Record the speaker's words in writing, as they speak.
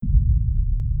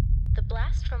The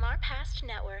Blast from Our Past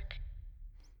Network.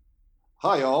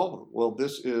 Hi, all. Well,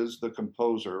 this is the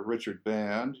composer, Richard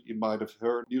Band. You might have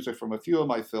heard music from a few of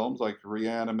my films like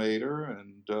Reanimator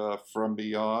and From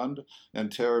Beyond and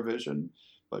TerraVision.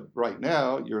 But right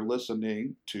now, you're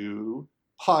listening to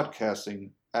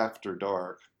Podcasting After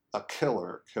Dark, a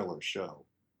killer show.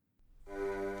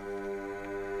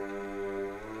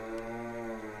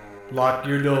 Lock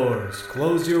your doors,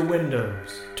 close your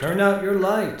windows, turn out your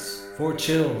lights, for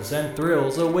chills and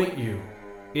thrills await you.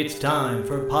 It's time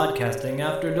for Podcasting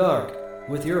After Dark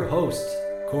with your hosts,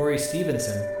 Corey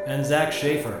Stevenson and Zach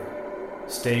Schaefer.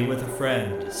 Stay with a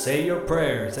friend, say your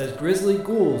prayers as grisly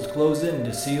ghouls close in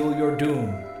to seal your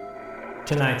doom.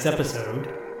 Tonight's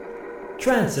episode,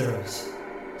 Trancers,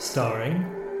 starring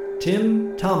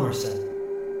Tim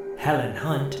Thomerson, Helen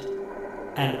Hunt,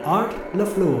 and Art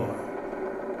LaFleur.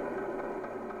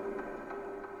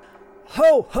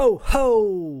 Ho, ho,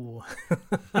 ho!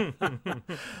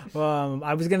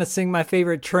 I was going to sing my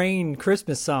favorite train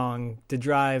Christmas song to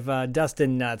drive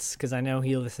Dustin nuts, because I know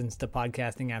he listens to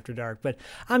Podcasting After Dark. But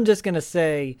I'm just going to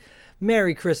say,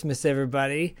 Merry Christmas,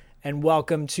 everybody, and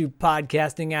welcome to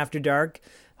Podcasting After Dark.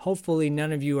 Hopefully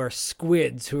none of you are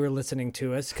squids who are listening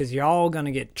to us, because you're all going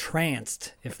to get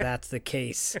tranced if that's the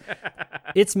case.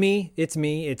 It's me,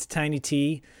 it's Tiny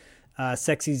T,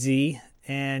 Sexy Z.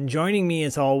 And joining me,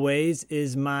 as always,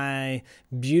 is my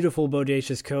beautiful,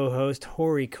 bodacious co-host,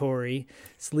 Hoary Corey,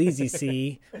 Sleazy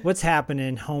C. What's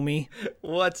happening, homie?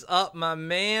 What's up, my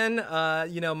man?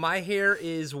 My hair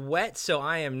is wet, so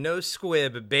I am no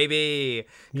squib, baby.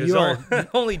 Because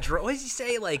only dry. What does he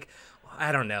say? Like,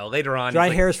 I don't know. Later on, dry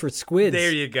hairs for squids.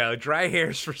 There you go. Dry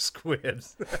hairs for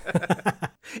squibs.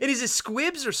 And is it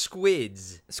squibs or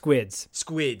squids? Squids.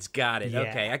 Squids. Got it. Yeah.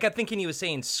 Okay. I kept thinking he was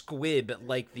saying squib,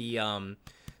 like the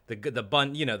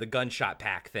bun, the gunshot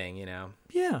pack thing,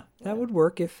 Yeah, that would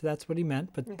work if that's what he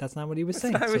meant, but that's not what he was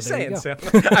saying. I was saying so.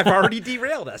 So I've already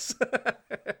derailed us.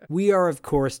 We are, of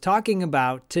course, talking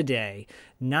about today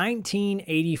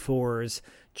 1984's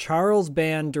Charles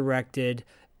Band directed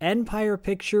Empire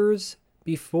Pictures,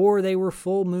 before they were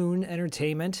Full Moon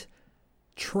Entertainment,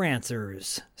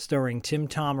 Trancers, starring Tim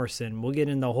Thomerson. We'll get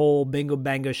in the whole bingo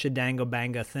bango shadango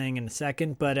banga thing in a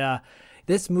second, but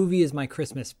this movie is my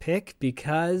Christmas pick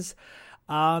because,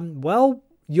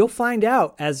 you'll find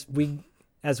out as we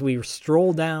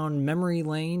stroll down memory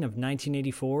lane of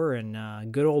 1984 in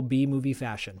good old B-movie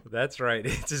fashion. That's right.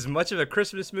 It's as much of a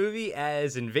Christmas movie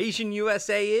as Invasion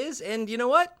USA is, and you know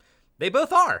what? They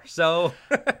both are. So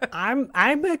I'm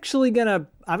gonna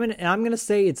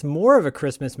say it's more of a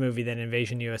Christmas movie than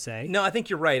Invasion USA. No, I think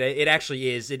you're right. It actually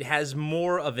is. It has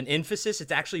more of an emphasis.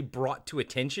 It's actually brought to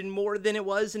attention more than it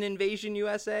was in Invasion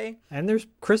USA. And there's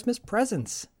Christmas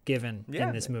presents given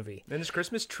in this movie. And there's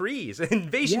Christmas trees.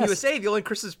 Invasion USA, the only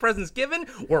Christmas presents given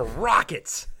were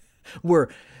rockets. Were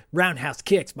roundhouse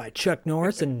kicks by Chuck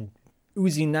Norris and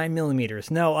Uzi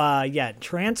 9mm. No,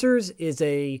 Trancers is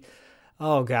a...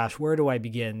 Oh gosh, where do I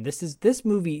begin? This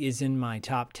movie is in my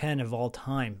top 10 of all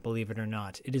time, believe it or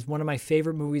not. It is one of my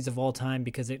favorite movies of all time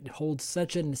because it holds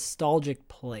such a nostalgic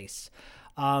place.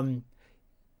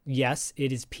 Yes,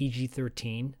 it is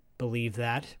PG-13. Believe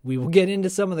that. We will get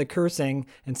into some of the cursing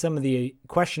and some of the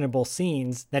questionable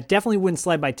scenes that definitely wouldn't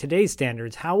slide by today's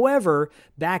standards. However,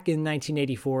 back in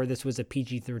 1984, this was a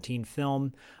PG-13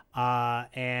 film,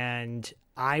 and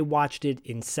I watched it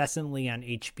incessantly on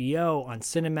HBO, on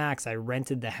Cinemax. I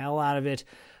rented the hell out of it.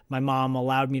 My mom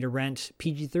allowed me to rent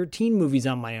PG-13 movies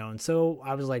on my own. So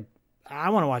I was like, I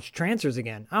want to watch Trancers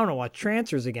again.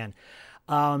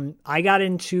 I got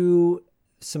into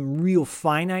some real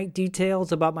finite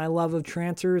details about my love of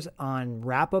Trancers on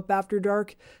Wrap Up After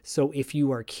Dark. So if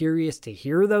you are curious to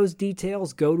hear those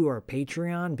details, go to our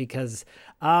Patreon because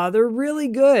they're really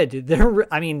good.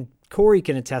 Corey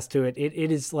can attest to it.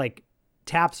 It is like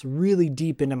taps really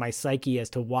deep into my psyche as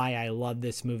to why I love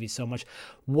this movie so much.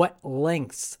 What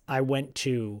lengths I went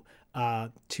to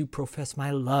profess my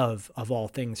love of all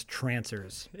things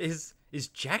Trancers. Is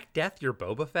Jack Death your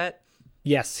Boba Fett?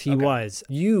 Yes, he was.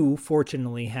 You,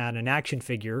 fortunately, had an action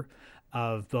figure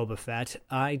of Boba Fett.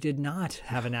 I did not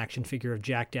have an action figure of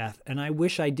Jack Death, and I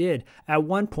wish I did. At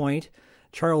one point,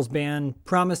 Charles Band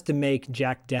promised to make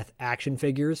Jack Death action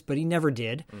figures, but he never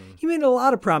did. He made a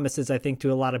lot of promises, I think,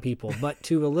 to a lot of people, but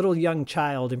to a little young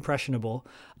child, impressionable,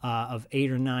 of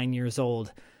 8 or 9 years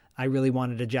old, I really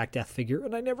wanted a Jack Death figure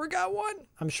and I never got one.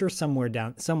 I'm sure someone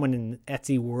in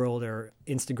Etsy world or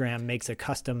Instagram makes a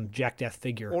custom Jack Death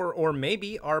figure. Or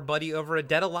maybe our buddy over at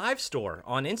Dead Alive store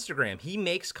on Instagram. He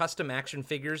makes custom action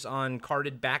figures on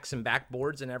carded backs and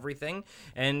backboards and everything.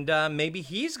 And maybe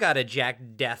he's got a Jack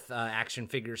Death action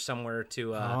figure somewhere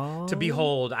to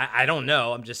behold. I don't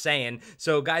know. I'm just saying.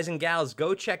 So guys and gals,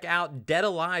 go check out Dead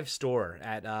Alive store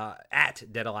at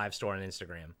Dead Alive store on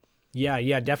Instagram.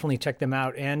 Yeah, definitely check them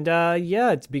out. And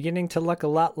it's beginning to look a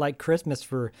lot like Christmas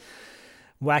for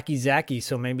Wacky Zacky,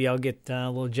 so maybe I'll get a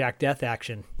little Jack Death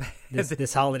action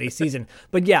this holiday season.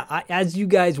 But yeah, as you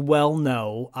guys well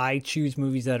know, I choose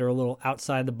movies that are a little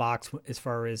outside the box as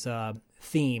far as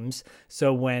themes.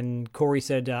 So when Corey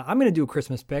said, I'm going to do a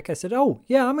Christmas pick, I said, oh,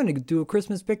 yeah, I'm going to do a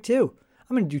Christmas pick too.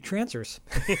 I'm going to do Trancers.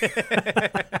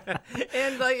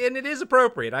 and it is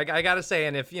appropriate. I got to say,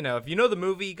 and if you know the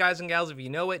movie, guys and gals, if you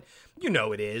know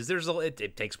it is.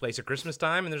 It takes place at Christmas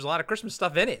time, and there's a lot of Christmas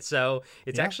stuff in it. So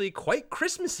it's actually quite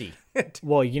Christmassy.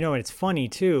 Well, it's funny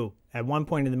too. At one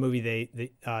point in the movie,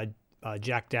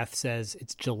 Jack Death says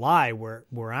it's July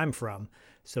where I'm from.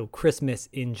 So Christmas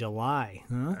in July.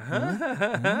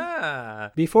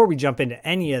 Huh? Before we jump into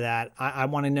any of that, I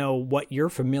want to know what your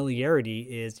familiarity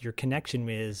is, your connection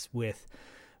is with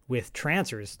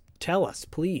Trancers. Tell us,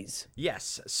 please.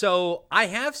 Yes. So I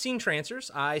have seen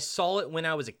Trancers. I saw it when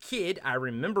I was a kid. I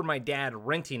remember my dad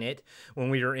renting it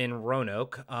when we were in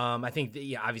Roanoke. I think,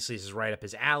 obviously this is right up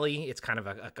his alley. It's kind of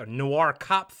a noir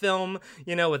cop film,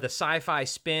 with a sci-fi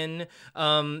spin.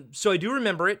 So I do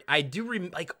remember it. I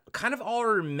do kind of all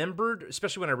I remembered,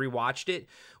 especially when I rewatched it,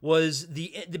 was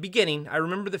the beginning. I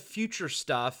remember the future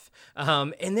stuff.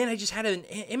 And then I just had an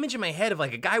image in my head of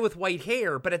like a guy with white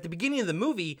hair. But at the beginning of the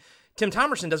movie, Tim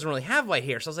Thomerson doesn't really have white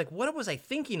hair. So I was like, what was I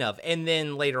thinking of? And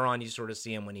then later on, you sort of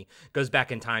see him when he goes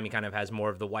back in time, he kind of has more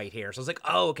of the white hair. So I was like,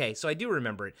 oh, okay. So I do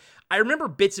remember it. I remember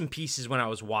bits and pieces when I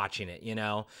was watching it,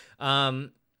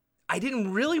 I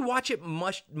didn't really watch it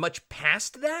much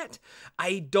past that.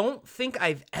 I don't think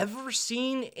I've ever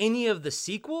seen any of the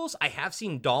sequels. I have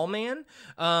seen Doll Man.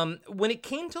 When it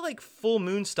came to like Full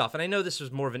Moon stuff, and I know this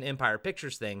was more of an Empire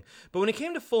Pictures thing, but when it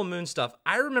came to Full Moon stuff,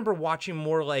 I remember watching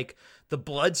more like the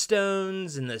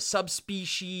Bloodstones and the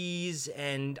Subspecies,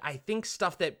 and I think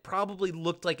stuff that probably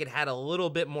looked like it had a little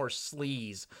bit more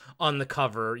sleaze on the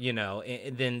cover,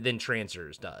 than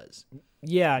Trancers does.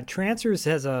 Yeah, Trancers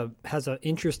has a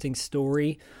interesting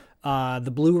story.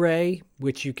 The Blu-ray,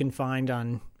 which you can find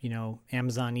on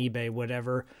Amazon, eBay,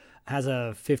 whatever, has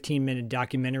a 15-minute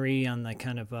documentary on the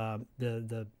kind of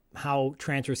the how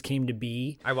Trancers came to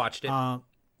be. I watched it.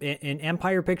 And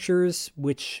Empire Pictures,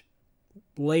 which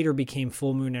later became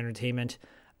Full Moon Entertainment.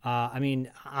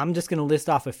 I'm just going to list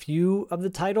off a few of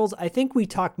the titles. I think we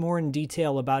talked more in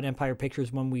detail about Empire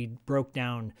Pictures when we broke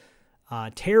down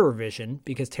Terror Vision,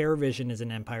 because Terror Vision is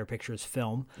an Empire Pictures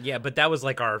film. Yeah, but that was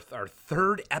like our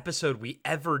third episode we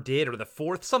ever did, or the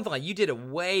fourth, something like. You did it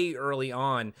way early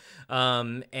on.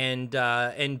 And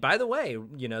by the way,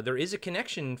 there is a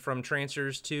connection from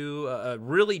Trancers to a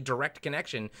really direct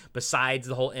connection besides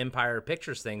the whole Empire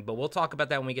Pictures thing. But we'll talk about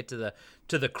that when we get to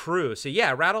the crew. So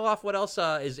yeah, rattle off what else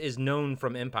is known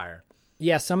from Empire.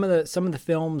 Yeah, some of the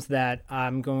films that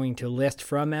I'm going to list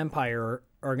from Empire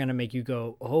are going to make you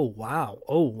go, oh,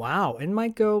 wow, and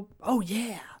might go, oh,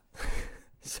 yeah.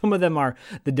 Some of them are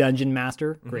The Dungeon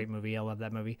Master, great movie, I love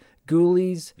that movie.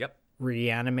 Ghoulies, yep.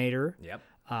 Reanimator, yep.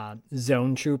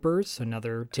 Zone Troopers,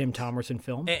 another Tim Thomerson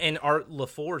film. And Art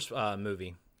LaFour's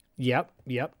movie. Yep.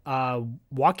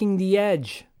 Walking the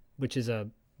Edge, which is a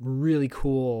really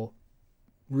cool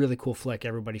flick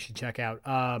everybody should check out.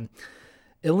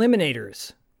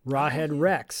 Eliminators, Rawhead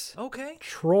Rex. Okay.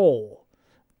 Troll.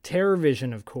 Terror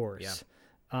Vision, of course.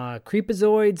 Yeah.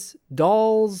 Creepazoids,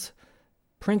 Dolls,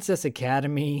 Princess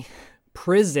Academy,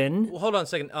 Prison. Well, hold on a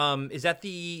second. Is that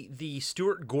the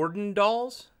Stuart Gordon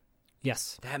Dolls?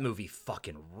 Yes. That movie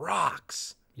fucking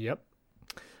rocks. Yep.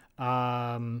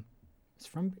 It's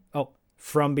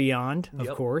From Beyond, of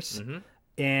course. Mm-hmm.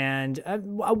 And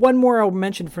one more I'll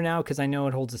mention for now because I know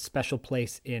it holds a special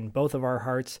place in both of our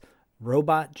hearts.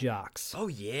 Robot Jox. Oh,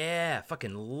 yeah.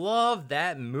 Fucking love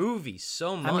that movie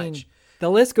so much. I mean, the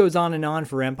list goes on and on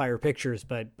for Empire Pictures,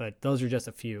 but those are just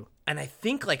a few. And I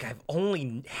think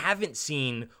haven't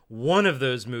seen one of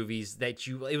those movies that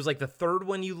it was like the third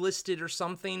one you listed or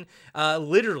something.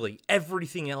 Literally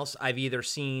everything else I've either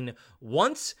seen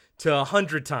once to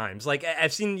 100 times. Like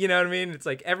I've seen, you know what I mean? It's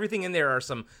like everything in there are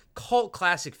some cult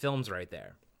classic films right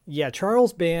there. Yeah,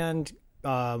 Charles Band,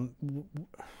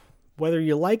 whether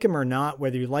you like him or not,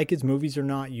 whether you like his movies or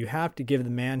not, you have to give the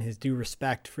man his due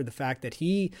respect for the fact that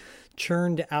he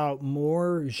churned out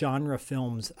more genre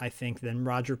films, I think, than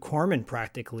Roger Corman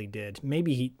practically did.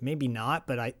 Maybe not,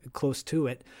 but close to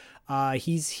it.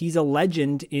 He's a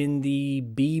legend in the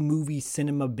B movie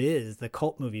cinema biz, the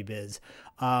cult movie biz.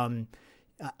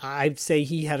 I'd say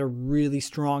he had a really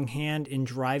strong hand in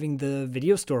driving the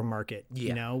video store market. Yeah.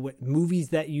 You know, movies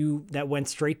that went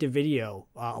straight to video.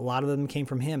 A lot of them came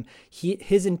from him.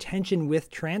 His intention with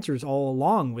Trancers all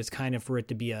along was kind of for it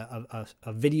to be a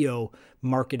video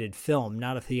marketed film,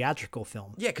 not a theatrical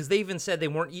film. Yeah, because they even said they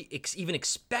weren't even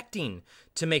expecting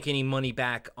to make any money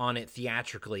back on it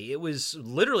theatrically. It was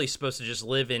literally supposed to just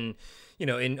live on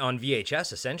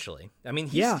VHS essentially. I mean,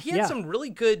 he had some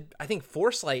really good, I think,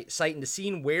 foresight into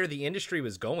seeing where the industry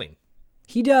was going.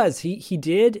 He does. He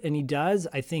did, and he does.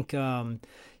 I think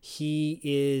he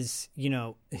is,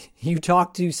 you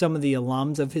talk to some of the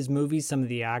alums of his movies, some of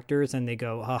the actors, and they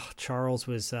go, oh, Charles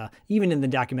was, even in the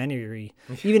documentary,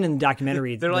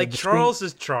 they're like, Charles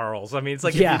is Charles. I mean, it's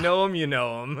like, if you know him, you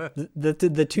know him.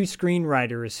 The two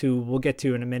screenwriters who we'll get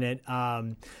to in a minute,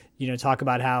 talk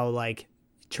about how, like,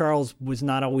 Charles was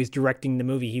not always directing the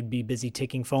movie. He'd be busy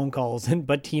taking phone calls,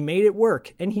 but he made it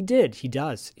work. And he did. He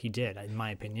did, in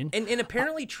my opinion. And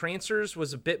apparently Trancers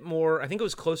was a bit more, I think it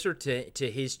was closer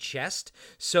to his chest.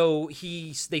 So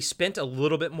they spent a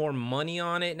little bit more money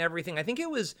on it and everything. I think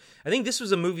this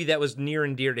was a movie that was near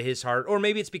and dear to his heart, or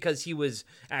maybe it's because he was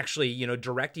actually,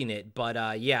 directing it. But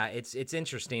it's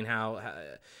interesting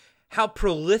how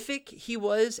prolific he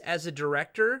was as a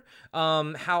director,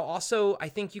 how also I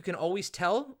think you can always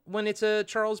tell when it's a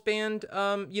Charles Band,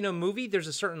 movie. There's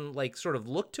a certain sort of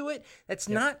look to it. That's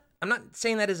not, I'm not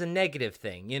saying that as a negative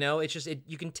thing, it's just,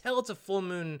 you can tell it's a Full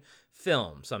Moon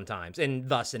film sometimes, and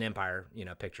thus an Empire,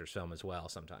 Pictures film as well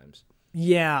sometimes.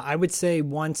 Yeah, I would say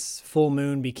once Full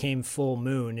Moon became Full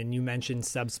Moon, and you mentioned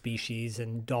Subspecies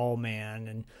and Doll Man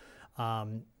and,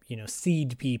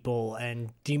 Seed People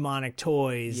and Demonic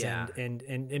Toys,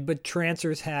 and but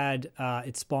Trancers had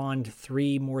it spawned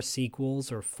 3 more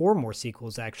sequels, or 4 more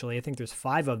sequels actually. I think there's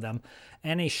 5 of them,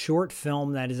 and a short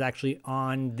film that is actually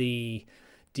on the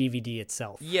DVD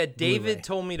itself. Yeah, David Blu-ray.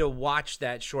 told me to watch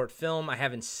that short film. I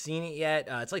haven't seen it yet.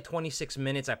 It's like 26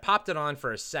 minutes. I popped it on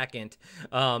for a second,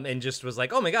 and just was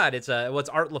like, "Oh my god, it's Art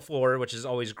LaFleur," which is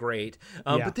always great.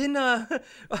 But then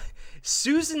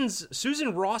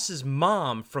Susan Ross's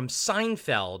mom from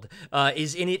Seinfeld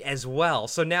is in it as well.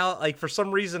 So now, for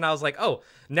some reason, I was like, "Oh,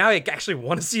 now I actually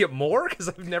want to see it more," because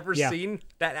I've never seen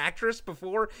that actress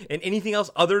before in anything else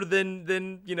other than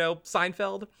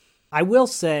Seinfeld. I will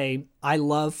say I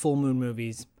love Full Moon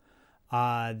movies.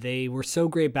 They were so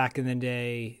great back in the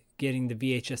day, getting the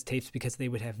VHS tapes, because they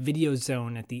would have Video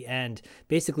Zone at the end.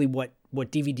 Basically what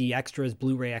DVD extras,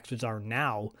 Blu-ray extras are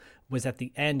now, was at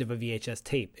the end of a VHS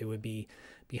tape. It would be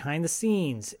behind the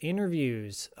scenes,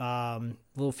 interviews,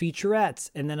 little featurettes,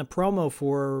 and then a promo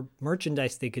for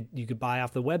merchandise you could buy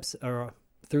off the website or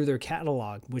through their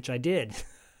catalog, which I did.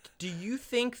 Do you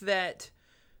think that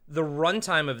the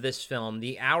runtime of this film,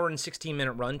 the hour and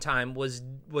 16-minute runtime, was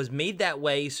made that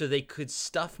way so they could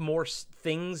stuff more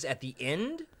things at the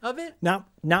end of it? Not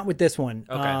with this one.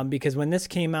 Okay. Because when this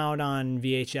came out on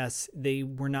VHS, they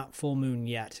were not Full Moon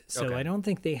yet. So Okay. I don't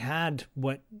think they had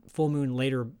what Full Moon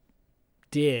later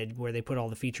did, where they put all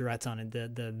the featurettes on it,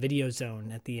 the Video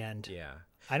Zone at the end. Yeah.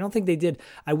 I don't think they did.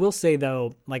 I will say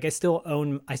though, I still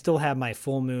have my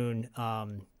Full Moon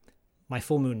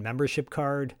membership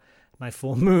card. My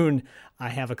Full Moon, I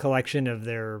have a collection of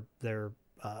their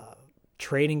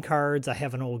trading cards. I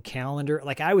have an old calendar.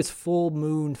 I was Full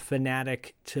Moon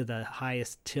fanatic to the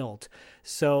highest tilt.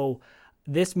 So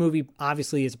this movie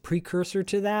obviously is a precursor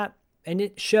to that, and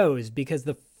it shows, because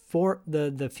the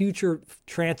future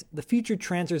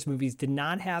Trancers movies did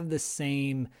not have the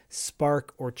same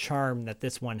spark or charm that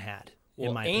this one had.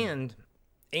 In my opinion.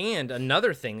 And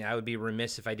another thing I would be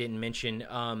remiss if I didn't mention,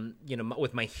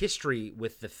 with my history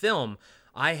with the film,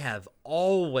 I have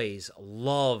always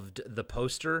loved the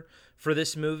poster for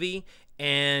this movie.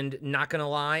 And not going to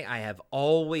lie, I have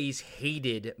always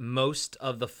hated most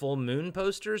of the Full Moon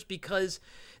posters, because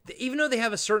even though they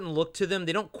have a certain look to them,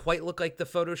 they don't quite look like the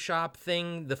Photoshop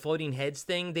thing, the floating heads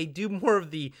thing. They do more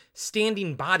of the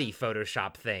standing body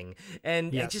Photoshop thing.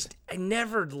 And Yes. I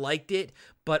never liked it,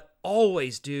 but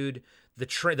always, dude,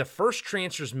 the first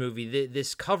Trancers movie,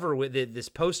 this cover with this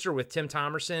poster with Tim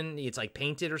Thomerson, it's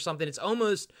painted or something. It's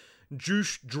almost Drew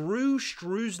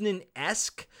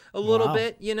Struzan-esque a little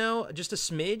bit, just a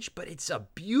smidge, but it's a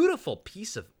beautiful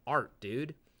piece of art,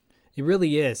 dude. It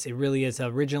really is. It really is.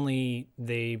 Originally,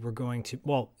 they were going to,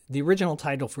 well, the original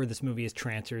title for this movie is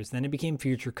Trancers. Then it became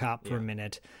Future Cop for a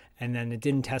minute, and then it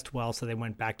didn't test well, so they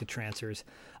went back to Trancers.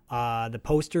 The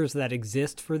posters that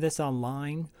exist for this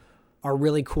online are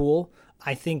really cool.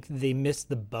 I think they missed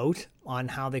the boat on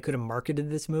how they could have marketed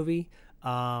this movie.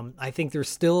 I think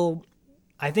this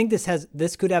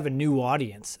could have a new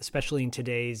audience, especially in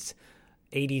today's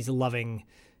 80s loving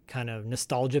kind of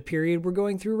nostalgia period we're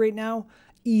going through right now.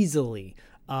 Easily,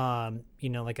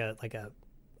 like a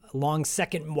long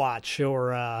second watch or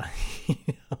a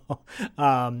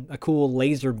cool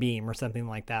laser beam or something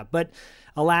like that. But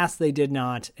alas, they did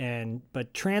not.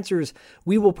 But Trancers,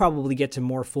 we will probably get to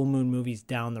more Full Moon movies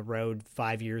down the road,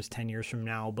 5 years, 10 years from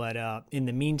now. But in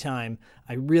the meantime,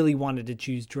 I really wanted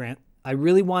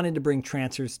to bring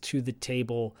Trancers to the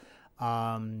table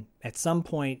at some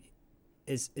point.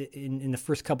 Is in the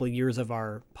first couple of years of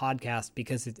our podcast,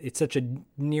 because it's such a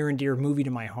near and dear movie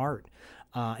to my heart.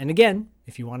 And again,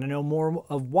 if you want to know more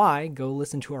of why, go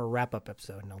listen to our wrap-up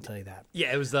episode, and I'll tell you that.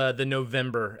 Yeah, it was the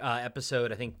November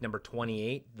episode, I think number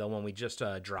 28, the one we just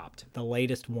dropped. The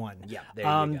latest one. Yeah, there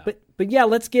you go. But yeah,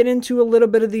 let's get into a little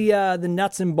bit of the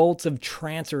nuts and bolts of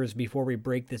Trancers before we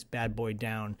break this bad boy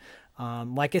down.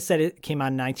 Like I said, it came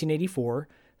out in 1984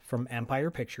 from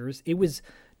Empire Pictures. It was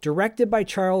directed by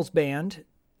Charles Band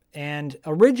and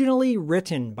originally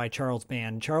written by Charles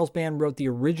Band. Charles Band wrote the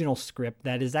original script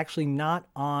that is actually not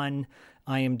on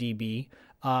IMDb.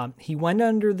 He went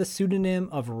under the pseudonym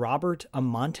of Robert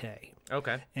Amante.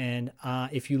 Okay. And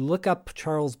if you look up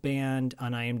Charles Band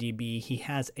on IMDb, he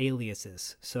has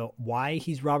aliases. So why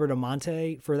he's Robert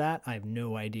Amante for that, I have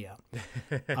no idea.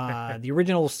 The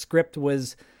original script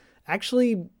was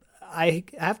actually... I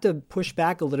have to push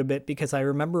back a little bit because I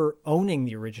remember owning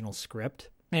the original script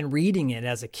and reading it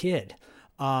as a kid.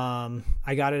 I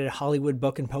got it at Hollywood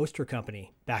Book and Poster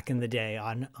Company back in the day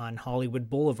on Hollywood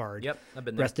Boulevard. Yep, I've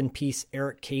been there. Rest in peace,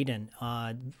 Eric Caden.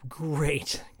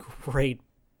 Great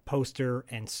poster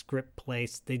and script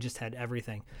place. They just had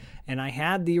everything. And I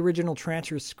had the original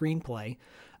Trancers screenplay.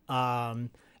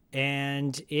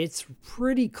 And it's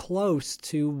pretty close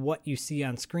to what you see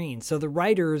on screen. So the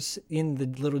writers in the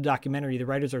little documentary, the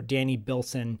writers are Danny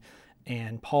Bilson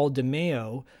and Paul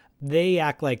DeMeo. They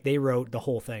act like they wrote the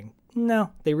whole thing.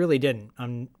 No, they really didn't.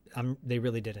 They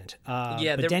really didn't.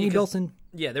 But Danny Bilson...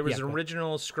 Yeah, there was an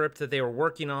original script that they were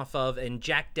working off of, and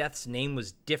Jack Death's name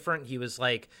was different. He was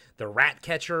like the rat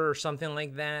catcher or something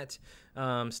like that.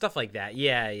 Stuff like that.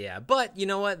 Yeah. But you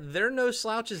know what? They're no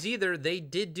slouches either. They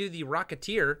did do the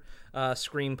Rocketeer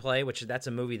screenplay, which that's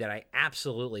a movie that I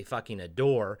absolutely fucking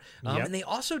adore. And they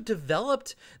also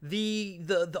developed the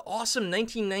awesome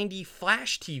 1990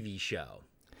 Flash TV show.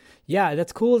 Yeah,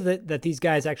 that's cool that these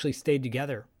guys actually stayed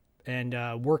together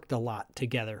and worked a lot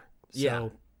together.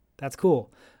 So that's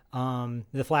cool.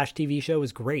 The Flash TV show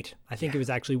was great. I think it was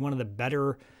actually one of the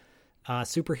better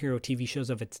superhero TV shows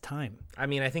of its time. I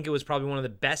mean, I think it was probably one of the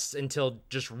best until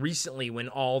just recently when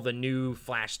all the new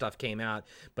Flash stuff came out.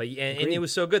 But and it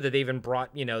was so good that they even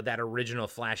brought, that original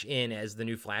Flash in as the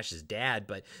new Flash's dad.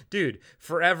 But dude,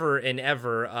 forever and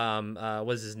ever,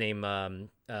 what's his name?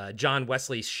 John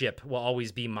Wesley's ship will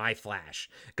always be my Flash,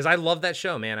 because I love that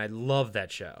show, man. I love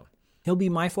that show. He'll be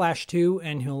my Flash too,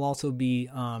 and he'll also be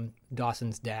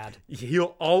Dawson's dad.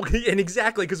 And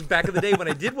exactly, because back in the day when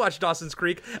I did watch Dawson's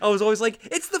Creek, I was always like,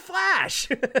 it's the Flash.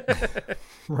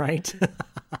 Right.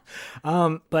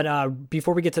 But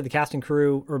before we get to the cast and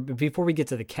crew, or before we get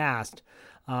to the cast,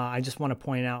 I just want to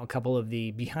point out a couple of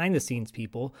the behind the scenes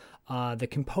people. The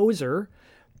composer,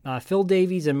 Phil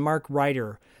Davies and Mark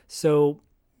Ryder. So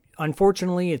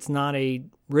unfortunately, it's not a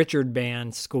Richard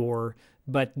Band score,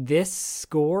 but this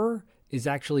score is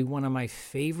actually one of my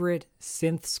favorite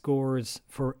synth scores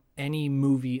for any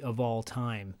movie of all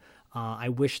time. I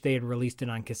wish they had released it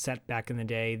on cassette back in the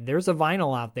day. There's a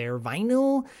vinyl out there.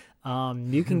 Vinyl,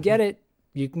 you can get it.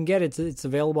 You can get it. It's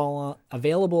available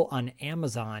on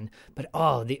Amazon. But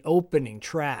the opening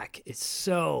track is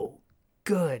so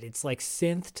good. It's like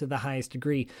synth to the highest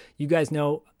degree. You guys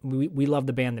know we love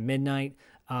the band The Midnight.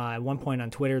 At one point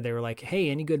on Twitter, they were like, hey,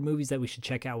 any good movies that we should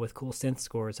check out with cool synth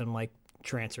scores? And I'm like,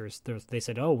 Trancers. They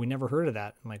said, oh, we never heard of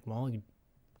that. I'm like, well, you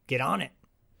get on it.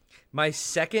 My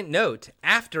second note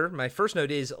after my first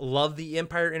note is love the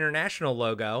Empire International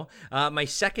logo. My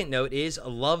second note is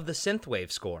love the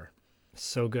synthwave score.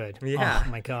 So good. Yeah. Oh,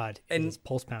 my God. And it's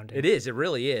pulse pounding. It is. It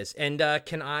really is. And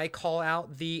can I call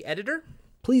out the editor?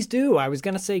 Please do. I was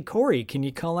going to say, Corey, can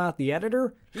you call out the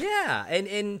editor? Yeah,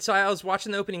 and so I was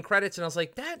watching the opening credits, and I was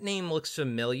like, that name looks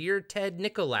familiar. Ted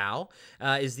Nicolau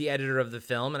is the editor of the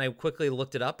film, and I quickly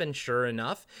looked it up, and sure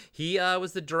enough, he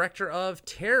was the director of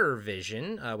Terror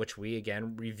Vision, which we,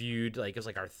 again, reviewed, like, it was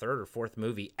like our third or fourth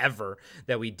movie ever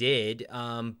that we did.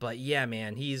 But yeah,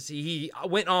 man, he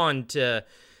went on to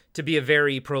be a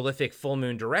very prolific Full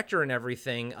Moon director and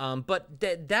everything. But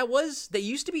that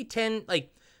used to be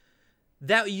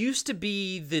that used to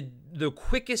be the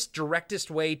quickest,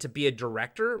 directest way to be a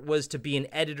director was to be an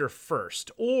editor first,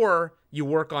 or you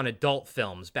work on adult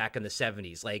films back in the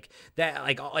 70s, like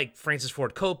Francis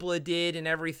Ford Coppola did and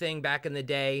everything back in the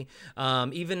day.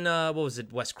 Even what was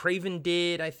it? Wes Craven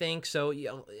did, I think. So,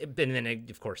 and then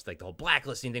of course, like the whole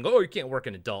blacklisting thing. Oh, you can't work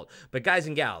in adult. But guys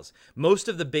and gals, most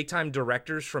of the big time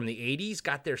directors from the 80s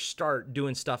got their start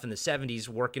doing stuff in the 70s,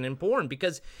 working in porn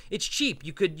because it's cheap.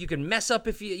 You could mess up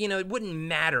if it wouldn't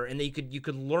matter, and you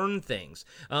could learn things.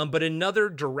 But another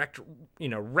direct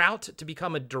route to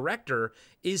become a director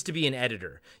is to be an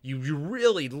editor. You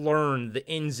really learn the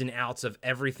ins and outs of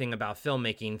everything about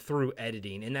filmmaking through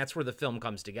editing, and that's where the film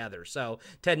comes together. So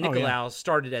Ted Nicolau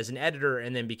started as an editor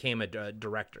and then became a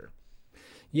director.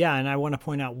 Yeah, and I want to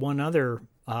point out one other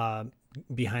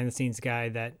behind-the-scenes guy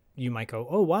that you might go,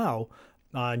 oh, wow,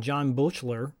 John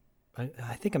Buechler.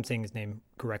 I think I'm saying his name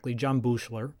correctly, John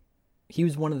Buechler. He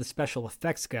was one of the special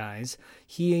effects guys.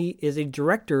 He is a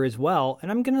director as well, and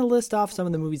I'm going to list off some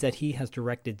of the movies that he has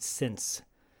directed since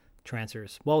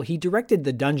Trancers. Well, he directed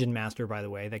The Dungeon Master, by the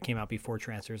way, that came out before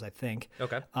Trancers, I think.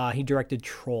 Okay. He directed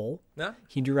Troll. Yeah.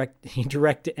 He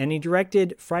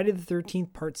directed Friday the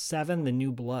 13th Part 7, The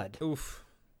New Blood. Oof.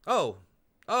 Oh,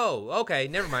 okay.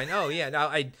 Never mind. Oh, yeah.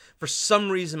 Now, for some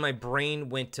reason my brain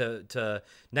went to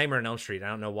Nightmare on Elm Street. I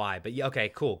don't know why, but yeah.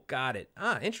 Okay, cool. Got it.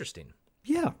 Interesting.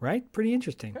 Yeah. Right. Pretty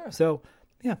interesting. Yeah. So.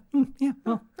 Yeah.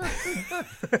 Oh.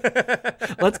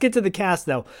 Let's get to the cast,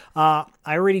 though. I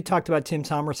already talked about Tim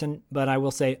Thomerson, but I will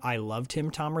say I love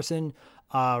Tim Thomerson.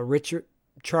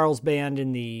 Charles Band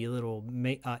in the little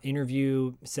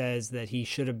interview says that he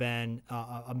should have been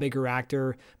a bigger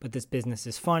actor, but this business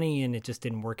is funny and it just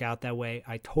didn't work out that way.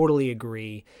 I totally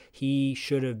agree. He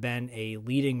should have been a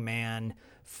leading man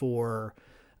for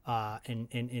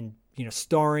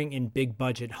starring in big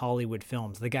budget Hollywood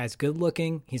films. The guy's good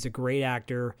looking. He's a great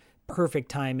actor, perfect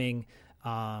timing,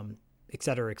 et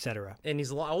cetera, et cetera. And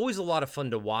he's always a lot of fun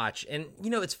to watch. And,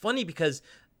 it's funny because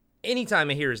anytime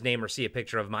I hear his name or see a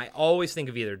picture of him, I always think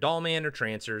of either Dollman or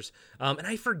Trancers. And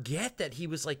I forget that he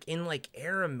was in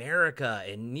Air America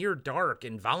and Near Dark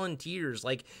and Volunteers.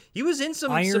 Like he was in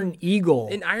some Iron Eagle.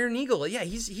 In Iron Eagle. Yeah,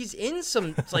 he's in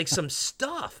some some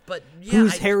stuff, but yeah.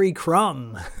 Who's Harry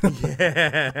Crumb?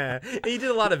 Yeah. He did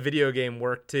a lot of video game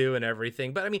work too and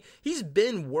everything. But I mean, he's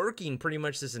been working pretty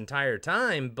much this entire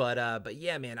time, but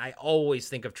yeah, man, I always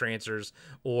think of Trancers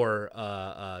or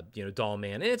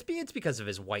Dollman. And it's because of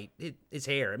his his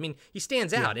hair. I mean, he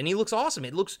stands out and he looks awesome.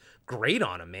 It looks great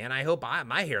on him, man. I hope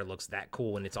my hair looks that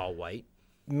cool when it's all white.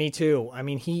 Me too. I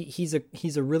mean, he's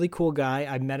a really cool guy.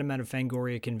 I met him at a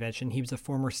Fangoria convention. He was a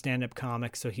former stand-up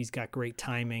comic, so he's got great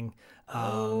timing.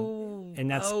 So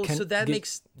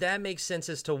that makes sense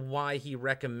as to why he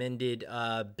recommended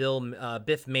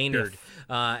Biff Maynard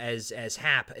as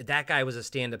Hap. That guy was a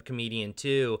stand-up comedian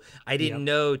too. I didn't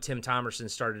know Tim Thomerson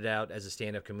started out as a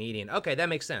stand-up comedian. Okay, that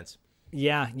makes sense.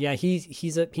 Yeah,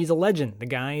 he's a legend. The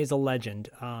guy is a legend.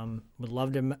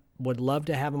 Would love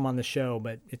to have him on the show,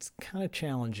 but it's kind of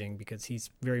challenging because he's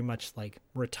very much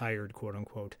retired, quote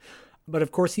unquote. But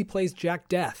of course, he plays Jack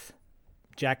Death,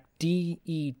 Jack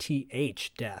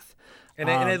Deth, Death. And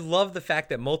I love the fact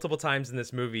that multiple times in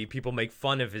this movie, people make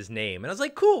fun of his name. And I was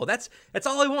like, cool, that's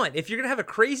all I want. If you're going to have a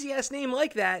crazy-ass name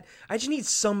like that, I just need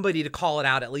somebody to call it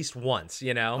out at least once,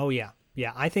 Oh, yeah.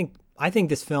 Yeah, I think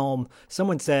this film,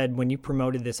 someone said when you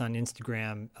promoted this on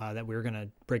Instagram that we were going to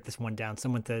break this one down,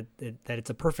 someone said that it's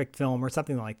a perfect film or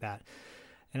something like that.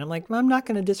 And I'm like, I'm not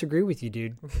going to disagree with you,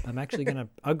 dude. I'm actually going to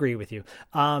agree with you.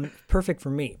 Perfect for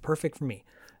me.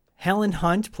 Helen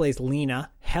Hunt plays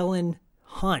Lena. Helen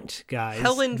Hunt, guys.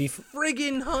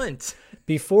 Friggin' Hunt.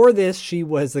 Before this, she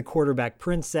was the quarterback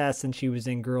princess, and she was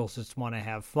in Girls Just Want to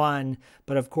Have Fun.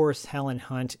 But of course, Helen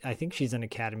Hunt, I think she's an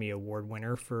Academy Award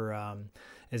winner for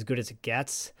As Good as It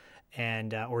Gets,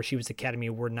 and or she was Academy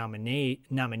Award nominee.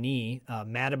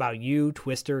 Mad About You,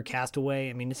 Twister, Castaway.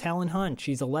 I mean, it's Helen Hunt.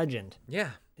 She's a legend.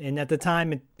 Yeah. And at the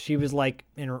time, she was like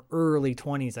in her early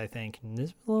 20s, I think. And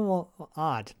this was a little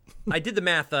odd. I did the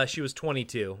math. She was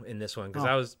 22 in this one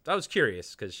because I was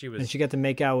curious because she was. And she got to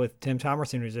make out with Tim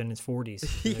Thomerson, who's in his 40s.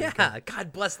 Yeah,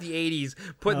 God bless the 80s,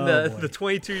 putting the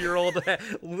 22-year-old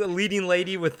leading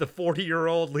lady with the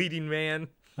 40-year-old leading man.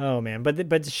 Oh man,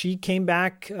 but she came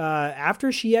back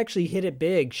after she actually hit it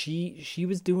big. She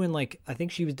was doing I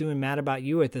think she was doing Mad About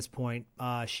You at this point.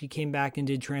 She came back and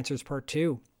did Trancers Part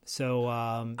 2. So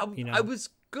I was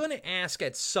gonna ask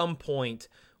at some point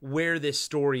where this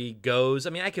story goes. I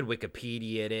mean, I could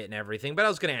Wikipedia it and everything, but I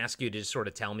was gonna ask you to just sort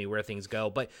of tell me where things go.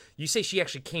 But you say she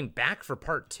actually came back for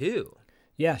Part 2.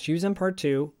 Yeah, she was in Part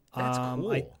 2. That's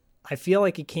cool. I feel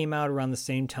like it came out around the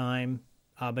same time,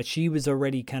 but she was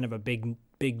already kind of a big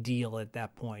deal at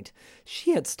that point.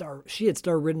 She had star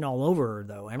written all over her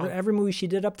though. Every movie she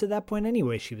did up to that point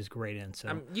anyway, she was great in.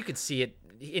 So you could see it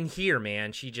in here,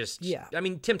 man. She just, yeah. I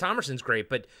mean, Tim Thomerson's great,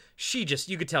 but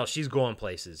you could tell she's going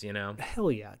places, you know?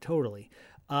 Hell yeah, totally.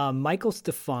 Michael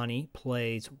Stefani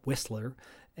plays Whistler,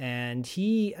 and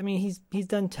he's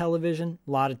done television,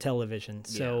 a lot of television.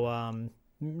 So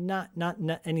not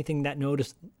anything that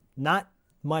not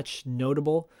much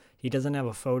notable. He doesn't have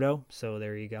a photo, so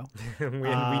there you go. we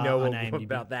know IMDb.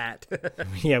 about that.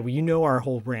 Yeah, well, you know our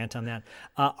whole rant on that.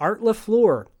 Art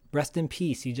LaFleur, rest in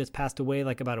peace. He just passed away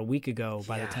like about a week ago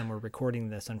by the time we're recording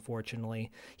this, unfortunately.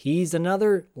 He's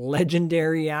another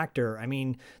legendary actor. I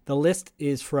mean, the list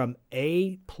is from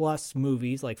A-plus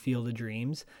movies like Field of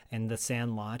Dreams and The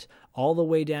Sandlot, all the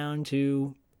way down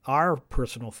to our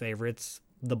personal favorites,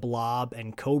 The Blob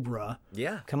and Cobra.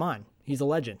 Yeah. Come on, he's a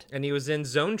legend. And he was in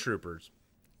Zone Troopers.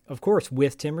 Of course,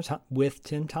 with Tim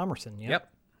Thomerson. Yep.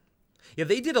 Yeah,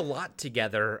 they did a lot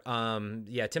together.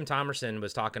 Tim Thomerson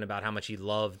was talking about how much he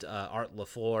loved Art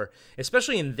LaFleur,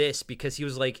 especially in this, because he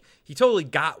was he totally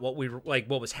got what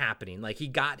was happening. Like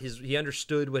he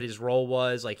understood what his role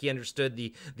was. Like he understood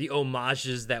the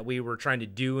homages that we were trying to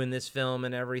do in this film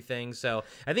and everything. So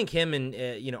I think him and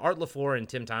Art LaFleur and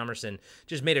Tim Thomerson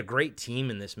just made a great team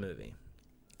in this movie.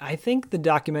 I think the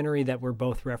documentary that we're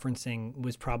both referencing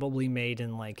was probably made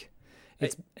in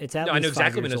it's at least I know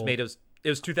exactly 5 when years it was made. old. It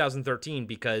was 2013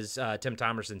 because Tim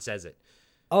Thomerson says it.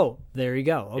 Oh, there you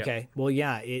go. Okay. Yep. Well,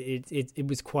 yeah, it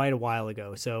was quite a while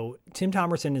ago. So Tim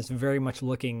Thomerson is very much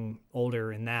looking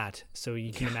older in that. So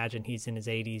you can imagine he's in his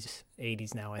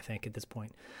 80s now, I think, at this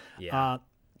point. Yeah.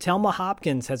 Thelma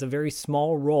Hopkins has a very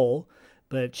small role,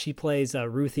 but she plays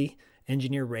Ruthie,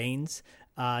 Engineer Rains.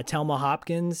 Thelma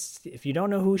Hopkins, if you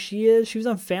don't know who she is, she was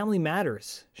on Family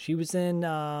Matters. She was in,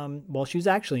 she was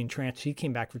actually in She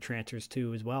came back for Trancers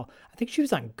too as well. I think she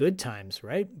was on Good Times,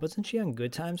 right? Wasn't she on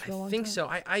Good Times for a long time? I think so.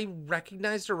 I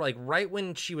recognized her right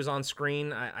when she was on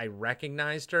screen. I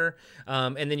recognized her.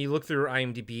 And then you look through her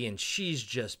IMDb and she's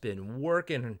just been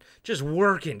working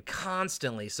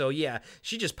constantly. So yeah,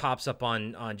 she just pops up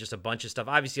on just a bunch of stuff.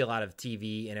 Obviously a lot of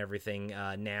TV and everything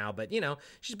now, but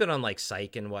she's been on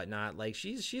Psych and whatnot.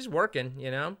 She's working,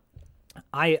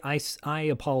 I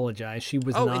apologize. She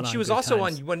was not on she was Good also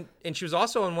Times. on one, and she was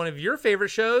also on one of your favorite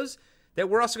shows that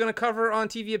we're also going to cover on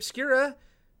TV Obscura,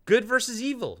 Good versus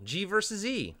Evil, G versus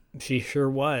E. She sure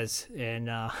was, and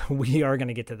we are going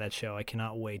to get to that show. I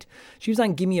cannot wait. She was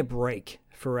on Give Me a Break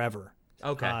forever.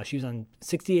 Okay. She was on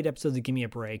 68 episodes of Give Me a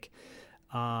Break.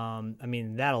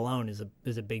 That alone is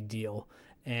a big deal.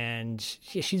 And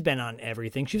she's been on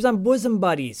everything. She was on Bosom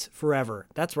Buddies forever.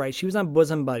 That's right. She was on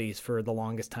Bosom Buddies for the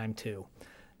longest time, too.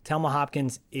 Thelma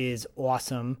Hopkins is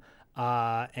awesome.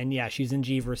 And yeah, she's in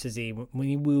G versus E.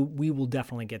 We will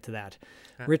definitely get to that.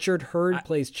 Richard Hurd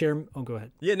plays Chairman. Oh, go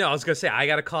ahead. Yeah, no, I was going to say, I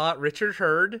got to call out Richard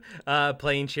Hurd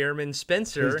playing Chairman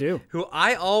Spencer. Please do. Who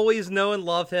I always know and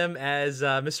love him as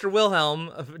Mr.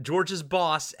 Wilhelm, George's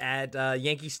boss at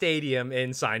Yankee Stadium in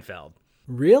Seinfeld.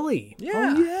 Really?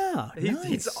 Yeah. Oh, yeah. Nice.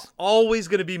 He's always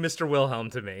going to be Mr. Wilhelm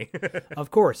to me. Of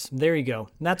course. There you go.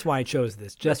 That's why I chose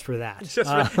this, just for that.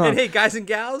 And hey, guys and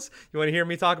gals, you want to hear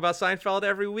me talk about Seinfeld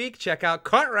every week? Check out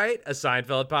Cartwright, a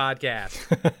Seinfeld podcast.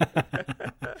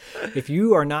 If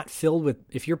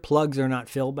your plugs are not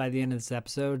filled by the end of this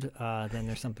episode, then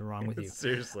there's something wrong with you.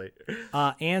 Seriously.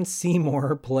 Anne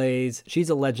Seymour she's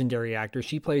a legendary actor.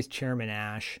 She plays Chairman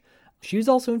Ash. She was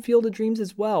also in Field of Dreams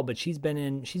as well, but she's been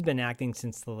acting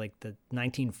since the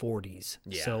 1940s.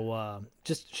 Yeah. So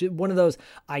one of those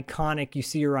iconic. You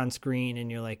see her on screen and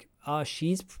you're like,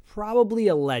 she's probably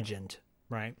a legend,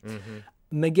 right? Mm-hmm.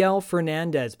 Miguel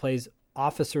Fernandez plays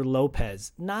Officer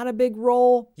Lopez. Not a big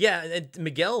role. Yeah, and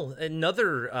Miguel,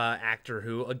 another actor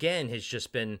who, again, has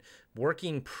just been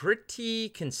working pretty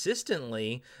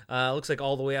consistently. Looks like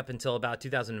all the way up until about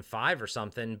 2005 or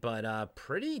something, but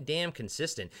pretty damn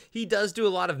consistent. He does do a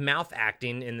lot of mouth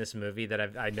acting in this movie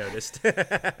that I noticed.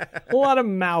 A lot of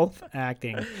mouth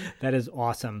acting. That is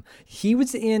awesome. He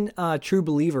was in True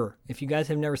Believer. If you guys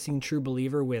have never seen True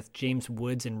Believer with James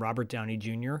Woods and Robert Downey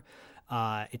Jr.,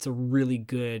 it's a really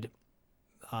good...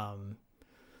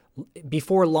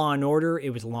 before Law and Order, it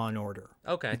was Law and Order.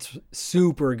 Okay. It's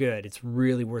super good. It's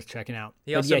really worth checking out.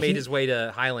 He also made his way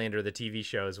to Highlander, the TV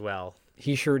show, as well.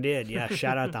 He sure did. Yeah,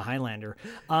 shout out to Highlander.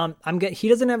 He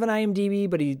doesn't have an IMDb,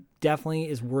 but he definitely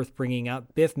is worth bringing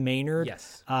up. Biff Maynard,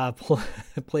 yes,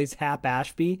 plays Hap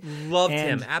Ashby. Loved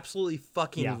him. Absolutely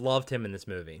fucking loved him in this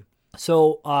movie.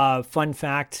 So, fun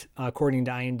fact, according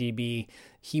to IMDb,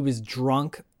 he was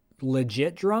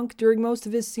legit drunk during most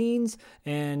of his scenes,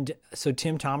 and so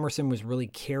Tim Thomerson was really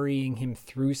carrying him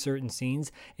through certain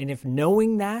scenes. And if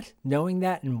knowing that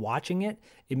and watching it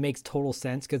makes total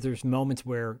sense, because there's moments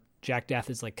where Jack Death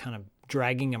is like kind of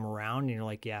dragging him around and you're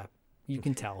like, yeah, you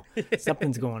can tell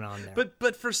something's going on there.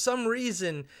 But for some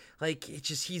reason, like,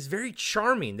 he's very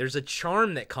charming. There's a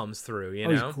charm that comes through, you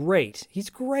know?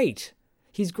 He's great.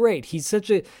 He's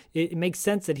it makes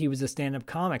sense that he was a stand-up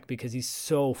comic because he's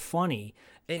so funny.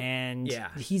 And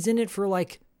he's in it for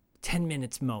like 10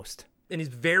 minutes most. And he's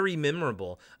very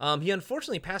memorable. He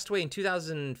unfortunately passed away in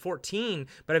 2014,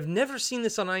 but I've never seen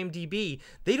this on IMDb.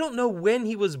 They don't know when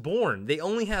he was born. They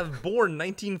only have born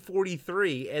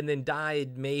 1943 and then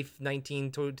died May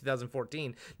 19,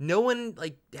 2014. No one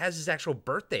has his actual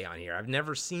birthday on here. I've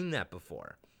never seen that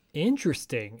before.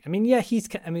 Interesting. I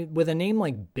mean, with a name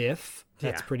like Biff,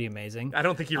 that's pretty amazing. I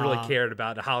don't think he really cared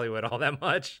about Hollywood all that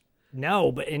much.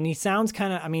 No, and he sounds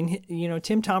kind of,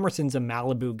 Tim Thomerson's a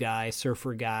Malibu guy,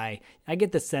 surfer guy. I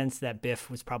get the sense that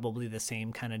Biff was probably the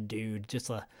same kind of dude, just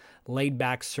a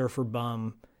laid-back surfer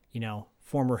bum,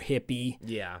 former hippie.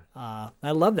 Yeah.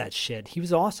 I love that shit. He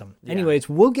was awesome. Yeah. Anyways,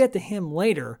 we'll get to him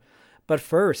later. But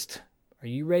first, are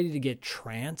you ready to get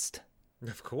tranced?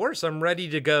 Of course, I'm ready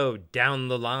to go down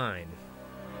the line.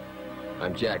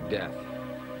 I'm Jack Death.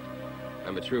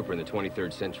 I'm a trooper in the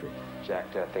 23rd century.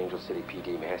 Jack Death, Angel City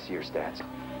PD. May I see your stats?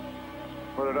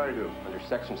 What did I do? Under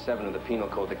Section 7 of the Penal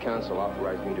Code, the Council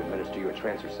authorized me to administer you a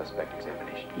transfer suspect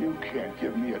examination. You can't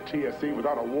give me a TSE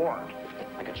without a warrant.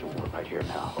 I got your warrant right here,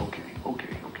 pal.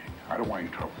 Okay. I don't want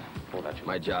any trouble. Hold out your...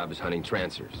 My job is hunting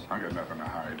trancers. I got nothing to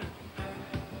hide.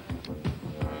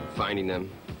 Finding them,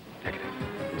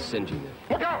 and singeing them.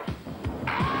 Look out!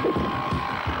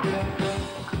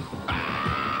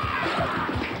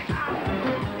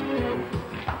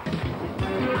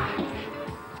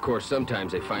 Of course,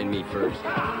 sometimes they find me first.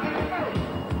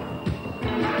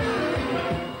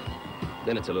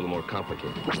 Then it's a little more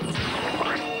complicated.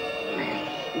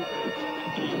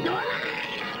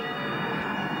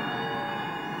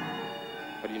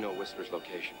 How do you know Whistler's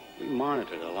location? We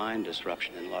monitored a line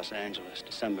disruption in Los Angeles,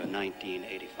 December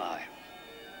 1985.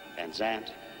 Van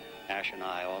Zandt, Ash, and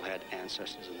I all had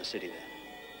ancestors in the city then.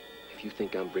 If you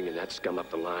think I'm bringing that scum up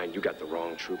the line, you got the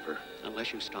wrong trooper.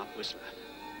 Unless you stop Whistler,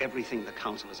 everything the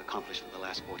Council has accomplished for the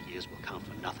last 40 years will count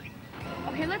for nothing.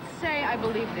 Okay, let's say I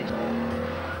believe this.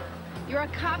 You're a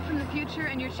cop from the future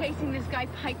and you're chasing this guy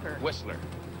Piper. Whistler.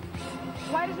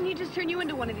 Why doesn't he just turn you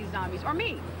into one of these zombies? Or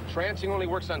me? Trancing only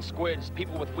works on squids,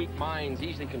 people with weak minds,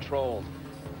 easily controlled.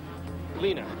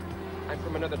 Lena, I'm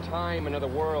from another time, another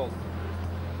world.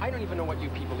 I don't even know what you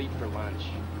people eat for lunch.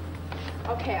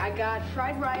 Okay, I got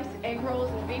fried rice, egg rolls,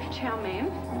 and beef chow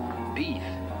mein. Beef?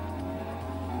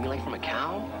 You mean like from a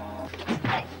cow?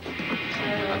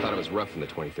 I thought it was rough in the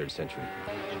 23rd century.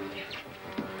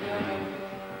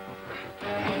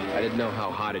 I didn't know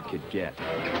how hot it could get.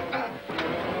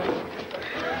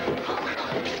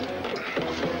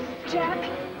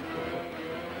 Jack?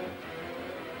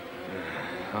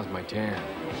 How's my tan?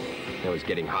 It was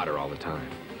getting hotter all the time.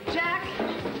 Jack?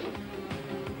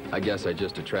 I guess I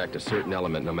just attract a certain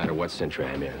element no matter what century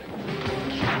I'm in.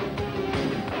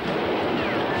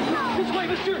 This way,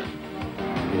 mister!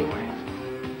 Anyway,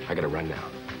 I gotta run now.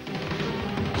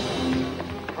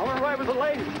 I want to ride with the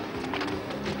ladies.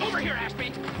 Over here,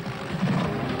 Ashby!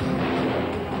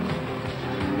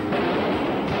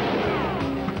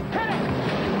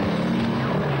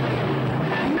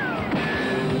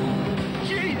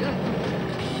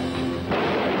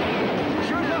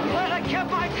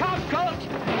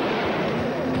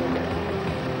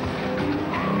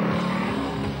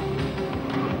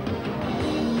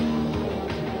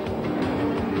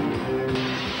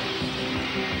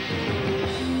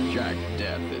 Jack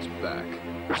Death is back.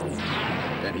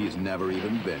 never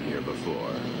even been here before.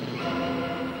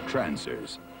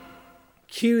 Trancers.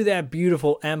 Cue that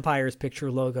beautiful Empire's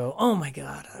Picture logo. Oh my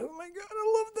god, I love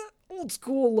that. Old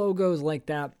school logos like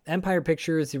that. Empire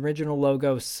Pictures, the original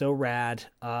logo, so rad.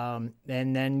 And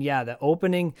then, yeah, the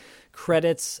opening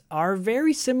credits are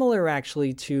very similar,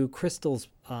 actually, to Crystal's.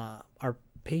 Our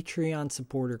Patreon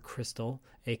supporter, Crystal,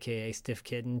 a.k.a. Stiff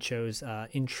Kitten, chose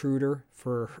Intruder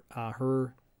for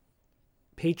her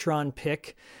Patreon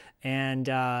pick. And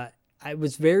it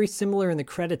was very similar in the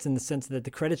credits in the sense that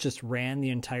the credits just ran the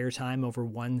entire time over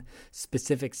one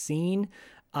specific scene.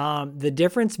 The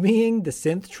difference being the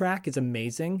synth track is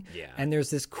amazing. Yeah. And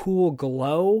there's this cool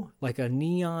glow, like a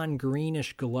neon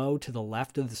greenish glow to the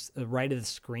left of the right of the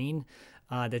screen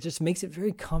that just makes it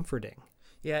very comforting.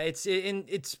 Yeah, it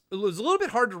was a little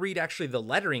bit hard to read actually the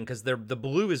lettering because the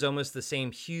blue is almost the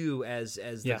same hue as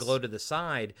the glow to the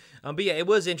side. But yeah, it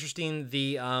was interesting.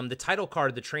 The title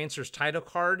card, the Trancers title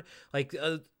card, like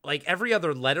every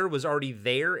other letter was already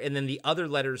there, and then the other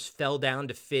letters fell down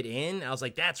to fit in. I was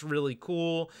like, that's really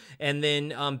cool. And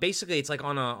then basically it's like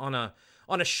on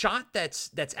a shot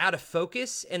that's out of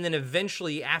focus, and then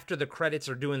eventually after the credits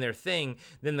are doing their thing,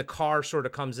 then the car sort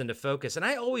of comes into focus. And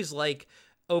I always like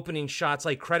opening shots,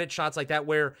 like credit shots like that,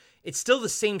 where it's still the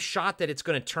same shot that it's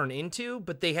going to turn into,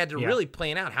 but they had to really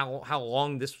plan out how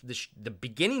long the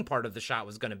beginning part of the shot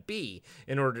was going to be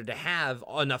in order to have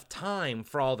enough time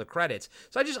for all the credits.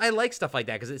 So I like stuff like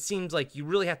that because it seems like you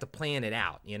really have to plan it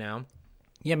out, you know?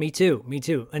 Yeah, me too.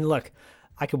 And look,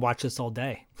 I could watch this all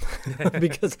day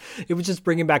because it was just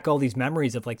bringing back all these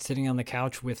memories of like sitting on the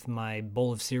couch with my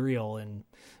bowl of cereal and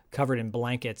covered in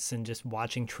blankets and just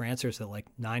watching Trancers at like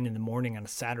 9 a.m. on a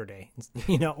Saturday,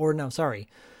 9 a.m.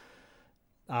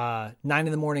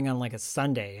 on like a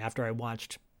Sunday after I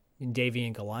watched Davey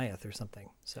and Goliath or something.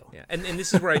 So yeah, and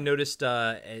this is where I noticed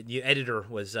the editor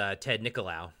was Ted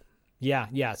Nicolau.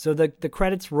 Yeah. So the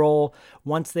credits roll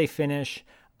once they finish.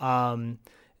 The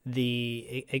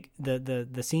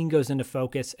scene goes into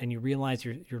focus, and you realize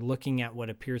you're looking at what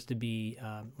appears to be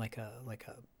like a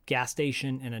gas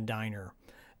station and a diner.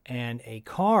 And a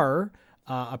car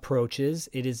approaches.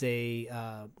 It is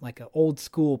like an old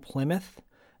school Plymouth,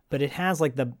 but it has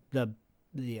like the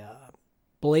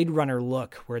Blade Runner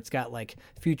look where it's got like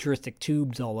futuristic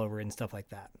tubes all over it and stuff like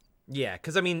that. Yeah,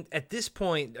 because I mean, at this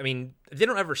point, I mean, they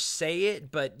don't ever say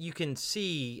it, but you can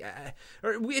see,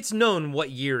 or it's known what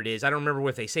year it is. I don't remember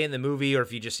what they say in the movie, or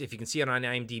if you can see it on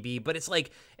IMDb. But it's like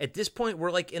at this point,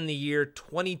 we're like in the year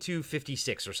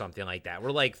 2256 or something like that. We're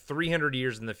like 300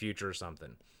 years in the future or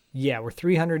something. Yeah, we're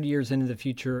 300 years into the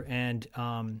future, and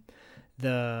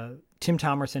the Tim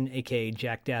Thomerson, aka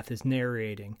Jack Death, is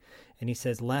narrating, and he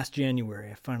says, "Last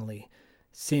January, I finally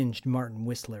singed Martin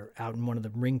Whistler out in one of the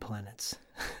ring planets."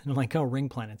 And I'm like, oh, ring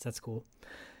planets, that's cool.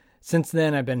 "Since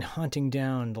then, I've been hunting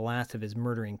down the last of his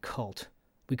murdering cult.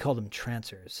 We called them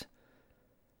Trancers.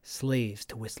 Slaves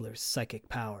to Whistler's psychic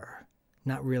power.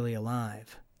 Not really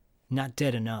alive. Not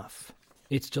dead enough.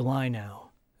 It's July now,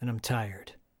 and I'm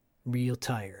tired. Real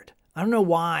tired. I don't know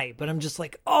why, but I'm just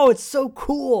like, oh, it's so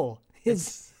cool."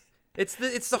 It's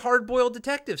the hard-boiled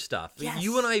detective stuff. Yes.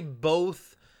 You and I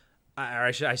both, or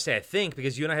I say I think,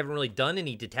 because you and I haven't really done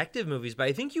any detective movies, but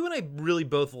I think you and I really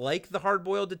both like the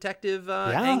hard-boiled detective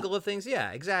angle of things. Yeah,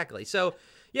 exactly. So,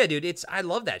 yeah, dude, I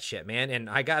love that shit, man. And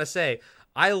I gotta say,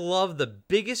 I love the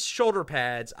biggest shoulder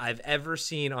pads I've ever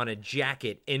seen on a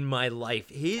jacket in my life.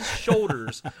 His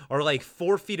shoulders are like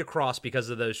 4 feet across because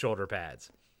of those shoulder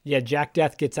pads. Yeah, Jack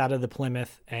Death gets out of the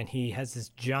Plymouth, and he has this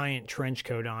giant trench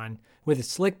coat on with his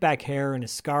slick back hair and a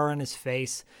scar on his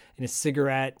face and his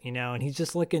cigarette, and he's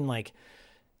just looking like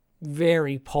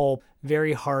very pulp,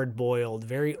 very hard-boiled,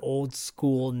 very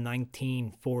old-school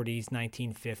 1940s,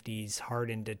 1950s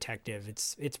hardened detective.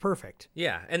 It's perfect.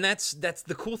 Yeah, and that's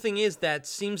the cool thing is that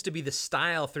seems to be the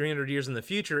style 300 years in the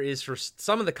future is for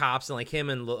some of the cops, and like him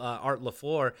and Art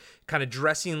LaFleur, kind of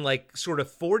dressing like sort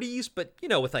of 40s, but,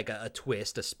 with like a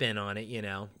twist, a spin on it,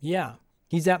 Yeah.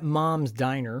 He's at Mom's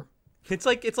Diner. It's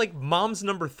like Mom's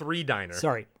Number 3 Diner.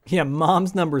 Sorry. Yeah,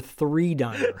 Mom's Number 3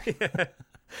 Diner. Yeah.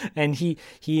 And he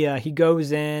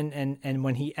goes in, and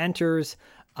when he enters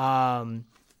the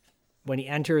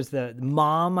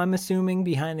mom, I'm assuming,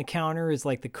 behind the counter is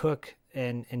like the cook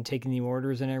and taking the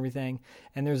orders and everything.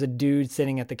 And there's a dude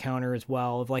sitting at the counter as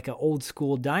well of like an old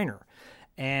school diner.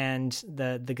 And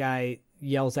the guy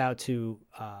yells out to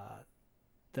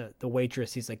the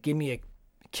waitress. He's like, "Give me a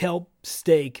kelp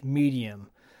steak medium."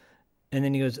 And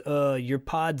then he goes, your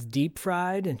pod's deep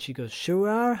fried? And she goes, sure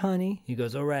are, honey. He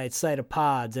goes, all right, side of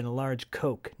pods and a large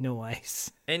Coke, no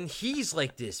ice. And he's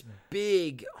like this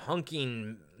big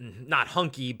hulking, not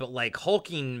hunky, but like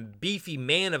hulking, beefy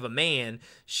man of a man.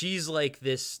 She's like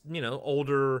this,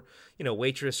 older,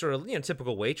 waitress, sort of,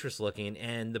 typical waitress looking.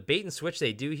 And the bait and switch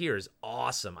they do here is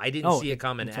awesome. I didn't see it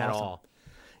coming at all.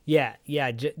 Yeah,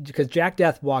 because Jack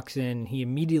Death walks in, he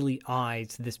immediately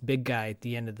eyes this big guy at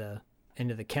the end of the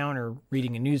counter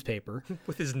reading a newspaper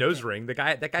with his nose ring.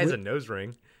 That guy's a nose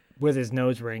ring. With his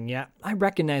nose ring, yeah. I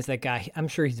recognize that guy. I'm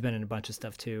sure he's been in a bunch of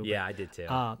stuff too. Yeah, I did too.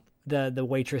 The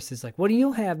waitress is like, "What do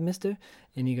you have, mister?"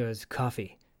 And he goes,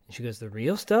 "Coffee." And she goes, "The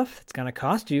real stuff? It's gonna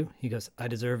cost you." He goes, "I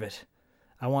deserve it.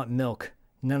 I want milk.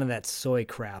 None of that soy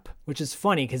crap." Which is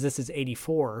funny because this is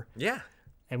 84. Yeah.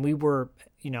 And we were,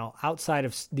 outside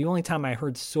of the only time I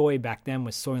heard soy back then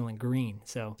was Soylent Green.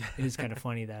 So it is kind of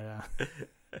funny that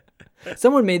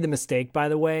someone made the mistake, by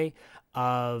the way,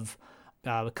 of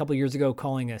a couple of years ago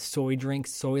calling a soy drink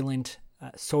Soylent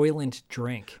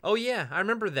drink. Oh yeah, I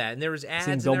remember that. And there was ads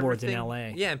and billboards everything. in LA.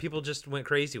 Yeah, and people just went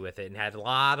crazy with it and had a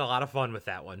lot of fun with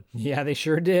that one. Yeah, they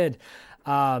sure did.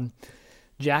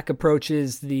 Jack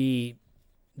approaches the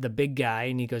big guy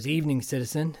and he goes, "Evening,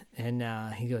 citizen." And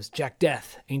he goes, "Jack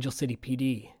Death, Angel City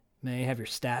PD. May I have your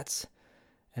stats?"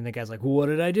 And the guy's like, "Well, what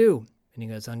did I do?" And he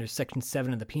goes, "Under Section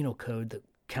 7 of the Penal Code, the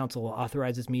council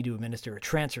authorizes me to administer a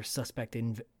transfer suspect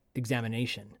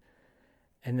examination."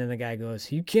 And then the guy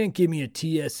goes, "You can't give me a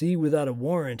TSE without a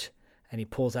warrant." And he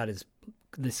pulls out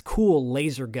this cool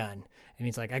laser gun. And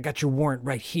he's like, "I got your warrant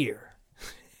right here."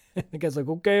 The guy's like,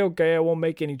 okay, I won't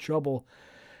make any trouble.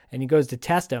 And he goes to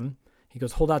test him. He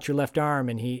goes, "Hold out your left arm."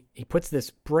 And he puts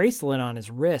this bracelet on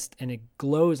his wrist and it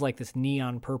glows like this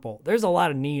neon purple. There's a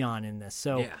lot of neon in this.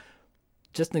 So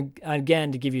just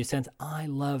again, to give you a sense, I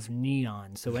love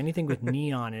neon. So anything with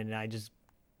neon in it, I just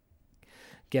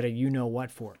get a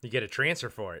you-know-what for it. You get a transfer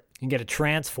for it. You get a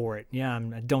trance for it. Yeah,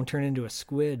 don't turn into a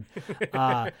squid.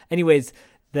 Anyways,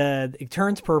 it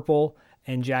turns purple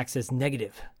and Jack says,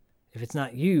 "Negative. If it's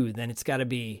not you, then it's got to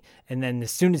be." And then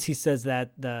as soon as he says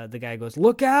that, the guy goes,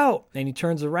 "Look out!" And he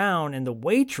turns around, and the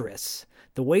waitress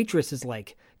is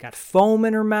like got foam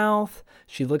in her mouth.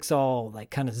 She looks all like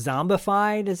kind of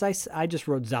zombified. As I just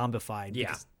wrote zombified.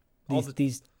 Yeah.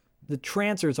 The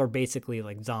trancers are basically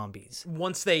like zombies.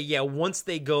 Once they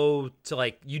go to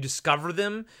like, you discover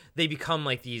them, they become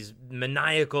like these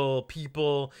maniacal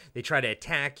people. They try to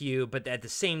attack you, but at the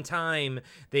same time,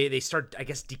 they start, I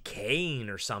guess, decaying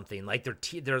or something. Like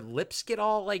their lips get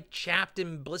all like chapped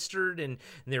and blistered, and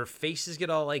their faces get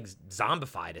all like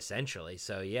zombified essentially.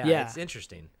 So yeah, it's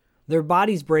interesting. Their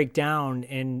bodies break down,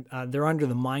 and they're under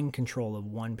the mind control of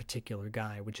one particular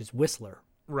guy, which is Whistler.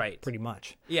 Right. Pretty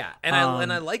much. Yeah. And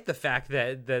I like the fact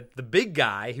that the big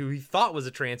guy who he thought was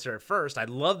a trancer at first, I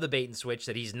love the bait and switch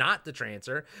that he's not the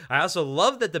trancer. I also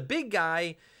love that the big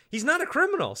guy, he's not a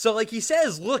criminal. So like he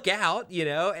says, "Look out,"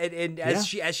 and as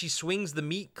she swings the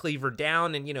meat cleaver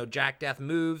down and, Jack Death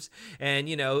moves and,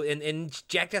 and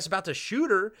Jack Death's about to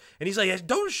shoot her and he's like,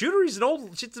 "Don't shoot her.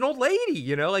 She's an old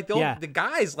lady," like the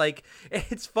guy's like,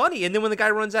 it's funny. And then when the guy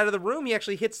runs out of the room, he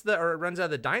actually runs out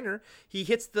of the diner. He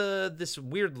hits this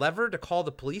weird lever to call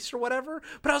the police or whatever.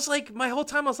 But I was like, my whole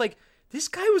time I was like, this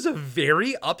guy was a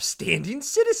very upstanding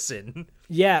citizen.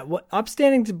 Yeah.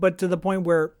 Upstanding, but to the point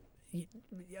where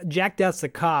Jack Death's a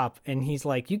cop, and he's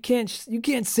like, you can't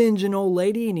singe an old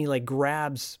lady, and he like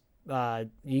grabs,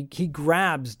 he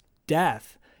grabs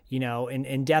Death,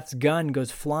 and Death's gun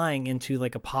goes flying into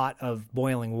like a pot of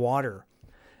boiling water,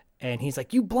 and he's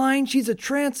like, "You blind? She's a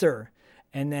trancer,"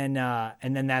 and then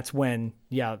that's when,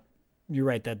 yeah, you're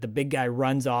right, that the big guy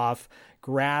runs off,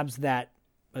 grabs that.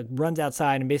 Runs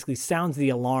outside and basically sounds the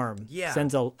alarm. Yeah,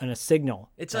 sends a signal.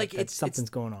 It's something's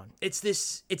going on.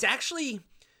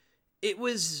 It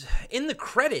was in the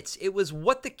credits. It was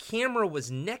what the camera was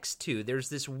next to. There's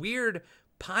this weird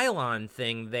pylon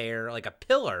thing there, like a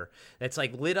pillar that's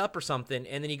like lit up or something,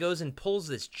 and then he goes and pulls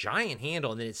this giant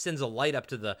handle, and then it sends a light up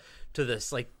to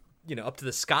this like up to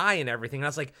the sky and everything. And I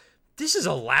was like, this is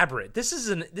elaborate. This is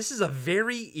a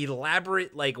very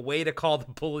elaborate like way to call the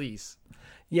police.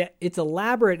 Yeah, it's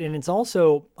elaborate, and it's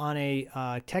also on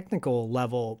a technical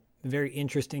level very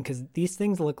interesting because these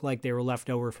things look like they were left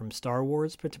over from Star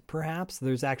Wars, but perhaps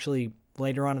there's actually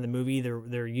later on in the movie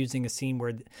they're using a scene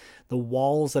where the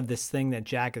walls of this thing that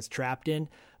Jack is trapped in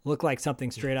look like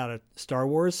something straight out of Star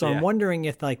Wars. So I'm wondering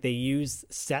if like they use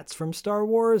sets from Star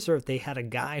Wars or if they had a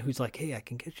guy who's like, "Hey, I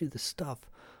can get you the stuff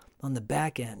on the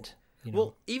back end." You know?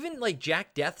 Well, even like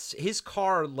Jack Death's, his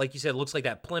car, like you said, looks like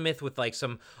that Plymouth with like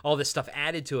all this stuff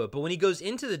added to it. But when he goes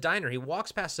into the diner, he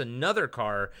walks past another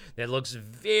car that looks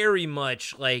very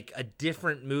much like a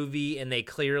different movie, and they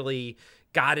clearly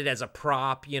got it as a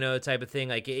prop, type of thing.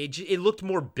 Like it looked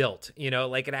more built,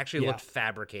 like it actually looked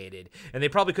fabricated, and they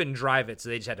probably couldn't drive it, so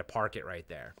they just had to park it right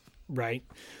there. Right.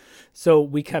 So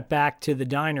we cut back to the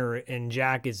diner, and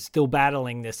Jack is still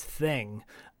battling this thing,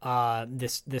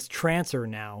 this trancer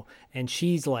now, and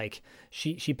she's like,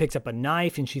 she picks up a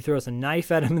knife and she throws a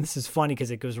knife at him, and this is funny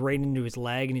because it goes right into his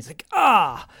leg, and he's like,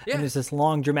 ah! Yeah. And there's this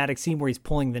long dramatic scene where he's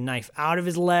pulling the knife out of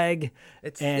his leg.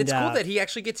 It's cool that he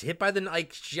actually gets hit by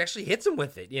she actually hits him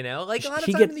with it, Like a lot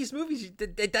of times in these movies,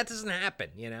 that doesn't happen,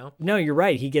 No, you're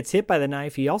right. He gets hit by the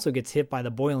knife. He also gets hit by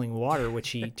the boiling water, which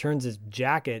he turns his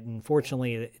jacket, and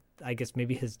fortunately, I guess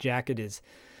maybe his jacket is,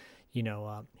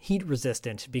 heat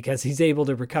resistant because he's able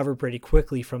to recover pretty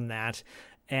quickly from that.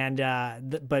 And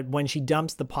but when she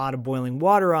dumps the pot of boiling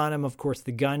water on him, of course,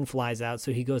 the gun flies out.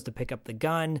 So he goes to pick up the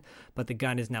gun, but the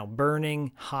gun is now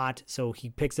burning hot. So he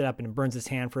picks it up and it burns his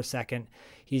hand for a second.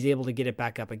 He's able to get it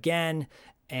back up again,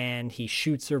 and he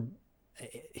shoots her.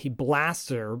 He blasts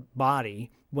her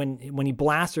body. When he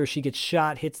blasts her, she gets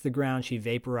shot, hits the ground, she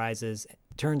vaporizes,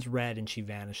 turns red, and she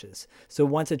vanishes. So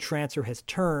once a trancer has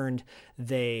turned,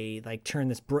 they turn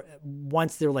this.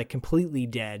 Once they're completely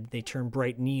dead, they turn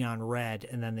bright neon red,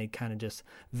 and then they kind of just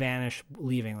vanish,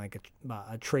 leaving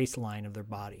a trace line of their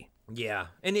body. Yeah,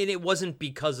 and it wasn't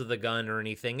because of the gun or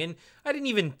anything, and I didn't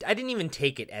even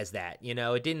take it as that.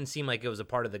 It didn't seem like it was a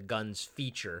part of the gun's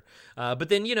feature. But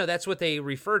then that's what they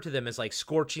refer to them as,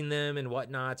 scorching them and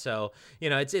whatnot. So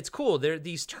it's cool. There are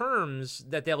these terms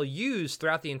that they'll use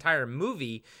throughout the entire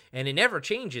movie, and it never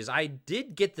changes. I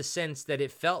did get the sense that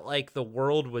it felt like the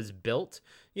world was built.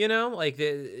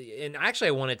 And actually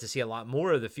I wanted to see a lot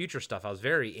more of the future stuff. I was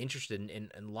very interested in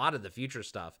a lot of the future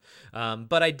stuff.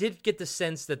 But I did get the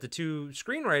sense that the two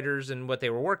screenwriters and what they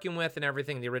were working with and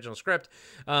everything in the original script,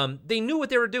 they knew what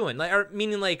they were doing.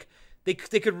 They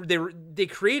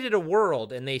created a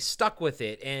world and they stuck with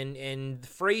it, and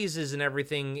phrases and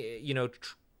everything,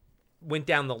 went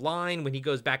down the line. When he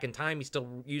goes back in time, he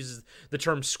still uses the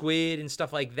term squid and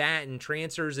stuff like that, and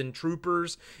trancers and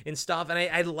troopers and stuff. And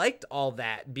I liked all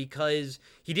that because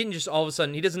he doesn't all of a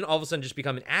sudden just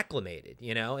become acclimated,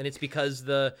 and it's because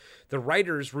the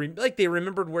writers they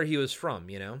remembered where he was from,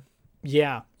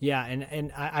 Yeah.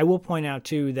 And I will point out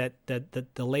too that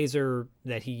the laser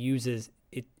that he uses,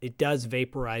 it does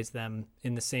vaporize them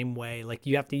in the same way.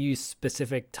 You have to use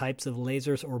specific types of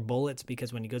lasers or bullets,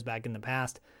 because when he goes back in the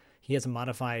past, he has a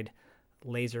modified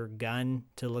laser gun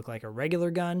to look like a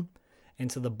regular gun.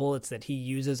 And so the bullets that he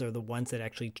uses are the ones that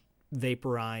actually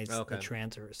vaporize the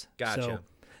trancers. Gotcha. So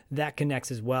that connects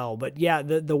as well. But yeah,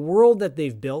 the world that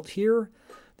they've built here,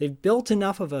 they've built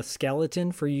enough of a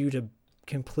skeleton for you to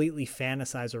completely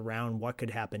fantasize around what could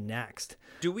happen next.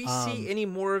 Do we see any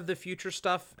more of the future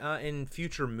stuff in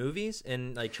future movies,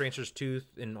 in Trancers 2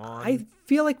 and on? I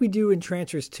feel like we do in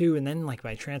Trancers 2, and then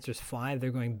by Trancers 5,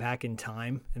 they're going back in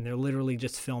time, and they're literally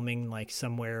just filming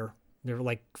somewhere. They're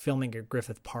filming at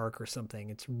Griffith Park or something.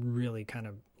 It's really kind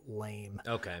of lame.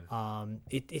 Okay.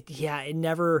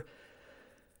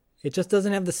 It just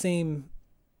doesn't have the same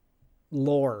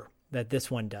lore that this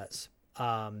one does.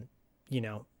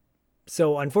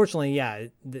 So unfortunately,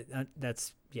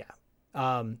 that's.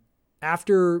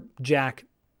 After Jack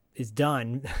is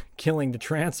done killing the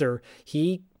trancer,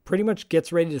 he pretty much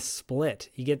gets ready to split.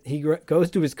 He goes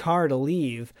to his car to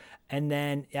leave, and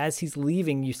then as he's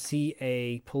leaving, you see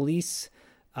a police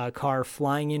car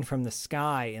flying in from the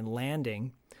sky and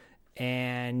landing,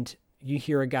 and you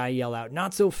hear a guy yell out,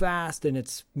 "Not so fast!" And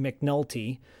it's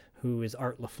McNulty, who is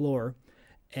Art LaFleur,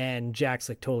 and Jack's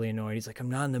totally annoyed. He's like,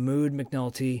 "I'm not in the mood,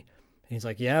 McNulty." And he's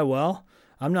like, "Yeah, well,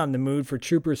 I'm not in the mood for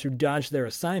troopers who dodge their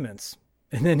assignments."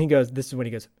 And then this is when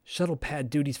he goes, "Shuttle pad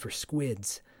duties for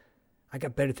squids. I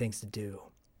got better things to do."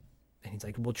 And he's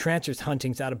like, "Well, Trancer's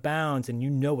hunting's out of bounds, and you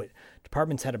know it.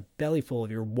 Department's had a belly full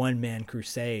of your one-man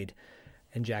crusade."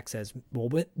 And Jack says, "Well,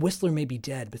 Whistler may be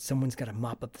dead, but someone's got to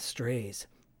mop up the strays.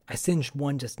 I singed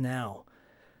one just now.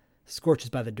 Scorch is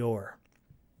by the door."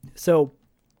 So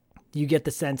you get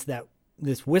the sense that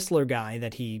this Whistler guy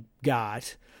that he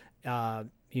got,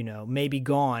 may be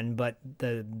gone, but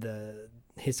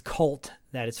his cult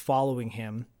that is following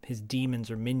him, his demons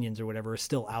or minions or whatever, are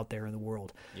still out there in the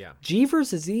world. Yeah. G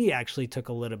vs. E actually took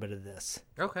a little bit of this.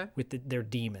 Okay. With their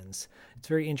demons. It's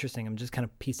very interesting. I'm just kind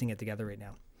of piecing it together right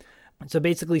now. So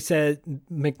basically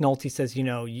McNulty says,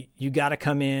 you got to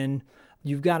come in,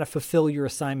 you've got to fulfill your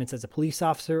assignments as a police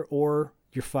officer, or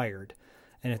you're fired.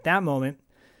 And at that moment,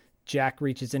 Jack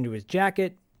reaches into his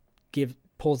jacket,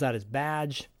 pulls out his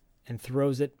badge, and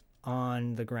throws it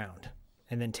on the ground,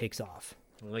 and then takes off.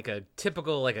 Like a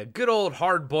good old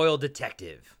hard-boiled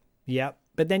detective. Yep.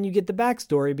 But then you get the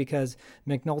backstory because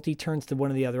McNulty turns to one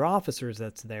of the other officers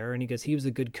that's there, and he goes, he was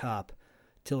a good cop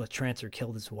till a trancer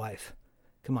killed his wife.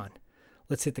 Come on.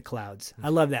 Let's hit the clouds. I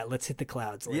love that. Let's hit the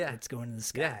clouds. Let's go into the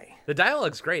sky. Yeah. The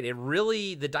dialogue's great.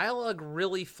 The dialogue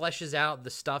really fleshes out the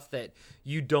stuff that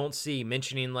you don't see,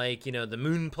 mentioning like, the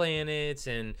moon planets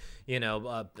and,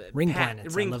 ring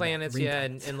planets. Ring planets,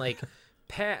 and like,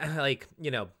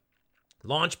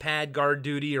 launch pad guard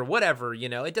duty or whatever,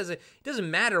 it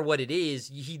doesn't matter what it is.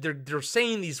 They're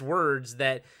saying these words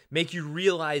that make you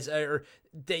realize or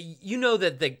that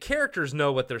that the characters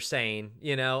know what they're saying,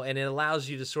 and it allows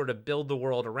you to sort of build the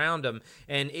world around them,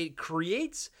 and it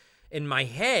creates in my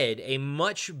head a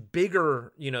much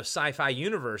bigger sci-fi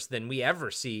universe than we ever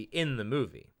see in the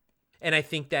movie. And I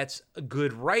think that's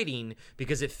good writing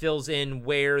because it fills in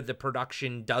where the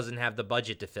production doesn't have the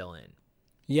budget to fill in.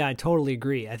 Yeah, I totally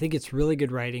agree. I think it's really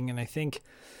good writing, and I think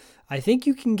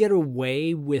you can get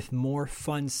away with more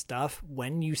fun stuff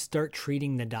when you start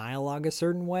treating the dialogue a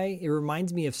certain way. It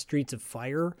reminds me of Streets of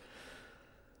Fire,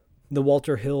 the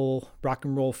Walter Hill rock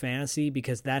and roll fantasy,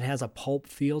 because that has a pulp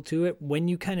feel to it. When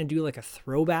you kind of do like a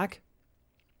throwback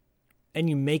and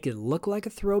you make it look like a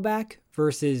throwback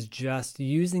versus just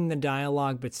using the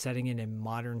dialogue but setting it in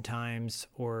modern times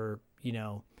or,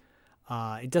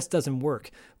 it just doesn't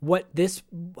work.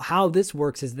 How this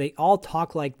works is they all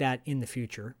talk like that in the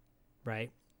future,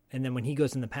 right? And then when he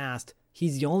goes in the past,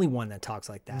 he's the only one that talks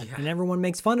like that, and everyone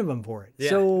makes fun of him for it. Yeah.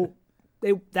 So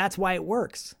that's why it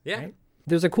works. Yeah. Right?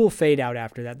 There's a cool fade out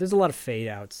after that. There's a lot of fade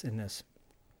outs in this.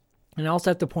 And I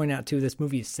also have to point out too, this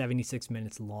movie is 76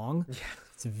 minutes long. Yeah.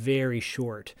 It's very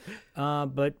short.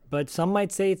 But some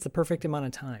might say it's the perfect amount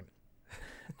of time.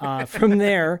 From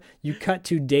there, you cut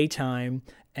to daytime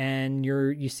and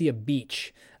you see a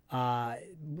beach.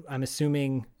 I'm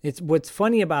assuming what's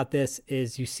funny about this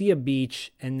is you see a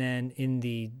beach, and then in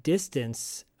the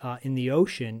distance, in the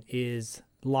ocean, is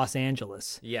Los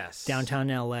Angeles. Yes. Downtown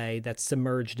LA that's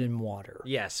submerged in water.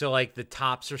 Yeah, so like the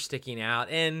tops are sticking out,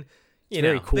 and it's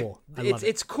very cool.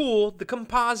 It's cool. The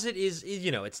composite is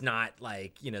it's not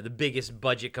like, the biggest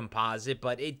budget composite,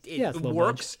 but it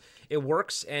works. It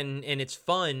works and it's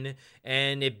fun,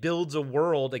 and it builds a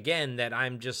world again that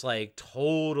I'm just like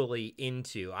totally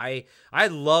into. I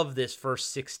love this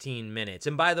first 16 minutes.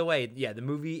 And by the way, the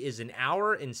movie is an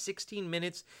hour and 16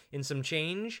 minutes and some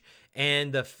change,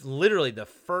 and literally the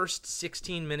first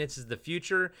 16 minutes is the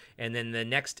future, and then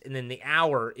the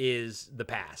hour is the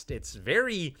past. It's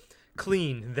very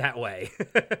clean that way.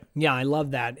 Yeah, I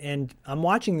love that. And I'm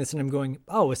watching this and I'm going,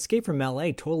 oh, Escape from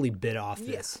LA totally bit off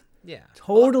this. Yeah.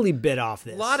 Totally bit off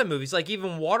this. A lot of movies, like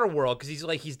even Waterworld,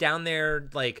 because he's down there,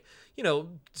 like,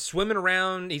 swimming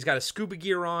around. He's got a scuba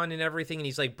gear on and everything, and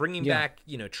he's like bringing back,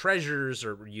 treasures,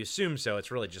 or you assume so.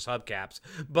 It's really just hubcaps.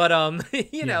 But,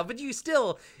 but you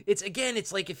still, it's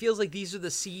like, it feels like these are the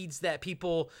seeds that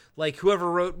people, like whoever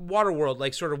wrote Waterworld,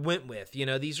 like sort of went with,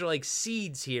 these are like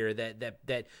seeds here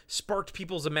that sparked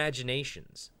people's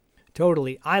imaginations.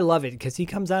 Totally. I love it because he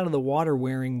comes out of the water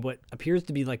wearing what appears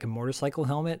to be like a motorcycle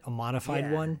helmet, a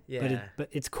modified one. Yeah. But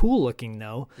it's cool looking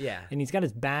though. Yeah. And he's got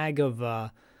his bag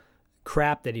of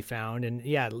crap that he found. And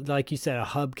yeah, like you said, a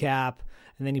hubcap.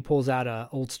 And then he pulls out a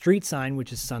old street sign,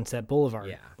 which is Sunset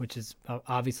Boulevard, which is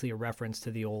obviously a reference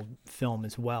to the old film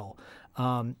as well.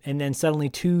 And then suddenly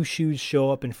two shoes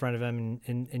show up in front of him,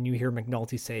 and you hear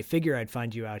McNulty say, "Figure I'd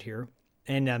find you out here."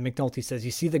 And McNulty says,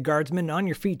 "You see the guardsman? On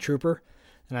your feet, trooper."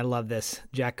 And I love this.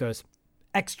 Jack goes,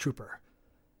 "Ex-trooper.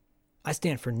 I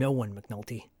stand for no one,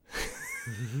 McNulty."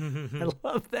 I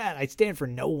love that. I stand for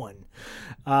no one.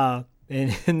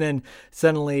 And then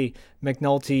suddenly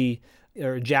McNulty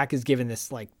or Jack is given this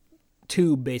like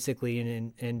tube basically,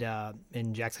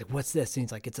 and Jack's like, "What's this?" And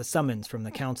he's like, "It's a summons from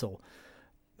the council."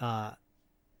 And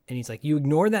he's like, "You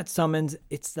ignore that summons.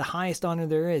 It's the highest honor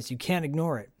there is. You can't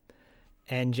ignore it."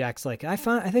 And Jack's like, I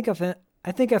think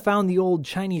I found the old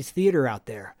Chinese theater out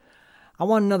there. I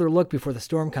want another look before the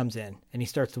storm comes in." And he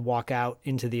starts to walk out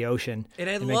into the ocean. And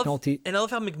I love how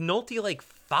McNulty like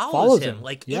follows him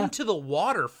like into the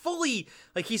water fully.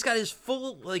 Like he's got his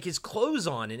his clothes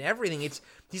on and everything.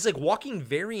 He's like walking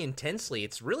very intensely.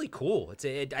 It's really cool. It's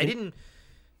a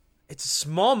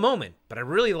small moment, but I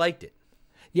really liked it.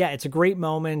 Yeah, it's a great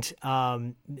moment.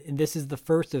 And this is the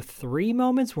first of 3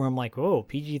 moments where I'm like, oh,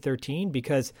 PG-13,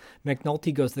 because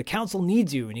McNulty goes, the council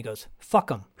needs you. And he goes, fuck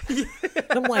them.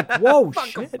 I'm like, whoa,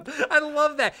 shit. I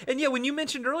love that. And yeah, when you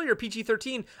mentioned earlier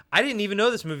PG-13, I didn't even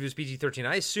know this movie was PG-13.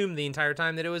 I assumed the entire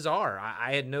time that it was R.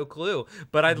 I had no clue.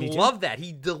 But I love that.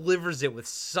 He delivers it with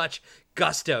such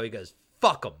gusto. He goes,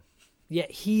 fuck them. Yeah,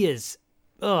 he is.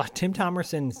 Tim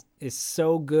Thomerson is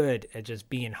so good at just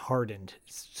being hardened.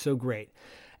 It's so great.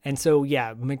 And so,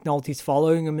 yeah, McNulty's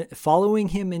following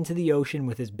him into the ocean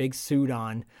with his big suit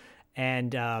on.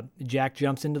 And Jack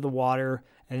jumps into the water.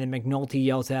 And then McNulty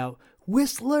yells out,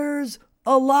 Whistler's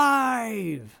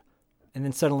alive! And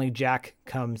then suddenly Jack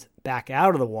comes back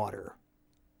out of the water,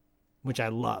 which I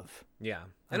love. Yeah.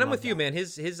 And I'm with you, man.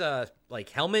 His like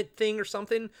helmet thing or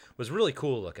something was really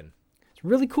cool looking. It's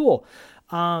really cool.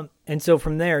 And so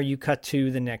from there, you cut to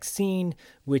the next scene,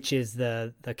 which is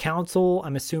the council.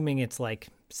 I'm assuming it's like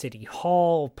City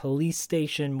Hall, police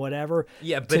station, whatever.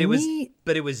 Yeah, but it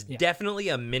was definitely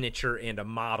a miniature and a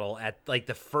model at like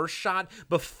the first shot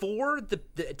before the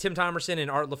Tim Thomerson and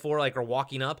Art LaFour like are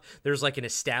walking up. There's like an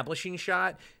establishing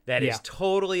shot that is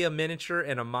totally a miniature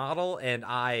and a model, and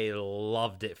I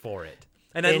loved it for it.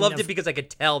 And I loved it because I could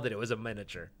tell that it was a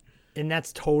miniature. And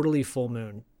that's totally Full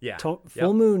Moon. Yeah.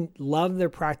 Full Moon love their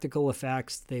practical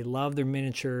effects. They love their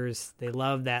miniatures. They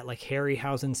love that like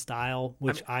Harryhausen style,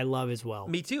 which I love as well.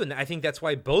 Me too. And I think that's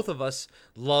why both of us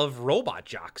love Robot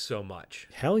Jox so much.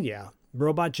 Hell yeah.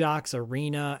 Robot Jox,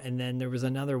 Arena, and then there was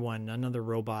another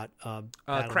robot.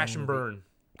 Crash and Burn.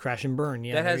 Crash and Burn,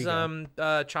 yeah. That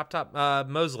has Chop Top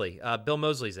Mosley. Bill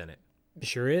Mosley's in it.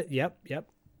 Sure is. Yep.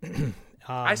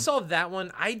 I saw that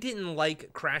one. I didn't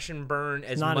like Crash and Burn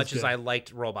as much as I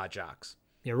liked Robot Jox.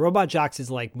 Yeah, Robot Jox is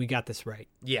like, we got this right.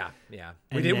 Yeah.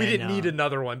 We didn't need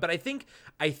another one. But I think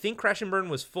Crash and Burn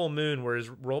was Full Moon, whereas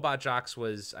Robot Jox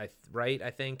was right. I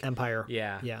think Empire.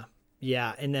 Yeah.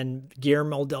 And then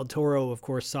Guillermo del Toro, of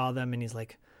course, saw them and he's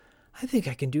like, I think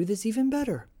I can do this even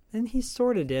better. And he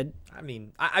sort of did. I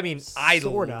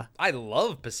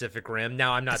love Pacific Rim.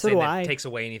 Now, I'm not saying that takes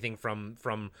away anything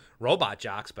from Robot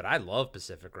Jox, but I love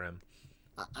Pacific Rim.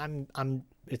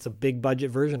 It's a big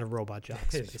budget version of Robot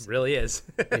Jox. It really is.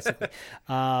 Basically.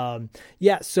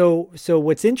 So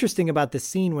what's interesting about this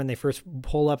scene when they first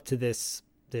pull up to this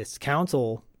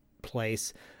council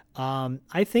place,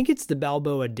 I think it's the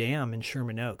Balboa Dam in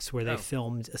Sherman Oaks where they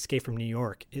filmed Escape from New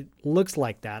York. It looks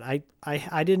like that.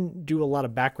 I didn't do a lot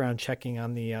of background checking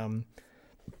on the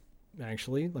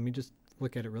actually, let me just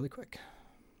look at it really quick.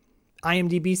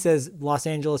 IMDb says Los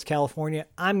Angeles, California.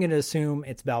 I'm going to assume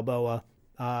it's Balboa.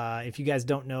 If you guys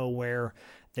don't know where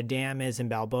the dam is in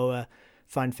Balboa,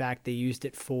 fun fact, they used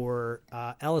it for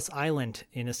Ellis Island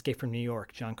in Escape from New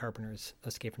York, John Carpenter's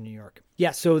Escape from New York.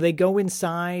 Yeah, so they go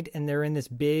inside and they're in this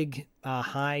big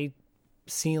high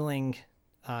ceiling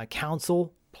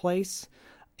council place,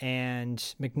 and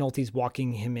McNulty's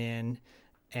walking him in.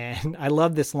 And I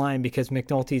love this line because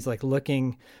McNulty's like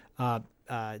looking,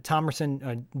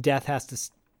 Thomerson, Death has to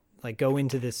like go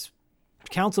into this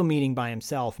council meeting by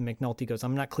himself. And McNulty goes,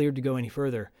 I'm not cleared to go any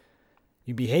further.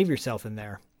 You behave yourself in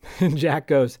there. And Jack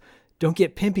goes, don't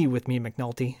get pimpy with me,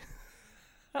 McNulty.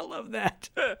 I love that.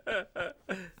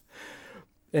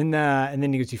 And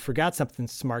then he goes, you forgot something,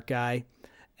 smart guy.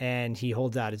 And he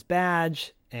holds out his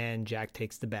badge, and Jack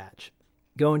takes the badge.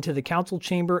 Go into the council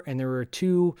chamber, and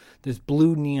there's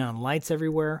blue neon lights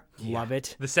everywhere. Yeah. Love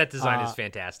it. The set design is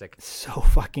fantastic. So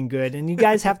fucking good. And you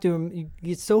guys have to,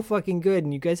 it's so fucking good.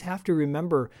 And you guys have to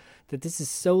remember that this is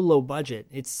so low budget.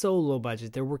 It's so low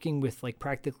budget. They're working with like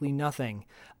practically nothing.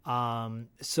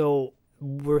 So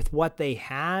with what they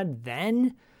had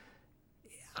then,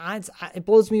 it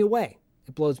blows me away.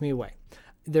 It blows me away.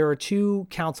 There are 2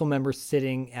 council members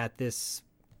sitting at this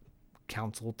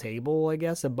council table, I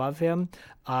guess, above him.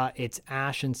 It's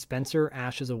Ash and Spencer.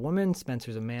 Ash is a woman,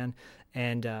 Spencer's a man.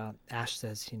 And Ash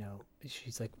says,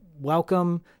 she's like,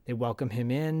 welcome. They welcome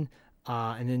him in.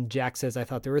 And then Jack says, I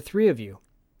thought there were 3 of you.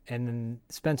 And then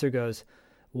Spencer goes,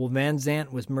 well, Van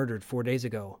Zant was murdered 4 days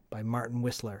ago by Martin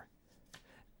Whistler.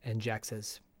 And Jack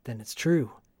says, then it's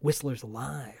true. Whistler's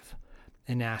alive.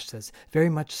 And Ash says, very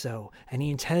much so. And he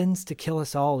intends to kill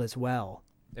us all as well.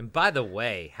 And by the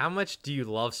way, how much do you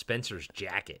love Spencer's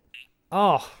jacket?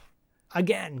 Oh,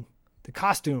 again, the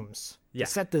costumes, the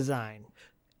set design.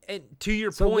 And to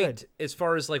your point, as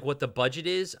far as like what the budget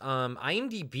is,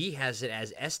 IMDb has it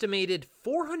as estimated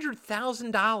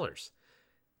 $400,000.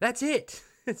 That's it.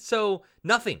 So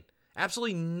nothing,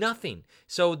 absolutely nothing.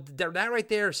 So that right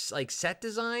there, like set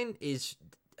design is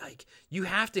like you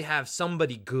have to have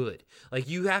somebody good. Like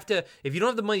you have to, if you don't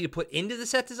have the money to put into the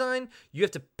set design, you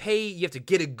have to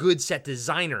get a good set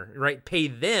designer, right? Pay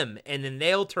them, and then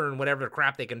they'll turn whatever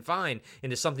crap they can find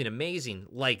into something amazing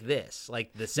like this,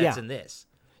 like the sets in this.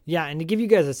 Yeah, and to give you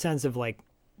guys a sense of like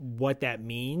what that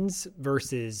means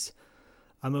versus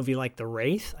a movie like The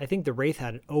Wraith, I think The Wraith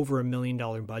had over $1 million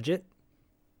budget,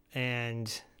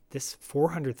 and this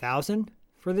 $400,000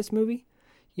 for this movie,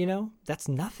 you know, that's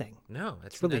nothing. No,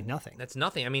 that's really nothing. That's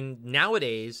nothing. I mean,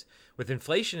 nowadays with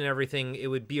inflation and everything, it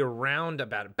would be around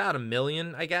about $1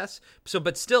 million, I guess. So,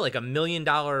 but still, like $1 million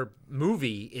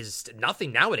movie is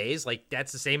nothing nowadays. Like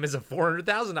that's the same as a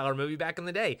 $400,000 movie back in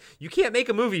the day. You can't make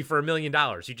a movie for $1 million.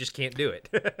 You just can't do it.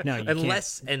 No, you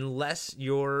unless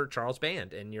you're Charles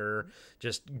Band and you're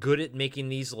just good at making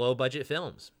these low budget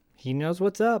films. He knows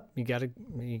what's up. You gotta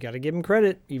give him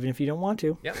credit, even if you don't want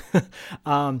to. Yep.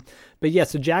 But yeah,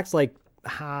 so Jack's like,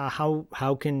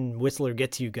 how can Whistler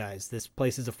get to you guys? This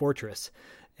place is a fortress.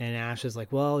 And Ash is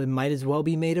like, well, it might as well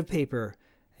be made of paper.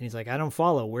 And he's like, I don't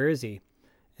follow. Where is he?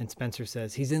 And Spencer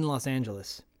says, he's in Los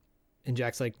Angeles. And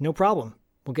Jack's like, no problem.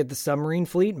 We'll get the submarine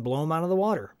fleet and blow him out of the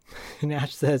water. And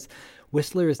Ash says,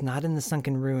 Whistler is not in the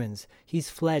sunken ruins.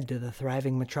 He's fled to the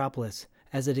thriving metropolis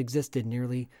as it existed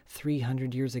nearly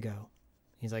 300 years ago.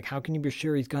 He's like, how can you be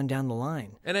sure he's gone down the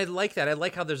line? And I like that. I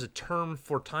like how there's a term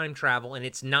for time travel, and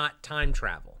it's not time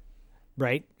travel.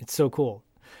 Right? It's so cool.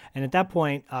 And at that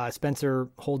point, Spencer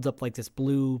holds up like this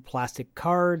blue plastic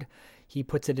card. He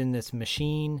puts it in this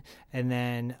machine, and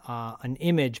then an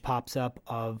image pops up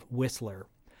of Whistler.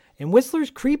 And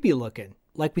Whistler's creepy looking.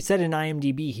 Like we said in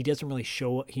IMDb, he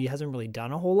hasn't really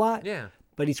done a whole lot. Yeah.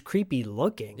 But he's creepy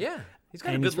looking. Yeah. He's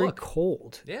got and a good he's very look.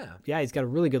 Cold. Yeah. Yeah, he's got a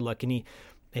really good look. And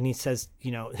he says, you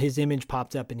know, his image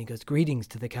pops up and he goes, greetings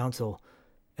to the council.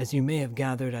 As you may have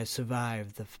gathered, I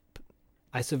survived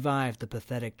the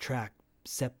pathetic track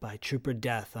set by Trooper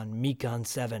Death on Mekon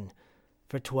 7.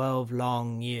 For 12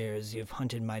 long years you've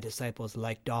hunted my disciples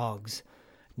like dogs.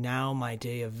 Now my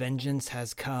day of vengeance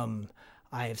has come.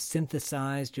 I have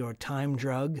synthesized your time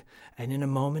drug, and in a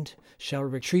moment shall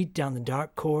retreat down the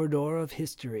dark corridor of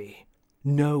history.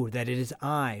 Know that it is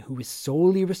I who is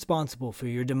solely responsible for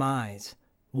your demise.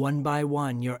 One by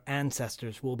one your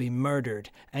ancestors will be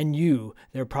murdered, and you,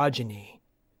 their progeny,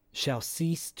 shall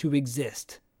cease to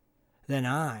exist. Then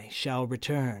I shall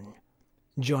return,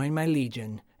 join my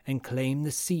legion, and claim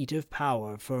the seat of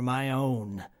power for my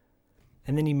own.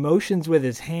 And then he motions with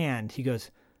his hand. He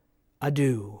goes,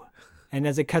 adieu. And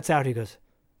as it cuts out, he goes,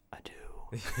 adieu.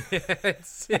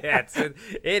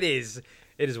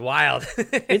 It is wild.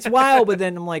 It's wild, but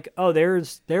then I'm like, oh,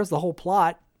 there's the whole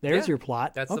plot. There's your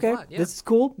plot. That's okay, the plot, yeah. This is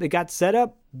cool. It got set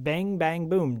up. Bang, bang,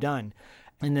 boom, done.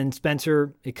 And then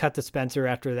it cut to Spencer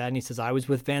after that, and he says, I was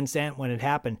with Van Sant when it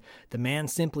happened. The man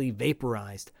simply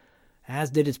vaporized,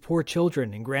 as did his poor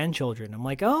children and grandchildren. I'm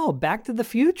like, oh, Back to the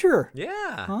Future.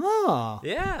 Yeah. Oh.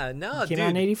 Yeah, no, Came out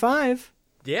in 85.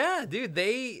 Yeah, dude,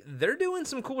 they're doing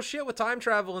some cool shit with time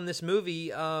travel in this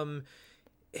movie.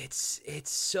 It's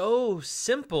so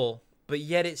simple, but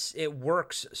yet it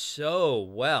works so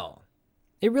well.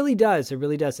 It really does. It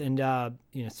really does. And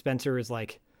Spencer is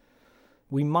like,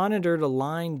 we monitored a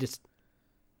line.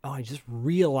 I just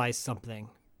realized something,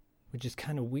 which is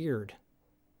kind of weird.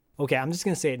 Okay, I'm just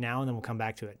gonna say it now, and then we'll come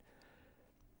back to it.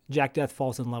 Jack Death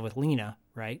falls in love with Lena,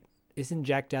 right? Isn't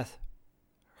Jack Death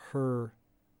her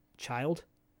child?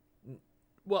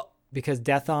 Well, because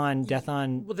Death on.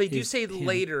 Well, they do say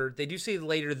later. They do say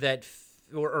later that,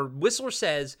 or Whistler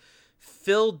says,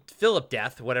 Philip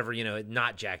Death, whatever,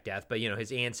 not Jack Death, but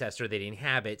his ancestor that he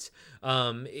inhabits,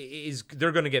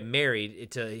 they're going to get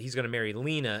married. He's going to marry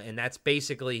Lena, and that's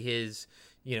basically his.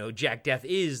 Jack Death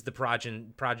is the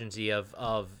progeny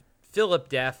of Philip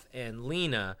Death and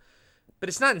Lena. But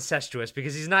it's not incestuous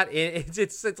because he's not.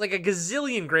 It's like a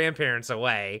gazillion grandparents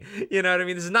away. You know what I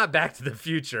mean? This is not Back to the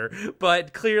Future,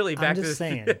 but clearly Back to the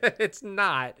Future. It's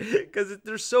not because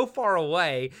they're so far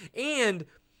away, and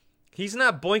he's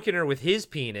not boinking her with his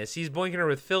penis. He's boinking her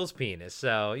with Phil's penis.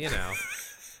 So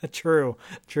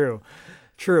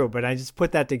True, but I just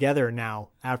put that together now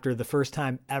after the first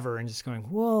time ever and just going,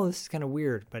 whoa, this is kind of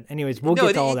weird. But anyways, we'll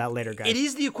get to all that later, guys. It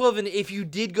is the equivalent if you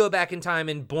did go back in time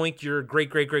and boink your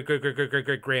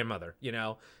great-great-great-great-great-great-great-grandmother,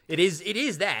 It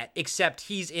is that, except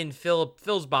he's in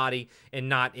Phil's body and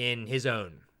not in his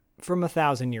own. From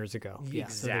 1,000 years ago.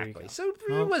 Exactly. So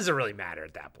it doesn't really matter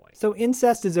at that point. So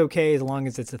incest is okay as long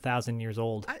as it's 1,000 years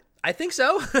old. I think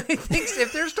so. I think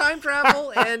if there's time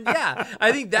travel, and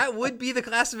I think that would be the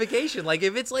classification. Like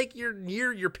if it's like you're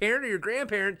near your parent or your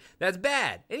grandparent, that's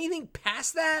bad. Anything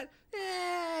past that,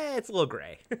 it's a little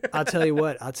gray. I'll tell you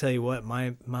what.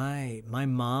 My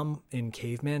mom in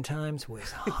caveman times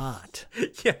was hot.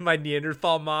 Yeah, my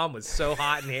Neanderthal mom was so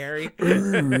hot and hairy.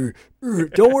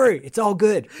 Don't worry, it's all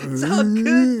good. It's all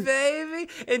good, baby.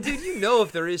 And dude, you know,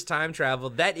 if there is time travel,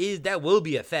 that will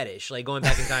be a fetish. Like going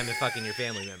back in time and fucking your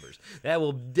family members. That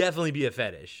will definitely be a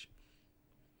fetish.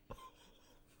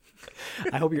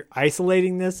 I hope you're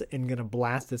isolating this and gonna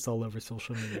blast this all over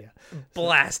social media.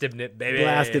 Blasted it, baby.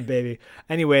 Blasted, baby.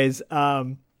 Anyways,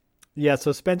 yeah.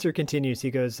 So Spencer continues.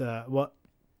 He goes, "Well,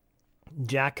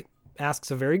 Jack asks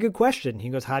a very good question. He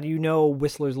goes, how do you know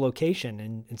Whistler's location?"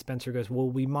 And Spencer goes, "Well,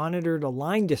 we monitored a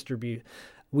line disruption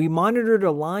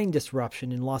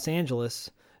in Los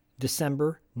Angeles,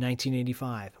 December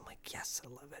 1985." I'm like, yes, I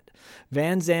love it.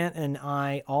 Van Zant and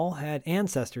I all had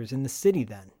ancestors in the city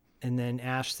then. And then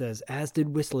Ash says, "As did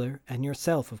Whistler and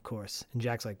yourself, of course." And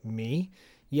Jack's like, "Me?"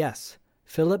 "Yes.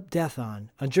 Philip Dethon,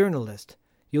 a journalist.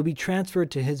 You'll be transferred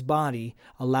to his body,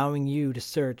 allowing you to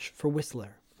search for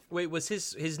Whistler." Wait, was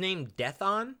his name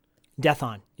Dethon?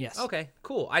 Dethon, yes. Okay,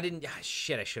 cool. I didn't.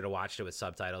 Shit, I should have watched it with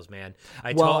subtitles, man.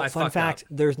 Fun fact,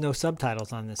 there's no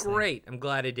subtitles on this Great. thing. I'm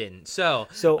glad I didn't. So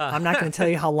I'm not going to tell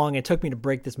you how long it took me to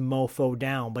break this mofo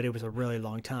down, but it was a really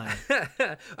long time.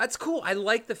 That's cool. I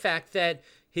like the fact that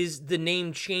the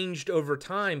name changed over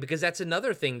time, because that's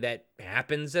another thing that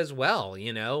happens as well,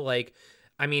 you know? Like,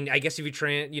 I mean, I guess if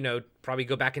you probably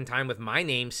go back in time with my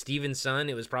name, Stevenson,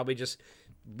 it was probably just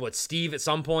Steve at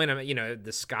some point. I mean, you know,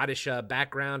 the Scottish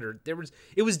background, or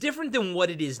it was different than what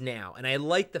it is now. And I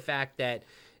like the fact that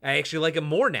I actually like it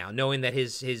more now, knowing that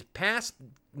his past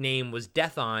name was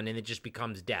Dethon, and it just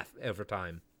becomes Death over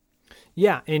time.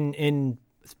 Yeah, and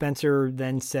Spencer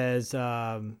then says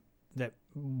that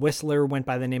Whistler went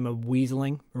by the name of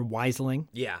Weisling.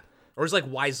 Yeah. Or it's like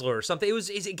Weisler or something.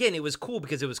 It was cool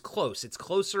because it was close. It's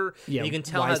closer. Yeah, and you can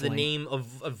tell Weisling. how the name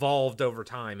evolved over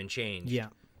time and changed. Yeah.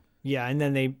 Yeah, and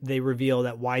then they reveal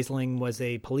that Weisling was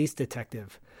a police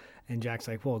detective. And Jack's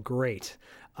like, well, great.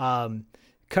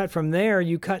 Cut from there,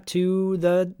 you cut to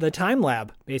the time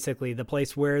lab, basically, the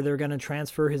place where they're going to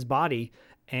transfer his body.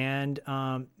 And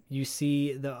you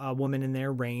see a woman in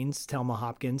there, Rains, Thelma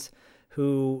Hopkins,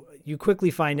 who you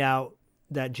quickly find out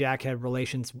that Jack had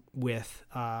relations with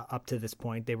up to this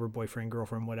point. They were boyfriend,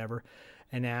 girlfriend, whatever.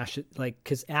 And Ash,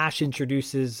 because Ash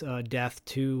introduces Death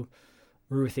to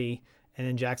Ruthie, and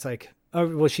then Jack's like,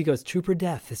 oh, well, she goes, "Trooper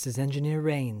Death, this is Engineer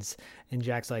Rains." And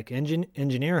Jack's like,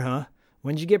 Engineer, huh?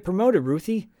 When'd you get promoted,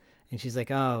 Ruthie? And she's like,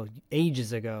 "Oh,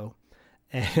 ages ago."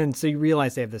 And so you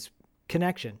realize they have this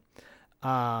connection.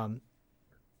 And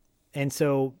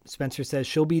so Spencer says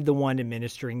she'll be the one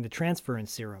administering the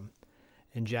transference serum.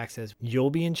 And Jack says, "You'll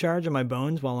be in charge of my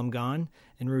bones while I'm gone?"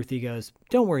 And Ruthie goes,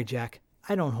 "Don't worry, Jack.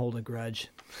 I don't hold a grudge."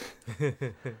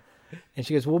 And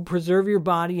she goes, "We'll preserve your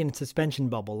body in a suspension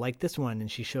bubble like this one." And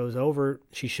she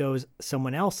shows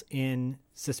someone else in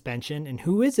suspension. And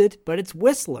who is it? But it's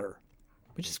Whistler,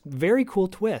 which is a very cool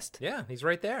twist. Yeah, he's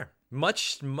right there.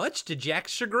 Much to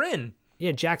Jack's chagrin.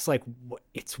 Yeah, Jack's like,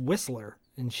 "It's Whistler."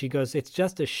 And she goes, "It's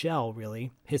just a shell,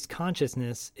 really. His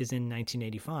consciousness is in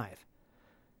 1985.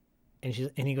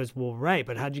 And he goes, "Well, right,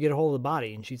 but how'd you get a hold of the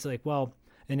body?" And she's like, "Well,"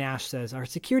 and Ash says, "Our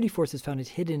security forces found it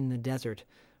hidden in the desert.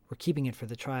 We're keeping it for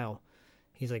the trial."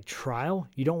 He's like, "Trial?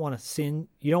 You don't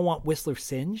want Whistler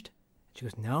singed?" She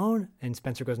goes, "No." And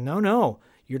Spencer goes, No.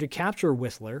 You're to capture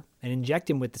Whistler and inject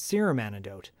him with the serum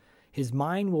antidote. His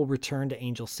mind will return to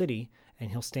Angel City,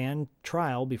 and he'll stand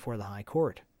trial before the High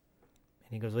Court."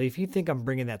 And he goes, "Well, if you think I'm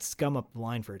bringing that scum up the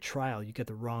line for a trial, you get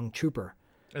the wrong trooper."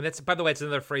 And that's, by the way, it's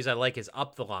another phrase I like, is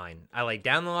up the line. I like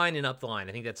down the line and up the line.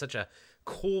 I think that's such a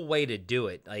cool way to do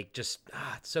it. Like, just,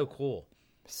 it's so cool.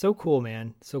 So cool,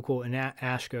 man. So cool. And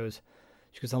Ash goes,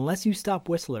 "Unless you stop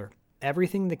Whistler,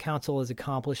 everything the council has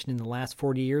accomplished in the last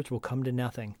 40 years will come to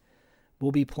nothing.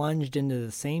 We'll be plunged into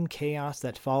the same chaos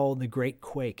that followed the Great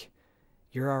Quake.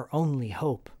 You're our only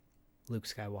hope, Luke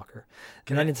Skywalker."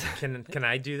 Can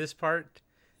I do this part?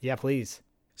 Yeah, please.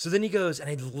 So then he goes, and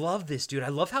I love this, dude. I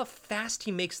love how fast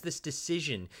he makes this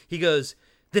decision. He goes,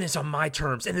 "Then it's on my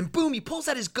terms." And then boom, he pulls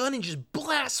out his gun and just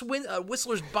blasts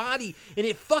Whistler's body, and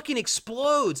it fucking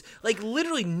explodes. Like,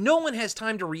 literally no one has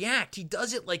time to react. He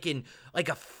does it like in a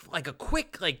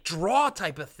quick draw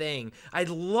type of thing. I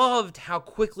loved how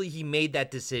quickly he made that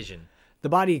decision. The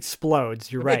body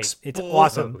explodes. You're right. Explodes. It's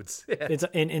awesome. Yeah. It's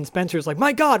and Spencer's like,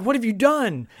 "My God, what have you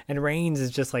done?" And Rains is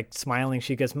just like smiling.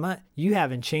 She goes, "You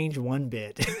haven't changed one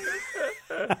bit."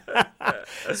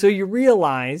 So you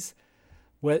realize,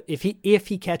 if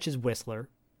he catches Whistler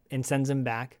and sends him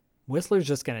back, Whistler's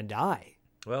just gonna die.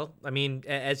 Well, I mean,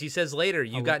 as he says later,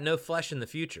 you got no flesh in the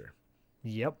future.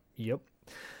 Yep.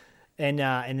 And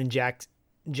then Jack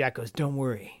goes, "Don't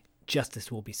worry,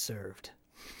 justice will be served."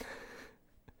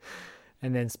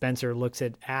 And then Spencer looks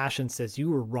at Ash and says, "You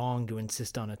were wrong to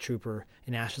insist on a trooper."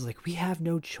 And Ash is like, "We have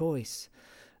no choice."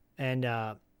 And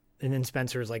then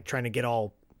Spencer is like trying to get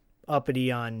all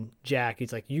uppity on Jack.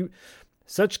 He's like,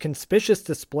 "Such conspicuous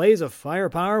displays of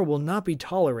firepower will not be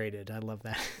tolerated." I love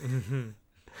that.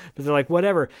 But they're like,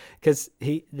 whatever, because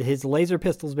his laser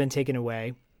pistol's been taken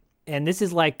away. And this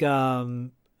is like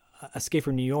Escape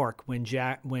from New York when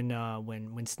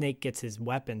Snake gets his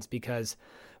weapons, because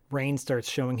Rain starts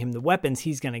showing him the weapons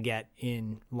he's going to get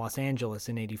in Los Angeles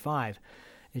in 85.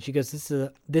 And she goes,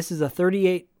 this is a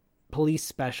 38 police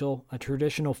special, a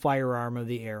traditional firearm of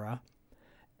the era.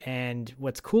 And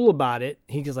what's cool about it,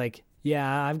 he goes like,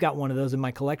 "Yeah, I've got one of those in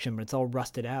my collection, but it's all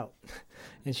rusted out."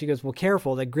 And she goes, "Well,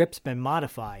 careful, the grip's been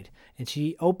modified." And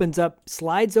she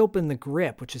slides open the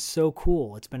grip, which is so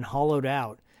cool. It's been hollowed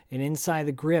out. And inside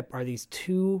the grip are these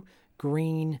 2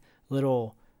 green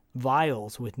little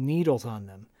vials with needles on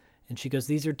them. And she goes,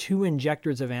 "These are 2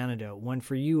 injectors of antidote, one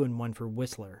for you and one for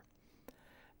Whistler."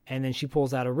 And then she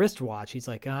pulls out a wristwatch. He's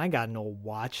like, "I got an old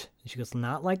watch." And she goes,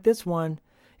 "Not like this one.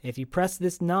 If you press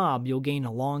this knob, you'll gain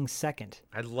a long second."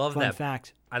 I love Fun that.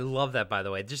 fact. I love that, by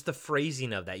the way. Just the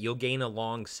phrasing of that. You'll gain a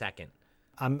long second.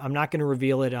 I'm not going to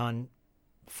reveal it on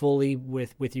fully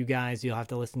with you guys. You'll have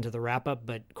to listen to the wrap up,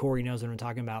 but Corey knows what I'm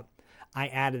talking about. I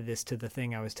added this to the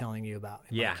thing I was telling you about.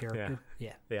 In my character.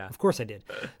 Yeah. Of course I did.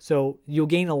 So you'll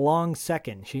gain a long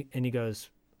second. He goes,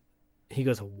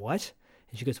 "What?"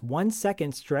 And she goes, 1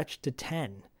 second stretched to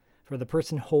 10 for the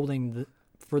person holding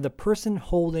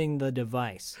the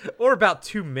device. Or about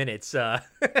 2 minutes.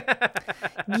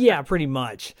 Yeah, pretty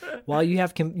much. While you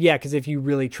have, because if you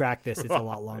really track this, it's a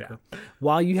lot longer. Yeah.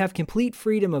 While you have complete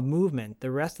freedom of movement,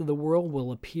 the rest of the world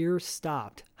will appear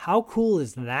stopped. How cool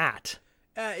is that?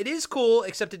 It is cool,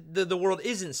 except the world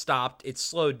isn't stopped. It's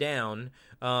slowed down.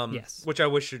 Yes. Which I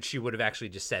wish she would have actually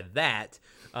just said that.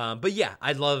 But yeah,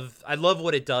 I love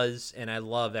what it does, and I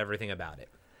love everything about it.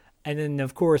 And then,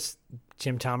 of course,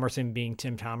 Tim Thomerson being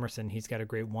Tim Thomerson, he's got a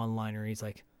great one-liner. He's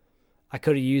like, "I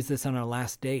could have used this on our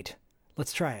last date.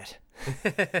 Let's try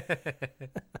it."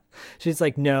 She's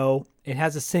like, "No, it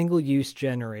has a single-use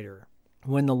generator.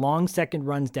 When the long second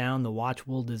runs down, the watch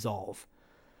will dissolve."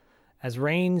 As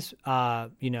Rains,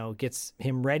 gets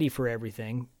him ready for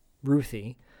everything,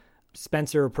 Ruthie,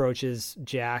 Spencer approaches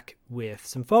Jack with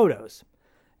some photos.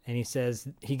 And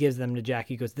he gives them to Jack.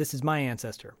 He goes, "This is my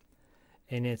ancestor."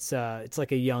 And it's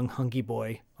like a young hunky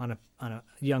boy on a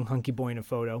young hunky boy in a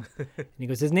photo. And he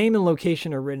goes, "His name and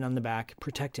location are written on the back.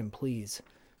 Protect him, please."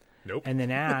 Nope. And then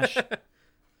Ash,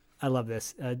 I love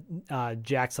this.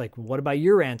 Jack's like, "What about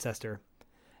your ancestor?"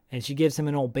 And she gives him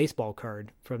an old baseball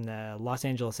card from the Los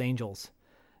Angeles Angels.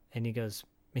 And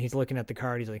he's looking at the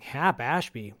card. He's like, "Hap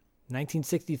Ashby,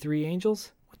 1963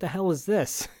 Angels? What the hell is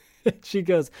this?" She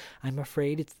goes, "I'm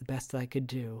afraid it's the best I could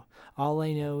do. All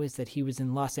I know is that he was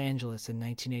in Los Angeles in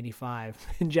 1985.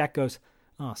 And Jack goes,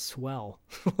 "Oh, swell."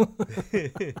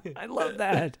 I love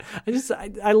that.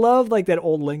 I love like that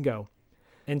old lingo.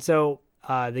 And so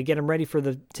they get him ready for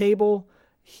the table.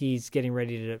 He's getting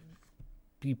ready to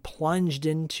be plunged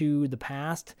into the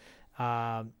past.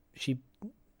 She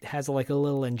has like a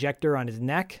little injector on his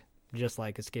neck, just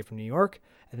like Escape from New York.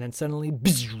 And then suddenly,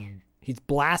 he's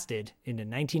blasted into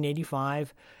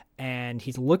 1985, and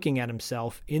he's looking at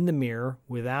himself in the mirror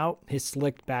without his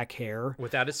slicked back hair.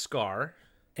 Without his scar.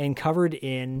 And covered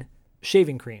in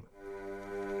shaving cream.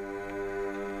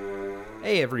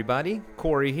 Hey everybody,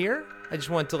 Corey here. I just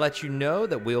wanted to let you know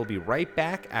that we'll be right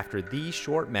back after these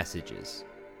short messages.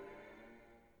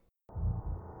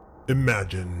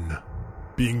 Imagine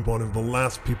being one of the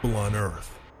last people on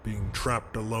Earth, being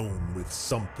trapped alone with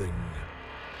something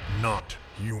not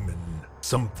human,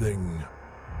 something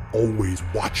always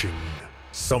watching,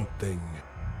 something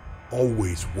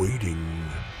always waiting.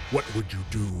 What would you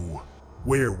do?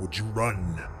 Where would you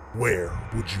run? Where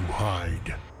would you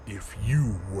hide if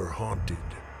you were haunted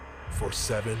for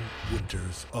 7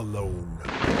 winters alone?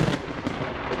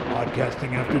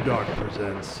 Podcasting After Dark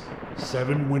presents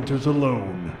 7 Winters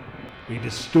Alone, a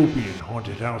dystopian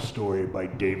haunted house story by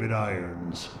David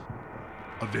Irons.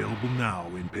 Available now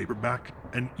in paperback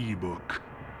and ebook.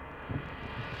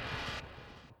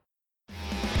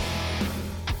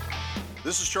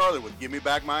 This is Charlie with Give Me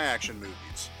Back My Action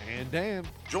Movies. And Dan.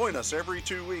 Join us every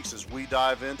 2 weeks as we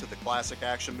dive into the classic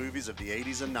action movies of the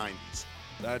 80s and 90s.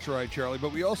 That's right, Charlie.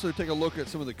 But we also take a look at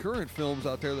some of the current films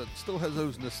out there that still has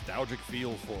those nostalgic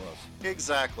feels for us.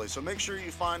 Exactly. So make sure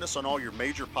you find us on all your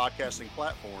major podcasting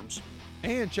platforms.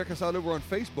 And check us out over on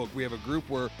Facebook. We have a group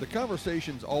where the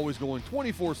conversation's always going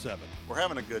 24/7. We're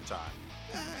having a good time.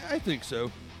 I think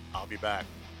so. I'll be back.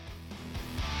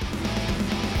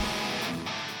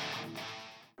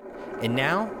 And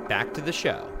now, back to the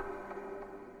show.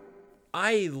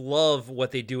 I love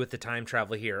what they do with the time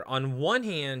travel here. On one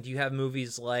hand, you have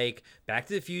movies like Back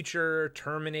to the Future,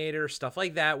 Terminator, stuff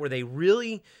like that, where they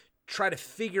really try to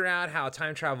figure out how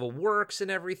time travel works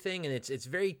and everything, and it's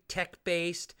very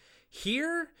tech-based.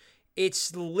 Here,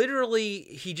 it's literally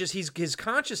his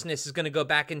consciousness is going to go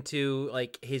back into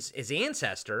like his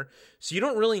ancestor, so you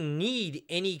don't really need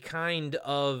any kind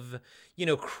of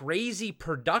crazy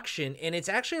production, and it's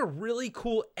actually a really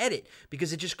cool edit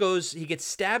because it just goes, he gets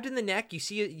stabbed in the neck, you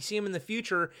see him in the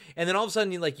future, and then all of a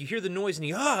sudden you hear the noise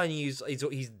and he's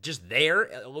just there.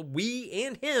 We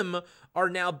and him are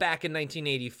now back in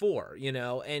 1984,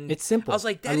 and it's simple. I was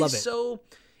like,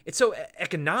 it's so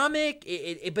economic,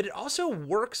 but it also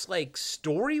works like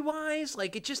story-wise.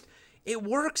 Like it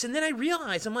works. And then I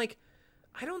realized, I'm like,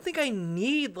 I don't think I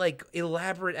need like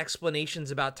elaborate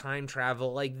explanations about time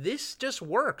travel. Like this just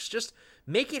works. Just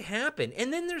make it happen.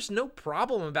 And then there's no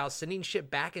problem about sending shit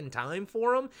back in time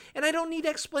for him. And I don't need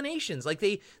explanations. Like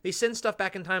they send stuff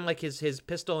back in time, like his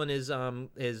pistol and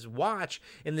his watch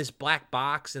in this black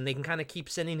box, and they can kind of keep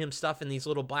sending him stuff in these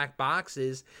little black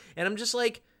boxes. And I'm just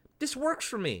like, this works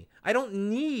for me. I don't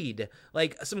need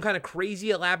like some kind of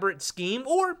crazy elaborate scheme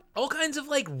or all kinds of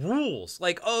like rules.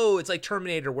 Like, oh, it's like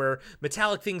Terminator where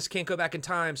metallic things can't go back in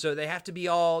time, so they have to be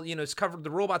all, it's covered,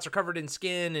 the robots are covered in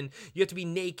skin and you have to be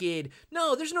naked.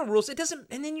 No, there's no rules. It doesn't,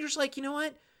 and then you're just like, you know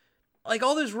what? Like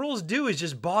all those rules do is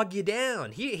just bog you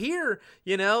down. Here,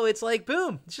 it's like,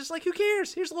 boom. It's just like, who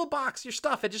cares? Here's a little box, your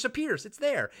stuff, it just appears. It's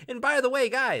there. And by the way,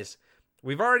 guys,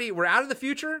 we're out of the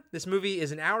future. This movie is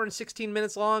 1 hour and 16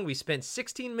 minutes long. We spent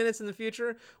 16 minutes in the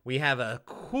future. We have a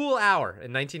cool hour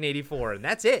in 1984, and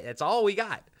that's it. That's all we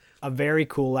got. A very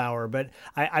cool hour. But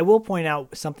I will point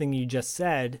out something you just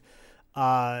said,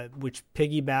 which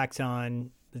piggybacks on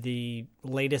the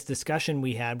latest discussion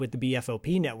we had with the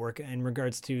BFOP network in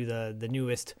regards to the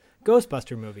newest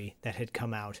Ghostbuster movie that had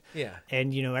come out. Yeah.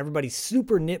 And, everybody's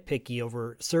super nitpicky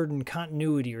over certain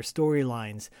continuity or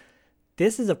storylines.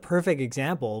 This is a perfect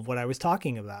example of what I was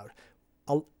talking about.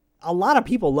 A lot of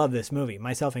people love this movie,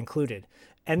 myself included.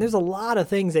 And there's a lot of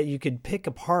things that you could pick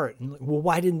apart. And, well,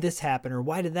 why didn't this happen? Or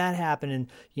why did that happen?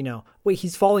 And, wait,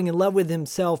 he's falling in love with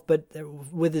himself, but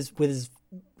with his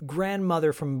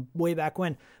grandmother from way back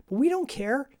when. But we don't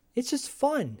care. It's just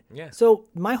fun. Yeah. So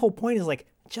my whole point is like,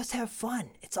 just have fun.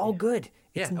 It's all good.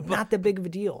 It's not that big of a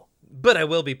deal. But I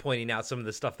will be pointing out some of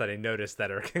the stuff that I noticed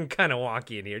that are kind of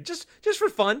wonky in here, just for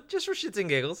fun, just for shits and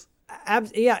giggles.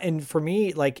 Yeah, and for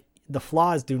me, like, the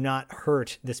flaws do not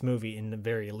hurt this movie in the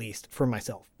very least, for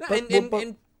myself.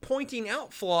 And pointing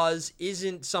out flaws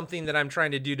isn't something that I'm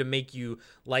trying to do to make you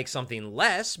like something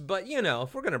less, but,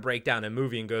 if we're going to break down a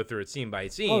movie and go through it scene by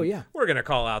scene, we're going to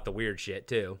call out the weird shit,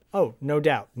 too. Oh, no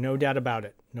doubt. No doubt about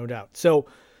it. No doubt. So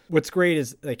what's great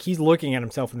is like he's looking at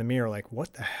himself in the mirror like,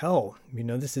 what the hell?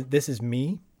 This is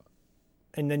me.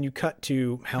 And then you cut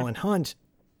to Helen Hunt.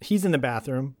 He's in the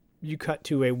bathroom. You cut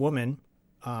to a woman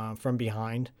from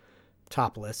behind,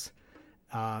 topless,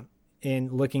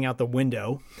 and looking out the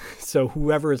window. So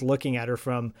whoever is looking at her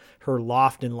from her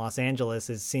loft in Los Angeles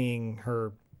is seeing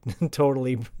her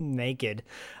totally naked.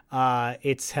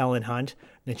 It's Helen Hunt.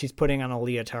 And she's putting on a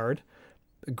leotard.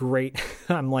 Great.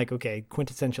 I'm like, okay,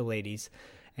 quintessential ladies.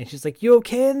 And she's like, you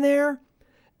okay in there?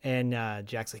 And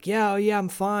Jack's like, yeah, I'm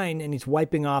fine. And he's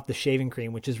wiping off the shaving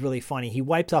cream, which is really funny. He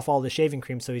wipes off all the shaving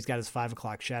cream, so he's got his 5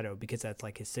 o'clock shadow because that's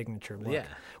like his signature look. Yeah.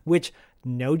 Which,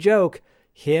 no joke,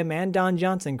 him and Don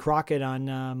Johnson, Crockett on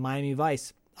Miami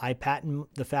Vice, I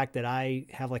patent the fact that I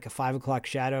have like a 5 o'clock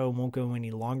shadow and won't go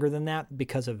any longer than that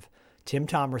because of Tim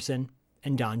Thomerson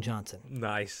and Don Johnson.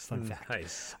 Nice. Fun fact.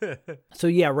 Nice. So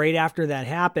yeah, right after that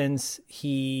happens,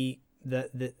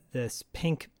 this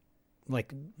pink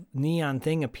like neon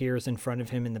thing appears in front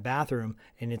of him in the bathroom,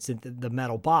 and it's the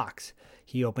metal box.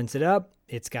 He opens it up.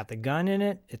 It's got the gun in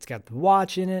it. It's got the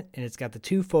watch in it, and it's got the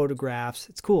 2 photographs.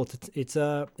 It's cool. It's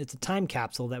a time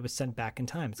capsule that was sent back in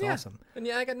time. It's awesome. And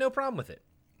I got no problem with it.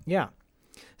 Yeah.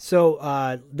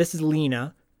 So this is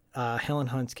Lena, Helen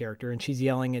Hunt's character, and she's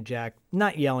yelling at Jack.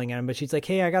 Not yelling at him, but she's like,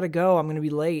 "Hey, I gotta go. I'm gonna be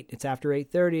late. It's after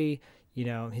 8:30."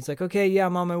 He's like, "Okay, yeah,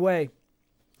 I'm on my way."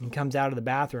 He comes out of the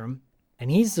bathroom, And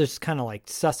he's just kind of like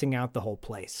sussing out the whole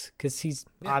place because he's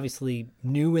obviously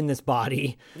new in this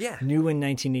body, new in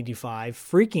 1985,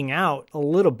 freaking out a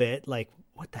little bit, like,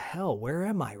 what the hell? Where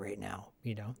am I right now?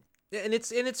 You know? And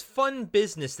it's fun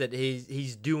business that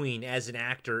he's doing as an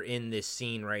actor in this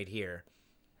scene right here.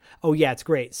 Oh yeah, it's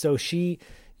great. So she's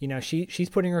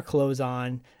putting her clothes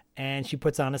on, and she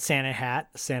puts on a Santa hat,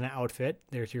 a Santa outfit.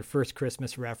 There's your first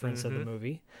Christmas reference of the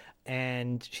movie.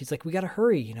 And she's like, we got to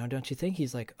hurry, don't you think?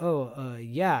 He's like,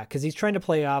 yeah. Because he's trying to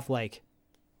play off like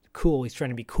cool. He's trying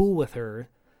to be cool with her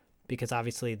because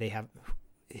obviously they have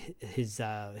his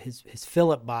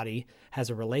Philip body has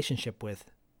a relationship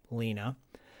with Lena.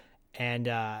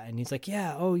 And he's like,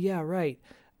 yeah, oh yeah, right.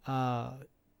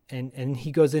 And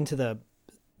he goes into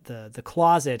the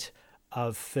closet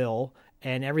of Phil,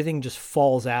 and everything just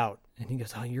falls out. And he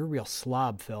goes, oh, you're a real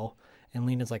slob, Phil. And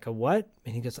Lena's like, a what?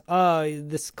 And he goes,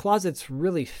 this closet's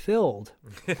really filled.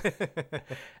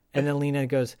 And then Lena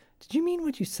goes, did you mean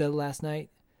what you said last night?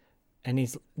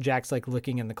 And Jack's like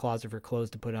looking in the closet for clothes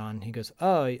to put on. He goes,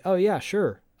 oh yeah,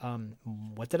 sure.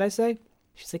 What did I say?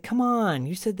 She's like, come on.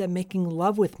 You said that making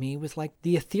love with me was like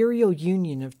the ethereal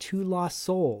union of two lost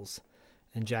souls.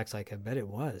 And Jack's like, I bet it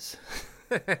was.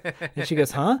 And she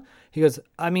goes, huh? He goes,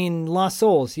 I mean, lost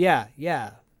souls. Yeah,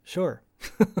 sure.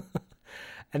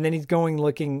 And then he's going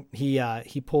looking,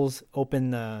 he pulls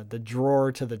open the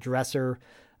drawer to the dresser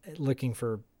looking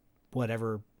for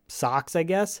whatever socks, I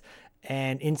guess.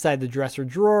 And inside the dresser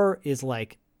drawer is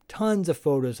like tons of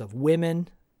photos of women,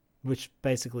 which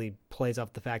basically plays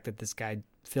off the fact that this guy,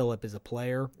 Philip, is a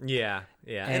player. Yeah.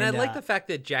 And I like the fact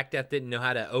that Jack Death didn't know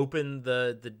how to open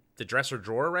the dresser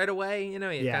drawer right away. He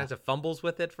kind of fumbles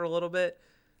with it for a little bit.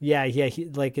 Yeah, he,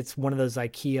 like it's one of those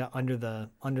IKEA under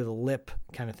the lip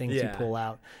kind of things you pull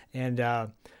out, and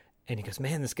he goes,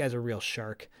 man, this guy's a real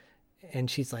shark.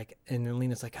 And she's like, and then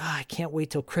Lena's like, I can't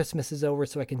wait till Christmas is over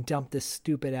so I can dump this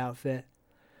stupid outfit.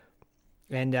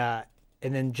 And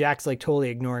then Jack's like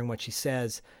totally ignoring what she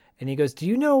says, and he goes, do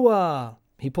you know?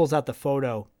 He pulls out the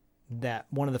photo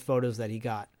one of the photos that he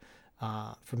got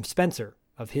from Spencer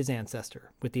of his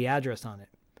ancestor with the address on it,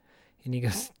 and he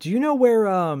goes, do you know where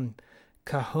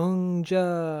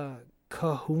Kahunga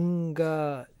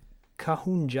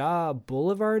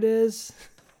Boulevard is?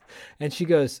 And she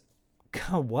goes,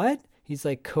 what? He's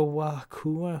like,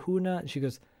 Kawakuahuna. And she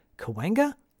goes,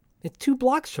 Cahuenga? It's 2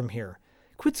 blocks from here.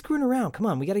 Quit screwing around. Come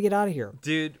on, we got to get out of here.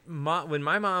 Dude, when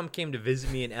my mom came to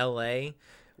visit me in LA,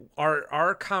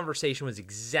 our conversation was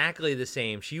exactly the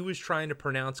same. She was trying to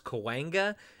pronounce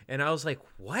Cahuenga, and I was like,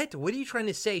 what? What are you trying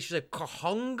to say? She's like,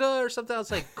 Kahunga or something. I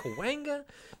was like, Cahuenga?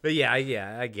 But yeah,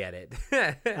 I get it.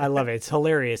 I love it. It's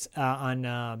hilarious.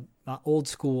 On old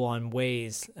school on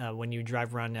Waze, when you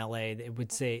drive around LA, it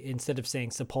would say, instead of saying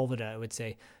Sepulveda, it would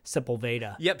say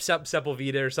Sepulveda. Yep,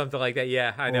 Sepulveda or something like that.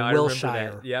 Yeah, I know. Wilshire. I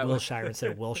remember that. Yeah, Wilshire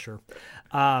instead of Wilshire.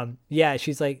 Yeah,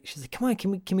 she's like, come on,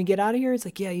 can we get out of here? It's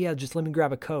like, yeah, just let me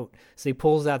grab a coat. So he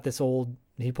pulls out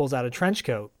a trench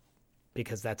coat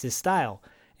because that's his style.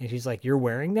 And she's like, you're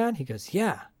wearing that? He goes,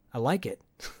 yeah, I like it.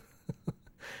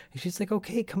 And she's like,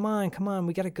 okay, come on,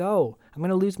 we got to go. I'm going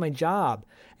to lose my job.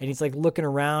 And he's like looking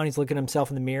around. He's looking at himself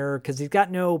in the mirror because he's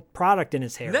got no product in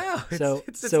his hair. No,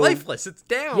 it's lifeless. It's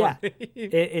down. Yeah,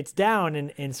 it's down.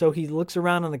 And so he looks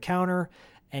around on the counter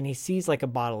and he sees like a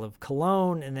bottle of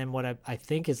cologne. And then what I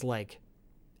think is like,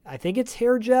 I think it's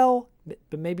hair gel,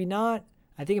 but maybe not.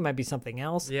 I think it might be something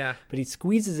else. Yeah. But he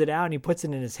squeezes it out and he puts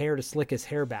it in his hair to slick his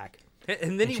hair back.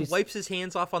 And then he wipes his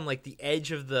hands off on like the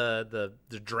edge of the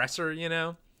dresser,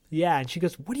 Yeah, and she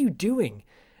goes, what are you doing?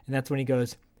 And that's when he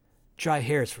goes, dry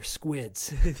hairs for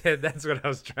squids. Yeah, that's what I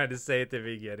was trying to say at the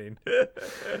beginning.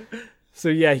 So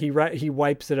yeah, he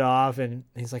wipes it off and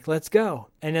he's like, let's go.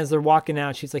 And as they're walking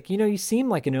out, she's like, you seem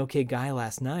like an okay guy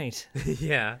last night.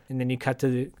 Yeah. And then you cut to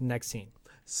the next scene.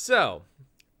 So,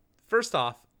 first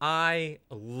off, I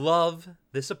love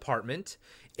this apartment.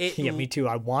 Yeah, me too.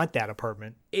 I want that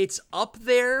apartment. It's up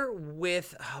there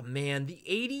with, the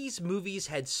 80s movies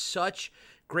had such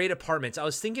great apartments. I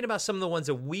was thinking about some of the ones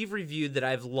that we've reviewed that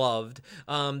I've loved.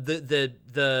 The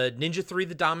Ninja 3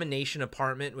 The Domination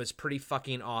apartment was pretty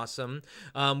fucking awesome.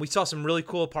 We saw some really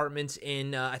cool apartments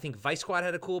in, I think Vice Squad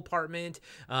had a cool apartment.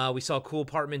 We saw cool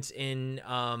apartments in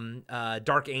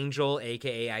Dark Angel,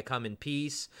 aka I Come in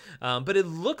Peace. But it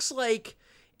looks like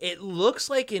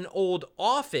an old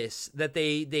office that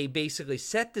they basically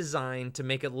set design to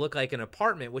make it look like an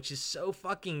apartment, which is so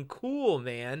fucking cool,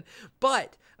 man.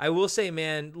 But I will say,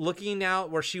 man, looking out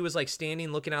where she was like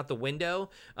standing looking out the window,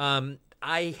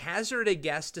 I hazard a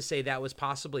guess to say that was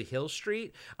possibly Hill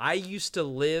Street. I used to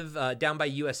live down by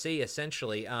USC,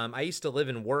 essentially. I used to live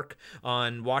and work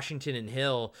on Washington and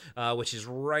Hill, which is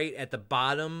right at the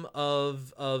bottom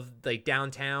of like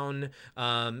downtown,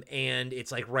 and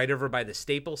it's like right over by the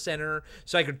Staples Center.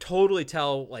 So I could totally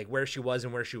tell like where she was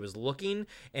and where she was looking.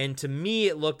 And to me,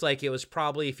 it looked like it was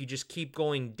probably, if you just keep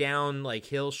going down like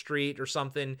Hill Street or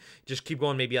something, just keep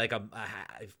going maybe like a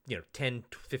 10,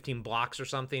 15 blocks or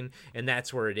something, and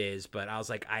that's where it is. But I was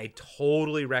like, I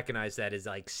totally recognize that as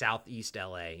like Southeast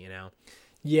LA, you know?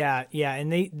 Yeah,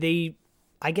 and they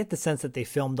I get the sense that they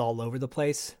filmed all over the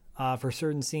place for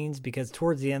certain scenes, because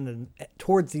towards the end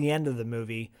of the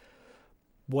movie,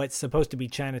 what's supposed to be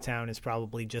Chinatown is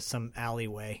probably just some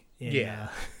alleyway. Yeah.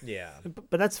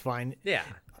 But that's fine. Yeah.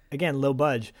 Again, low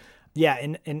budge. Yeah,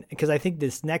 and because I think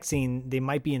this next scene, they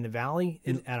might be in the valley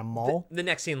at a mall. The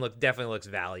next scene definitely looks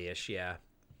valley-ish, yeah.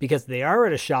 Because they are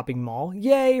at a shopping mall.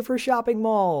 Yay for shopping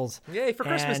malls! Yay for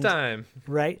Christmas time!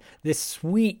 Right, this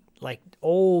sweet, like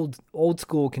old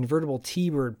school convertible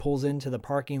T-Bird pulls into the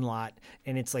parking lot,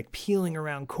 and it's like peeling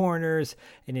around corners,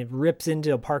 and it rips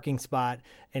into a parking spot,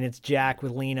 and it's Jack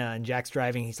with Lena, and Jack's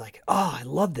driving. He's like, "Oh, I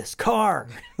love this car."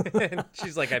 And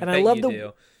she's like, "I and bet I love you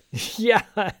do." Yeah,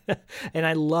 and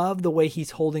I love the way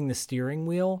he's holding the steering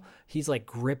wheel. He's like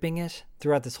gripping it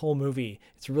throughout this whole movie.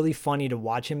 It's really funny to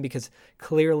watch him, because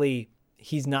clearly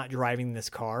he's not driving this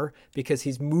car, because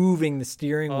he's moving the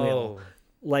steering wheel.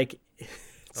 Like,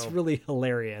 it's really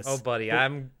hilarious. Oh, buddy,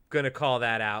 I'm gonna call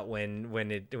that out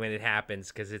when it happens,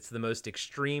 because it's the most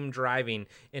extreme driving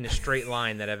in a straight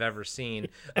line that I've ever seen.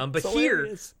 But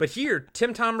here,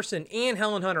 Tim Thomerson and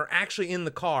Helen Hunt are actually in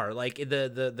the car. Like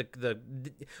the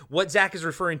what Zach is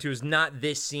referring to is not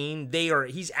this scene.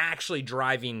 He's actually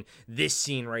driving this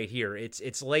scene right here.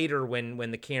 It's later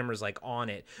when the camera's like on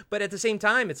it. But at the same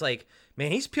time, it's like,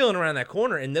 man, he's peeling around that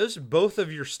corner, and those both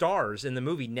of your stars in the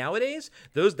movie nowadays,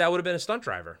 that would have been a stunt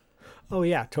driver. Oh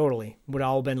yeah, totally. Would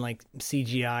all been like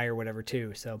CGI or whatever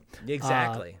too. So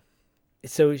exactly.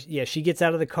 So yeah, she gets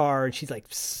out of the car and she's like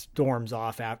storms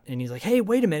off and he's like, "Hey,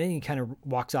 wait a minute!" And he kind of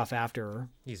walks off after her.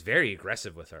 He's very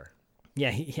aggressive with her.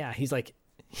 He's like,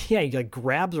 he like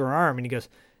grabs her arm and he goes,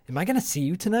 "Am I gonna see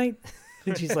you tonight?"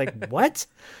 And she's like, "What?"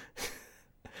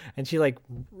 And she like,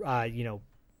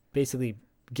 basically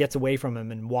gets away from him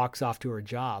and walks off to her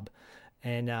job,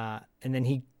 and then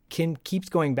he keeps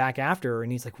going back after her,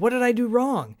 and he's like, "What did I do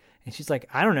wrong?" And she's like,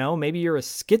 "I don't know, maybe you're a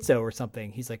schizo or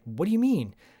something." He's like, "What do you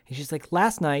mean?" And she's like,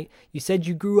 "Last night you said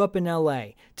you grew up in LA.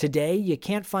 Today you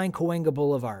can't find Cahuenga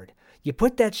Boulevard. You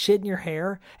put that shit in your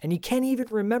hair and you can't even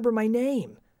remember my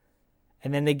name."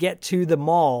 And then they get to the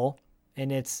mall, and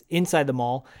it's inside the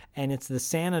mall, and it's the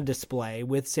Santa display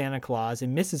with Santa Claus,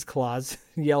 and Mrs. Claus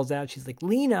yells out, she's like,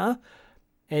 "Lena."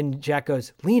 And Jack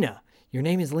goes, "Lena, your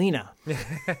name is Lena."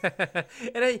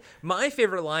 And my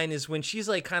favorite line is when she's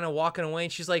like kind of walking away,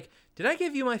 and she's like, "Did I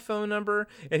give you my phone number?"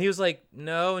 And he was like,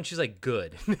 "No." And she's like,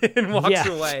 "Good," and walks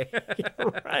away. Yeah,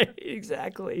 right,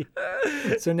 exactly.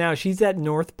 So now she's at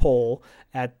North Pole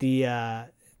at the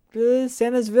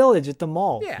Santa's Village at the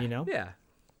mall. Yeah, Yeah,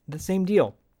 the same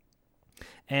deal.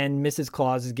 And Mrs.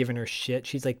 Claus is giving her shit.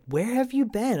 She's like, "Where have you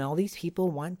been? All these people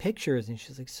want pictures." And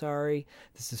she's like, "Sorry."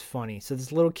 This is funny. So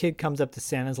this little kid comes up to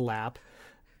Santa's lap.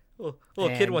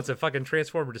 Little kid wants a fucking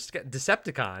Transformer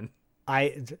Decepticon.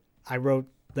 I wrote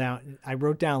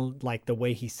down like the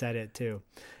way he said it too.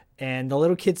 And the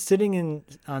little kid's sitting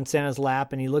on Santa's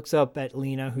lap, and he looks up at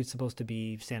Lena, who's supposed to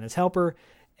be Santa's helper.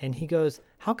 And he goes,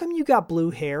 "How come you got blue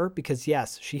hair?" Because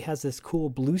yes, she has this cool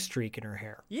blue streak in her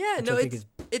hair. Yeah, no,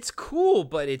 it's cool,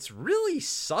 but it's really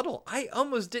subtle. I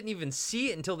almost didn't even see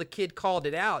it until the kid called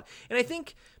it out. And I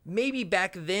think maybe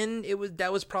back then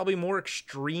that was probably more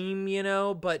extreme,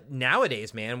 but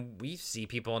nowadays, man, we see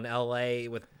people in LA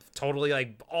with totally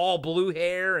like all blue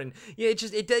hair, and it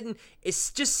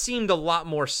just seemed a lot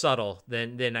more subtle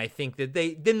than I think that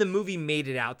than the movie made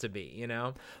it out to be,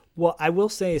 Well, I will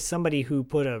say, as somebody who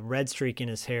put a red streak in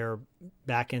his hair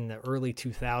back in the early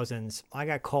 2000s, I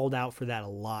got called out for that a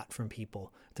lot from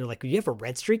people. They're like, "You have a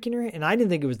red streak in your hair?" And I didn't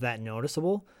think it was that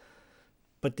noticeable.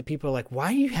 But the people are like,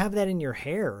 "Why do you have that in your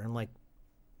hair?" And I'm like,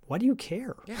 why do you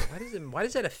care? Yeah, why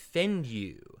does that offend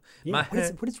you? Yeah,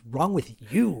 what is wrong with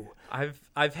you?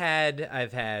 I've had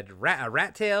a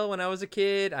rat tail when I was a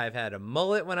kid. I've had a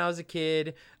mullet when I was a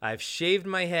kid. I've shaved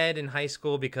my head in high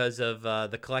school because of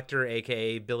the Collector,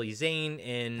 aka Billy Zane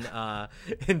in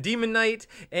Demon Knight,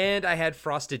 and I had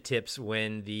frosted tips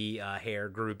when the hair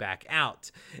grew back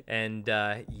out. And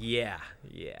yeah,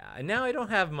 and now I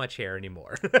don't have much hair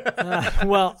anymore.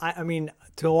 Well, I mean,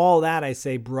 to all that I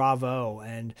say bravo.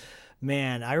 And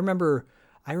man, I remember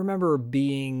I remember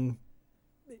being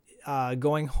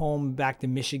going home back to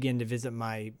Michigan to visit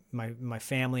my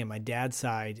family on my dad's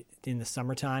side in the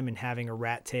summertime and having a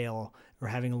rat tail or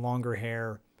having longer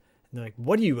hair. And they're like,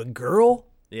 "What are you, a girl?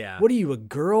 Yeah. What are you, a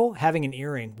girl? Having an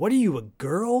earring. What are you, a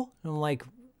girl?" And I'm like,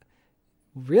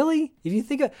 really? If you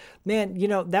think of, man,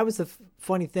 that was the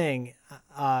funny thing.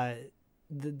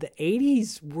 The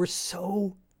 80s were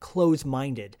so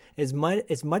close-minded. As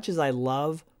much as I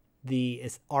love the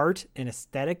art and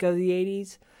aesthetic of the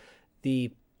 80s,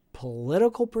 the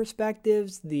political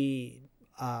perspectives, the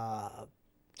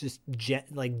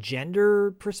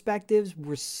gender perspectives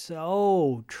were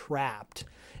so trapped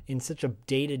in such a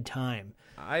dated time.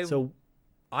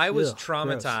 I was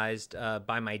traumatized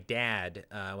by my dad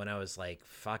when I was like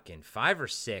fucking 5 or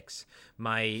 6.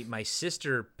 My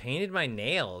sister painted my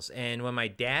nails, and when my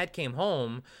dad came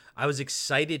home, I was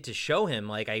excited to show him.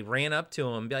 Like, I ran up to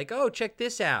him and be like, "Oh, check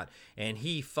this out." And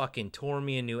he fucking tore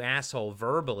me a new asshole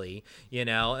verbally, like,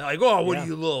 "Oh, what are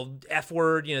you, little F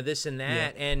word," this and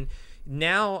that. Yeah. And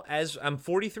now, as I'm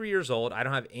 43 years old, I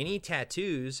don't have any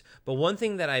tattoos, but one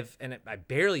thing that I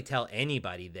barely tell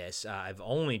anybody this, I've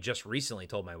only just recently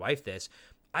told my wife this,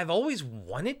 I've always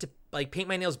wanted to like paint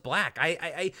my nails black.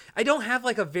 I don't have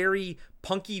like a very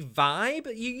punky vibe.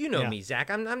 You know me,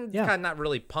 Zach. I'm kind of not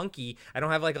really punky. I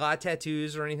don't have like a lot of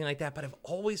tattoos or anything like that, but I've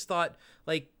always thought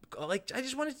like I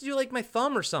just wanted to do like my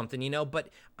thumb or something, but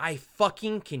I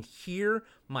fucking can hear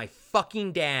my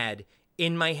fucking dad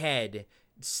in my head,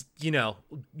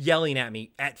 yelling at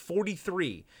me at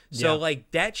 43. So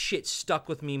like that shit stuck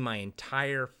with me my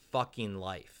entire fucking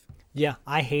life. Yeah,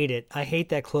 I hate it. I hate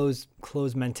that closed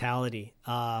mentality.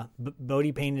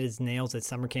 Bodie painted his nails at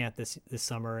summer camp this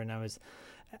summer, and a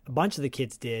bunch of the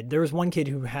kids did. There was one kid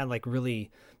who had like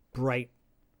really bright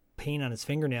paint on his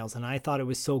fingernails, and I thought it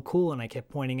was so cool, and I kept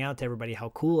pointing out to everybody how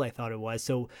cool I thought it was.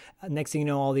 So next thing you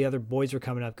know, all the other boys were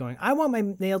coming up going, "I want my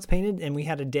nails painted," and we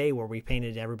had a day where we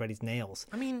painted everybody's nails.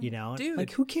 I mean, dude,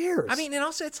 like, who cares? I mean, and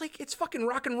also it's fucking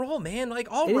rock and roll, man.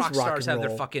 Like all rock stars have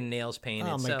their fucking nails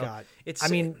painted. Oh my God.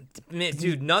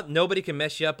 Dude, nobody can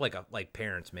mess you up like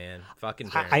parents, man.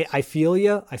 Fucking parents. I feel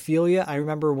you. I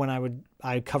remember when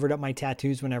I covered up my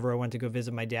tattoos whenever I went to go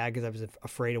visit my dad because I was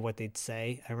afraid of what they'd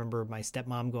say. I remember my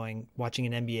stepmom watching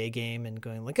an NBA game and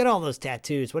going, "Look at all those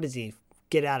tattoos. What does he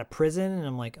get out of prison?" And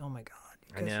I'm like, "Oh my God,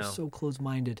 you guys are so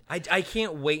close-minded." I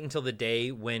can't wait until the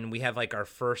day when we have like our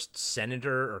first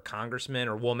senator or congressman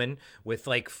or woman with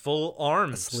like full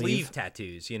arm sleeve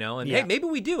tattoos, and hey, maybe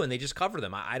we do and they just cover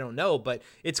them. I don't know, but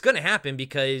it's going to happen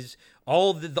because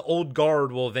all the old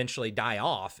guard will eventually die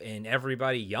off and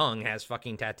everybody young has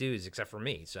fucking tattoos except for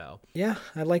me. So yeah,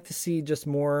 I'd like to see just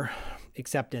more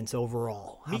acceptance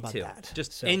overall. How me about too. That?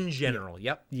 Just in general.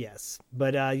 Yep. Yes.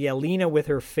 But Lena with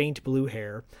her faint blue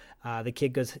hair, the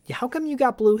kid goes, "How come you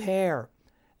got blue hair?"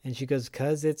 And she goes,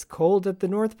 "'Cause it's cold at the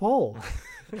North Pole."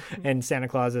 And Santa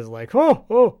Claus is like, "Oh,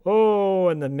 oh, oh."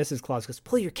 And then Mrs. Claus goes,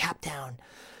 "Pull your cap down."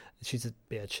 She's a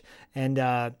bitch.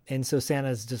 And so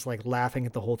Santa's just like laughing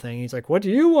at the whole thing. He's like, "What do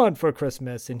you want for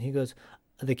Christmas?" And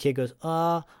the kid goes,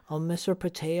 "A Mr.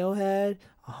 Potato Head,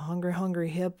 a hungry, hungry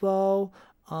hippo,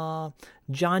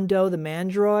 John Doe the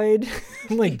Mandroid."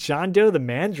 I'm like, John Doe the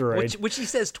Mandroid. Which he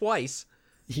says twice.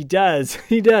 He does.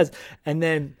 And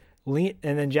then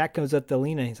Jack comes up to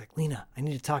Lena. He's like, "Lena, I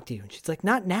need to talk to you." And she's like,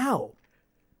 "Not now."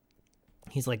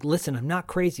 He's like, "Listen, I'm not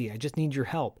crazy. I just need your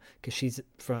help." Because she's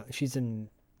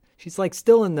like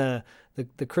still in the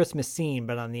Christmas scene,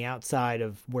 but on the outside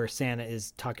of where Santa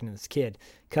is talking to this kid.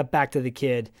 Cut back to the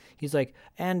kid. He's like,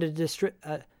 "And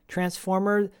a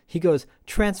Transformer." He goes,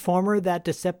 "Transformer, that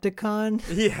Decepticon?"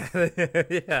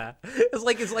 Yeah.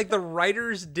 It's like the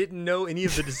writers didn't know any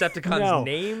of the Decepticons'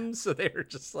 names, so they were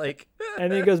just like.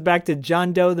 And then he goes back to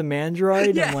John Doe the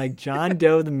Mandroid. Yeah. I'm like, John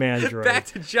Doe the Mandroid. Back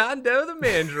to John Doe the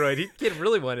Mandroid. Kid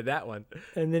really wanted that one.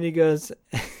 And then he goes,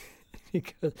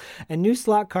 "And new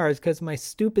slot cars because my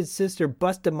stupid sister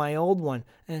busted my old one.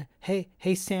 And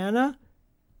hey, Santa."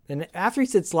 And after he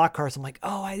said slot cars, I'm like,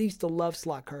 oh, I used to love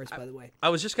slot cars, by the way. I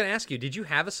was just going to ask you, did you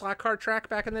have a slot car track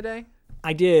back in the day?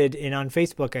 I did. And on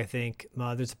Facebook, I think,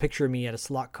 there's a picture of me at a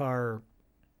slot car,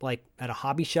 like at a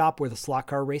hobby shop where the slot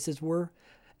car races were.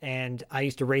 And I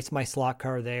used to race my slot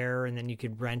car there, and then you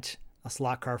could rent a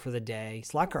slot car for the day.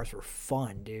 Slot cars were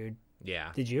fun, dude.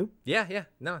 Yeah. Did you? Yeah.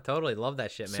 No, totally. Love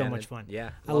that shit, man. So much fun. Yeah.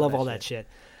 I love all that shit.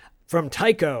 From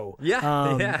Tycho.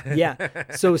 Yeah.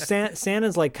 So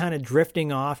Santa's like kind of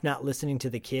drifting off, not listening to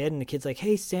the kid. And the kid's like,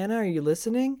 "Hey, Santa, are you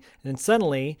listening?" And then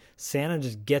suddenly Santa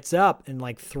just gets up and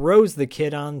like throws the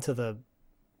kid onto the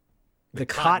the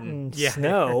cotton Yeah.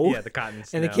 snow. Yeah, the cotton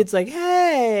snow. And the kid's like,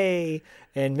 hey.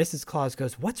 And Mrs. Claus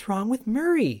goes, what's wrong with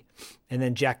Murray? And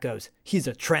then Jack goes, he's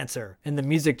a trancer. And the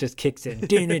music just kicks in.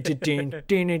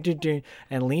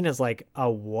 And Lena's like, a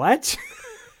what?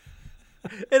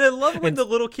 And I love when the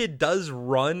little kid does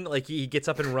run, like he gets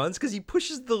up and runs because he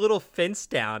pushes the little fence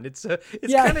down. It's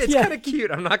kind of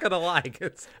cute. I'm not gonna lie.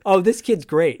 Oh, this kid's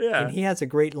great. Yeah. And he has a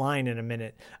great line in a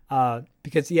minute.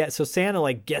 Because so Santa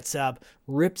like gets up,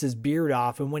 rips his beard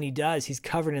off, and when he does, he's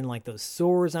covered in like those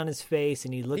sores on his face,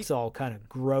 and he looks all kind of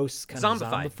gross, kind of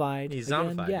zombified. He's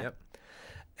again. zombified. Yeah. Yep.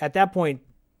 At that point,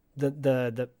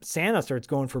 the Santa starts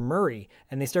going for Murray,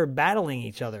 and they start battling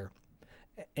each other,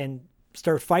 and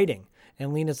start fighting.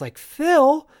 And Lena's like,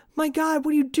 Phil, my God,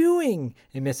 what are you doing?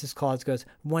 And Mrs. Claus goes,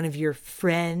 one of your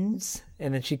friends?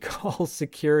 And then she calls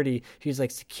security. She's like,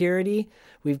 security,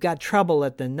 we've got trouble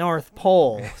at the North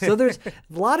Pole. So there's a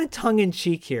lot of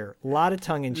tongue-in-cheek here.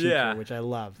 Here, which I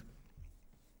love.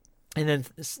 And then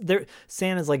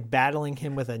Santa's like battling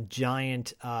him with a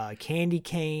giant candy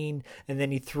cane, and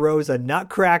then he throws a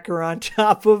nutcracker on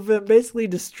top of him, basically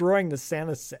destroying the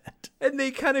Santa set. And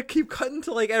they kind of keep cutting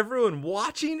to like everyone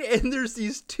watching, and there's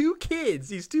these two kids,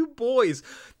 these two boys.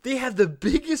 They have the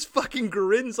biggest fucking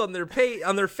grins on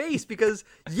their face because,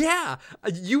 yeah,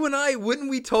 you and I, wouldn't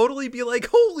we totally be like,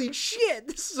 holy shit,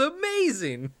 this is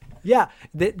amazing? Yeah,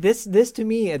 this to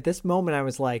me at this moment, I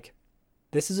was like,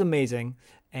 this is amazing.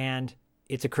 And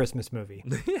it's a Christmas movie.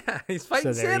 Yeah, he's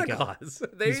fighting Santa Claus.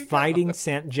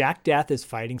 Jack Death is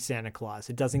fighting Santa Claus.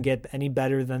 It doesn't get any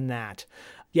better than that.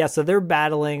 Yeah, so they're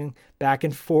battling back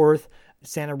and forth.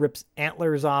 Santa rips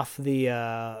antlers off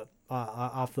the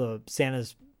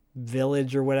Santa's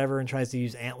village or whatever and tries to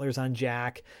use antlers on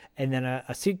Jack. And then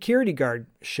a security guard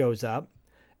shows up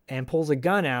and pulls a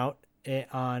gun out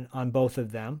on both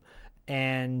of them.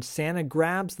 And Santa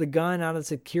grabs the gun out of the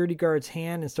security guard's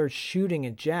hand and starts shooting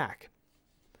at Jack.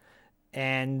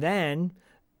 And then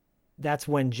that's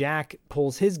when Jack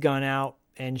pulls his gun out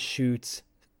and shoots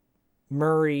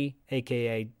Murray,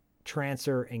 a.k.a.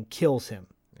 Trancer, and kills him.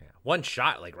 Yeah. One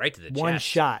shot, like right to the chest. One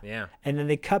shot. Yeah. And then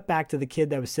they cut back to the kid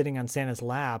that was sitting on Santa's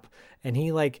lap. And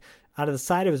he, like, out of the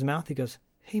side of his mouth, he goes,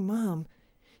 hey, Mom,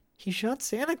 he shot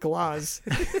Santa Claus.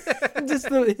 Just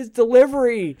his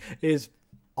delivery is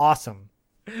awesome.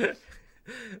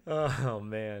 Oh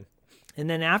man. And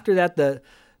then after that, the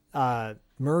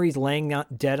Murray's laying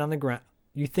out dead on the ground.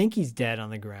 You think he's dead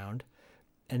on the ground,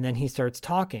 and then he starts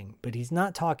talking, but he's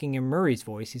not talking in Murray's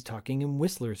voice, he's talking in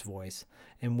Whistler's voice.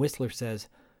 And Whistler says,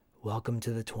 welcome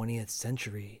to the 20th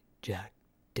century, Jack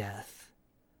Death.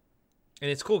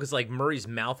 And it's cool because like Murray's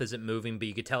mouth isn't moving, but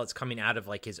you could tell it's coming out of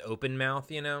like his open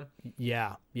mouth, you know?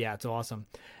 Yeah, it's awesome.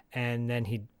 And then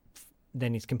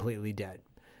he's completely dead.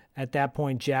 At that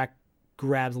point, Jack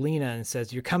grabs Lena and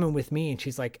says, you're coming with me. And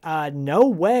she's like, no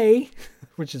way,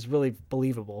 which is really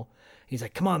believable. He's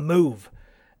like, come on, move.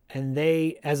 And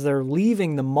as they're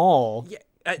leaving the mall,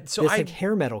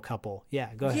 hair metal couple.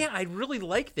 Yeah, go ahead. Yeah, I really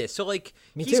like this. So like,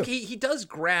 Me too. He does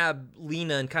grab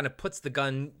Lena and kind of puts the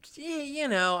gun, you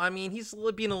know, I mean, he's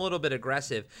being a little bit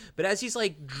aggressive. But as he's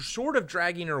like sort of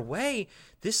dragging her away,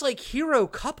 this like hero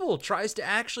couple tries to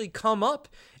actually come up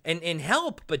and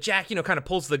help, but Jack, you know, kind of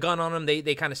pulls the gun on them.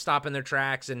 They kind of stop in their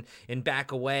tracks and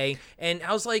back away. And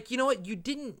I was like, you know what? You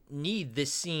didn't need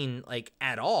this scene like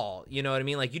at all. You know what I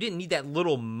mean? Like you didn't need that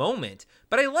little moment,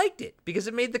 but I liked it because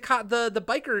it made the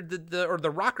biker, or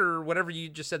the rocker, whatever you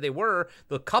just said they were,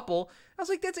 the couple. I was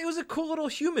like, it was a cool little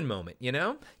human moment, you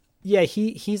know? Yeah,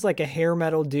 he's like a hair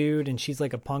metal dude and she's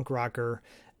like a punk rocker,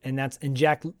 and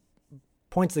Jack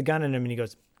points the gun at him and he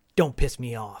goes, don't piss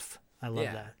me off. I love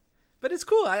that. But it's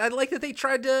cool. I like that they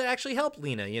tried to actually help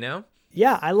Lena, you know?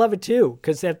 Yeah, I love it too.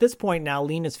 Because at this point now,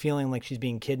 Lena's feeling like she's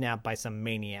being kidnapped by some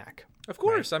maniac. Of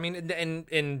course. Right? I mean,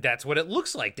 and that's what it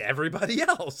looks like to everybody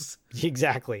else.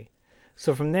 Exactly.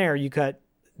 So from there,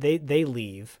 they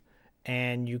leave,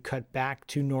 and you cut back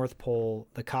to North Pole.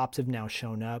 The cops have now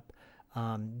shown up.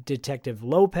 Detective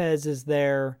Lopez is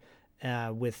there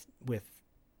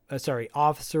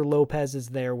Officer Lopez is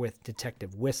there with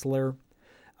Detective Whistler.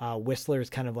 Whistler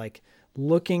is kind of like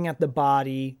looking at the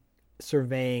body,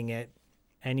 surveying it,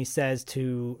 and he says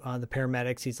to the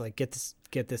paramedics, he's like,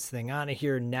 get this thing out of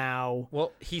here now.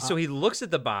 Well, he looks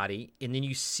at the body, and then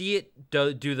you see it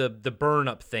do the burn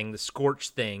up thing, the scorch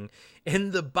thing,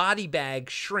 and the body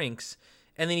bag shrinks,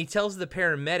 and then he tells the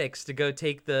paramedics to go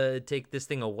take this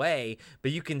thing away, but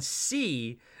you can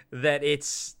see that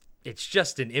it's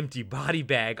just an empty body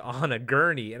bag on a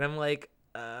gurney, and I'm like,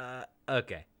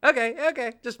 okay.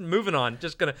 Just moving on.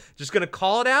 Just gonna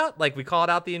call it out like we called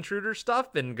out the intruder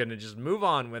stuff, and gonna just move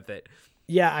on with it.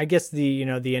 Yeah, I guess the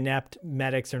inept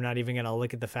medics are not even going to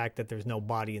look at the fact that there's no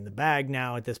body in the bag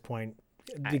now at this point,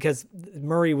 because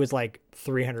Murray was like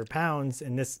 300 pounds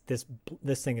and this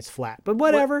thing is flat. But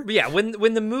whatever. Yeah,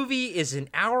 when the movie is an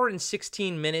hour and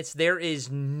 16 minutes, there is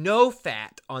no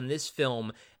fat on this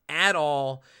film at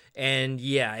all. And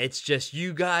yeah, it's just,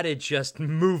 you gotta just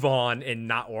move on and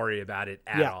not worry about it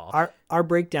at all. Our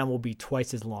breakdown will be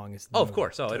twice as long as the of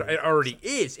course. Oh, it already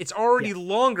is. It's already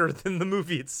longer than the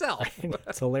movie itself.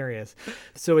 It's hilarious.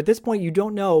 So at this point, you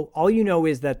don't know. All you know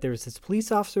is that there's this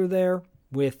police officer there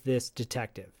with this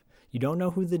detective. You don't know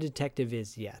who the detective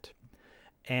is yet.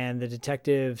 And the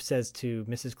detective says to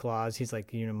Mrs. Claus, he's like,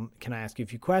 can I ask you a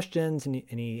few questions? And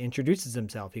he introduces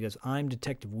himself. He goes, I'm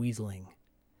Detective Weaseling.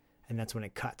 And that's when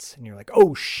it cuts. And you're like,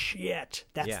 oh, shit.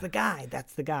 That's the guy.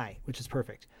 That's the guy, which is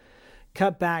perfect.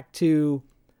 Cut back to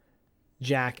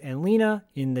Jack and Lena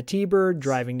in the T-Bird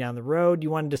driving down the road. You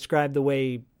want to describe the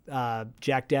way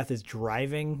Jack Death is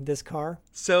driving this car?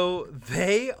 So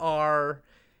they are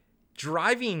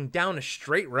driving down a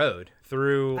straight road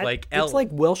through it's like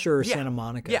Wilshire or Santa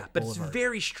Monica. Yeah, but Boulevard. It's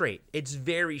very straight. It's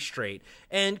very straight.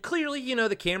 And clearly,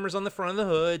 the camera's on the front of the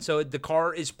hood, so the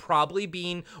car is probably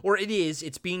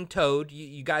it's being towed.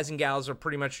 You guys and gals are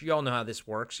pretty much, you all know how this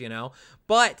works,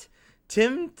 But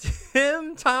Tim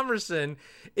Thomerson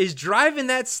is driving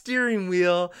that steering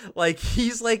wheel like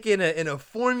he's like in a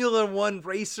Formula One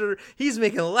racer. He's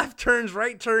making left turns,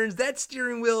 right turns. That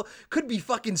steering wheel could be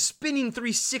fucking spinning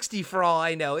 360 for all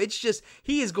I know. It's just,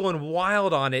 he is going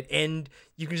wild on it, and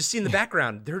you can just see in the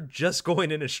background, they're just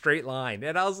going in a straight line.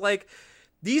 And I was like,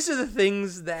 these are the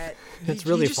things that it's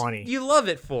really funny. You love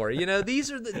it for,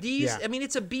 these are I mean,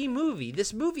 it's a B movie.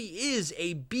 This movie is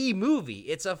a B movie.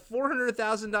 It's a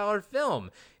 $400,000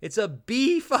 film. It's a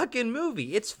B fucking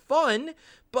movie. It's fun,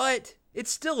 but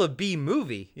it's still a B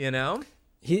movie,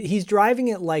 He's driving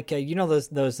it like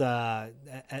those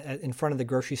in front of the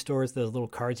grocery stores, those little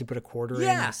cards you put a quarter in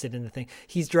and sit in the thing.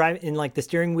 He's driving in like the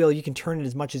steering wheel. You can turn it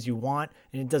as much as you want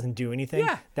and it doesn't do anything.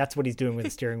 Yeah. That's what he's doing with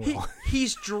the steering wheel.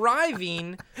 He's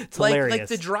driving like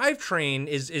the drivetrain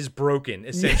is broken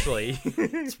essentially.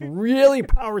 It's really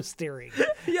power steering.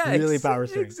 Yeah, really power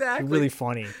steering. Exactly. It's really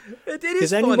funny. It is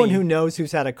because anyone who knows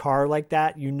who's had a car like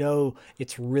that,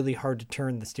 it's really hard to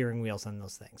turn the steering wheels on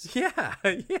those things. Yeah.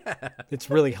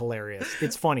 It's really hilarious.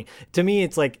 It's funny. To me,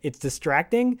 it's like, it's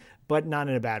distracting, but not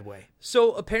in a bad way.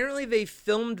 So apparently they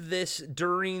filmed this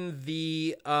during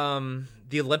the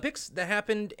Olympics that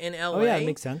happened in LA. Oh yeah, it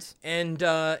makes sense. And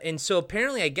so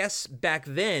apparently, I guess back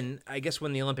then,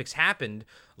 when the Olympics happened,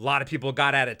 a lot of people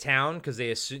got out of town because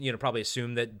they probably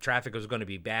assumed that traffic was going to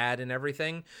be bad and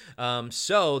everything.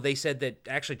 So they said that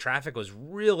actually traffic was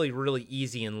really, really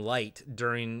easy and light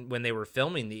when they were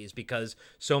filming these because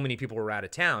so many people were out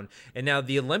of town. And now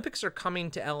the Olympics are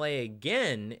coming to LA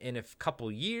again in a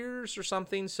couple years or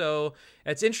something. So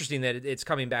it's interesting that it's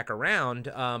coming back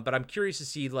around. But I'm curious to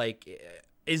see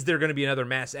is there going to be another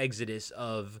mass exodus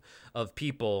of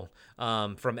people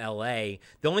from LA?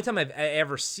 The only time I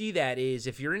ever see that is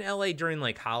if you're in LA during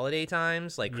holiday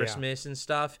times, like Christmas and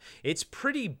stuff. It's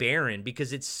pretty barren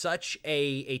because it's such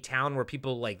a town where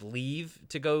people leave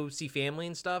to go see family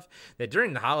and stuff, that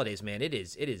during the holidays, man, it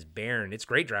is barren. It's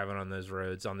great driving on those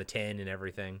roads on the 10 and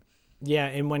everything. Yeah,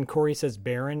 and when Corey says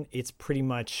barren, it's pretty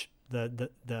much the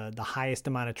highest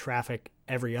amount of traffic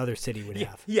every other city would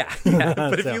have. Yeah.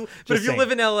 But if you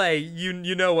live in LA,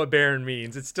 you know what barren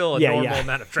means. It's still a normal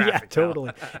amount of traffic. Yeah,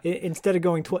 totally. Instead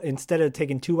of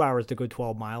taking 2 hours to go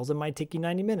 12 miles, it might take you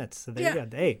 90 minutes. So there you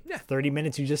go. Hey, 30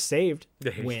 minutes you just saved.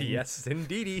 Win. Yes,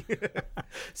 indeedy.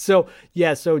 So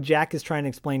Jack is trying to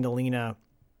explain to Lena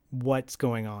what's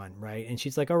going on, right? And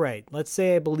she's like, all right, let's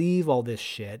say I believe all this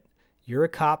shit. You're a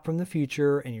cop from the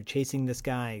future, and you're chasing this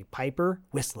guy, Piper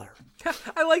Whistler.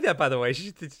 I like that, by the way.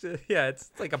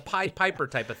 It's like a Pied Piper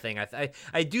type of thing. I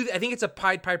think it's a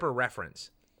Pied Piper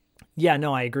reference. Yeah,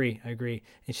 no, I agree. And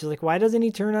she's like, why doesn't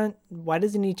he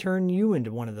turn you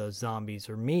into one of those zombies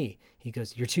or me? He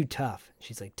goes, you're too tough.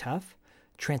 She's like, tough?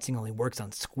 Trancing only works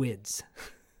on squids.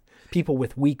 People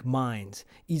with weak minds,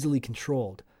 easily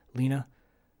controlled. Lena,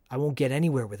 I won't get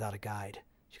anywhere without a guide.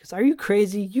 She goes, are you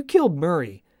crazy? You killed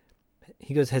Murray.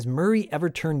 He goes, has Murray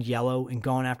ever turned yellow and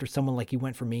gone after someone like you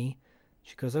went for me?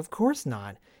 She goes, of course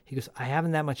not. He goes, I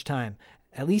haven't that much time.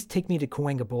 At least take me to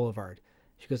Cahuenga Boulevard.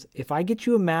 She goes, if I get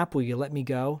you a map, will you let me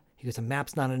go? He goes, a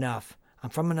map's not enough.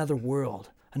 I'm from another world,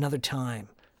 another time.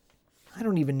 I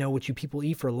don't even know what you people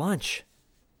eat for lunch.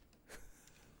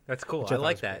 That's cool. I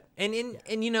like that. Cool.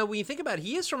 And when you think about it,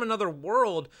 he is from another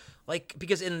world,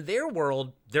 because in their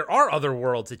world, there are other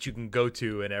worlds that you can go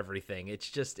to and everything.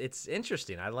 It's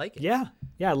interesting. I like it. Yeah,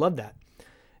 I love that.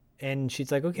 And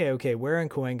she's like, okay, where in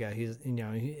Cahuenga? He's,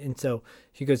 and so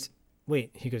he goes,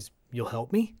 wait, you'll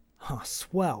help me? Oh,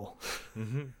 swell.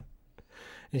 Mm-hmm.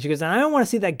 And she goes, I don't want to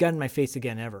see that gun in my face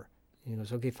again, ever. And he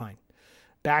goes, okay, fine.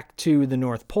 Back to the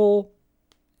North Pole.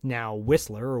 Now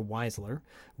Weisling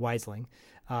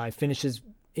finishes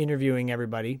interviewing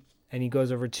everybody, and he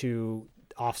goes over to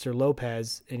Officer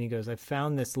Lopez, and he goes, I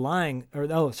found this lying,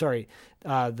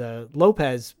 the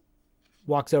Lopez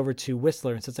walks over to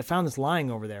Whistler and says, I found this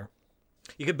lying over there.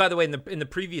 You could, by the way, in the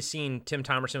previous scene, Tim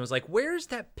Thomerson was like, "Where's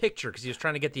that picture?" Because he was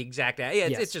trying to get the exact.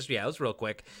 It's just it was real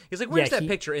quick. He's like, "Where's that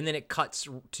picture?" And then it cuts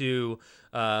to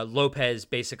Lopez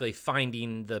basically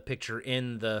finding the picture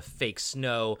in the fake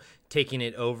snow, taking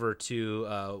it over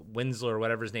to Winslow or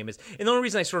whatever his name is. And the only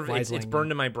reason I sort of it's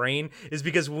burned in my brain is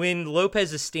because when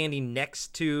Lopez is standing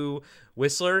next to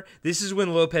Whistler, this is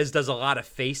when Lopez does a lot of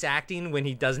face acting when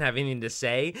he doesn't have anything to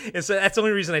say, and so that's the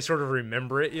only reason I sort of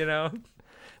remember it.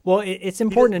 Well, it's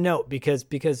important to note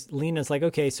because Lena's like,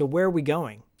 okay, so where are we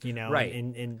going? Right.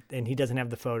 And he doesn't have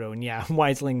the photo. And yeah,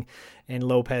 Weisling and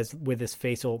Lopez with his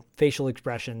facial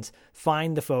expressions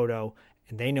find the photo,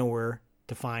 and they know where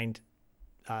to find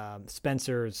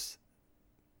Spencer's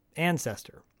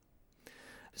ancestor.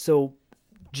 So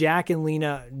Jack and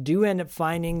Lena do end up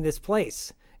finding this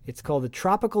place. It's called the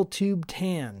Tropical Tube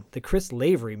Tan, the Chris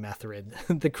Lavery method.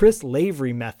 The Chris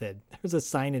Lavery method. There's a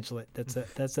signage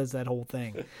that says that whole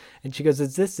thing. And she goes,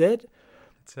 "Is this it?"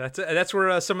 That's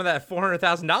where some of that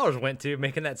 $400,000 went to,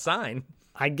 making that sign.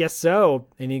 I guess so.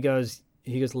 And he goes,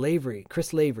 Lavery,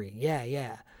 Chris Lavery.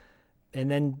 Yeah.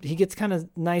 And then he gets kind of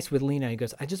nice with Lena. He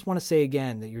goes, I just want to say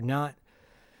again that you're not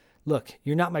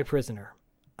my prisoner.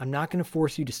 I'm not going to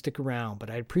force you to stick around,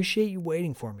 but I appreciate you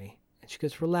waiting for me. And she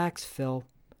goes, relax, Phil.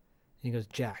 And he goes,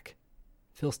 Jack,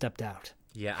 Phil stepped out.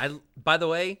 Yeah, by the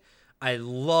way, I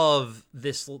love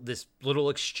this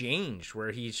little exchange where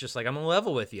he's just like, I'm going to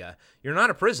level with you. You're not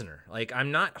a prisoner. Like,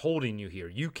 I'm not holding you here.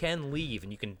 You can leave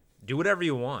and you can do whatever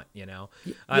you want,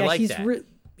 I like that.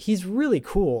 He's really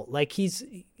cool. Like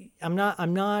I'm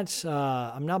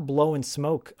not blowing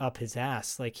smoke up his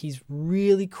ass. Like, he's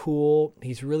really cool.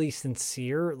 He's really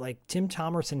sincere. Like, Tim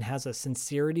Thomerson has a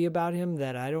sincerity about him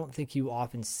that I don't think you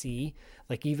often see.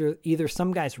 Like, either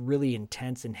some guy's really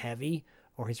intense and heavy,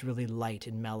 or he's really light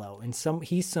and mellow, and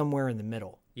he's somewhere in the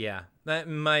middle. Yeah,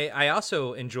 I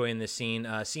also enjoy in this scene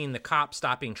seeing the cop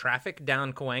stopping traffic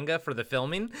down Cahuenga for the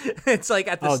filming. It's like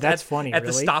at the that's funny. At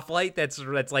really? The stoplight that's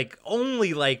like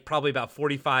only like probably about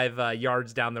 45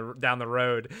 yards down the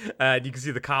road. You can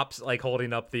see the cops like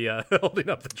holding up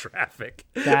the traffic.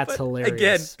 That's hilarious.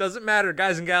 Again, doesn't matter,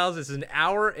 guys and gals. It's an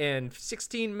hour and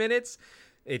 16 minutes.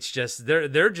 It's just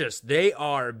they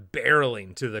are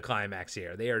barreling to the climax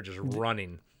here. They are just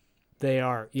running. They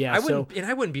are, yeah. I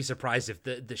wouldn't be surprised if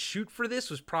the shoot for this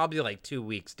was probably like 2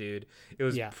 weeks, dude. It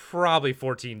was probably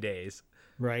 14 days.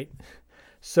 Right.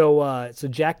 So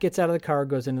Jack gets out of the car,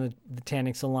 goes into the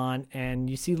tanning salon,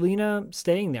 and you see Lena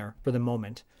staying there for the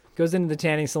moment. Goes into the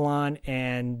tanning salon,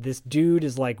 and this dude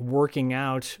is like working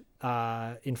out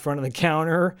in front of the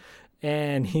counter,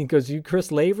 and he goes, "You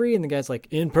Chris Lavery?" And the guy's like,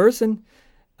 "In person."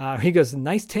 He goes,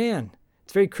 "Nice tan.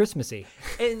 It's very Christmassy."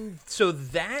 And so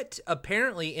that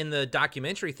apparently in the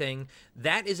documentary thing,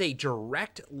 that is a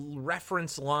direct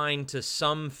reference line to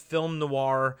some film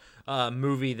noir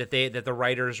movie that the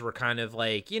writers were kind of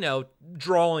like,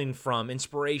 drawing from,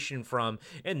 inspiration from.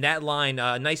 And that line,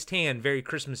 "Nice tan, very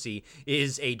Christmassy,"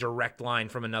 is a direct line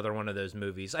from another one of those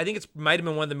movies. I think it might have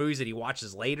been one of the movies that he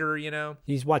watches later,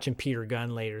 He's watching Peter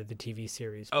Gunn later, the TV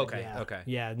series. Okay.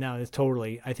 Yeah, no, it's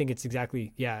totally, I think it's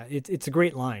exactly, it's a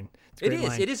great line.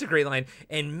 It is a great line.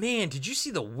 And man, did you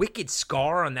see the wicked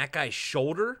scar on that guy's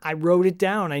shoulder? I wrote it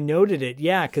down. I noted it.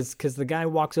 Yeah, because the guy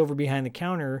walks over behind the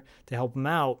counter to help him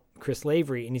out, Chris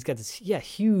Lavery, and he's got this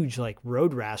huge like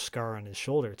road rash scar on his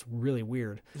shoulder. It's really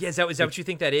weird. Yeah, is that what you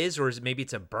think that is, or maybe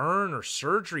it's a burn or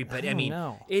surgery? But I mean,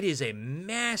 it is a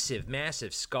massive,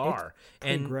 massive scar.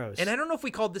 It's gross. And I don't know if we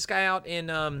called this guy out in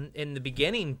the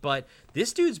beginning, but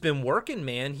this dude's been working,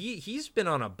 man. He's been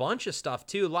on a bunch of stuff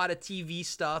too, a lot of TV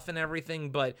stuff and everything,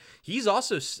 but he's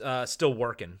also still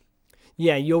working.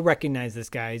 Yeah, you'll recognize this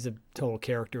guy. He's a total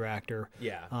character actor.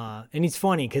 Yeah. And he's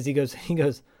funny because he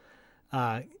goes.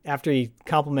 After he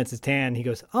compliments his tan, he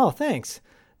goes, "Oh, thanks.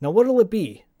 Now what'll it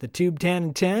be? The Tube Tan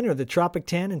and 10 or the Tropic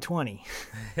Tan and 20?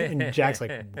 And Jack's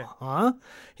like, huh?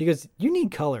 He goes, "You need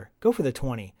color. Go for the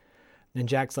 20. And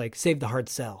Jack's like, "Save the hard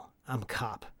sell. I'm a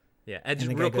cop." Yeah, and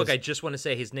just real quick, I just want to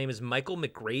say his name is Michael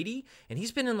McGrady, and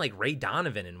he's been in like Ray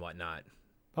Donovan and whatnot.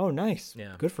 Oh, nice.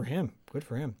 Yeah. Good for him. Good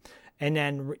for him. And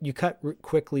then you cut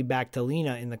quickly back to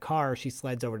Lena in the car. She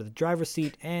slides over to the driver's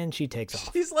seat and she takes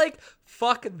off. She's like,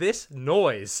 fuck this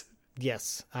noise.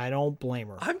 Yes, I don't blame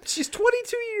her. She's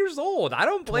 22 years old. I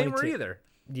don't blame her 22. either.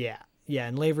 Yeah. Yeah,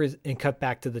 and Lavery's, and cut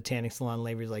back to the tanning salon.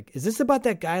 Lavery's like, is this about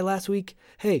that guy last week?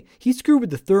 Hey, he screwed with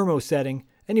the thermo setting.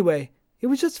 Anyway, it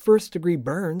was just first-degree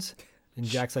burns. And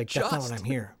Jack's like, that's not what I'm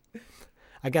here.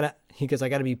 He goes, I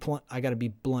gotta be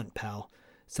blunt, pal.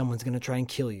 Someone's gonna try and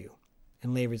kill you.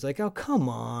 And Lavery's like, oh, come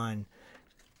on.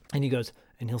 And he goes,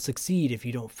 and he'll succeed if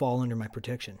you don't fall under my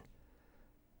protection.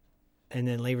 And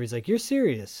then Lavery's like, you're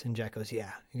serious? And Jack goes,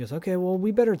 yeah. He goes, okay, well,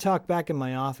 we better talk back in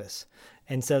my office.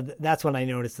 And so that's when I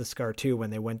noticed the scar, too, when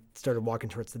they started walking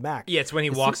towards the back. Yeah, it's when he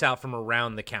walks out from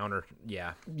around the counter.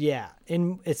 Yeah. Yeah.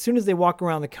 And as soon as they walk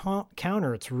around the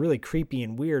counter, it's really creepy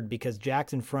and weird because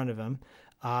Jack's in front of him.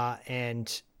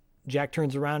 And Jack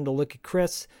turns around to look at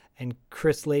Chris, and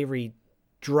Chris Lavery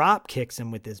drop kicks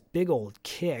him with this big old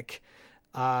kick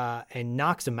and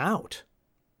knocks him out.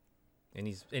 And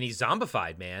he's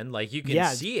zombified, man. Like you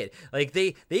can see it. Like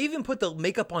they even put the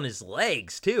makeup on his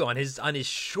legs too, on his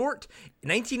short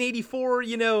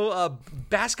 1984,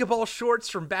 basketball shorts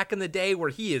from back in the day where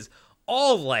he is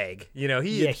all leg.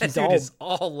 Is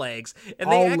all legs. And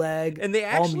all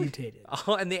mutated.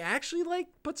 And they actually like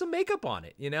put some makeup on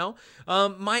it,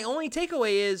 My only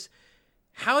takeaway is,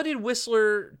 how did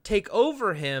Whistler take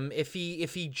over him if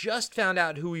he just found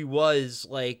out who he was?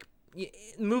 Like,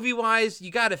 movie wise,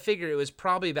 you got to figure it was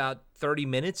probably about 30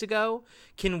 minutes ago.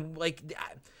 You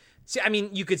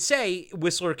could say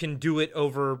Whistler can do it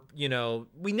over,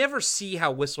 we never see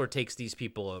how Whistler takes these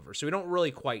people over, so we don't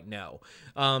really quite know.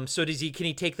 So can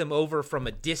he take them over from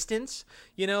a distance,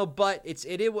 but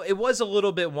it was a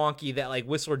little bit wonky that like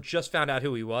Whistler just found out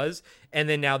who he was. And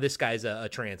then now this guy's a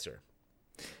trancer.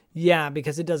 Yeah,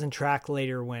 because it doesn't track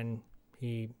later when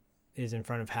he is in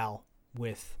front of Hal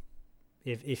with,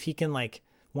 if he can, like,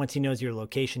 once he knows your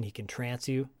location, he can trance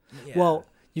you. Yeah. Well,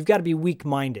 you've got to be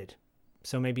weak-minded.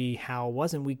 So maybe Hal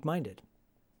wasn't weak-minded,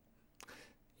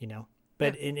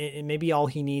 But maybe all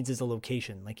he needs is a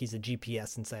location, like he's a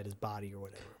GPS inside his body or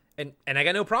whatever. And I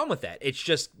got no problem with that. It's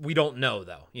just we don't know,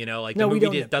 though. The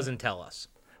movie doesn't tell us.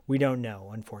 We don't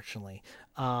know, unfortunately.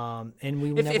 And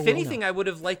we if never anything, know. I would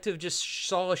have liked to have just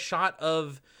saw a shot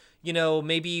of,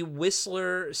 maybe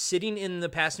Whistler sitting in the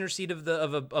passenger seat of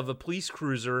a police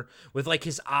cruiser with like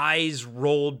his eyes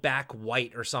rolled back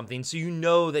white or something,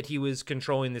 so that he was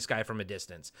controlling this guy from a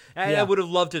distance. I would have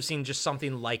loved to have seen just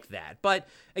something like that. But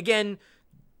again,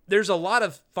 there's a lot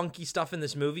of funky stuff in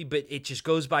this movie, but it just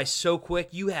goes by so quick.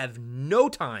 You have no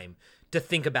time to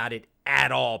think about it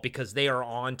at all because they are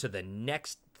on to the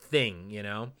next thing,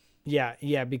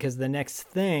 Yeah, because the next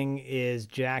thing is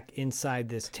Jack inside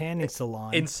this tanning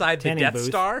salon. Inside the Death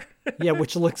Star? Yeah,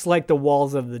 which looks like the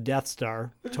walls of the Death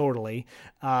Star, totally.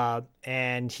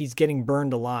 And he's getting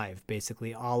burned alive,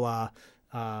 basically, a la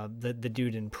the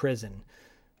dude in prison.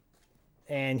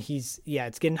 And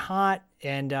it's getting hot,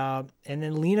 and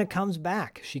then Lena comes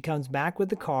back. She comes back with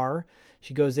the car.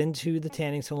 She goes into the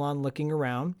tanning salon looking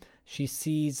around. She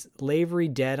sees Lavery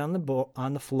dead on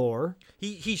the floor.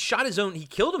 He shot his own. He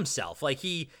killed himself. Like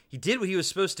he did what he was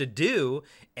supposed to do,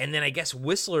 and then I guess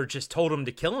Whistler just told him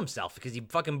to kill himself because he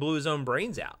fucking blew his own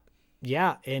brains out.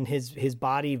 Yeah, and his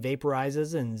body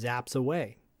vaporizes and zaps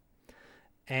away.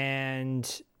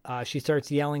 And she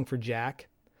starts yelling for Jack,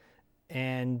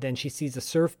 and then she sees a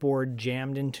surfboard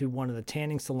jammed into one of the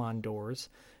tanning salon doors.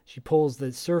 She pulls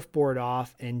the surfboard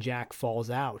off, and Jack falls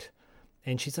out.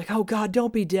 And she's like, oh, God,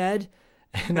 don't be dead.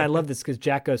 And I love this because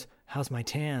Jack goes, how's my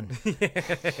tan?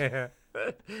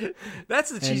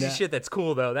 That's the cheesy shit that's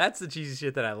cool, though. That's the cheesy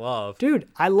shit that I love. Dude,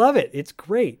 I love it. It's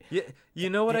great. Yeah, you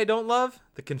know what I don't love?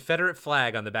 The Confederate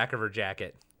flag on the back of her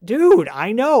jacket. Dude,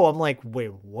 I know. I'm like,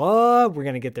 wait, what? We're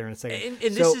going to get there in a second.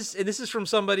 And this is from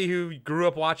somebody who grew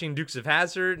up watching Dukes of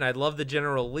Hazzard, and I love the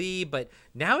General Lee, but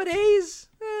nowadays,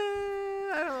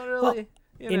 I don't really... Well,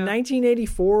 in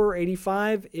 1984 or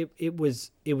 85, it was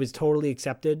totally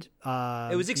accepted.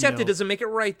 It was accepted. Doesn't make it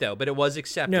right though, but it was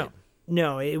accepted.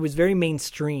 No, it was very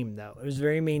mainstream though. It was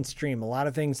very mainstream. A lot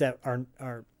of things that are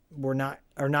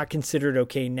not considered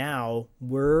okay now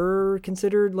were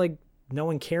considered like no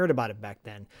one cared about it back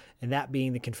then. And that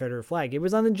being the Confederate flag, it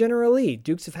was on the General Lee.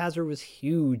 Dukes of Hazzard was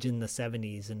huge in the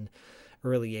 70s and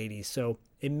early 80s. So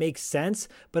it makes sense,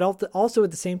 but also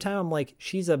at the same time, I'm like,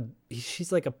 she's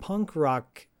like a punk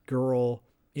rock girl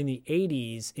in the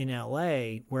 80s in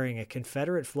LA wearing a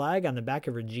Confederate flag on the back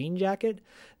of her jean jacket.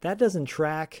 That doesn't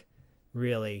track,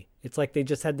 really. It's like they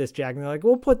just had this jacket and they're like,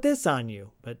 we'll put this on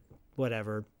you, but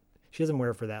whatever. She doesn't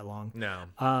wear it for that long. No.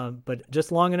 But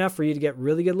just long enough for you to get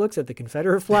really good looks at the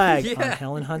Confederate flag on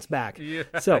Helen Hunt's back. Yeah.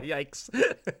 So, Yikes.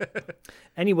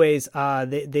 anyways,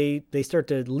 they start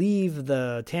to leave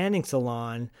the tanning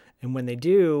salon, and when they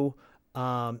do,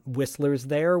 Whistler's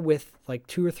there with like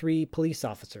 2 or 3 police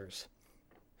officers.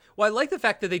 Well, I like the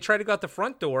fact that they try to go out the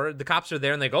front door. The cops are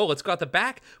there, and they go, "Oh, let's go out the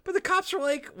back." But the cops are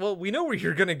like, "Well, we know where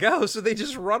you're gonna go," so they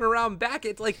just run around back.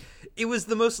 It's like it was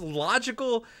the most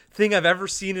logical thing I've ever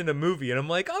seen in a movie, and I'm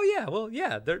like, "Oh yeah, well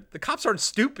yeah, the cops aren't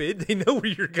stupid. They know where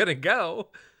you're gonna go."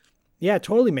 Yeah, it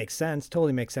totally makes sense.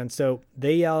 Totally makes sense. So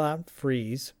they yell out,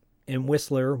 "Freeze!" And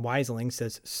Whistler, Weisling,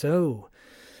 says, "So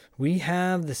we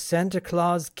have the Santa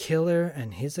Claus killer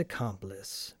and his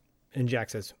accomplice." And Jack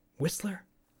says, "Whistler?"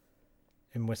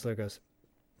 And Whistler goes,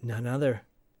 "None other.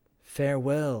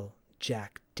 Farewell,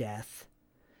 Jack Death."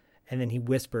 And then he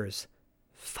whispers,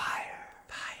 "Fire,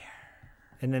 fire."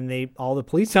 And then all the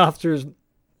police officers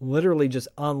literally just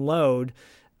unload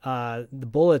the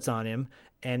bullets on him.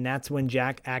 And that's when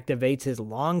Jack activates his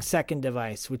long second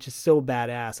device, which is so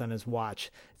badass on his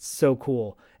watch. It's so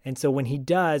cool. And so when he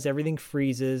does, everything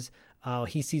freezes.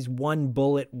 He sees one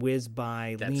bullet whiz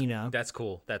by Lena. That's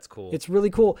cool. That's cool. It's really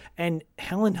cool. And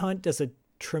Helen Hunt does a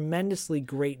tremendously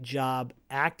great job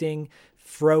acting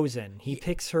frozen. He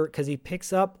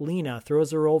picks up Lena,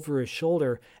 throws her over his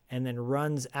shoulder, and then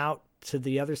runs out to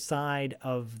the other side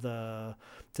of to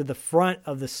the front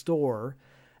of the store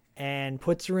and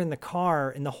puts her in the car.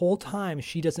 And the whole time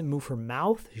she doesn't move her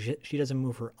mouth. She doesn't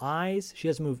move her eyes. She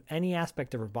doesn't move any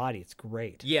aspect of her body. It's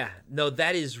great. Yeah, no,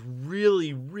 that is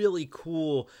really, really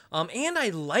cool. And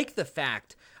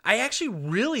I actually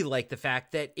really like the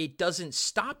fact that it doesn't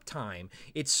stop time.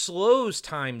 It slows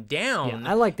time down. Yeah,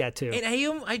 I like that too. And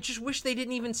I just wish they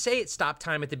didn't even say it stopped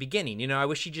time at the beginning. You know, I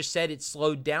wish he just said it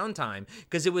slowed down time,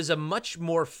 because it was a much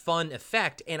more fun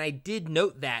effect. And I did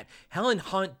note that Helen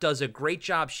Hunt does a great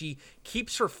job. She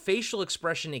keeps her facial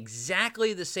expression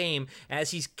exactly the same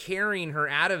as he's carrying her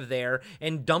out of there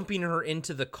and dumping her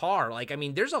into the car. Like, I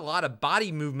mean, there's a lot of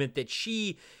body movement that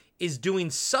she is doing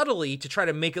subtly to try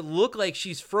to make it look like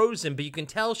she's frozen, but you can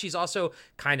tell she's also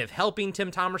kind of helping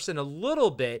Tim Thomerson a little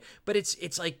bit. But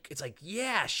it's like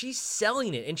yeah, she's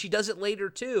selling it, and she does it later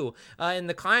too in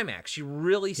the climax. She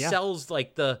really sells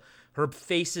like her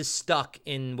face is stuck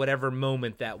in whatever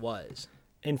moment that was.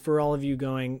 And for all of you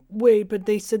going, wait, but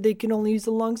they said they can only use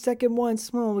the long second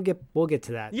once. Well, we'll get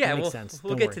to that. Yeah, that makes sense.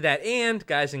 We'll get to that. And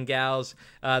guys and gals,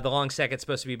 the long second's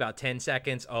supposed to be about 10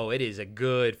 seconds. Oh, it is a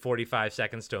good 45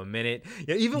 seconds to a minute.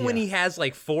 Yeah, even when he has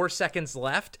like 4 seconds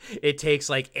left, it takes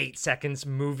like 8 seconds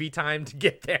movie time to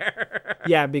get there.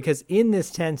 Yeah, because in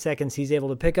this 10 seconds, he's able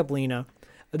to pick up Lena.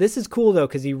 This is cool though,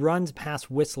 because he runs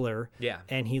past Whistler. Yeah.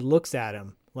 And he looks at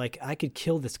him. Like, I could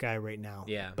kill this guy right now.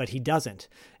 Yeah. But he doesn't.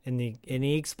 And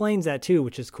he explains that too,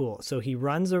 which is cool. So he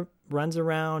runs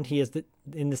around. He has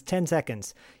in this 10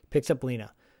 seconds, he picks up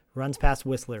Lena, runs past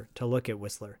Whistler to look at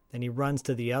Whistler. Then he runs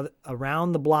to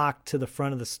around the block to the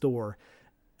front of the store,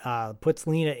 puts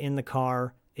Lena in the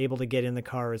car, able to get in the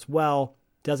car as well,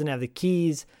 doesn't have the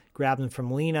keys, grabs them from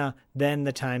Lena. Then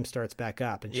the time starts back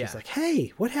up. And she's like,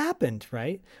 hey, what happened,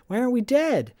 right? Why aren't we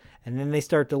dead? And then they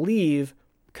start to leave.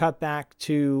 Cut back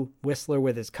to Whistler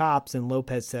with his cops, and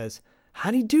Lopez says,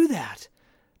 how'd he do that?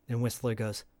 And Whistler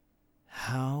goes,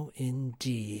 how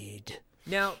indeed.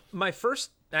 Now,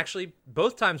 actually,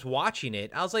 both times watching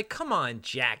it, I was like, come on,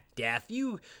 Jack Death.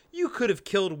 You could have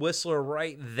killed Whistler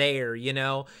right there, you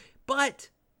know? But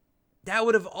that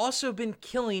would have also been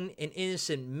killing an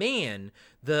innocent man,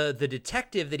 the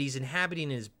detective that he's inhabiting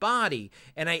his body.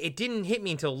 And it didn't hit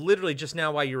me until literally just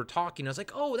now while you were talking. I was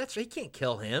like, oh, that's right. He can't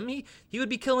kill him. He would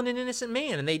be killing an innocent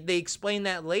man. And they explain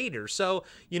that later. So,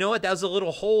 you know what? That was a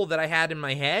little hole that I had in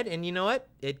my head. And you know what?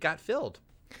 It got filled.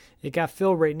 It got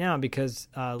filled right now because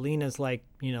Lena's like,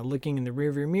 looking in the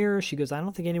rearview mirror. She goes, I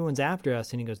don't think anyone's after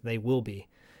us. And he goes, they will be.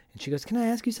 And she goes, can I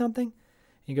ask you something? And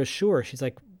he goes, sure. She's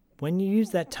like, when you use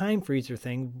that time freezer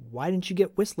thing, why didn't you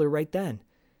get Whistler right then?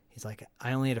 He's like,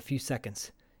 I only had a few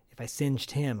seconds. If I singed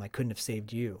him, I couldn't have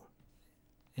saved you.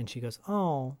 And she goes,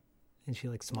 oh. And she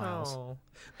like smiles. Oh.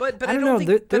 But I don't know.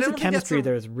 There's a chemistry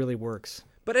there that really works.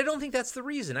 But I don't think that's the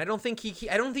reason. I don't think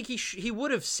he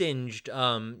would have singed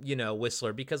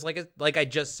Whistler, because like I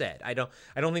just said, I don't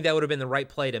think that would have been the right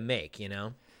play to make,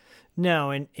 No,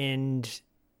 and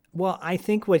well, I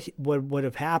think what would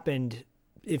have happened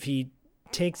if he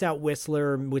takes out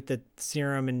Whistler with the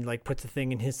serum and like puts the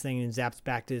thing in his thing and zaps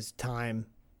back to his time,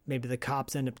 maybe the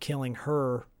cops end up killing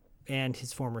her and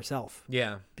his former self.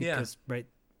 Yeah.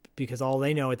 Because all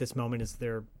they know at this moment is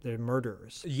they're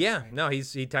murderers. Yeah. Right? No,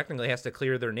 he technically has to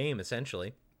clear their name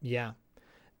essentially. Yeah.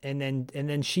 And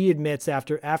then she admits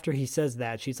after he says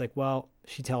that, she's like, well,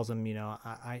 she tells him,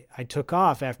 I took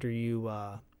off after you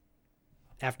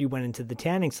went into the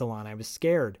tanning salon. I was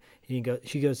scared. And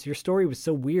she goes, your story was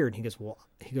so weird. He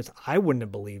goes, I wouldn't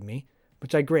have believed me,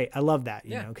 which I love that,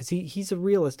 you know, because he's a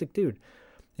realistic dude.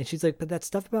 And she's like, but that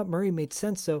stuff about Murray made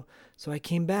sense. So I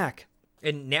came back.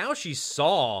 And now she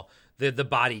saw the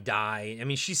body die. I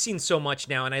mean, she's seen so much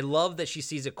now, and I love that she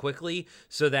sees it quickly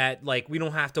so that, like, we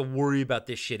don't have to worry about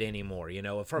this shit anymore, you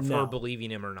know, if her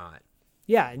believing him or not.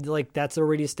 Yeah, like, that's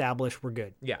already established. We're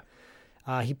good. Yeah.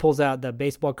 He pulls out the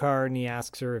baseball card, and he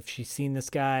asks her if she's seen this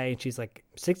guy, and she's like,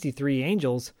 63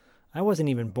 Angels? I wasn't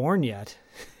even born yet.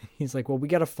 He's like, well, we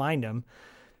got to find him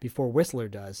before Whistler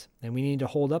does, and we need to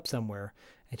hold up somewhere.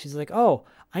 And she's like, oh,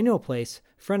 I know a place.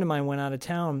 A friend of mine went out of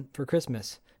town for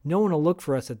Christmas. No one will look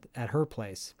for us at her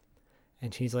place.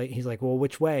 And he's like, well,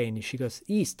 which way? And she goes,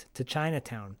 east to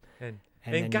Chinatown.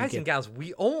 And guys and gals,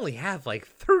 we only have like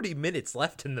 30 minutes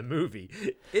left in the movie.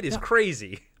 It is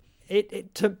crazy.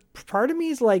 It to part of me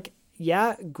is like,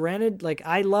 yeah, granted, like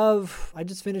I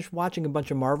just finished watching a bunch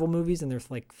of Marvel movies and they're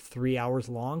like 3 hours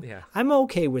long. Yeah. I'm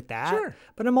okay with that. Sure.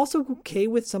 But I'm also okay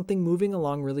with something moving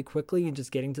along really quickly and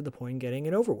just getting to the point and getting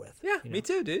it over with. Yeah, me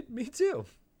too, dude. Me too.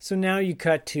 So now you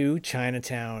cut to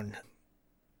Chinatown.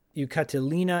 You cut to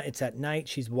Lena. It's at night.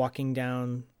 She's walking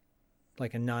down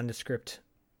like a nondescript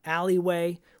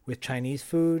alleyway with Chinese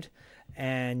food.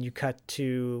 And you cut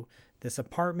to this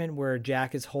apartment where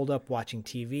Jack is holed up watching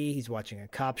TV. He's watching a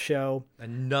cop show.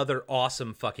 Another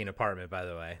awesome fucking apartment, by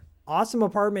the way. Awesome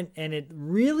apartment, and it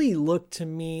really looked to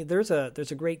me. There's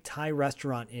a great Thai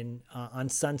restaurant on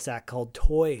Sunset called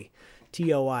Toi,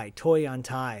 T-O-I, Toi on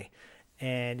Thai,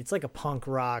 and it's like a punk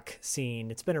rock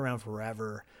scene. It's been around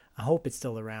forever. I hope it's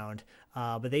still around.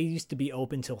 But they used to be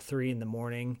open till 3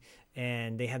 a.m,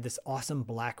 and they had this awesome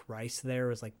black rice there. It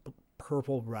was like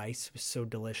purple rice. It was so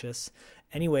delicious.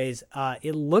 Anyways,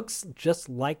 it looks just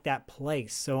like that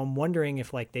place. So I'm wondering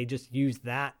if like they just used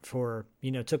that for,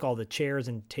 took all the chairs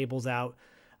and tables out,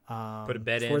 put a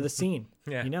bed for in the scene.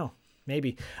 Yeah.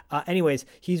 Maybe. Anyways,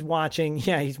 he's watching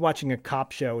a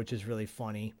cop show, which is really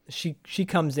funny. She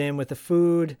comes in with the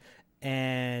food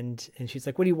and she's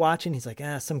like, what are you watching? He's like,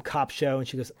 some cop show. And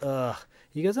she goes, ugh.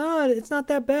 He goes, oh, it's not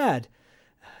that bad.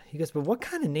 He goes, but what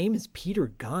kind of name is Peter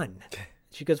Gunn?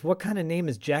 She goes, what kind of name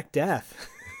is Jack Death?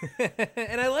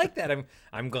 And I like that.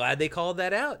 I'm glad they called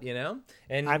that out,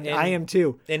 And I am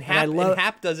too. And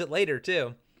Hap does it later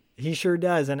too. He sure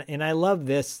does. And I love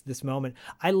this moment.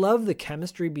 I love the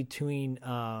chemistry between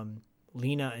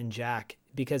Lena and Jack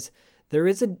because there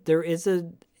is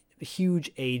a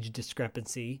huge age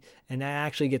discrepancy, and that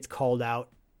actually gets called out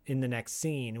in the next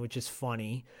scene, which is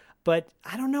funny. But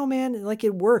I don't know, man. Like,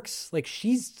 it works. Like,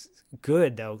 she's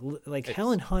good though. Like,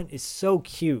 Helen Hunt is so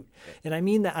cute, and I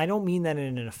mean that. I don't mean that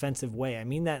in an offensive way. I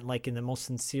mean that like in the most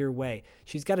sincere way.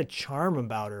 She's got a charm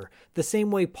about her, the same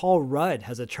way Paul Rudd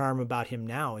has a charm about him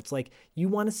now. It's like you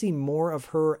want to see more of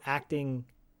her acting,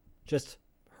 just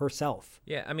herself.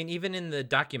 Yeah, I mean, even in the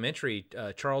documentary,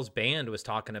 Charles Band was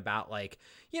talking about like,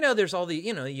 there's all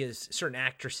the, certain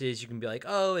actresses you can be like,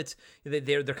 oh,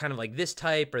 they're kind of like this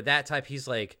type or that type. He's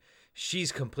like,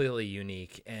 she's completely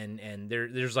unique, and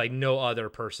there's like no other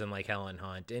person like Helen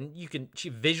Hunt, and she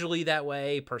visually that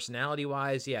way, personality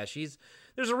wise, yeah,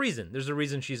 there's a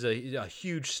reason she's a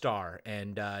huge star,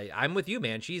 and I'm with you,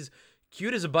 man. She's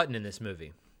cute as a button in this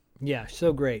movie. Yeah,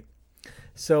 so great.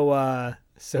 So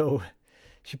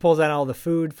she pulls out all the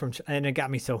food and it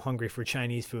got me so hungry for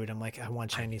Chinese food. I'm like, I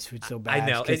want Chinese food so bad. I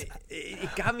know.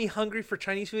 It got me hungry for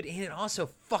Chinese food, and it also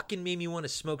fucking made me want to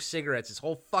smoke cigarettes this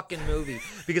whole fucking movie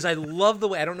because I love the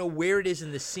way, I don't know where it is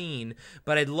in the scene,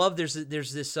 but I love there's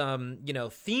this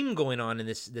theme going on in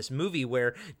this movie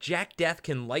where Jack Death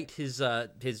can light his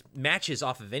matches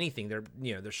off of anything.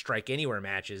 They're strike anywhere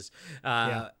matches.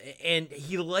 And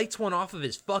he lights one off of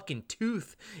his fucking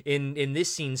tooth in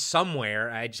this scene somewhere.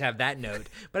 I just have that note.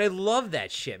 But I love that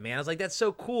shit, man. I was like, that's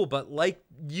so cool. But like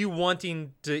you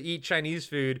wanting to eat Chinese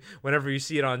food whenever you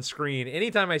see it on screen,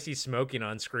 anytime I see smoking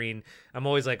on screen, I'm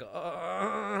always like,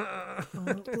 oh,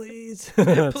 please.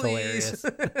 Please.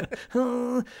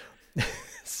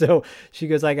 So she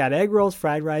goes, I got egg rolls,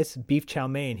 fried rice, beef chow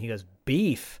mein. He goes,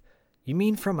 beef? You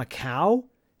mean from a cow?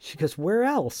 She goes, where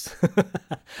else?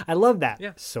 I love that.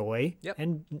 Yeah. Soy. Yep.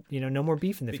 And, no more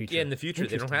beef in the future. Yeah, in the future,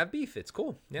 they don't have beef. It's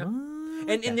cool. Yeah.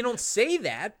 And they don't say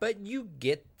that, but you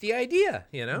get the idea,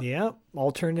 Yeah.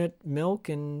 Alternate milk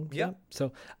and, yeah.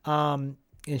 So, and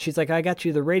she's like, I got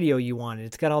you the radio you wanted.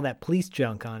 It's got all that police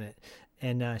junk on it.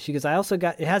 And she goes,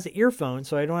 it has an earphone,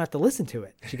 so I don't have to listen to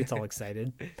it. She gets all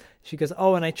excited. She goes,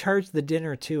 oh, and I charged the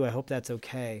dinner too. I hope that's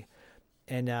okay.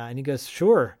 And he goes,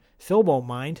 sure, Phil won't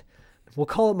mind. We'll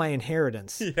call it my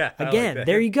inheritance. Yeah. Again, like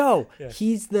there you go. Yeah.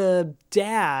 He's the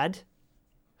dad.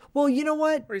 Well, you know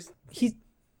what? He's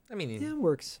I mean, yeah, it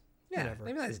works. Yeah, Whatever.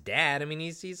 maybe not his dad. I mean,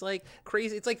 he's like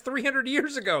crazy. It's like 300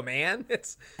 years ago, man.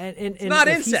 It's and not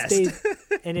if he incest. stays-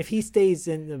 and if he stays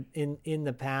in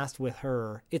the past with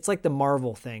her, it's like the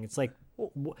Marvel thing. It's like,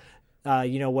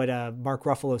 you know what Mark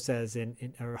Ruffalo says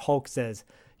or Hulk says,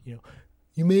 you know,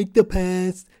 you make the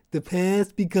past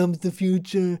becomes the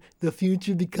future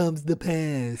becomes the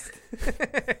past.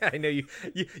 I know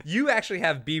you actually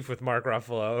have beef with Mark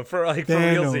Ruffalo for Thanos.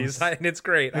 realsies, and it's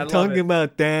great. I'm I love talking it.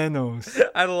 about Thanos.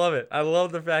 I love it. I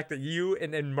love the fact that you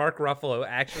and Mark Ruffalo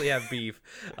actually have beef.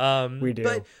 We do.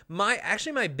 But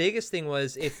my biggest thing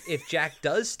was if Jack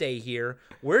does stay here,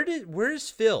 where's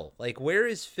Phil? Like, where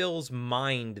is Phil's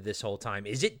mind this whole time?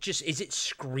 Is it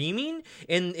screaming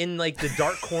in like the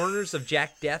dark corners of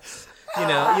Jack Death's? You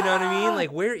know what I mean?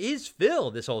 Like, where is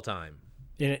Phil this whole time?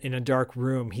 In a dark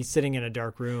room. He's sitting in a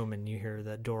dark room, and you hear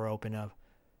the door open up.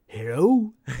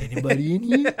 Hello? Anybody in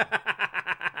here?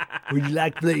 Would you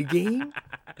like to play a game?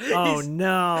 Oh,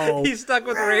 no. He's stuck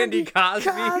with Randy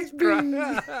Cosby.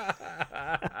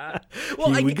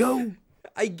 Well, Here we go.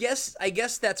 I guess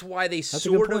that's why they a good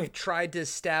sort of point. tried to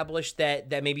establish that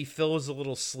maybe Phil is a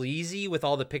little sleazy with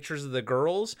all the pictures of the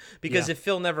girls, because Yeah. if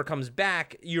Phil never comes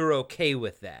back, you're okay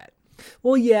with that.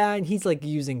 Well, yeah, and he's like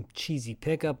using cheesy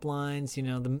pickup lines, you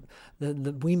know,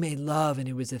 the we made love and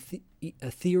it was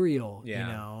ethereal, Yeah.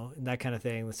 you know, that kind of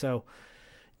thing. So,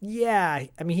 yeah,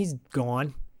 I mean, he's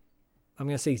gone. I'm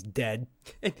going to say he's dead.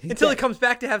 Until he comes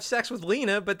back to have sex with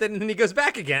Lena, but then he goes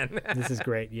back again. This is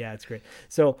great. Yeah, it's great.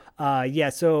 So,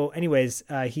 so anyways,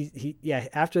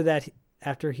 after that,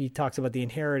 after he talks about the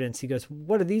inheritance, he goes,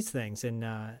 what are these things? And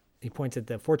he points at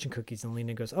the fortune cookies, and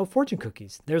Lena goes, oh, fortune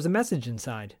cookies. There's a message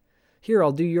inside. Here,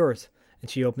 I'll do yours. And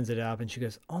she opens it up, and she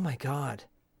goes, oh, my God.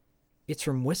 It's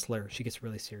from Whistler. She gets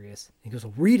really serious. He goes,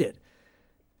 well, read it.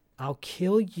 I'll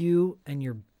kill you and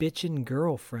your bitchin'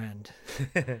 girlfriend.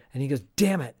 And he goes,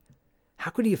 damn it.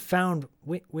 How could he have found...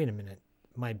 Wait a minute.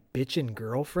 My bitchin'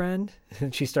 girlfriend?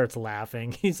 And she starts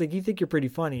laughing. He's like, you think you're pretty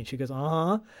funny. And she goes,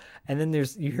 uh-huh. And then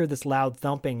you hear this loud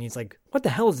thumping. He's like, what the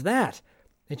hell is that?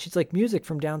 And she's like, music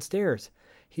from downstairs.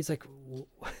 He's like...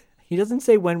 He doesn't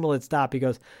say, when will it stop? He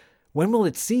goes, when will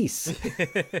it cease?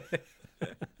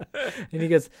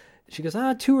 And she goes,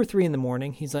 2 or 3 in the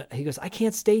morning. He goes, I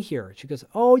can't stay here. She goes,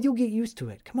 oh, you'll get used to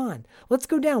it. Come on, let's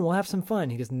go down. We'll have some fun.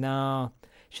 He goes, no.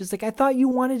 She's like, I thought you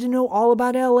wanted to know all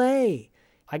about LA.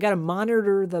 I got to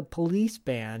monitor the police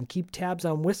band, keep tabs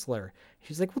on Whistler.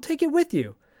 She's like, well, take it with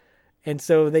you. And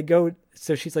so they go,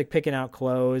 so she's like picking out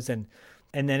clothes. And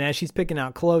then as she's picking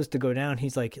out clothes to go down,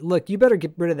 he's like, look, you better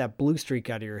get rid of that blue streak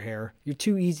out of your hair. You're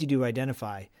too easy to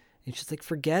identify. And she's like,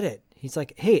 forget it. He's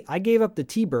like, hey, I gave up the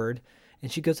T-bird.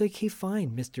 And she goes, okay,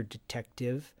 fine, Mr.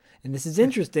 Detective. And this is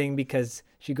interesting because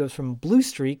she goes from blue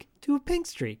streak to a pink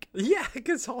streak. Yeah,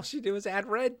 because all she did was add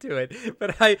red to it.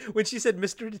 But when she said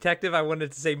Mr. Detective, I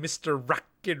wanted to say Mr. Rock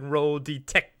and Roll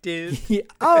Detective. Yeah.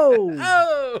 Oh!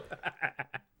 Oh!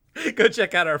 Go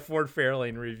check out our Ford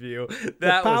Fairlane review.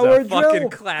 That was power a fucking drill.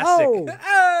 classic.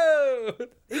 Oh!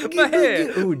 My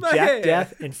hair. Ooh, My Jack hair.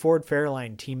 Death and Ford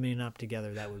Fairlane teaming up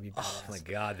together. That would be badass. Oh my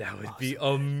God, that would be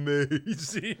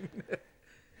amazing.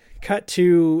 Cut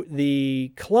to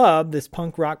the club, this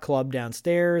punk rock club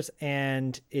downstairs,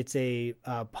 and it's a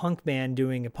punk band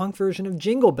doing a punk version of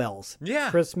Jingle Bells. Yeah.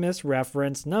 Christmas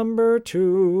reference number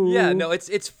 2. Yeah, no,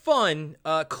 it's fun.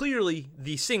 Clearly,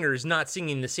 the singer's not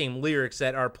singing the same lyrics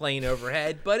that are playing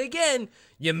overhead, but again,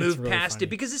 you move really past funny. it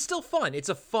because it's still fun. It's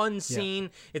a fun scene.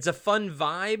 It's a fun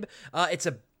vibe. It's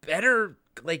a better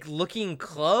looking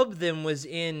club than was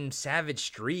in Savage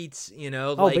Streets. You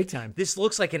know, Oh, big time. This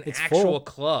looks like an It's actual full.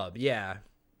 club. Yeah,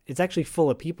 It's actually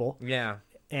full of people. yeah.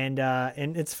 And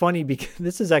it's funny because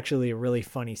this is actually a really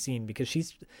funny scene because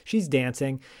she's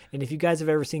dancing. And if you guys have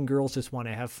ever seen Girls Just Want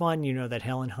to Have Fun, you know that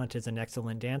Helen Hunt is an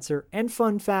excellent dancer. And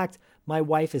fun fact, my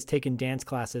wife has taken dance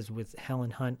classes with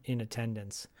Helen Hunt in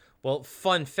attendance. Well,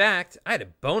 fun fact, I had a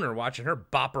boner watching her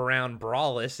bop around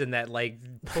braless in that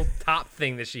pull top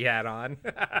thing that she had on.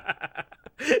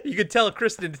 You could tell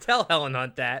Kristen to tell Helen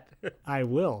Hunt that. I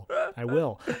will.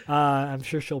 I'm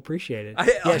sure she'll appreciate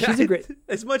it. She's a great...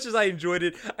 As much as I enjoyed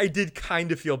it, I did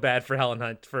kind of feel bad for Helen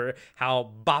Hunt for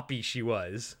how boppy she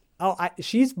was. Oh,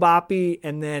 she's boppy,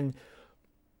 and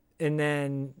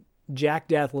then Jack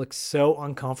Death looks so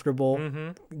uncomfortable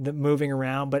moving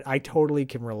around, but I totally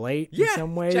can relate in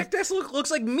some ways. Jack Death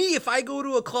looks like me if I go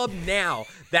to a club now.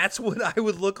 That's what I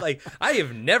would look like. I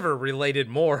have never related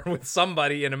more with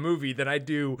somebody in a movie than I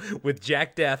do with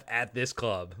Jack Death at this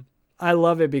club. I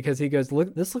love it because he goes,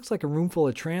 look, this looks like a room full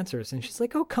of trancers. And she's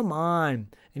like, oh, come on.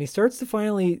 And he starts to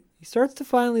finally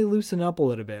loosen up a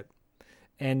little bit.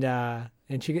 And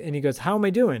he goes, how am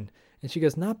I doing? And she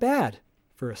goes, not bad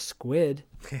for a squid.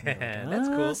 Like, That's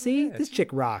cool. See, Yeah. this chick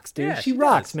rocks, dude. Yeah, she she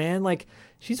rocks, does. man. Like,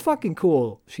 she's fucking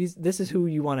cool. This is who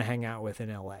you want to hang out with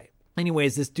in LA.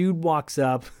 Anyways, this dude walks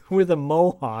up with a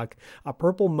mohawk, a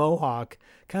purple mohawk,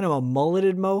 kind of a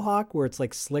mulleted mohawk where it's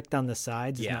like slicked on the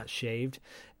sides. It's not shaved.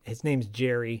 His name's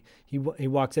Jerry. He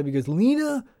walks up. He goes,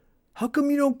 Lena, how come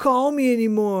you don't call me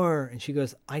anymore? And she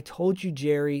goes, I told you,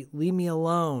 Jerry, leave me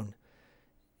alone.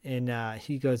 And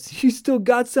he goes, you still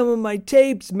got some of my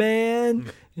tapes,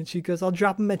 man. And she goes, I'll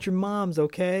drop them at your mom's,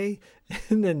 okay?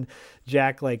 And then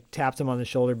Jack like taps him on the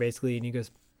shoulder basically, and he goes,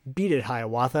 beat it,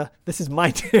 Hiawatha. This is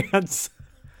my dance.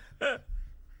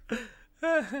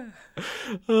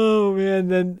 Oh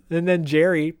man. Then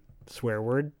Jerry, swear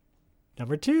word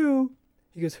number 2.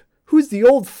 He goes, who's the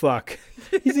old fuck?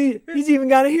 He's even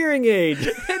got a hearing aid.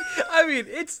 I mean,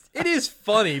 it is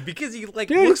funny because he like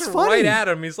Dude, looks it's funny. right at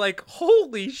him. He's like,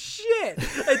 holy shit.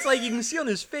 It's like you can see on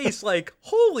his face like,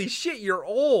 holy shit, you're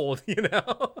old, you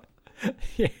know?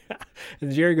 Yeah.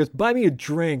 And Jerry goes, buy me a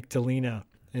drink to Lena.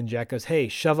 And Jack goes, hey,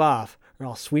 shove off or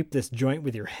I'll sweep this joint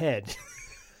with your head.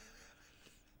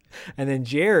 And then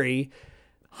Jerry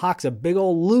hawks a big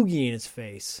old loogie in his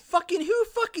face. Who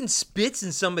fucking spits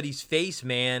in somebody's face,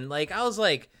 man? Like, I was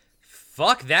like,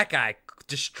 fuck that guy.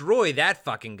 Destroy that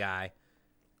fucking guy.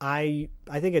 I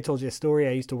think I told you a story.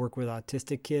 I used to work with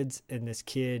autistic kids, and this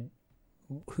kid,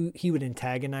 he would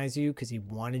antagonize you because he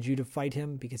wanted you to fight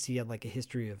him because he had like a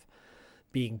history of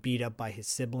being beat up by his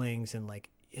siblings and like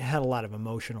had a lot of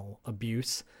emotional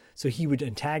abuse. So he would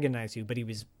antagonize you, but he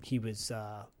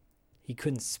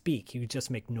couldn't speak. He would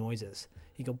just make noises.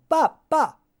 He'd go, ba,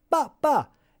 ba, ba, ba.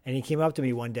 And he came up to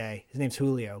me one day. His name's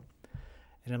Julio.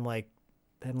 And I'm like,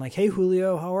 hey,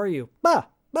 Julio, how are you? Ba,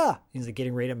 ba. He's like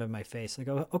getting right up in my face. I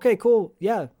go, okay, cool.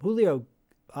 Yeah, Julio,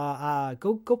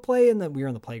 go play we were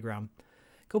in the playground.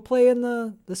 Go play in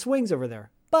the swings over there.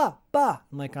 Ba, ba.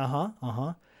 I'm like, uh-huh.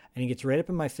 And he gets right up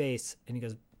in my face and he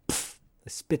goes, pff,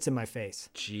 spits in my face.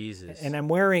 Jesus. And I'm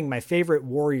wearing my favorite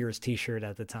Warriors t-shirt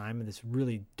at the time, this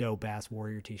really dope ass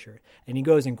Warrior t-shirt. And he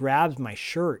goes and grabs my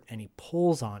shirt and he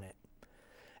pulls on it.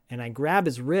 And I grab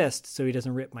his wrist so he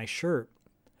doesn't rip my shirt.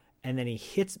 And then he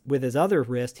hits with his other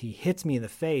wrist, he hits me in the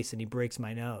face and he breaks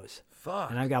my nose. Fuck.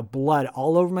 And I've got blood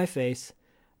all over my face.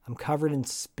 I'm covered in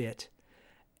spit.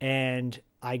 And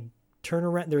I turn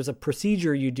around. There's a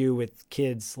procedure you do with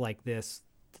kids like this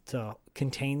to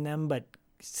contain them, but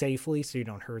safely so you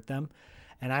don't hurt them.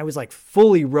 And I was like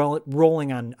fully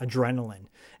rolling on adrenaline.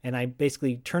 And I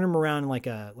basically turn him around like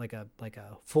a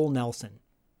full Nelson,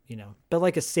 you know, but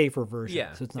like a safer version.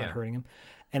 Yeah, so it's not yeah. hurting him.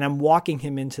 And I'm walking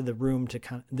him into the room to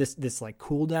kind of this like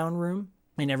cool down room.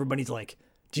 And everybody's like,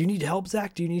 do you need help,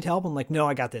 Zach? Do you need help? I'm like, no,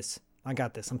 I got this. I'm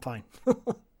fine.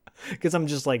 Because I'm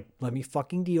just like, let me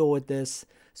fucking deal with this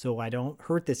so I don't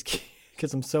hurt this kid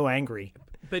because I'm so angry.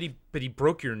 But he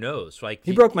broke your nose. Like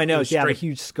He broke my it nose. was Yeah, I have a straight-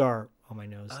 huge scar on my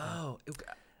nose. Oh,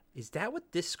 is that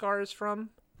what this scar is from?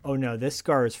 Oh, no, this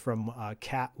scar is from a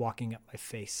cat walking up my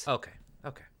face. Okay.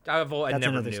 I That's never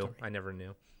another knew. story. I never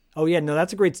knew. Oh, yeah, no,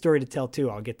 that's a great story to tell, too.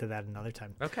 I'll get to that another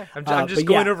time. Okay. I'm just but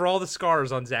going yeah. over all the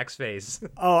scars on Zach's face.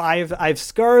 Oh, I have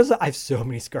scars. I have so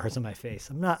many scars on my face.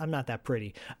 I'm not that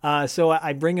pretty. So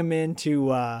I bring him into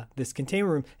this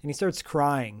containment room and he starts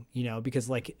crying, you know, because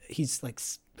like he's like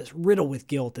this riddled with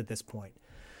guilt at this point.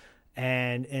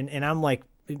 And I'm like,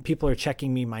 people are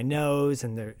checking me my nose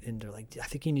and they're like, I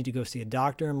think you need to go see a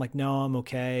doctor. I'm like, no, I'm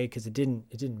okay, because it didn't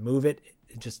move it.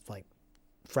 It just like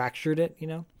fractured it, you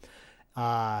know,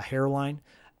 hairline.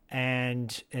 And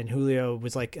Julio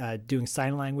was like doing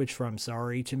sign language for I'm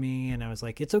sorry to me. And I was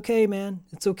like, it's okay, man.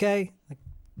 It's okay. Like,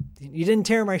 you didn't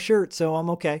tear my shirt, so I'm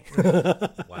okay.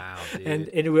 Wow, dude.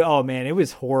 And oh, man, it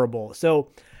was horrible.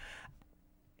 So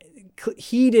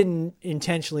he didn't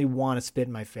intentionally want to spit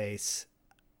in my face.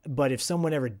 But if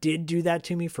someone ever did do that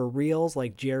to me for reals,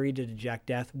 like Jerry did to Jack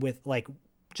Death, with like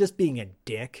just being a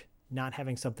dick, not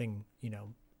having something, you know,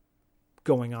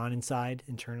 going on inside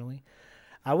internally,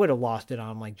 I would have lost it on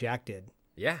him like Jack did.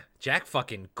 Yeah, Jack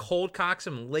fucking cold cocks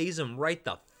him, lays him right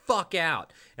the fuck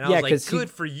out. And I Yeah, was 'cause like, good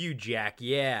for you, Jack.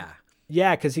 Yeah.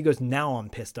 Yeah, because he goes, now I'm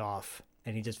pissed off.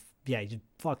 And he just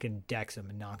fucking decks him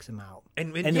and knocks him out.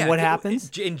 And then yeah, what happens?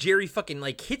 And Jerry fucking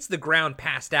like hits the ground,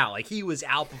 passed out. Like he was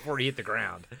out before he hit the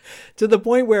ground. To the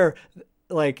point where,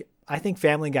 like, I think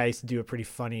Family Guy used to do a pretty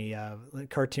funny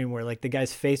cartoon where, like, the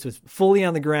guy's face was fully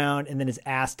on the ground and then his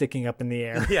ass sticking up in the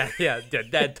air. Yeah,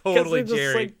 that totally 'Cause they're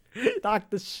just, Jerry. like, Knock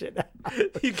the shit out.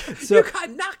 You got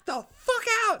knocked the fuck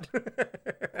out.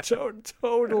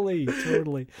 Totally.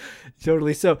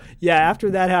 So yeah, after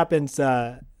that happens,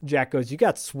 Jack goes, "You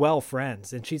got swell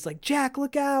friends," and she's like, "Jack,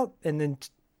 look out!" And then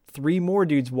 3 more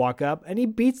dudes walk up, and he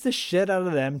beats the shit out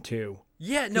of them too.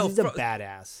 Yeah, no, he's a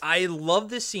badass. I love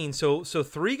this scene. So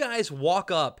 3 guys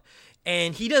walk up.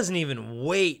 And he doesn't even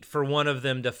wait for one of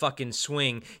them to fucking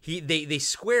swing. They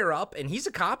square up, and he's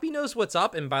a cop. He knows what's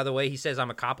up. And by the way, he says I'm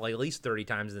a cop like at least 30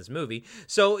 times in this movie.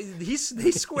 So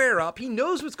they square up. He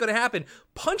knows what's going to happen.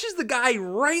 Punches the guy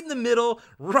right in the middle,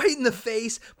 right in the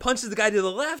face. Punches the guy to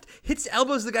the left. Hits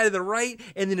elbows the guy to the right,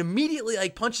 and then immediately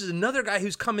like punches another guy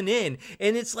who's coming in.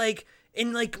 And it's like.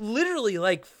 In like literally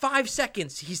like 5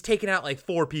 seconds, he's taken out like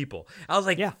 4 people. I was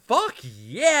like, fuck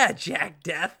yeah, Jack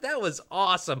Death. That was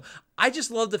awesome. I just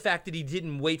love the fact that he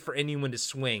didn't wait for anyone to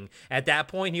swing. At that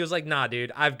point, he was like, nah,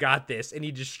 dude, I've got this. And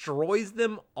he destroys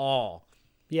them all.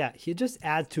 Yeah, he just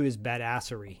adds to his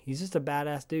badassery. He's just a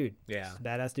badass dude. Yeah. Just a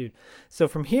badass dude. So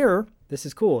from here, this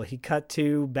is cool. He cut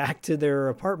back to their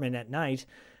apartment at night,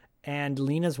 and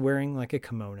Lena's wearing like a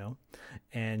kimono,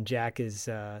 and Jack is,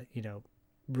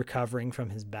 recovering from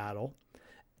his battle,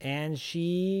 and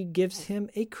she gives him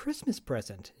a Christmas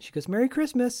present. She goes, "Merry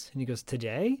Christmas." And he goes,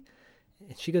 "Today?"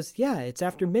 And she goes, "Yeah, it's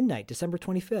after midnight, December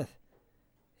 25th.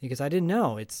 He goes, "I didn't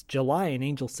know. It's July in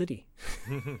Angel City."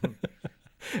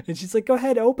 And she's like, "Go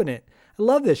ahead, open it." I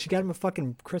love this. She got him a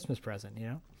fucking Christmas present,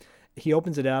 He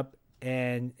opens it up,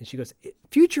 and she goes,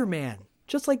 "Future man,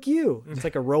 just like you." It's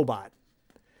like a robot.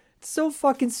 It's so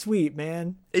fucking sweet,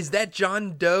 man. Is that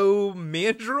John Doe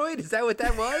Mandroid? Is that what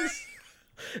that was?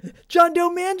 John Doe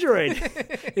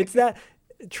Mandroid. It's that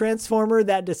Transformer,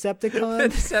 that Decepticon. The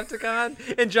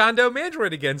Decepticon and John Doe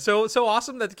Mandroid again. So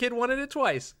awesome that the kid wanted it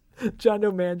twice. John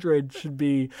Doe Mandroid should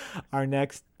be our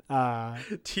next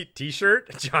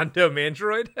T-shirt. John Doe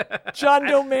Mandroid. John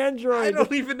Doe Mandroid. I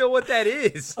don't even know what that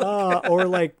is. Or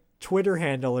like Twitter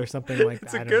handle or something like that.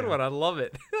 It's a good one. I love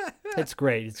it. It's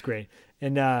great.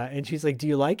 And she's like, "Do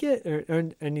you like it?"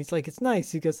 And he's like, "It's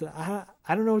nice." He goes, I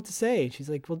don't know what to say." She's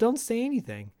like, "Well, don't say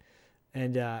anything."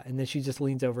 And then she just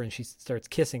leans over and she starts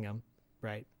kissing him,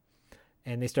 right?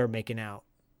 And they start making out,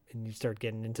 and you start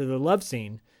getting into the love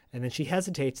scene. And then she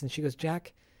hesitates and she goes,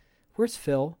 "Jack, where's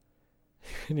Phil?"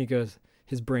 And he goes,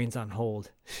 "His brain's on hold."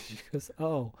 She goes,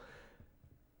 "Oh."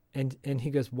 And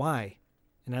he goes, "Why?"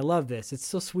 And I love this. It's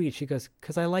so sweet. She goes,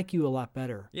 "'Cause I like you a lot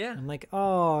better." Yeah. I'm like,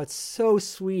 oh, it's so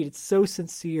sweet. It's so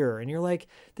sincere. And you're like,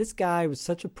 this guy was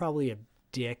probably a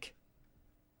dick.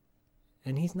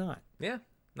 And he's not. Yeah.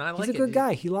 No, I like he's it. a good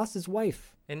guy. He lost his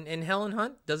wife. And Helen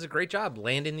Hunt does a great job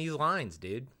landing these lines,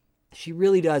 dude. She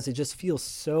really does. It just feels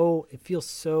so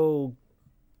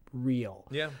real.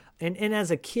 Yeah. And as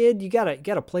a kid, you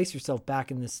gotta place yourself back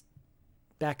in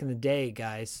the day,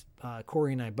 guys.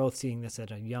 Corey and I both seeing this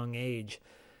at a young age.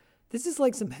 This is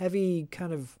like some heavy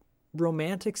kind of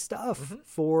romantic stuff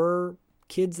for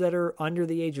kids that are under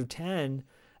the age of 10.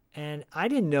 And I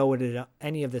didn't know what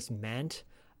any of this meant.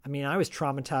 I mean, I was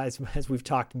traumatized, as we've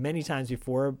talked many times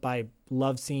before, by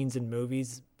love scenes in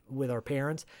movies with our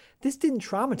parents. This didn't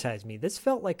traumatize me. This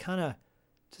felt like kind of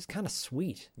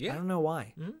sweet. Yeah. I don't know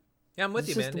why. Mm-hmm. Yeah, I'm with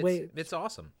you, man. It's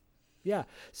awesome. Yeah.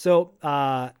 So,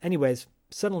 anyways,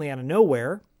 suddenly out of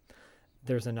nowhere,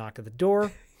 there's a knock at the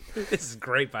door. This is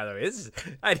great, by the way.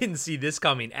 I didn't see this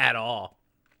coming at all.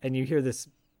 And you hear this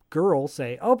girl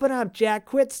say, "Open up, Jack,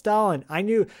 quit stalling." I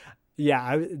knew.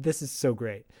 Yeah, this is so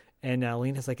great. And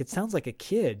Lena's like, "It sounds like a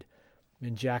kid."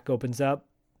 And Jack opens up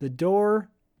the door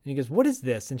and he goes, "What is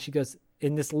this?" And she goes,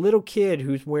 "In this little kid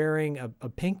who's wearing a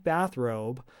pink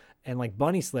bathrobe and like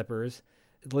bunny slippers.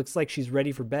 It looks like she's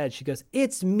ready for bed." She goes,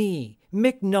 "It's me,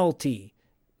 McNulty."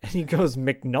 And he goes,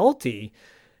 "McNulty?"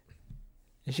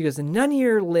 And she goes, "And none of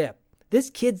your lip.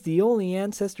 This kid's the only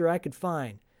ancestor I could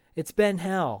find. It's been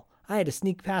hell. I had to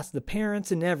sneak past the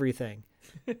parents and everything."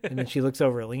 And then she looks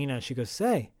over at Lena and she goes,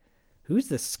 "Say, who's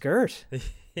the skirt?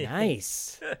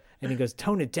 Nice." And he goes,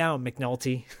 "Tone it down,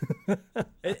 McNulty."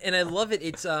 And I love it.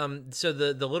 It's so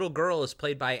the little girl is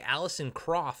played by Allison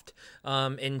Croft,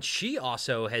 and she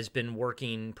also has been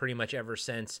working pretty much ever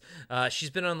since. She's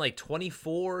been on like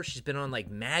 24. She's been on like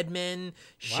Mad Men,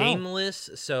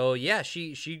 Shameless. So yeah,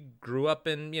 she grew up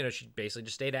and she basically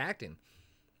just stayed acting.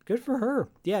 Good for her.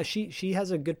 Yeah, she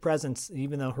has a good presence,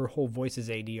 even though her whole voice is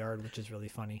ADR'd, which is really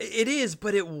funny. It is,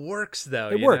 but it works though.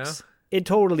 It works. It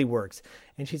totally works.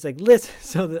 And she's like, "Listen."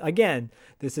 So again,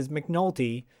 this is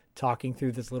McNulty talking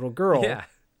through this little girl,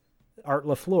 Art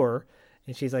LaFleur.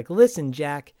 And she's like, "Listen,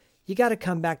 Jack, you got to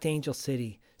come back to Angel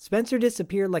City. Spencer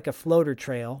disappeared like a floater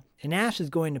trail, and Ash is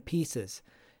going to pieces.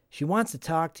 She wants to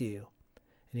talk to you."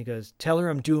 And he goes, tell her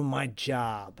I'm doing my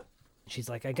job. She's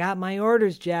like, I got my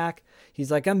orders, Jack.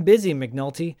 He's like, I'm busy,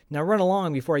 McNulty. Now run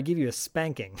along before I give you a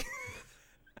spanking.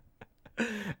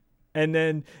 And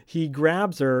then he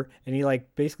grabs her and he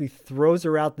like basically throws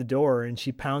her out the door, and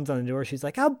she pounds on the door. She's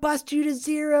like, I'll bust you to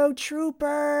zero,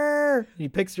 trooper. And he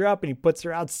picks her up and he puts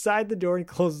her outside the door and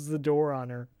closes the door on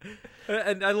her.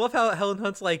 And I love how Helen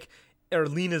Hunt's like, or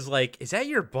Lena's like, is that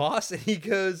your boss? And he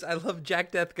goes, I love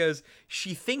Jack Death goes,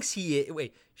 she thinks he is.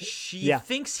 Wait, she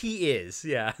thinks he is.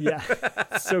 Yeah. Yeah.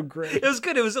 So great. It was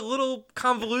good. It was a little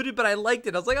convoluted, but I liked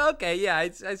it. I was like, okay, yeah,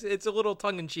 it's a little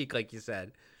tongue in cheek, like you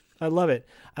said. I love it.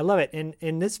 I love it.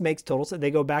 And this makes total sense. They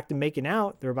go back to making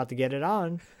out. They're about to get it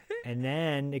on. And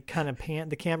then it kind of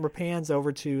the camera pans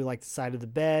over to like the side of the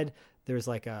bed. There's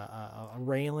like a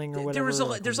railing or whatever.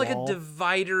 There's like a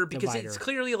divider because it's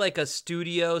clearly like a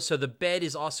studio. So the bed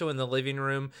is also in the living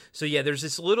room. So yeah, there's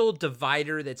this little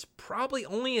divider that's probably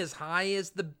only as high as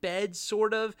the bed,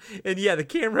 sort of. And yeah, the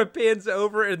camera pans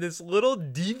over and this little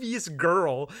devious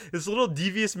girl, this little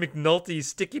devious McNulty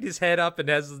sticking his head up and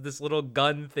has this little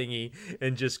gun thingy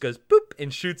and just goes boop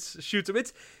and shoots him.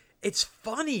 It's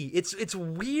funny. It's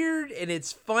weird and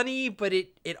it's funny, but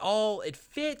it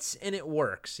fits and it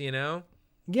works, you know?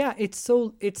 Yeah, it's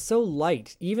so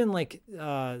light. Even like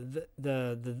the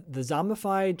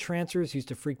zombified trancers used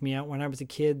to freak me out when I was a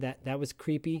kid. That was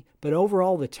creepy. But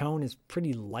overall, the tone is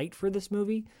pretty light for this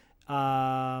movie.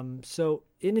 And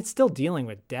it's still dealing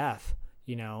with death.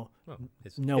 You know,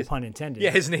 no pun intended. Yeah,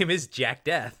 his name is Jack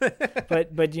Death.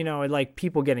 but you know, like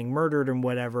people getting murdered and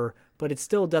whatever. But it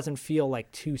still doesn't feel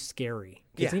like too scary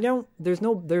because there's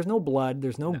no blood,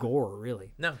 there's no gore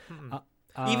really. No.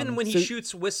 Even when he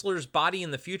shoots Whistler's body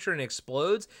in the future and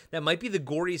explodes, that might be the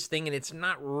goriest thing, and it's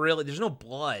not really. There's no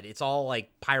blood. It's all like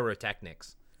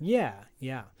pyrotechnics. Yeah.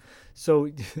 So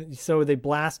they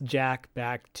blast Jack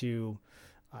back to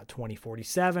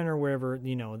 2047 or wherever,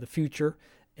 you know, the future.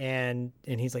 And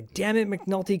he's like, damn it,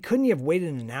 McNulty, couldn't you have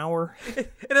waited an hour?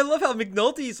 And I love how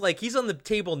McNulty's like, he's on the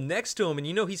table next to him and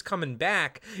you know he's coming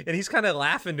back and he's kind of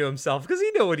laughing to himself because he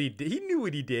knew what he did. He knew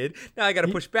what he did. Now I got to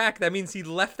push back. That means he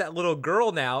left that little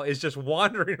girl now is just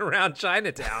wandering around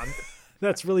Chinatown.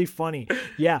 That's really funny.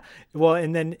 Yeah. Well,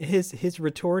 and then his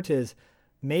retort is,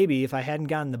 maybe if I hadn't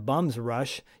gotten the bums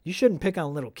rush, you shouldn't pick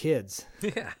on little kids.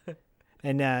 Yeah.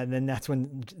 And then that's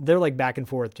when they're like back and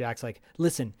forth. Jack's like,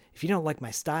 listen, if you don't like my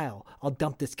style, I'll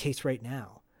dump this case right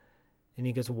now. And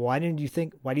he goes, why do you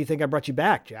think I brought you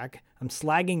back, Jack? I'm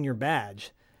slagging your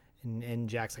badge. And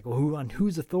Jack's like, well, on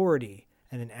whose authority?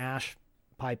 And then Ash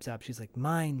pipes up. She's like,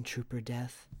 mine, Trooper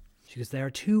Death. She goes, there are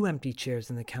 2 empty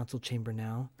chairs in the council chamber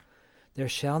now. There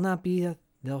shall not be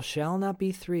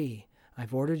 3.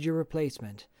 I've ordered your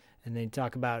replacement. And they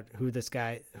talk about who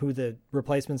the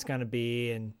replacement's going to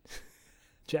be. And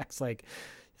Jack's like,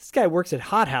 this guy works at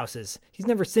hothouses. He's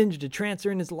never singed a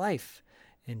trancer in his life.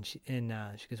 And she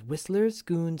goes, Whistler's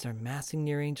goons are massing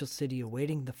near Angel City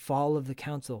awaiting the fall of the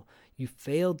council. You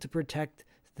failed to protect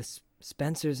the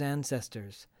Spencer's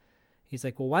ancestors. He's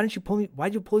like, well, why'd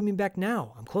you pull me back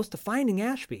now? I'm close to finding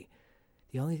Ashby.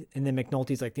 And then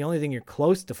McNulty's like, the only thing you're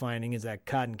close to finding is that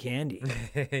cotton candy.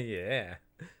 Yeah.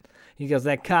 He goes,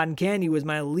 that cotton candy was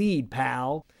my lead,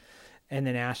 pal. And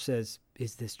then Ash says,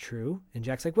 is this true? And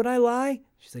Jack's like, would I lie?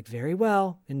 She's like, very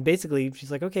well. And basically,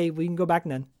 she's like, okay, we can go back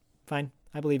then. Fine.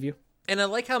 I believe you. And I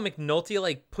like how McNulty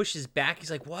like pushes back. He's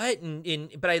like, what?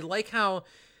 But I like how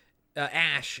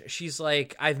Ash, she's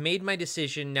like, I've made my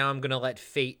decision. Now I'm going to let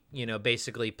fate, you know,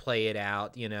 basically play it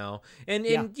out, you know. And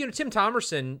you know, Tim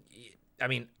Thomerson, I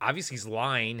mean, obviously he's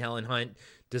lying. Helen Hunt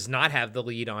does not have the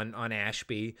lead on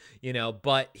Ashby, you know,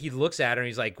 but he looks at her and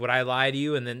he's like, would I lie to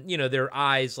you? And then, you know, their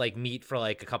eyes like meet for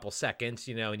like a couple seconds,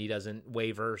 you know, and he doesn't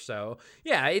waver. So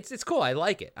yeah, it's cool. I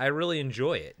like it. I really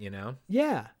enjoy it, you know?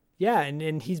 Yeah. Yeah.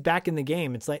 And he's back in the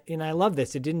game. It's like, and I love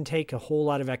this. It didn't take a whole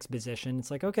lot of exposition. It's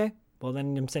like, okay, well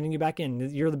then I'm sending you back in.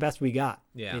 You're the best we got,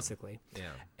 basically.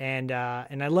 Yeah. And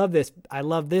I love this. I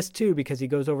love this too, because he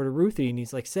goes over to Ruthie and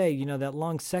he's like, say, you know, that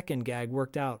long second gag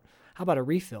worked out. How about a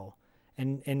refill?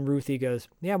 And Ruthie goes,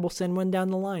 yeah, we'll send one down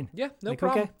the line. Yeah, no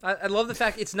problem. Okay. I love the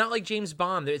fact it's not like James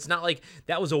Bond. It's not like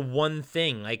that was a one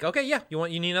thing. Like, okay, yeah,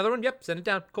 you need another one? Yep, send it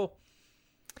down. Cool.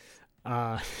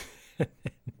 And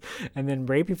then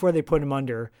right before they put him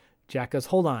under, Jack goes,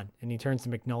 hold on. And he turns to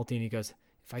McNulty and he goes,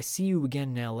 if I see you again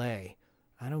in L.A.,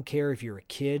 I don't care if you're a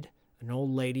kid, an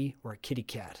old lady, or a kitty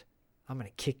cat. I'm going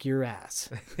to kick your ass.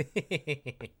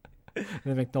 And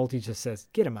then McNulty just says,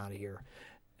 get him out of here.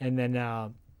 And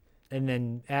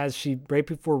then as right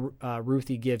before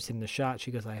Ruthie gives him the shot,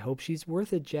 she goes, I hope she's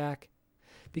worth it, Jack.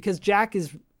 Because Jack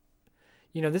is,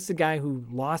 you know, this is a guy who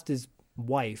lost his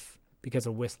wife because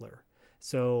of Whistler.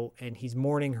 So, and he's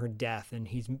mourning her death, and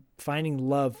he's finding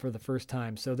love for the first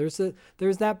time. So there's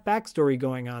that backstory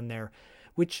going on there,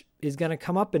 which is going to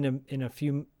come up in a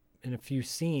few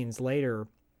scenes later.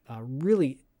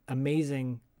 Really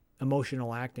amazing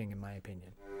emotional acting, in my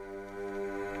opinion.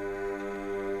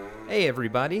 Hey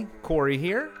everybody, Corey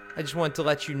here. I just want to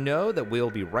let you know that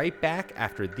we'll be right back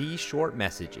after these short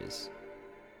messages.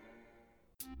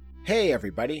 Hey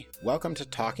everybody, welcome to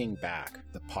Talking Back,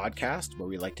 the podcast where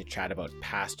we like to chat about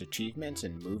past achievements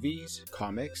in movies,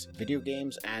 comics, video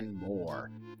games, and more.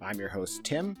 I'm your host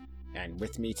Tim, and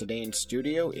with me today in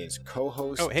studio is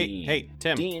co-host Dean. Hey,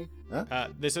 Tim. Dean, huh?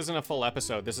 This isn't a full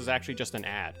episode, this is actually just an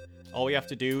ad. All we have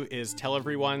to do is tell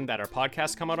everyone that our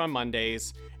podcasts come out on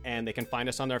Mondays, and they can find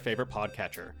us on their favorite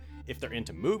podcatcher. If they're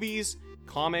into movies,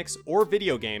 comics, or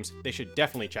video games, they should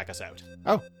definitely check us out.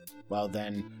 Oh, well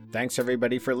then, thanks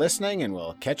everybody for listening, and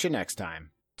we'll catch you next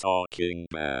time. Talking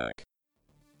Back.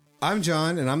 I'm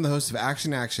John, and I'm the host of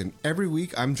Action Action. Every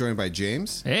week, I'm joined by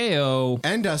James. Heyo.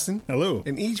 And Dustin. Hello.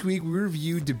 And each week, we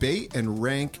review, debate, and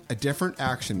rank a different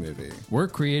action movie. We're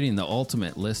creating the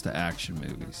ultimate list of action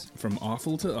movies. From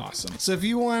awful to awesome. So if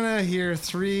you want to hear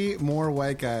 3 more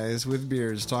white guys with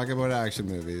beards talk about action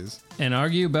movies. And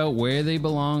argue about where they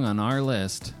belong on our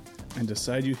list. And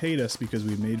decide you hate us because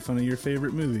we made fun of your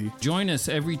favorite movie. Join us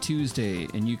every Tuesday,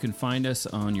 and you can find us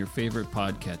on your favorite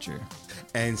podcatcher.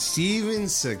 And Steven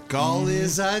Seagal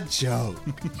is a joke.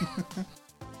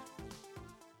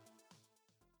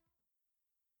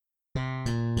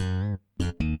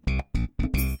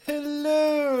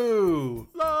 Hello!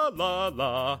 La la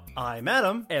la. I'm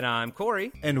Adam. And I'm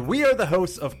Corey. And we are the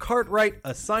hosts of Cartwright,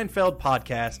 a Seinfeld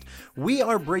podcast. We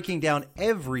are breaking down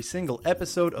every single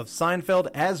episode of Seinfeld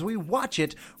as we watch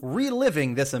it,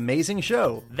 reliving this amazing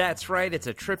show. That's right, it's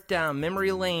a trip down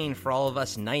memory lane for all of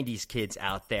us 90s kids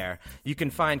out there. You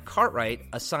can find Cartwright,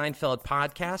 a Seinfeld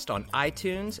podcast on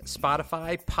iTunes,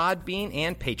 Spotify, Podbean,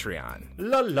 and Patreon.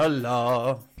 La la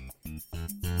la.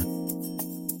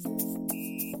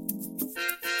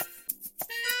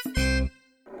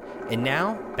 And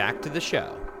now, back to the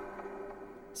show.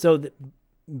 So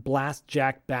blast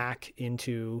Jack back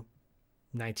into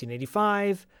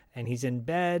 1985, and he's in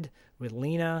bed with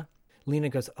Lena. Lena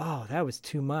goes, "Oh, that was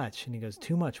too much." And he goes,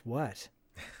 "Too much what?"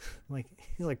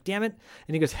 He's like, "Damn it."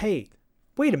 And he goes, "Hey,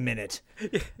 wait a minute."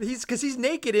 Because he's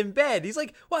naked in bed. He's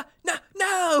like, "What?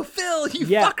 No, Phil, you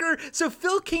fucker." So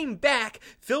Phil came back.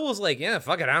 Phil was like, "Yeah,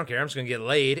 fuck it, I don't care. I'm just going to get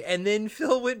laid." And then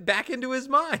Phil went back into his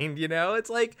mind, you know? It's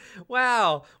like,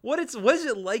 wow, what is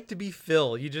it like to be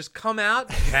Phil? You just come out,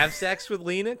 have sex with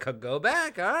Lena, go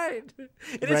back, all right.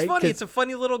 And it's funny. It's a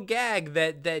funny little gag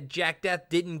that Jack Death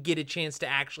didn't get a chance to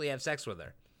actually have sex with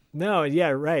her. No, yeah,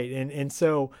 right. And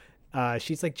so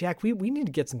she's like, "Jack, we need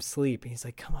to get some sleep." And he's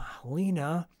like, "Come on,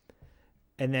 Lena."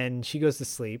 And then she goes to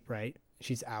sleep, right?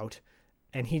 She's out.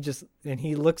 And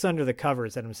he looks under the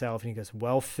covers at himself and he goes,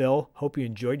 "Well, Phil, hope you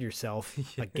enjoyed yourself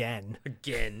again."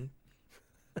 Again.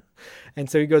 And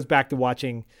so he goes back to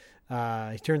watching.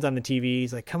 He turns on the TV.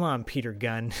 He's like, "Come on, Peter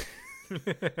Gunn."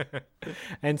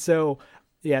 And so,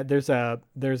 yeah, there's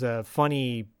a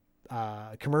funny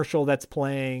commercial that's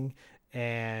playing,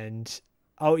 and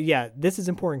oh yeah, this is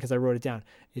important because I wrote it down.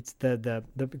 It's the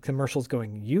commercial's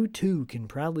going, "You too can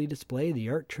proudly display the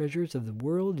art treasures of the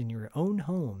world in your own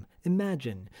home.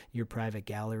 Imagine your private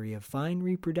gallery of fine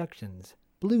reproductions.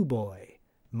 Blue Boy,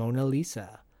 Mona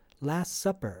Lisa, Last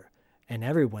Supper, and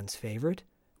everyone's favorite,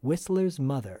 Whistler's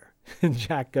Mother." And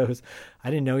Jack goes,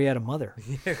 "I didn't know you had a mother."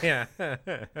 Yeah.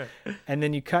 And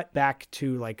then you cut back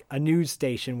to like a news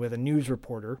station with a news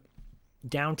reporter,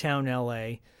 downtown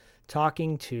LA,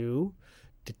 talking to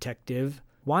Detective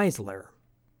Weisler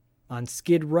on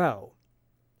Skid Row.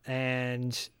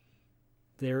 And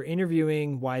they're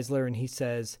interviewing Weisler, and he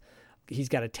says he's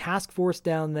got a task force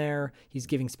down there. He's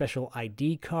giving special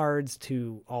ID cards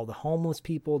to all the homeless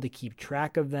people to keep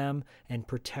track of them and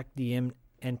protect the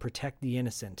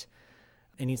innocent.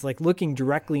 And he's like looking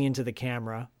directly into the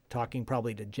camera, talking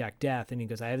probably to Jack Death, and he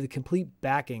goes, "I have the complete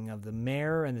backing of the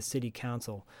mayor and the city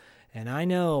council. And I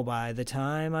know by the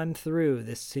time I'm through,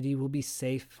 this city will be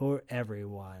safe for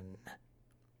everyone."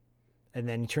 And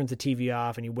then he turns the TV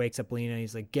off and he wakes up Lena. And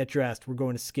he's like, "Get dressed. We're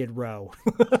going to Skid Row."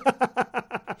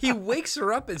 He wakes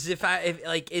her up as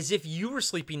if you were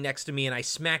sleeping next to me and I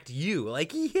smacked you.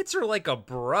 Like he hits her like a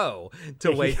bro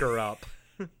to wake her up.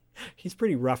 He's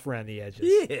pretty rough around the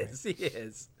edges. He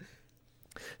is.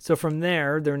 So from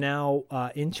there, they're now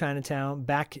in Chinatown,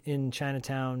 back in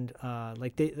Chinatown.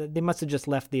 Like they must have just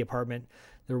left the apartment.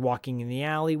 They're walking in the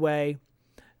alleyway,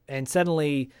 and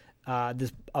suddenly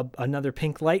another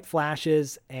pink light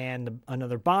flashes and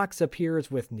another box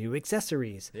appears with new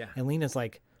accessories. Yeah. And Lena's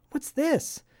like, "What's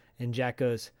this?" And Jack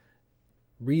goes,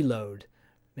 "Reload."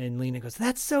 And Lena goes,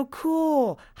 "That's so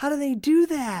cool. How do they do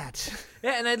that?"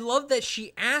 Yeah, and I love that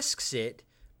she asks it,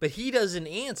 but he doesn't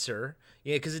answer.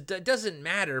 Yeah, because it doesn't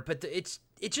matter. But it's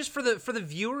just for the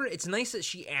viewer. It's nice that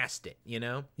she asked it.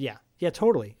 Yeah,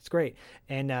 totally. It's great.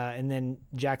 And then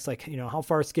Jack's like, "How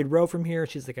far is Skid Row from here?"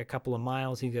 She's like, "A couple of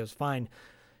miles." He goes, "Fine."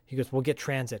 He goes, "We'll get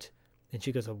transit." And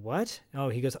she goes, "A what?" Oh,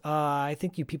 he goes, I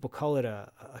think you people call it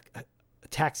a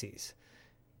taxis."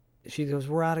 She goes,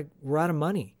 "We're out of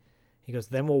money." He goes,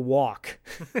 "Then we'll walk."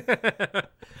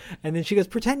 And then she goes,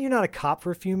 "Pretend you're not a cop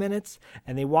for a few minutes."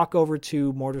 And they walk over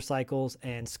to motorcycles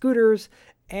and scooters,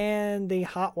 and they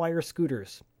hotwire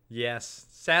scooters. Yes,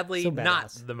 sadly, So not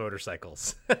badass. the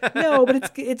motorcycles. No,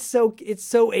 but it's so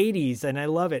 80s, and I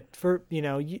love it. For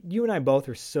you and I both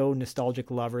are so nostalgic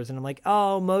lovers, and I'm like,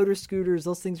 oh, motor scooters,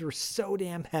 those things were so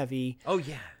damn heavy. Oh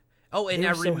yeah. Oh, and They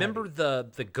I were so remember the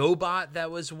GoBot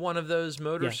that was one of those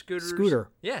motor Yeah, scooters. Scooter.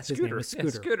 Yeah, His name Scooter. was Yeah,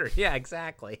 Scooter. Scooter. Yeah,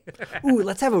 exactly. Ooh,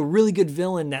 let's have a really good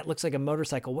villain that looks like a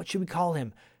motorcycle. What should we call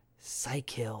him?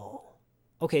 Psykill.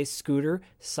 Okay, Scooter,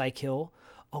 Psykill.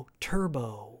 Oh,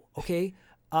 Turbo. Okay.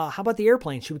 How about the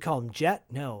airplane? Should we call him Jet?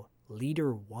 No,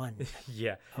 Leader One.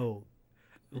 Yeah. Oh,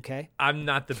 okay. I'm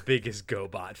not the biggest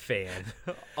GoBot fan.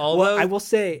 Although I will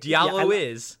say Diallo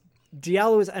is.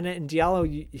 Diallo is, and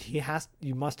Diallo,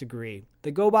 you must agree.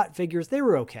 The GoBot figures, they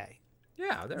were okay.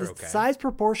 Yeah, they're The okay. size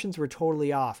proportions were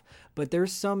totally off, but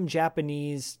there's some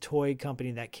Japanese toy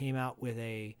company that came out with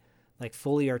a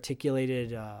fully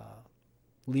articulated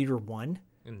Leader One.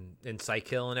 And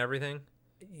Psykill and everything.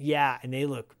 Yeah, and they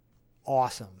look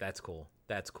awesome. That's cool.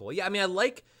 Yeah, I mean, I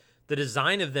like the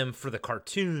design of them for the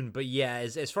cartoon, but yeah,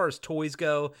 as far as toys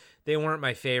go, they weren't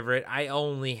my favorite. I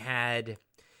only had,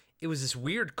 it was this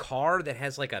weird car that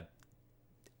has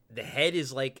the head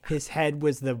is like, His head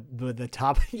was the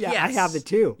top. Yeah, Yes. I have it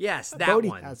too. Yes, that Bodhi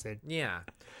one. has it. Yeah.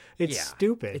 It's Yeah.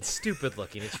 stupid. It's stupid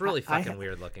looking. It's really fucking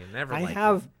weird looking. Never liked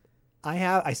it.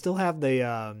 I still have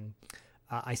the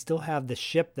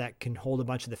ship that can hold a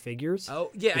bunch of the figures.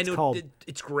 Oh, yeah, It's I know. called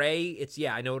It's gray.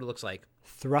 I know what it looks like.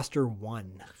 Thruster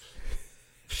One.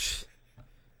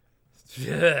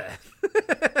 Yeah.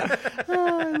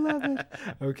 Oh, I love it.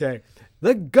 Okay.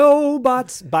 The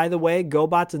GoBots, by the way,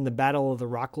 GoBots in the Battle of the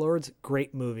Rock Lords,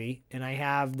 great movie. And I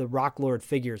have the Rock Lord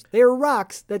figures. They are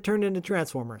rocks that turned into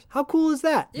Transformers. How cool is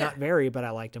that? Yeah. Not very, but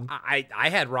I liked them. I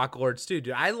had Rock Lords too,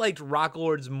 dude. I liked Rock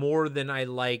Lords more than I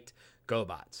liked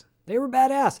GoBots. They were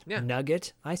badass. Yeah.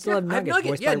 Nugget. I still Yeah, have I have Nugget, Nugget.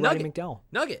 voiced Yeah, by Roddy Nugget. McDowell.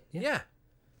 Nugget. Yeah.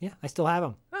 Yeah, I still have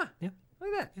him. Huh. Yeah.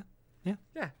 Look at that.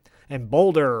 Yeah. And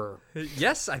Boulder.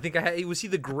 Yes, I think I had. Was he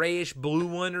the grayish blue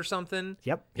one or something?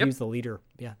 Yep. He was the leader.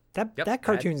 Yeah. That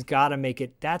cartoon's got to make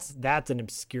it. That's an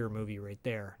obscure movie right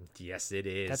there. Yes, it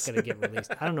is. That's going to get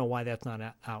released. I don't know why that's not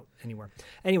out anywhere.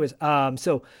 Anyways,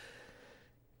 so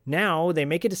now they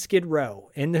make it to Skid Row,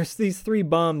 and there's these three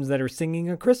bums that are singing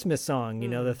a Christmas song,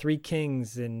 the three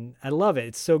kings, and I love it.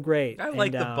 It's so great. I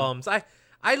like the bums.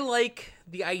 I like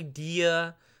the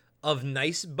idea of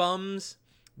nice bums,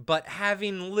 but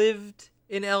having lived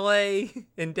in LA,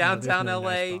 in downtown no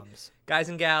LA, nice bums. guys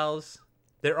and gals,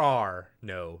 there are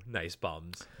no nice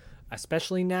bums.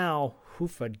 Especially now,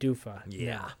 hoofa doofa.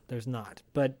 Yeah. No, there's not.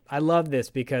 But I love this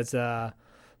because,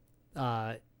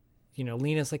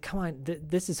 Lena's like, come on,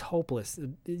 this is hopeless.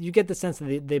 You get the sense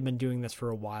that they've been doing this for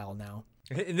a while now.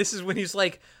 And this is when he's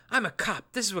like, I'm a cop.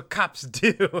 This is what cops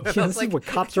do. And Yeah, I was this like, is what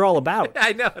cops are all about.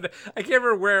 I know. I can't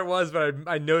remember where it was, but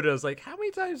I noted. I was like, how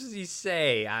many times does he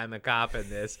say I'm a cop in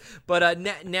this? But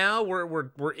now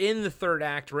we're in the third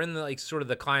act. We're in the sort of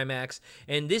the climax,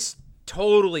 and this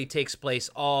totally takes place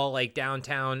all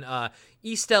downtown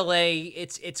East LA.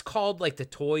 It's called the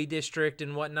Toy District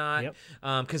and whatnot.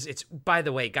 Yep. Because it's, by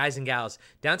the way, guys and gals,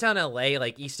 downtown LA,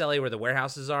 East LA where the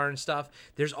warehouses are and stuff,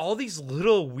 there's all these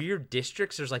little weird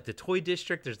districts. There's the Toy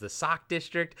District, there's the Sock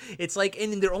District. It's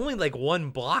and they're only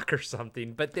one block or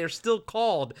something, but they're still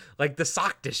called the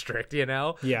Sock District,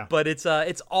 Yeah. But it's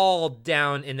all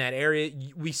down in that area.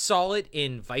 We saw it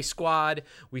in Vice Squad.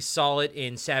 We saw it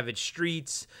in Savage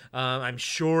Streets. I'm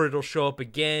sure it'll show up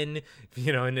again,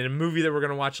 in a movie that we're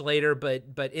gonna watch later. But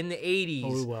in the 80s,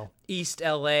 Oh, we will. East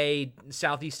LA,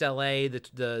 Southeast LA,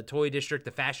 the Toy District,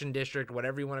 the Fashion District,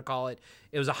 whatever you want to call it,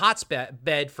 it was a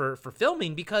hotbed for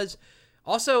filming because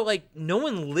also no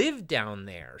one lived down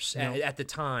there at the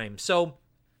time. So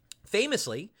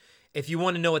famously, If you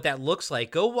want to know what that looks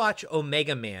like, go watch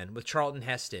Omega Man with Charlton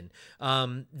Heston.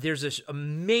 There's this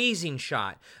amazing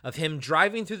shot of him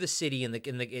driving through the city, and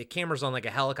the camera's on like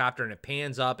a helicopter, and it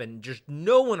pans up, and just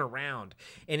no one around.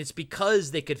 And it's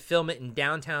because they could film it in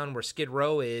downtown where Skid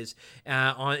Row is.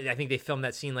 I think they filmed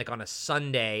that scene like on a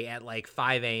Sunday at like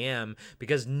 5 a.m.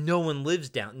 because no one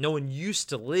used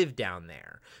to live down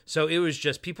there. So it was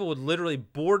just people would literally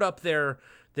board up their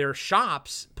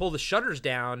shops, pull the shutters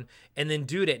down, and then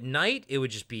do it at night. It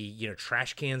would just be,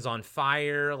 trash cans on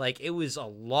fire. Like, it was a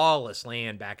lawless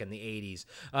land back in the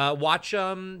 80s. Watch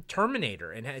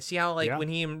Terminator and see how, when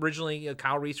he originally,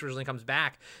 Kyle Reese originally comes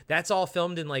back, that's all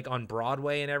filmed in, on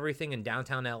Broadway and everything in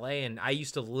downtown LA. And I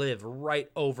used to live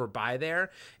right over by there.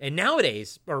 And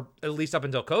nowadays, or at least up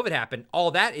until COVID happened,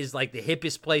 all that is like the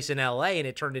hippest place in LA, and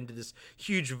it turned into this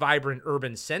huge, vibrant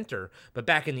urban center. But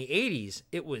back in the 80s,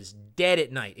 it was dead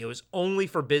at night. It was only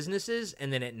for businesses,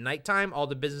 and then at nighttime, all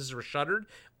the businesses were shuttered.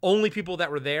 Only people that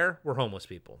were there were homeless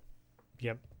people.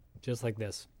 Yep, just like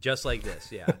this. Just like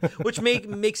this, yeah. Which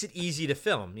makes it easy to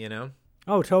film,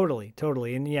 Oh, totally.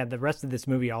 And yeah, the rest of this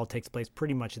movie all takes place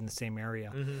pretty much in the same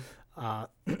area.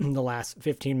 Mm-hmm. The last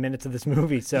 15 minutes of this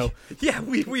movie, so yeah,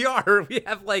 we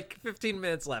have like 15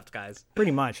 minutes left, guys.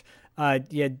 Pretty much.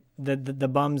 Yeah, the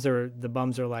bums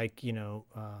are like,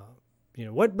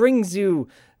 what brings you.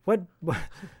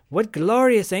 What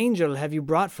glorious angel have you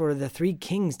brought for the three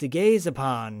kings to gaze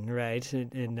upon, right?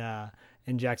 And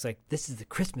Jack's like, this is the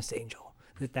Christmas angel.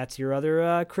 That's your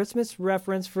other Christmas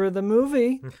reference for the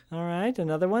movie. All right,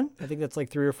 another one. I think that's like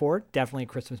 3 or 4. Definitely a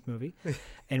Christmas movie.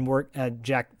 And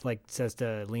Jack says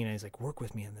to Lena, he's like, work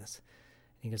with me on this.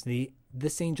 And he goes,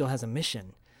 this angel has a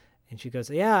mission. And she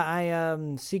goes, yeah,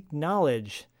 I seek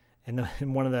knowledge. And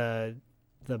one of the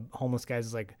homeless guys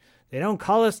is like, they don't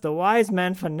call us the wise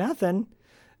men for nothing.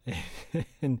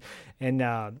 and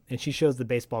she shows the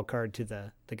baseball card to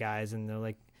the guys, and they're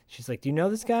like, she's like, do you know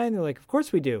this guy? And they're like, of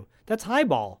course we do. That's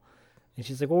Highball. And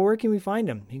she's like, well, where can we find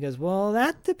him? He goes, well,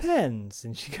 that depends.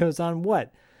 And she goes on,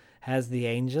 what? Has the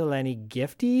angel any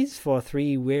gifties for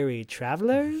 3 weary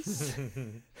travelers?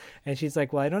 And she's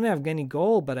like, well, I don't have any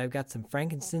gold, but I've got some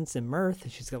frankincense and myrrh.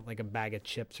 And she's got like a bag of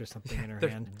chips or something in her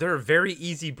hand. They're a very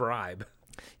easy bribe.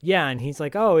 Yeah, and he's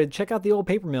like, oh, check out the old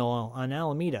paper mill on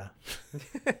Alameda.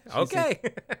 Okay.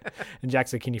 And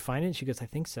Jack's like, can you find it? And she goes, I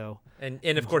think so. And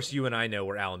of course, you and I know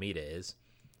where Alameda is.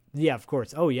 Yeah, of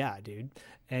course. Oh, yeah, dude.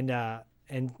 And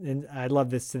I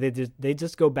love this. So they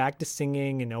just go back to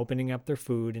singing and opening up their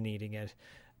food and eating it.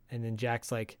 And then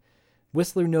Jack's like,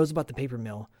 Whistler knows about the paper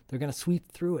mill. They're going to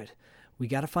sweep through it. We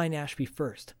got to find Ashby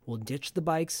first. We'll ditch the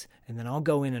bikes, and then I'll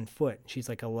go in on foot. She's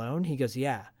like, alone? He goes,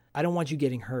 yeah. I don't want you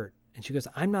getting hurt. And she goes,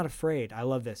 I'm not afraid. I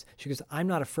love this. She goes, I'm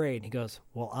not afraid. And he goes,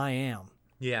 well, I am.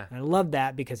 Yeah. And I love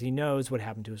that because he knows what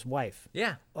happened to his wife.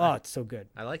 Yeah. Oh, it's so good.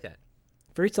 I like that.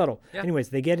 Very subtle. Yeah. Anyways,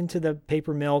 they get into the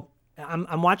paper mill.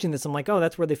 I'm watching this. I'm like, oh,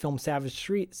 that's where they filmed Savage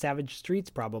Streets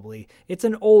probably. It's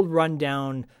an old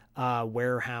rundown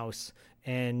warehouse.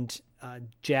 And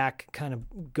Jack kind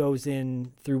of goes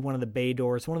in through one of the bay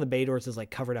doors. One of the bay doors is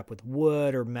like covered up with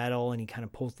wood or metal. And he kind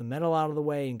of pulls the metal out of the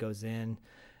way and goes in.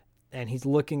 And he's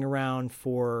looking around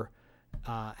for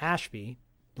Ashby,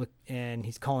 and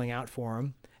he's calling out for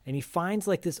him. And he finds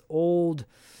like this old,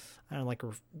 I don't know, like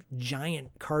a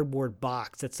giant cardboard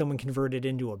box that someone converted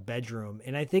into a bedroom.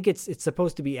 And I think it's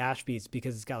supposed to be Ashby's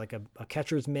because it's got like a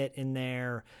catcher's mitt in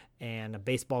there and a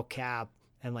baseball cap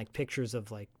and like pictures of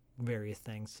like various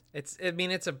things. It's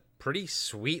a pretty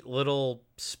sweet little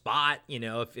spot,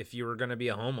 if you were going to be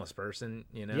a homeless person,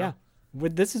 Yeah.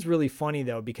 This is really funny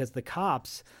though, because the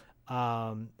cops,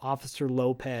 Officer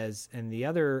Lopez and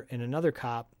another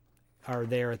cop are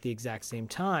there at the exact same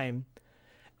time,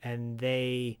 and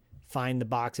they find the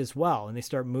box as well, and they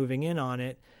start moving in on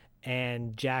it,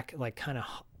 and Jack like kind of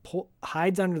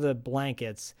hides under the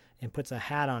blankets and puts a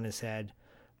hat on his head,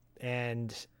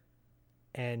 and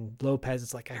Lopez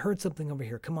is like, I heard something over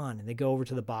here, come on. And they go over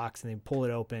to the box and they pull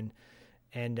it open,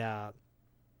 and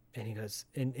he goes,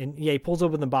 and he pulls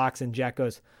open the box, and Jack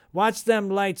goes, watch them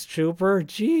lights, trooper.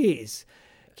 Jeez.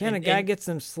 Can't a guy get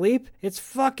some sleep? It's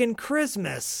fucking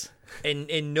Christmas.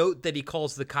 And note that he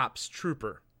calls the cops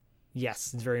trooper.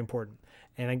 Yes, it's very important.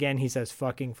 And again, he says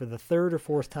fucking for the 3rd or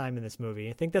 4th time in this movie.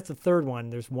 I think that's the 3rd one.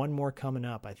 There's one more coming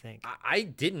up, I think. I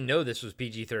didn't know this was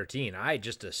PG-13. I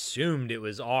just assumed it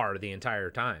was R the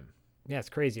entire time. Yeah, it's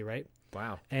crazy, right?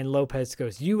 Wow. And Lopez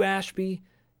goes, you Ashby?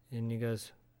 And he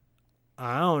goes,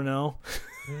 I don't know,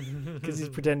 because he's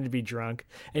pretending to be drunk,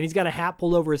 and he's got a hat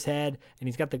pulled over his head, and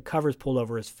he's got the covers pulled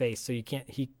over his face, so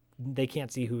they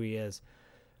can't see who he is.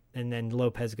 And then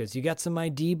Lopez goes, you got some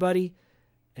ID, buddy?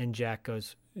 And Jack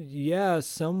goes, yeah,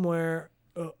 somewhere.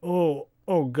 Oh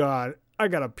God, I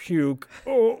gotta puke.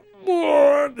 Oh,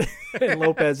 Lord. And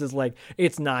Lopez is like,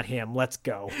 it's not him. Let's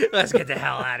go. Let's get the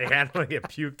hell out of here. I don't want to get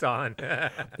puked on.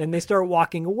 And they start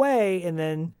walking away, and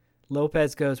then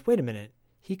Lopez goes, wait a minute.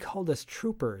 He called us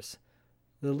troopers.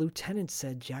 The lieutenant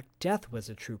said Jack Death was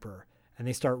a trooper. And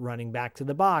they start running back to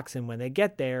the box, and when they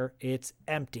get there, it's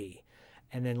empty.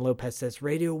 And then Lopez says,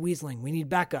 radio weaseling, we need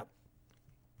backup.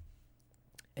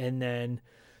 And then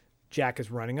Jack is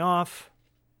running off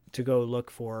to go look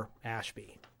for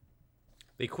Ashby.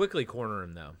 They quickly corner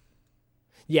him, though.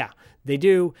 Yeah, they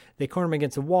do. They corner him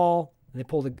against a wall. And they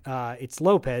pull it's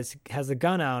Lopez, has a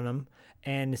gun on him.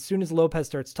 And as soon as Lopez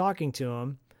starts talking to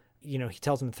him, he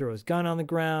tells him to throw his gun on the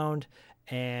ground.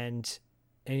 And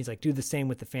he's like, do the same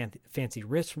with the fancy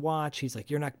wristwatch. He's like,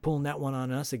 you're not pulling that one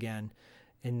on us again.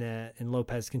 And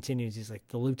Lopez continues. He's like,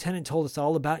 the lieutenant told us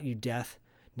all about you, Death.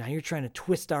 Now you're trying to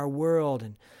twist our world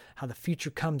and how the future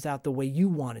comes out the way you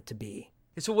want it to be.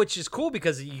 So, which is cool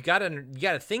because you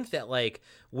gotta think that like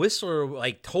Whistler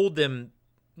like told them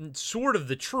sort of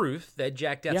the truth that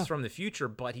Jack Death's from the future,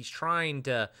 but he's trying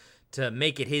to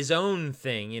make it his own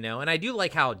thing, And I do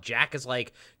like how Jack is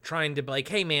like trying to like,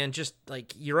 hey man, just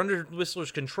like you're under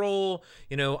Whistler's control.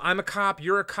 I'm a cop,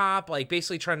 you're a cop. Like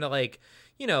basically trying to like,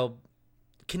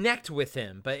 connect with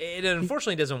him, but it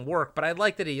unfortunately doesn't work. But I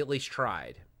like that he at least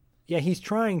tried. Yeah, he's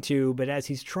trying to, but as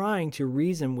he's trying to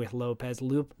reason with Lopez,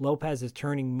 Lopez is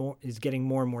getting more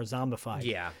and more zombified.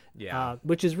 Yeah.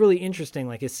 Which is really interesting.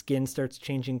 Like his skin starts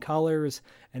changing colors,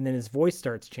 and then his voice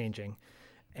starts changing,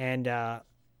 and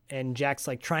Jack's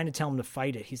like trying to tell him to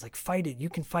fight it. He's like, fight it. You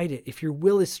can fight it. If your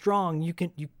will is strong,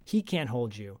 he can't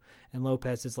hold you. And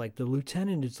Lopez is like, the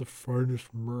lieutenant is the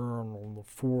finest man on the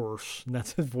force. And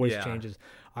that's his voice changes.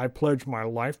 I pledge my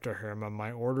life to him, and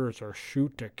my orders are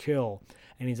shoot to kill.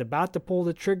 And he's about to pull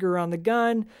the trigger on the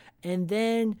gun, and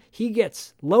then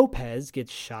Lopez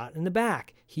gets shot in the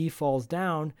back. He falls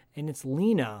down, and it's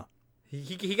Lena.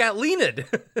 He got Lena'd.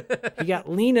 He got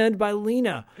Lena'd by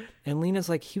Lena. And Lena's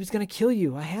like, he was going to kill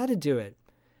you. I had to do it.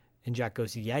 And Jack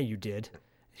goes, yeah, you did.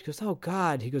 She goes, oh,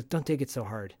 God. He goes, don't take it so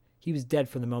hard. He was dead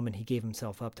from the moment he gave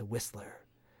himself up to Whistler.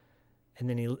 And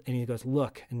then he goes,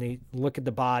 look. And they look at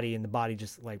the body, and the body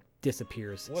just, like,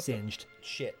 disappears, singed.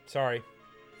 Shit. Sorry.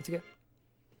 It's okay.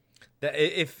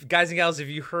 If guys and gals, if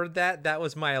you heard that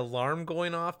was my alarm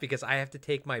going off because I have to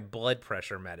take my blood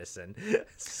pressure medicine.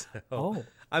 So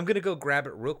I'm going to go grab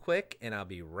it real quick, and I'll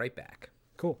be right back.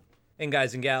 Cool. And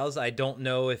guys and gals, I don't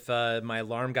know if my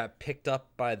alarm got picked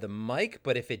up by the mic,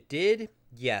 but if it did,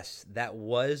 yes, that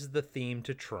was the theme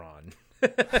to Tron.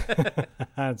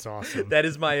 That's awesome. That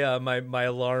is my my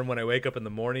alarm when I wake up in the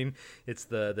morning. It's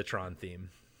the Tron theme.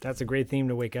 That's a great theme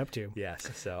to wake up to. Yes.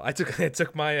 So I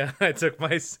took my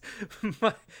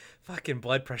fucking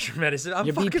blood pressure medicine. I'm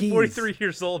fucking BPs. 43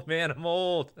 years old, man. I'm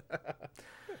old.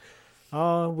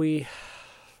 That's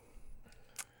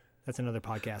another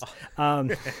podcast.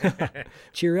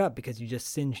 Cheer up because you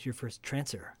just singed your first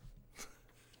trancer.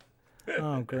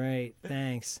 Oh, great.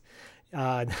 Thanks.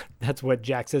 That's what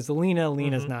Jack says to Lena.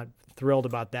 Lena's not thrilled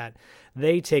about that.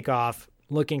 They take off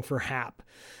looking for Hap.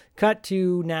 Cut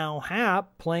to now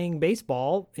Hap playing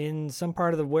baseball in some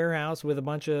part of the warehouse with a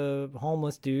bunch of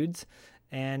homeless dudes.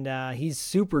 And he's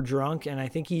super drunk, and I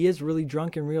think he is really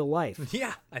drunk in real life.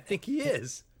 Yeah, I think he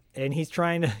is. And he's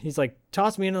like,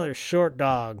 toss me another short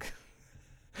dog.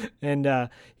 And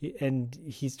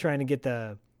he's trying to get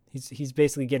he's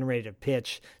basically getting ready to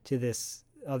pitch to this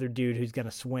other dude who's going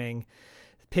to swing.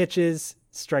 Pitches,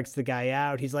 strikes the guy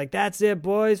out. He's like, that's it,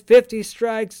 boys. 50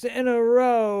 strikes in a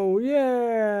row.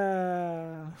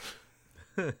 Yeah.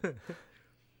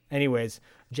 Anyways,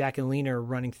 Jack and Lena are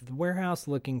running through the warehouse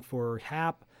looking for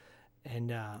Hap.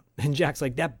 And Jack's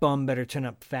like, that bum better turn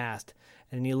up fast.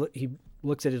 And he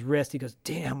looks at his wrist. He goes,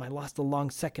 damn, I lost a long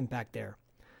second back there.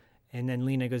 And then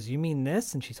Lena goes, you mean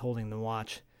this? And she's holding the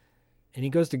watch. And he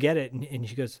goes to get it. And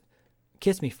she goes,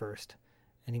 kiss me first.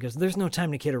 And he goes, there's no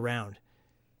time to kid around.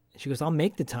 And she goes, I'll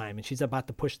make the time. And she's about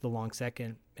to push the long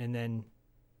second. And then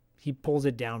he pulls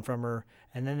it down from her.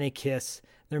 And then they kiss.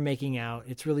 They're making out.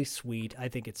 It's really sweet. I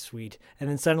think it's sweet. And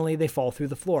then suddenly they fall through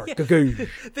the floor. Yeah.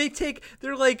 They kiss.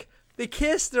 They're like,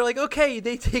 okay.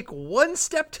 They take one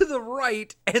step to the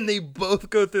right. And they both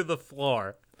go through the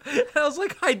floor. And I was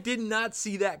like, I did not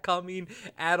see that coming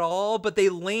at all. But they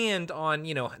land on,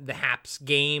 the Haps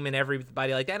game and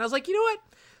everybody like that. And I was like, you know what?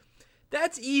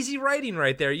 That's easy writing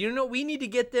right there. We need to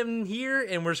get them here,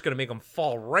 and we're just going to make them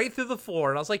fall right through the floor.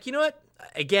 And I was like, you know what?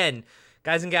 Again,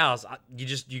 guys and gals,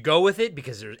 you go with it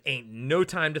because there ain't no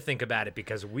time to think about it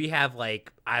because we have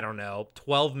like, I don't know,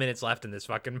 12 minutes left in this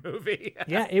fucking movie.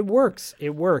 Yeah, it works.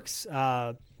 It works.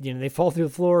 They fall through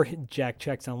the floor. Jack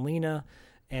checks on Lena,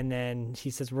 and then he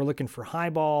says, "We're looking for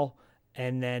Highball."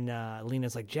 And then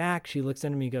Lena's like, "Jack." She looks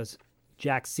at him. He goes,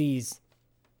 Jack sees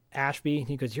Ashby.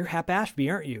 He goes, "You're Hap Ashby,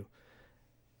 aren't you?"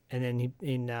 And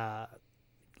then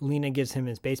Lena gives him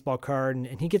his baseball card,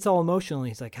 and he gets all emotional.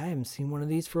 He's like, "I haven't seen one of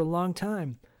these for a long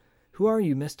time. Who are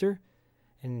you, mister?"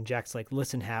 And Jack's like,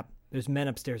 "Listen, Hap, there's men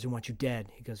upstairs who want you dead."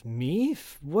 He goes, "Me?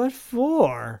 What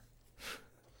for?"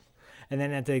 And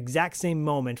then at the exact same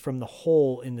moment, from the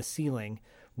hole in the ceiling,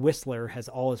 Whistler has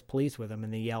all his police with him,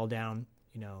 and they yell down,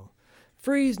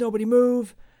 "Freeze, nobody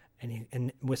move."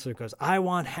 And Whistler goes, "I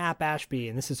want Hap Ashby."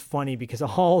 And this is funny because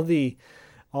all the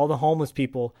homeless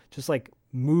people just like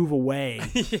move away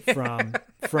from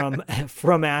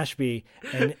Ashby.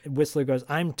 And Whistler goes,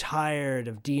 "I'm tired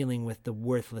of dealing with the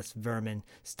worthless vermin.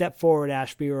 Step forward,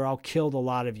 Ashby, or I'll kill the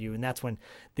lot of you." And that's when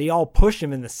they all push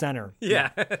him in the center.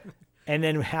 Yeah. And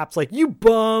then Hap's like, "You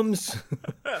bums."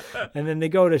 And then they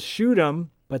go to shoot him,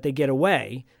 but they get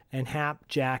away. And Hap,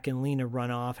 Jack, and Lena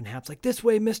run off. And Hap's like, "This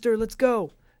way, mister, let's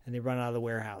go." And they run out of the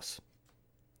warehouse.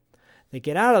 They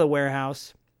get out of the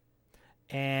warehouse,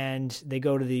 and they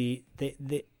go to the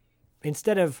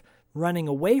instead of running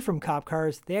away from cop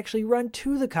cars, they actually run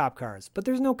to the cop cars. But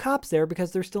there's no cops there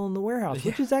because they're still in the warehouse,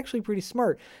 which is actually pretty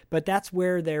smart. But that's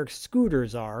where their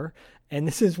scooters are. And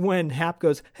this is when Hap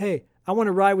goes, "Hey, I want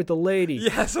to ride with the lady."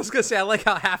 Yes, I was going to say, I like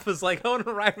how Hap was like, "I want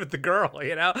to ride with the girl,"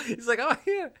 He's like, "Oh,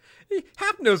 yeah."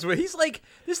 Hap knows what, he's like,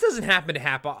 this doesn't happen to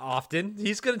Hap often.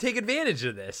 He's going to take advantage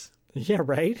of this. Yeah,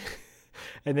 right?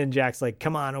 And then Jack's like,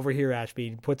 "Come on over here,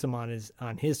 Ashby." He puts him on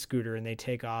his scooter, and they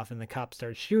take off, and the cops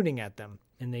start shooting at them.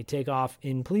 And they take off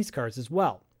in police cars as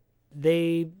well.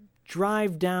 They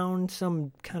drive down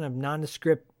some kind of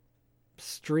nondescript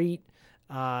street,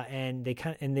 and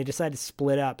they decide to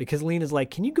split up because Lena's like,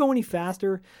 "Can you go any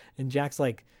faster?" And Jack's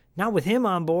like, "Not with him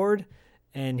on board."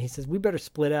 And he says, "We better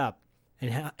split up."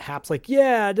 And Hap's like,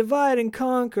 "Yeah, divide and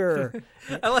conquer."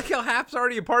 I like how Hap's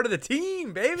already a part of the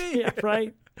team, baby. Yeah,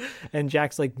 right. And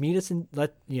Jack's like, let's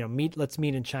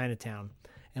meet in Chinatown.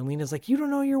 And Lena's like, "You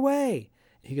don't know your way."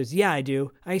 He goes, "Yeah, I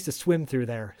do. I used to swim through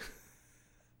there."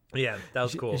 Yeah, that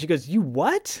was cool. And she goes, "You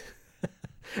what?"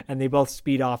 And they both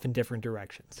speed off in different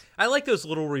directions. I like those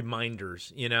little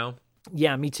reminders,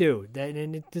 Yeah, me too.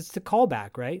 And it's a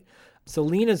callback, right? So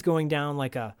Lena's going down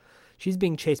she's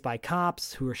being chased by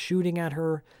cops who are shooting at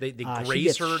her. They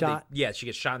graze her. She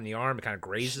gets shot in the arm. It kind of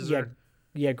grazes her.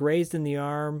 Yeah, grazed in the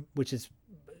arm, which is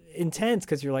intense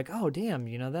because you're like, "Oh, damn,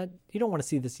 that you don't want to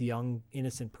see this young,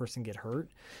 innocent person get hurt."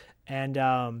 And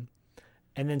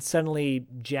then suddenly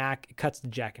Jack cuts to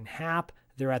Jack and Hap.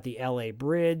 They're at the LA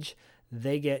bridge.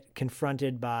 They get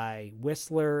confronted by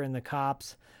Whistler and the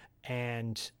cops,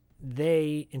 and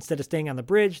they, instead of staying on the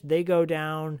bridge, they go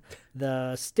down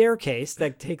the staircase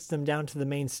that takes them down to the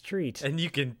main street. And you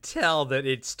can tell that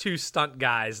it's two stunt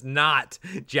guys, not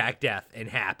Jack Death and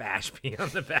Hap Ashby on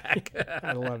the back.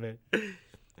 I love it.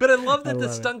 But I love that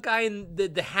the stunt guy and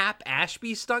the Hap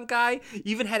Ashby stunt guy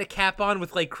even had a cap on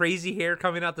with like crazy hair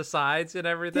coming out the sides and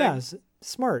everything. Yeah,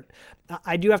 smart.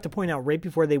 I do have to point out, right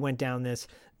before they went down this,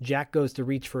 Jack goes to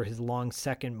reach for his long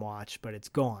second watch, but it's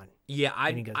gone. Yeah,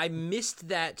 I missed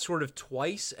that sort of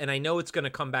twice, and I know it's going to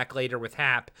come back later with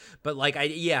Hap, but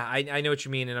I know what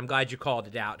you mean, and I'm glad you called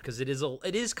it out because it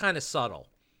is kind of subtle.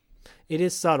 It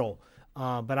is subtle.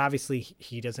 But obviously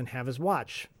he doesn't have his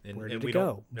watch. Where did it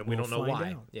go? And we don't know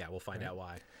why. Yeah, we'll find out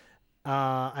why.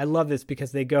 I love this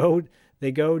because they go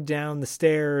down the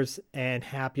stairs and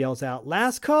Hap yells out,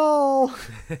 "Last call!"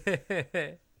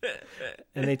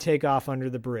 And they take off under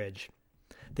the bridge.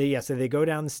 So they go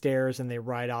down the stairs and they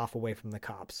ride off away from the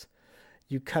cops.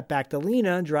 You cut back to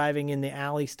Lena driving in the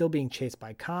alley, still being chased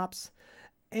by cops.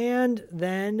 And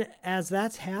then as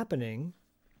that's happening,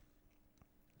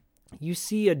 you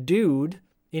see a dude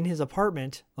in his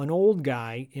apartment, an old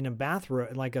guy in a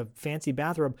bathrobe, like a fancy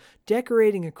bathrobe,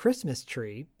 decorating a Christmas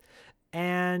tree.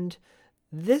 And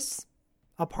this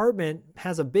apartment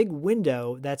has a big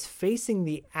window that's facing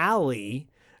the alley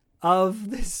of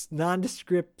this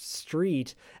nondescript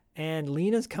street. And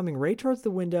Lena's coming right towards the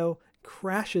window,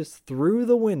 crashes through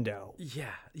the window.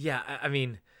 Yeah. I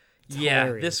mean,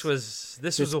 hilarious.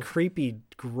 This was a creepy,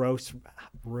 gross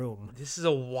room. This is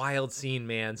a wild scene,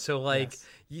 man. So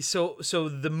so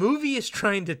the movie is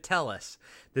trying to tell us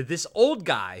that this old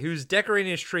guy who's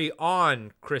decorating his tree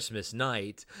on Christmas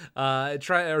night,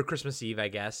 or Christmas Eve, I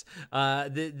guess,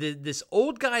 this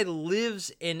old guy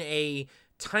lives in a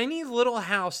tiny little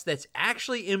house that's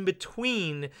actually in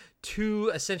between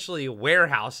two essentially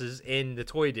warehouses in the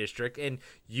toy district. And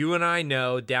you and I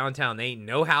know downtown, there ain't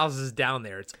no houses down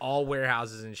there. It's all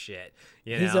warehouses and shit.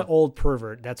 He's an old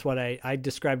pervert. That's what I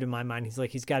described in my mind.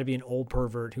 He's got to be an old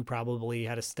pervert who probably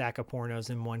had a stack of pornos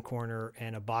in one corner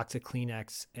and a box of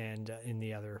Kleenex and in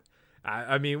the other.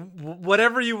 I mean,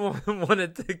 whatever you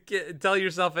wanted to tell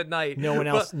yourself at night. No one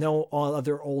else, no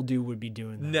other old dude would be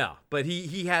doing that. No, but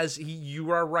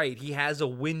you are right. He has a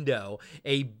window,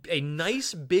 a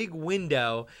nice big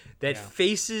window that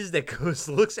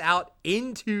looks out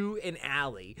into an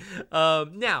alley.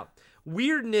 Now,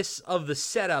 weirdness of the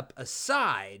setup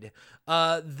aside,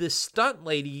 the stunt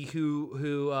lady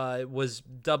who was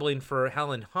doubling for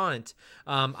Helen Hunt,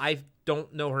 I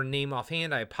don't know her name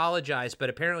offhand. I apologize, but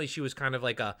apparently she was kind of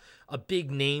like a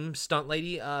big name stunt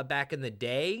lady back in the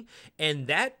day, and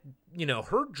that,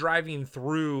 her driving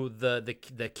through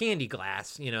the candy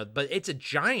glass, but it's a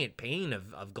giant pane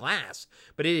of glass,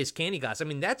 but it is candy glass. I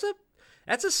mean, that's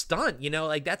a stunt,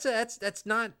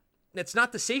 that's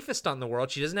not the safest stunt in the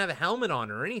world. She doesn't have a helmet on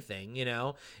or anything,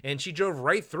 and she drove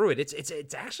right through it.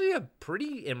 It's actually a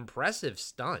pretty impressive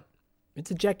stunt. It's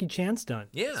a Jackie Chan stunt.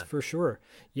 Yeah. For sure.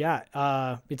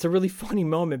 Yeah. It's a really funny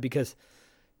moment because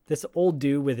this old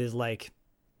dude with his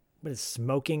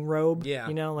smoking robe, a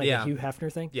Hugh Hefner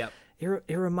thing. Yep.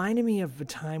 It reminded me of a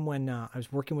time when I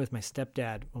was working with my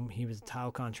stepdad when he was a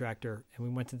tile contractor, and we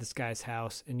went to this guy's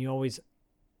house, and you always,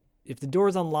 if the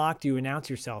door's unlocked, you announce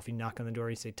yourself. You knock on the door,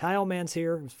 you say, "Tile man's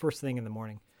here." It was first thing in the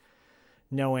morning.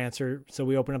 No answer. So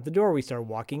we open up the door. We start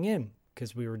walking in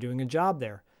because we were doing a job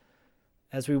there.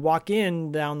 As we walk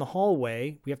in down the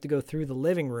hallway, we have to go through the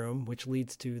living room, which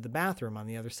leads to the bathroom on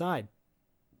the other side.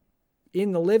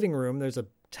 In the living room, there's a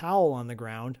towel on the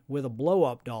ground with a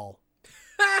blow-up doll.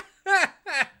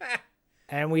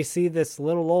 And we see this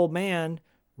little old man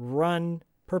run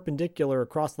perpendicular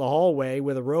across the hallway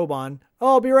with a robe on. "Oh,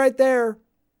 I'll be right there."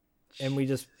 And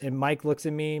Mike looks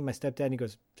at me, my stepdad, and he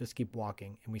goes, "Just keep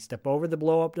walking." And we step over the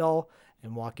blow-up doll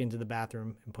and walk into the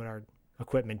bathroom and put our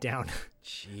equipment down.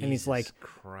 Jesus and he's like,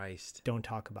 Christ, "Don't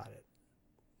talk about it."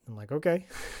 I'm like, "Okay."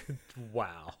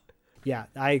 Wow. Yeah,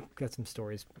 I got some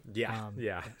stories.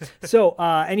 Yeah. So,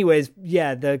 anyways,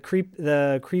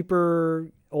 the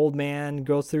creeper old man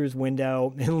goes through his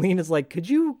window, and Lena's like, "Could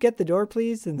you get the door,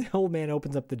 please?" And the old man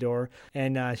opens up the door,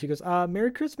 and she goes,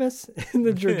 "Merry Christmas," and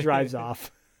the drives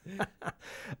off.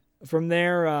 From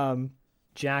there,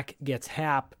 Jack gets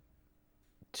Hap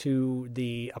to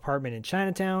the apartment in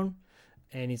Chinatown,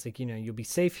 and he's like, "You'll be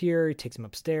safe here." He takes him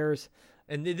upstairs.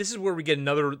 And this is where we get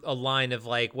a line of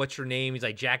like, "What's your name?" He's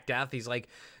like, "Jack Death." He's like,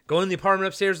 "Going to the apartment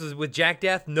upstairs with Jack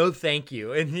Death? No, thank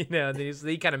you." And,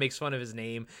 he kind of makes fun of his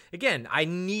name. Again,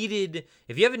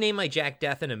 if you have a name like Jack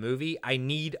Death in a movie, I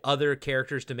need other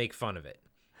characters to make fun of it.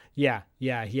 Yeah.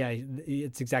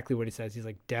 It's exactly what he says. He's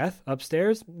like, "Death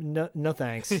upstairs? No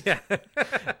thanks." Yeah.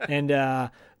 And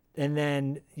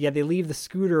then, they leave the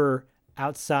scooter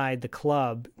outside the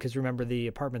club, because remember the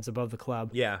apartment's above the club.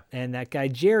 Yeah. And that guy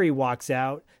Jerry walks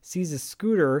out, sees his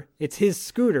scooter. It's his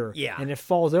scooter. Yeah. And it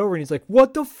falls over, and he's like,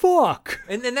 "What the fuck?"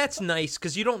 And then that's nice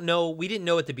because we didn't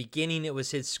know at the beginning it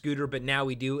was his scooter, but now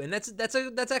we do, and that's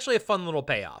actually a fun little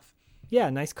payoff. Yeah,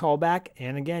 nice callback.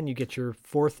 And again, you get your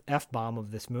fourth F-bomb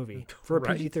of this movie for a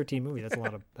Right. PG-13 movie. That's a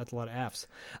lot of Fs.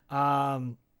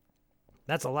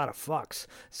 That's a lot of fucks.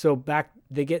 So back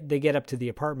they get up to the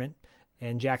apartment,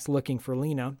 and Jack's looking for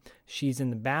Lena. She's in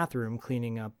the bathroom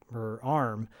cleaning up her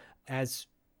arm. As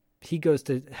he goes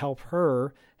to help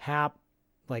her, Hap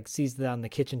sees that on the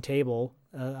kitchen table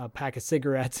a pack of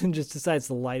cigarettes and just decides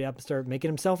to light up and start making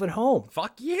himself at home.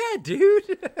 Fuck yeah,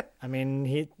 dude. I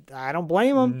mean, I don't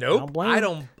blame him. Nope. I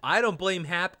don't blame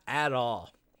Hap at all.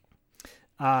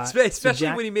 Especially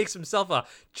when he makes himself a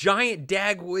giant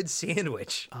Dagwood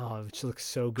sandwich. Oh, which looks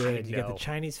so good. You get the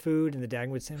Chinese food and the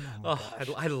Dagwood sandwich.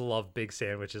 I love big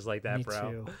sandwiches like that,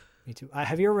 bro. Me too.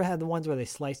 Have you ever had the ones where they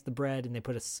slice the bread and they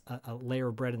put a layer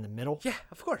of bread in the middle? Yeah,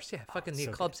 of course. Yeah, fucking the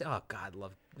club sandwich. Oh God,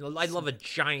 I love a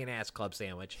giant ass club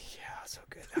sandwich. Yeah, so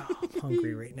good. Oh, I'm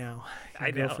hungry right now.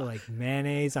 I know. Go for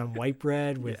mayonnaise on white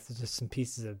bread with just some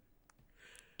pieces of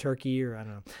turkey, or I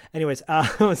don't know. Anyways,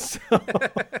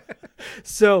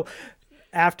 so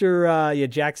after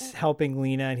Jack's helping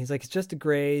Lena, and he's like, "It's just a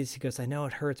graze." He goes, "I know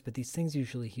it hurts, but these things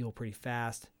usually heal pretty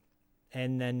fast."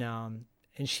 And then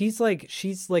and she's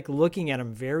looking at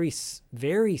him very,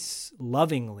 very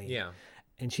lovingly. Yeah.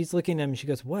 And she's looking at him and she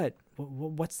goes,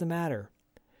 what's the matter?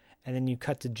 And then you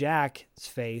cut to Jack's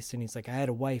face, and he's like, "I had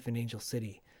a wife in Angel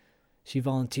City. She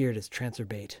volunteered as transfer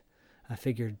bait. I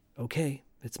figured, okay,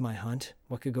 it's my hunt.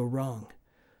 What could go wrong?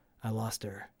 I lost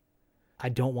her. I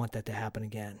don't want that to happen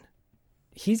again.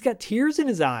 He's got tears in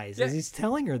his eyes as he's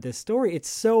telling her this story. It's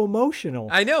so emotional.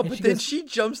 I know, And but she then goes, she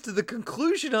jumps to the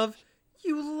conclusion of,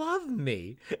 you love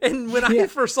me. And when I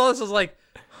first saw this, I was like,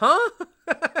 huh?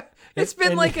 It's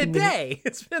been like a day.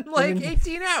 It's been like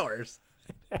 18 hours.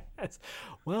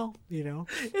 Well, you know,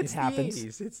 It's it happens. the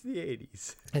 80s. It's the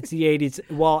 80s. It's the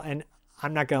 80s. Well, and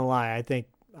I'm not going to lie. I think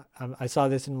I saw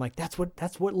this and I'm like, that's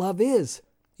what love is.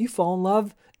 You fall in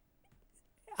love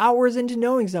hours into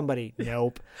knowing somebody.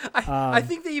 Nope. I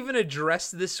think they even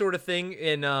addressed this sort of thing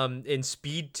in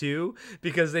Speed 2,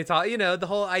 because they thought, the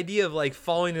whole idea of like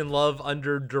falling in love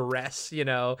under duress,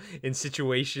 in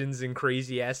situations, in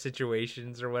crazy ass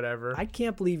situations or whatever. I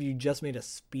can't believe you just made a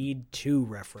Speed 2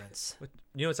 reference.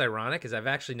 You know what's ironic is I've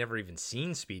actually never even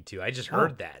seen Speed 2. I just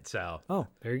heard that. So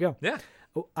there you go. Yeah.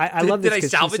 Oh, I love this. Did I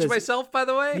salvage myself, by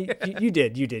the way? You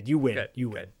did. You win. Good, you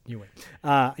win.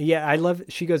 Yeah, I love.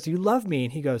 She goes, "You love me,"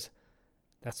 and he goes,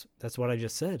 "That's what I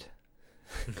just said."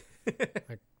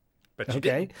 But you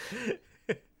okay.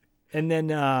 And then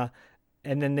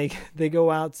they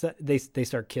go out. They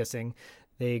start kissing.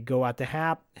 They go out to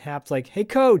Hap. Hap's like, "Hey,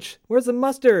 Coach, where's the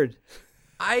mustard?"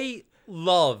 I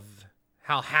love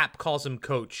how Hap calls him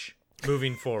Coach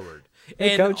moving forward.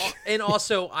 Hey, Coach. And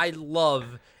also, I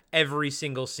love every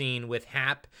single scene with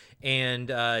Hap and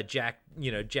Jack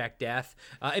Death.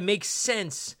 It makes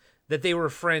sense that they were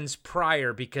friends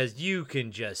prior because you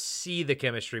can just see the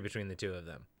chemistry between the two of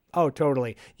them. Oh,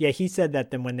 totally. Yeah, he said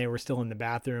that then when they were still in the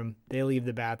bathroom. They leave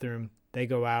the bathroom, they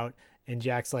go out, and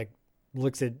Jack's like,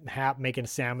 looks at Hap making a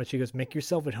sandwich. He goes, "Make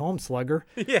yourself at home, slugger."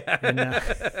 Yeah. And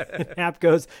Hap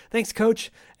goes, "Thanks,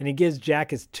 Coach." And he gives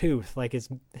Jack his tooth,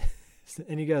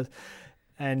 and he goes,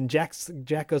 and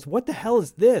Jack goes, "What the hell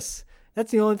is this?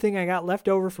 That's the only thing I got left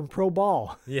over from pro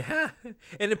ball." Yeah.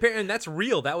 And apparently that's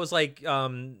real. That was like,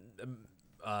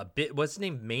 what's his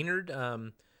name? Maynard?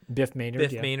 Biff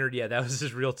Maynard. Biff Maynard. Yeah, that was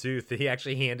his real tooth. He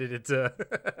actually handed it to.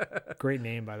 Great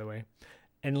name, by the way.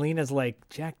 And Lena's like,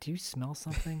 "Jack, do you smell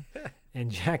something?" And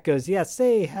Jack goes, "Yeah,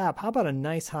 say, Hap, how about a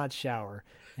nice hot shower?"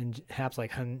 And Hap's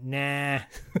like, "Nah."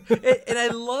 And I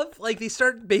love, like, they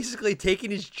start basically taking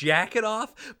his jacket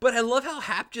off, but I love how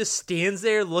Hap just stands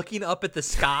there looking up at the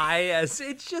sky.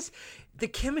 It's just, the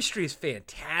chemistry is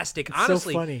fantastic. It's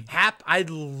honestly, so funny. Hap, I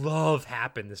love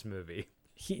Hap in this movie.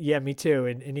 Yeah, me too.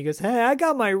 And he goes, "Hey, I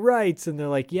got my rights." And they're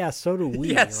like, "Yeah, so do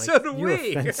we." Yeah, Like, so do "You're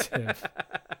we." offensive."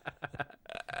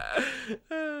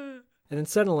 And then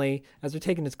suddenly, as they're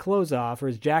taking his clothes off or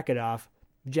his jacket off,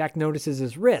 Jack notices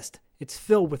his wrist. It's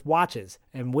filled with watches,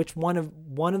 and which one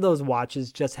of those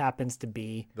watches just happens to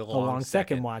be The the long long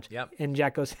second watch. Yep. And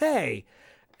Jack goes, "Hey,"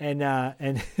 and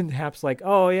Hap's like,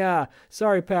 "Oh yeah,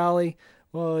 sorry, Pally.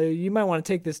 Well, you might want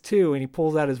to take this too." And he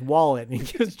pulls out his wallet and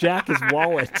he gives Jack his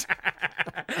wallet.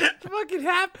 Fucking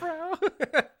Hap, bro.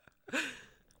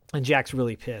 And Jack's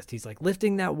really pissed. He's like,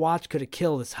 "Lifting that watch could have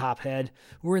killed this hophead.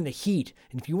 We're in the heat,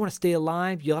 and if you want to stay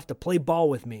alive, you'll have to play ball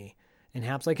with me." And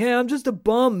Hap's like, "Hey, I'm just a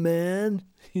bum, man."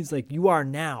 He's like, "You are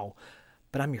now,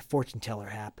 but I'm your fortune teller,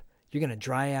 Hap. You're going to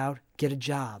dry out, get a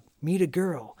job, meet a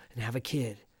girl, and have a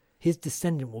kid. His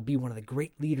descendant will be one of the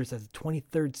great leaders of the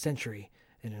 23rd century,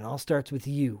 and it all starts with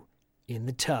you in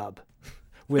the tub."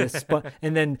 With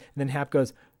and then Hap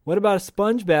goes, "What about a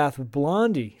sponge bath with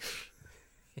Blondie?"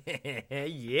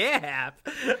 Yeah.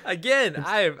 Again,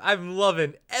 I'm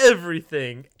loving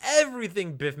everything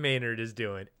Biff Maynard is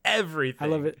doing.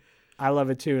 Everything. I love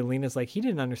it too. And Lena's like, "He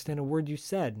didn't understand a word you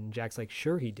said." And Jack's like,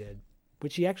 "Sure he did,"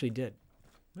 which he actually did.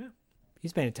 Yeah.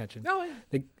 He's paying attention. Oh,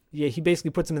 yeah. He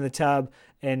basically puts him in the tub,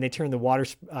 and they turn the water,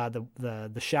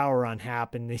 the shower on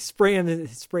Hap, and they spray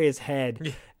his head,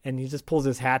 Yeah. and he just pulls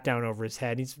his hat down over his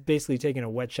head. He's basically taking a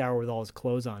wet shower with all his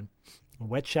clothes on. A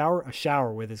wet shower? A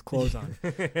shower with his clothes on.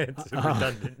 It's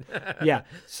redundant. Yeah.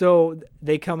 So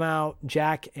they come out,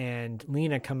 Jack and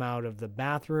Lena come out of the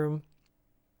bathroom.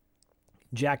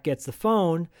 Jack gets the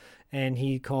phone and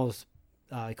he calls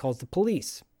the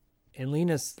police. And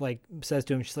Lena's like, says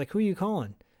to him, she's like, "Who are you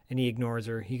calling?" And he ignores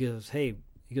her. He goes,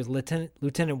 Lieutenant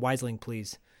Weisling,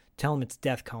 please. Tell him it's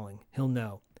Death calling. He'll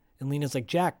know. And Lena's like,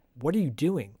 "Jack, what are you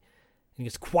doing?" And he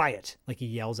goes, "Quiet," like he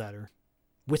yells at her.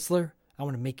 "Whistler, I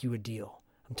want to make you a deal.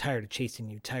 I'm tired of chasing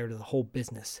you, tired of the whole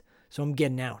business. So I'm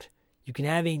getting out. You can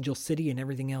have Angel City and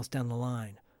everything else down the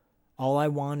line. All I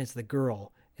want is the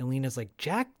girl." And Lena's like,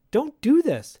 "Jack, don't do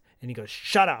this." And he goes,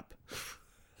 "Shut up."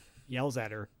 Yells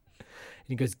at her. And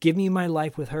he goes, "Give me my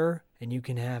life with her and you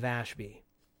can have Ashby."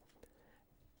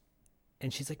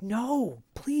 And she's like, "No,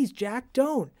 please, Jack,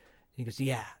 don't." And he goes,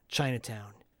 "Yeah,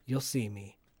 Chinatown. You'll see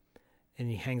me." And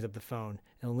he hangs up the phone.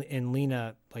 And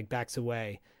Lena like backs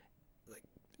away, like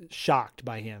shocked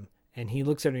by him. And he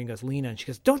looks at her and he goes, Lena, and she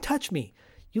goes, don't touch me.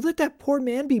 You let that poor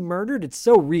man be murdered? It's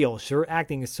so real. Her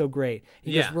acting is so great.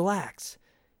 He goes, relax.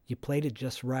 You played it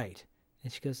just right.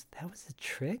 And she goes, that was a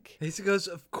trick? He goes,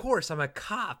 of course, I'm a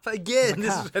cop. Again,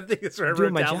 I think it's where I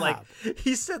wrote down. Like,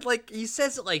 he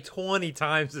says it like 20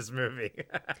 times this movie.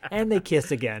 And they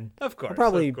kiss again. Of course,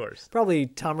 Probably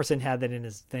Thomerson had that in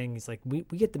his thing. He's like, we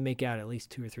get to make out at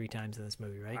least 2 or 3 times in this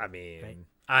movie, right?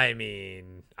 I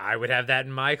mean, I would have that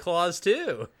in my clause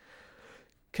too.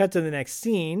 Cut to the next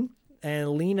scene,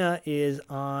 and Lena is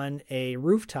on a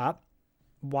rooftop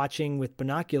watching with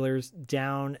binoculars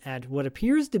down at what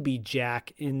appears to be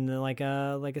Jack in like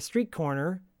a street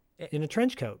corner in a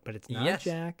trench coat, but it's not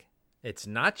Jack. It's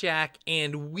not Jack,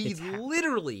 and we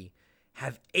literally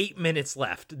have 8 minutes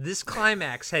left. This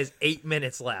climax has 8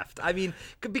 minutes left. I mean,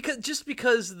 because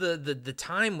the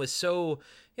time was so.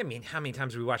 I mean, how many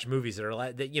times have we watched movies that are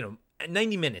like that?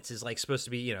 90 minutes is like supposed to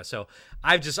be, so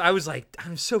I was like,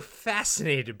 I'm so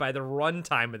fascinated by the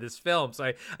runtime of this film.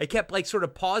 So I kept like sort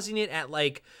of pausing it at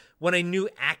like when I knew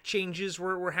act changes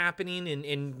were happening.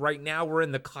 And right now we're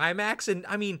in the climax. And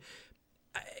I mean,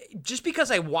 just because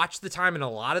I watch the time in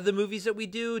a lot of the movies that we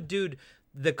do, dude,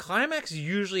 the climax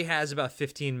usually has about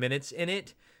 15 minutes in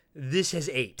it. This has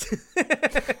 8.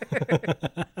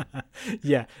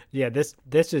 Yeah. This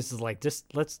is like,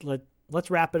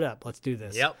 let's wrap it up. Let's do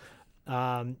this. Yep.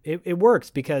 It works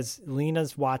because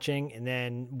Lena's watching, and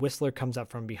then Whistler comes up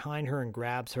from behind her and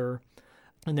grabs her,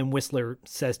 and then Whistler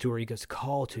says to her, he goes,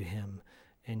 call to him,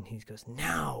 and he goes,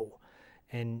 now,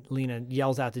 and Lena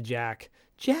yells out to Jack,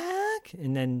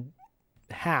 and then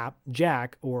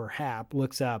Jack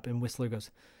looks up, and Whistler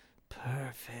goes,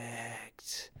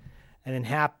 perfect, and then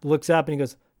Hap looks up and he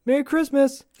goes, Merry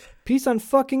Christmas, peace on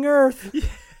fucking Earth.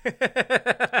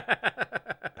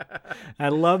 I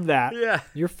love that. Yeah.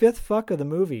 Your 5th fuck of the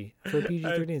movie for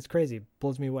PG-13 is crazy. It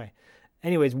blows me away.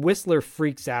 Anyways, Whistler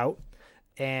freaks out,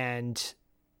 and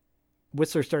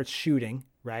Whistler starts shooting,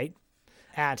 right,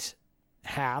 at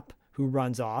Hap, who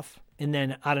runs off. And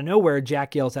then out of nowhere,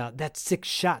 Jack yells out, that's 6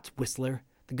 shots, Whistler.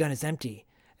 The gun is empty.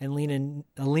 And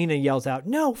Lena yells out,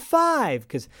 no, 5,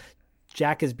 because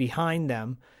Jack is behind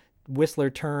them. Whistler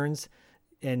turns,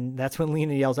 and that's when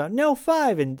Lena yells out, no,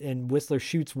 5, and Whistler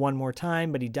shoots one more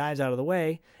time, but he dives out of the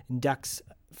way and ducks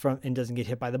and doesn't get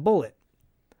hit by the bullet.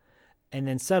 And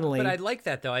then suddenly... But I like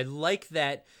that, though. I like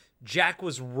that Jack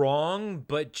was wrong,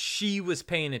 but she was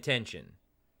paying attention.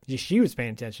 Yeah, she was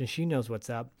paying attention. She knows what's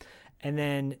up. And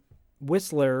then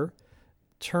Whistler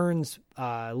turns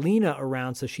Lena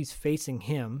around so she's facing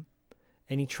him,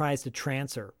 and he tries to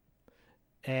trance her.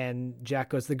 And Jack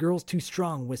goes, the girl's too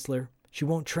strong, Whistler. She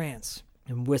won't trance.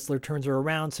 And Whistler turns her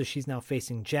around, so she's now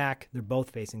facing Jack. They're both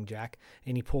facing Jack.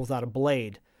 And he pulls out a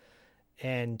blade.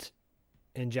 And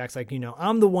Jack's like,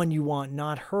 I'm the one you want,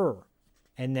 not her.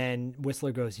 And then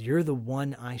Whistler goes, you're the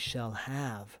one I shall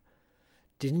have.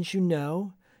 Didn't you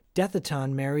know?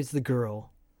 Deathleton marries the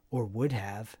girl, or would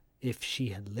have, if she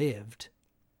had lived.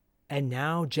 And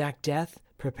now, Jack Death,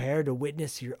 prepare to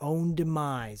witness your own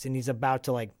demise. And he's about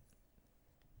to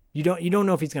you don't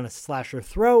know if he's going to slash her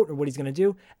throat or what he's going to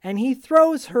do. And he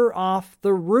throws her off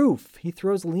the roof. He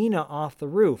throws Lena off the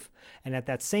roof. And at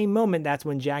that same moment, that's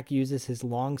when Jack uses his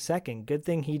long second. Good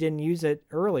thing he didn't use it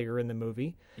earlier in the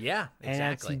movie. Yeah,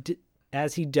 exactly. And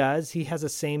as he does, he has the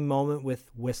same moment with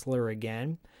Whistler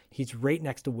again. He's right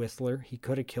next to Whistler. He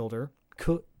could have killed her,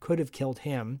 could have killed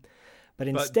him. But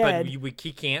instead... But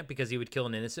he can't because he would kill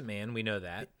an innocent man. We know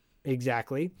that.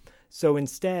 Exactly. So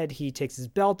instead, he takes his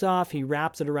belt off, he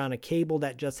wraps it around a cable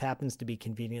that just happens to be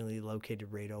conveniently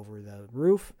located right over the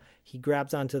roof. He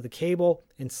grabs onto the cable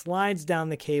and slides down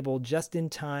the cable just in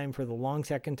time for the long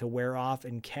second to wear off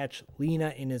and catch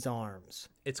Lena in his arms.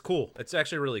 It's cool. It's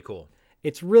actually really cool.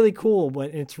 It's really cool,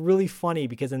 but it's really funny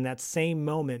because in that same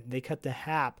moment, they cut to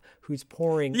Hap, who's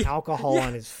pouring alcohol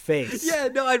on his face. Yeah,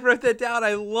 no, I wrote that down.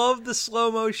 I love the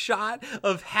slow-mo shot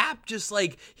of Hap just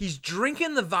like, he's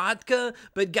drinking the vodka,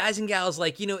 but guys and gals,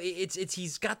 like, it's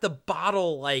he's got the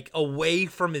bottle like away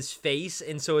from his face,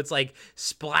 and so it's like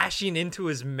splashing into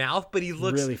his mouth, but he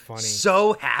looks really funny.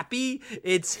 So happy.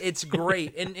 It's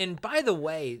great. and by the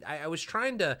way, I was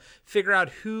trying to figure out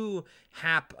who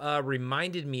Hap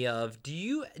reminded me of.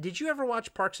 Did you ever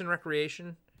watch Parks and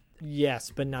Recreation?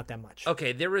 Yes, but not that much.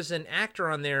 Okay, there was an actor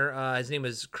on there. His name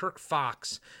was Kirk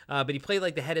Fox, but he played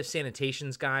like the head of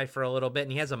sanitations guy for a little bit,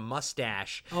 and he has a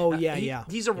mustache. Oh yeah,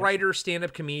 He's a writer,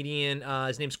 stand-up comedian.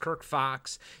 His name's Kirk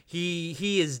Fox.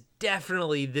 He is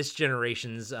definitely this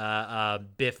generation's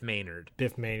Biff Maynard.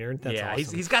 Biff Maynard. That's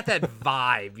awesome. He's got that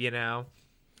vibe,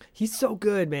 He's so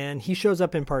good, man. He shows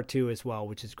up in part 2 as well,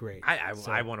 which is great.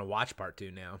 I want to watch part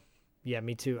 2 now. Yeah,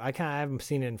 me too. I haven't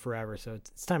seen it in forever, so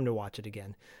it's time to watch it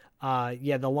again.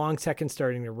 The long second's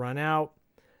starting to run out.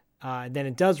 Then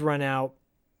it does run out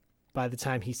by the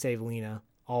time he saved Lena.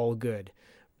 All good.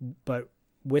 But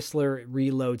Whistler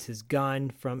reloads his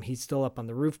gun he's still up on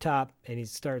the rooftop, and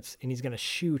he's going to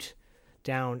shoot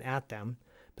down at them.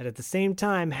 But at the same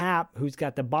time, Hap, who's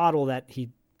got the bottle that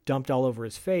he dumped all over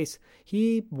his face,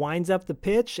 he winds up the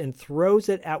pitch and throws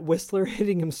it at Whistler,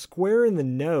 hitting him square in the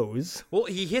nose. Well,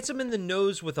 he hits him in the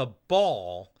nose with a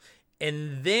ball,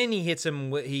 and then he hits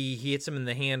him in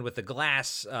the hand with a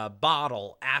glass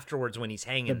bottle afterwards when he's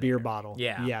hanging. The beer bottle.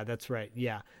 Yeah, that's right.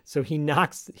 Yeah, so he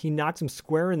knocks him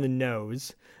square in the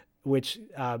nose, which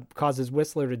causes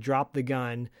Whistler to drop the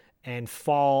gun and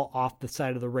fall off the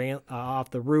side of the off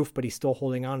the roof, but he's still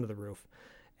holding onto the roof.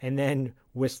 And then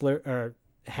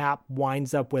Hap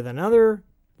winds up with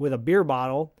a beer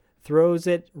bottle, throws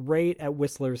it right at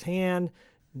Whistler's hand,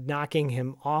 knocking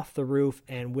him off the roof,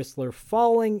 and Whistler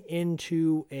falling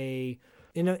into a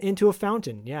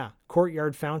fountain. Yeah,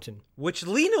 courtyard fountain. Which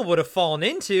Lena would have fallen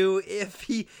into if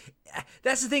he.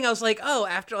 That's the thing. I was like, oh,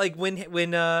 after like when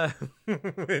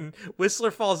when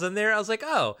Whistler falls in there, I was like,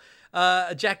 oh,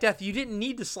 Jack Death, you didn't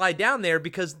need to slide down there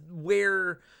because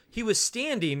where he was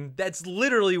standing, that's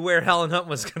literally where Helen Hunt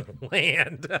was going to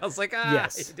land. I was like,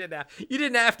 yes. You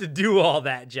didn't have to do all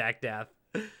that, Jack Death.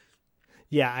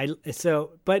 Yeah,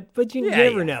 but you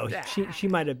never know. She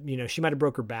might have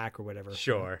broke her back or whatever.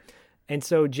 Sure. And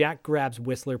so Jack grabs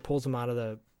Whistler, pulls him out of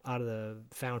the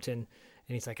fountain,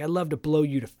 and he's like, "I'd love to blow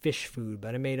you to fish food,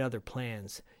 but I made other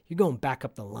plans. You're going back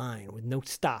up the line with no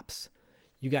stops.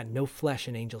 You got no flesh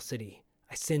in Angel City.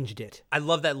 I singed it." I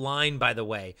love that line, by the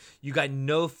way. You got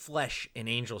no flesh in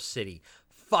Angel City.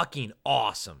 Fucking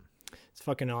awesome. It's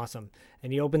fucking awesome.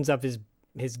 And he opens up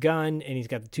his gun, and he's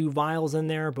got the 2 vials in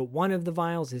there, but one of the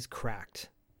vials is cracked,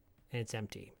 and it's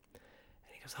empty.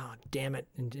 And he goes, "Oh, damn it."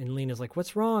 And Lena's like,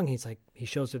 "What's wrong?" He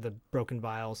shows her the broken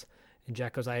vials, and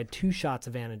Jack goes, "I had 2 shots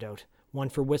of antidote, one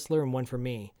for Whistler and one for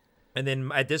me." And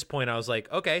then at this point, I was like,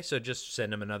 okay, so just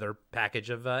send him another package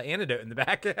of antidote in the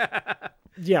back.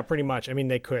 Yeah, pretty much. I mean,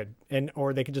 they could,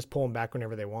 or they could just pull him back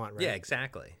whenever they want, right? Yeah,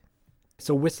 exactly.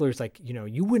 So Whistler's like,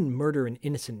 you wouldn't murder an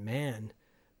innocent man.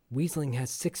 Weasling has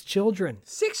 6 children.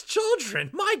 6 children?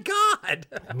 My God!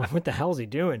 What the hell is he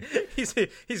doing? He's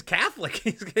Catholic.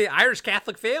 He's an Irish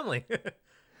Catholic family.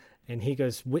 And he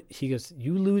goes,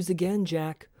 "You lose again,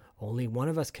 Jack. Only one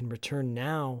of us can return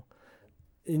now."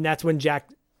 And that's when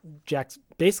Jack's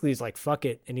basically is like, "Fuck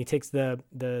it," and he takes the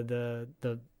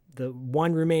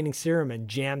one remaining serum and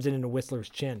jams it into Whistler's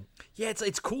chin. Yeah,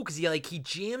 it's cool because he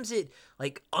jams it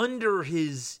like under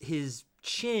his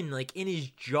chin, like in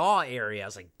his jaw area. I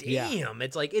was like, damn. Yeah.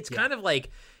 It's kind of like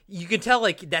you can tell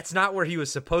like that's not where he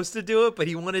was supposed to do it, but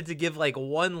he wanted to give like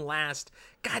one last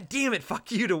God damn it,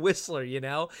 fuck you to Whistler,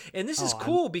 And this is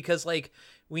cool because like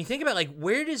when you think about like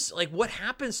where does like what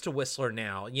happens to Whistler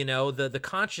now, the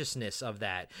consciousness of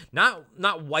that.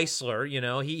 Not Whistler,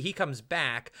 he comes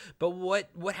back, but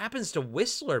what happens to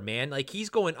Whistler, man? Like he's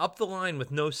going up the line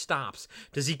with no stops.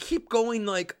 Does he keep going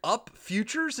like up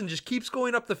futures and just keeps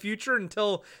going up the future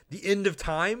until the end of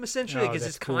time essentially? Like, is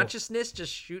his consciousness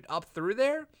just shoot up through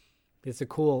there? It's a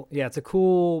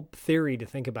cool theory to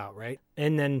think about, right?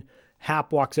 And then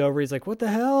Hap walks over, he's like, "What the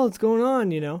hell is going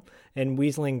on?" And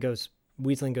Weasling goes,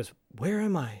 "Where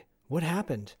am I? What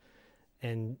happened?"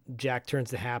 And Jack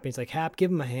turns to Hap, and he's like, "Hap, give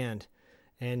him a hand."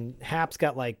 And Hap's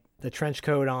got like the trench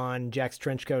coat on, Jack's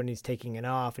trench coat, and he's taking it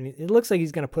off. And it looks like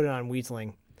he's going to put it on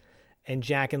Weasling. And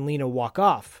Jack and Lena walk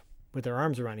off with their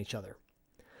arms around each other.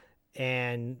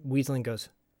 And Weasling goes,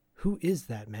 "Who is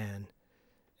that man?"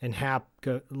 And Hap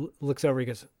looks over, he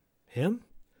goes, "Him?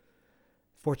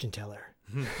 Fortune teller."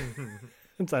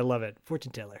 I love it.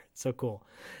 Fortune teller. It's so cool.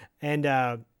 And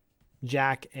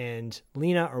Jack and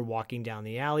Lena are walking down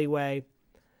the alleyway.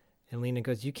 And Lena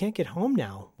goes, "You can't get home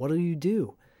now. What will you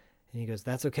do?" And he goes,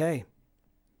 "That's okay.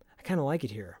 I kind of like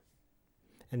it here."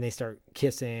 And they start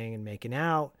kissing and making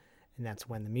out. And that's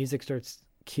when the music starts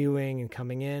cueing and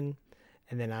coming in.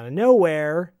 And then out of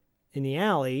nowhere, in the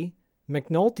alley,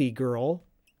 McNulty girl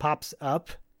pops up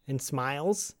and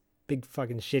smiles. Big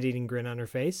fucking shit-eating grin on her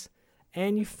face.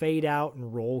 And you fade out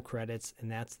and roll credits. And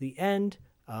that's the end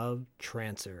of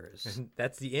Trancers. And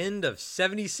that's the end of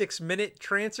 76-minute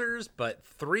Trancers, but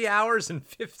 3 hours and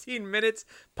 15 minutes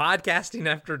podcasting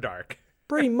after dark.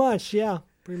 Pretty much, yeah.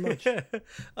 pretty much.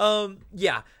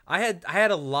 Yeah, I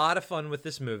had a lot of fun with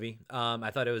this movie.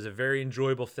 I thought it was a very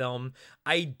enjoyable film.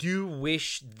 I do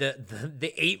wish the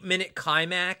 8-minute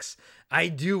climax, I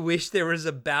do wish there was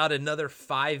about another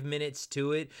 5 minutes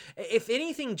to it. If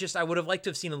anything, just I would have liked to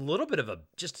have seen a little bit of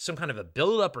just some kind of a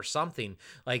build up or something.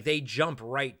 Like they jump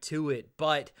right to it.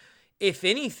 But if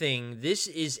anything, this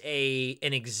is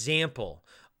an example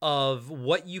of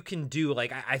what you can do.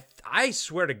 Like I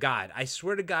swear to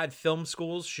God, film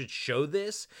schools should show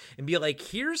this and be like,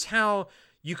 here's how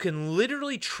you can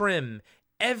literally trim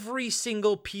every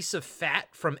single piece of fat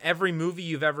from every movie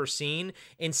you've ever seen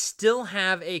and still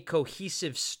have a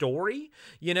cohesive story,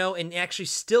 and actually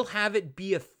still have it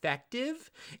be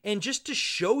effective, and just to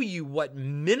show you what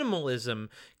minimalism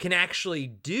can actually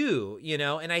do,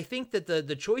 and I think that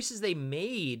the choices they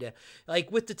made,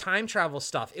 like with the time travel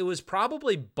stuff, it was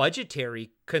probably budgetary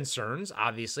concerns.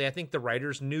 Obviously, I think the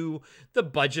writers knew the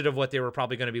budget of what they were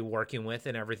probably going to be working with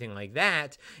and everything like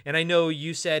that. And I know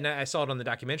you said, and I saw it on the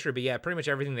documentary, but yeah, pretty much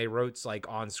everything they wrote's like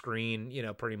on screen,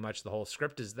 pretty much the whole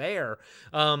script is there.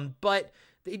 But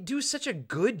they do such a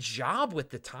good job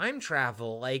with the time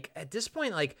travel. Like at this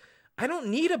point, like I don't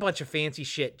need a bunch of fancy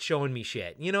shit showing me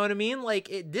shit. You know what I mean? Like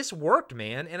this worked,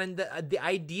 man. And the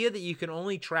idea that you can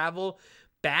only travel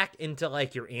back into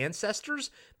like your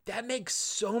ancestors, that makes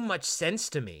so much sense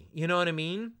to me. You know what I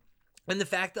mean? And the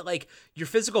fact that like your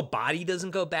physical body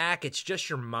doesn't go back, it's just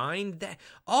your mind, that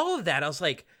all of that, I was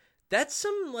like, that's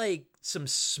some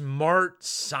smart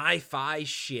sci-fi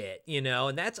shit,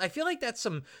 and I feel like that's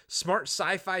some smart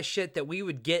sci-fi shit that we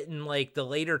would get in like the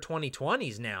later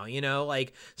 2020s now,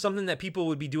 like something that people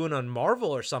would be doing on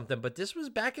Marvel or something. But this was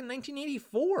back in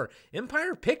 1984,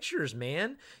 Empire Pictures,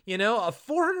 man, a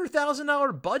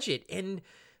 $400,000 budget, and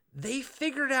they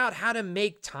figured out how to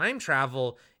make time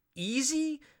travel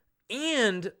easy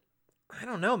and, I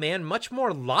don't know, man, much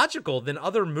more logical than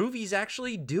other movies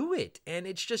actually do it. And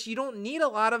it's just, you don't need a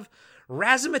lot of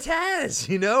razzmatazz,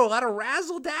 a lot of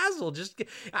razzle dazzle. Just,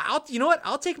 you know what?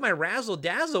 I'll take my razzle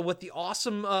dazzle with the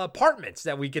awesome apartments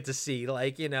that we get to see,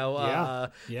 like,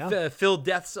 Phil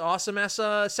Death's awesome ass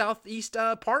southeast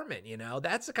apartment.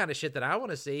 That's the kind of shit that I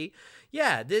want to see.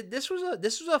 Yeah, this was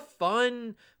a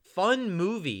fun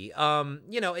movie. I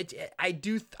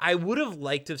would have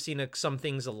liked to have seen some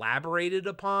things elaborated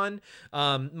upon.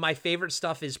 My favorite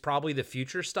stuff is probably the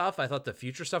future stuff. I thought the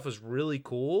future stuff was really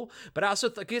cool, but I also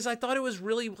because I thought it was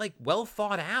really like well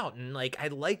thought out, and like I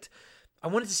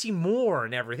wanted to see more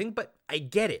and everything. But I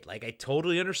get it. Like I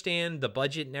totally understand the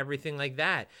budget and everything like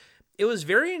that. It was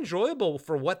very enjoyable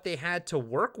for what they had to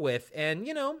work with, and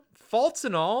faults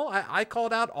and all, I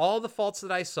called out all the faults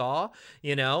that I saw,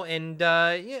 and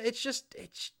you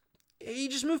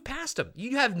just move past them.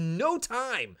 You have no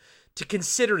time to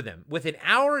consider them. With an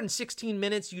hour and 16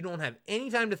 minutes, you don't have any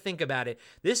time to think about it.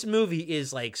 This movie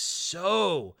is like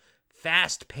so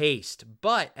fast paced,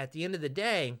 but at the end of the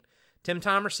day, Tim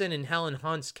Thomerson and Helen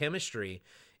Hunt's chemistry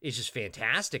is just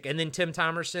fantastic. And then Tim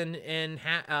Thomerson and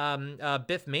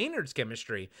Biff Maynard's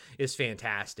chemistry is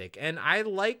fantastic. And I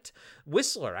liked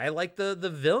Whistler. I liked the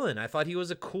villain. I thought he was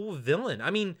a cool villain.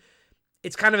 I mean,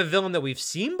 it's kind of a villain that we've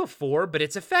seen before, but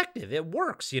it's effective. It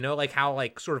works, like how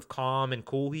like sort of calm and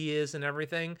cool he is and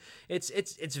everything. It's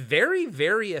very,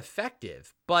 very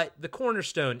effective. But the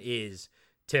cornerstone is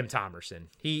Tim Thomerson.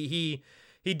 He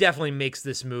definitely makes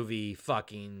this movie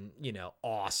fucking,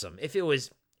 awesome. If it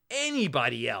was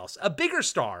anybody else, a bigger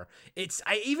star,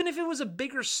 even if it was a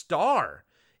bigger star,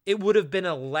 it would have been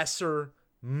a lesser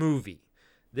movie.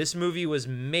 This movie was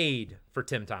made for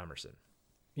Tim Thomerson.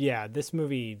 Yeah, this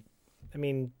movie, I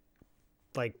mean,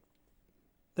 like,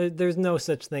 there's no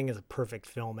such thing as a perfect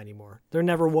film anymore. There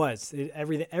never was.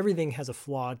 Everything has a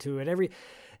flaw to it.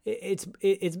 It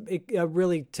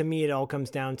really, to me, it all comes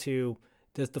down to,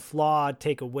 does the flaw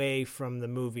take away from the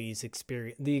movie's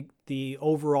experience, the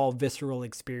overall visceral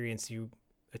experience you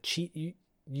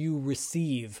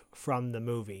receive from the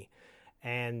movie?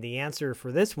 And the answer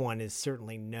for this one is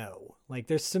certainly no. Like,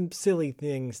 there's some silly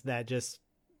things that just,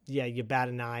 you bat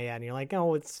an eye at, and you're like,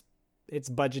 oh, it's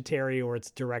budgetary, or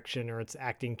it's direction, or it's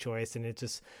acting choice, and it's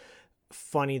just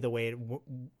funny the way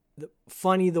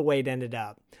it ended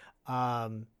up.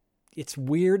 It's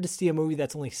weird to see a movie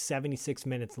that's only 76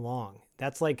 minutes long.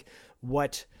 That's like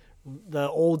what the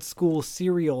old school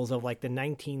serials of like the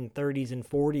 1930s and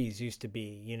 40s used to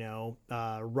be,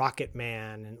 Rocket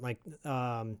Man, and like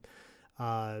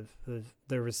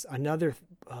there was another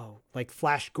like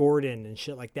Flash Gordon and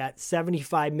shit like that,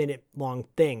 75-minute long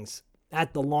things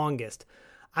at the longest.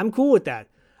 I'm cool with that.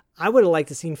 I would have liked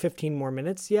to seen 15 more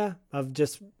minutes, of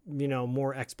just,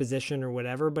 more exposition or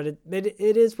whatever, but it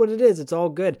is what it is. It's all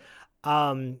good.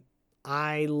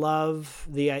 I love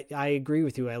I agree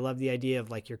with you. I love the idea of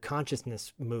like your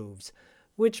consciousness moves,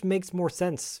 which makes more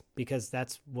sense because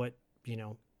that's what,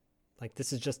 like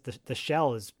this is just the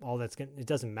shell is all that's going to, it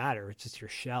doesn't matter. It's just your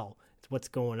shell. It's what's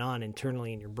going on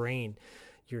internally in your brain,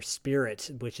 your spirit,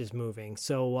 which is moving.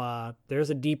 So there's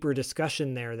a deeper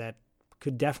discussion there that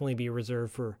could definitely be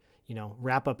reserved for,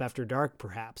 Wrap Up After Dark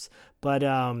perhaps. But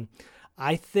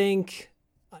I think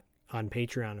on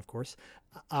Patreon, of course.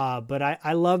 But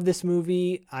I love this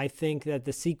movie. I think that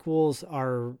the sequels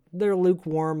they're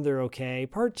lukewarm. They're okay.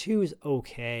 Part 2 is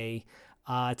okay.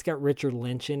 It's got Richard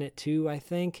Lynch in it too, I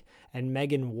think, and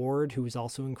Megan Ward, who was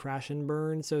also in Crash and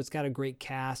Burn. So it's got a great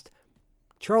cast.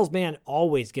 Charles Band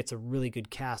always gets a really good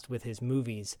cast with his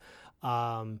movies.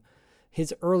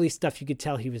 His early stuff, you could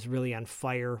tell he was really on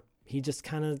fire. He just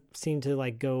kind of seemed to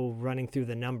like go running through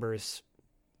the numbers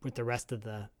with the rest of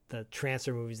the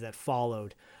transfer movies that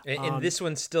followed. And this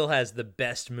one still has the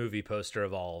best movie poster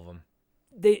of all of them.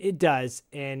 It does.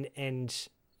 And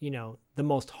the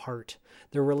most heart.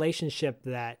 The relationship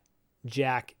that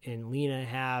Jack and Lena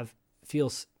have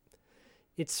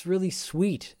it's really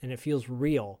sweet and it feels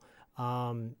real.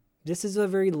 This is a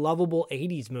very lovable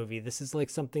 80s movie. This is like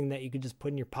something that you could just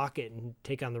put in your pocket and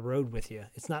take on the road with you.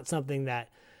 It's not something that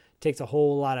takes a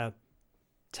whole lot of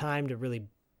time to really,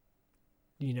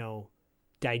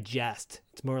 digest.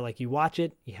 It's more like you watch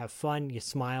it, you have fun, you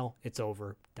smile, it's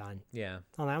over, done. Yeah.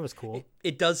 Oh, that was cool.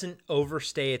 It doesn't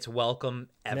overstay its welcome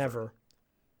ever. Never.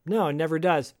 No, it never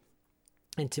does.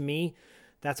 And to me,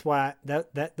 that's why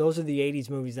those are the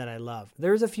 80s movies that I love.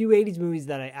 There's a few 80s movies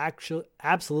that I actually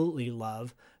absolutely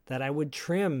love that I would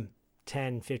trim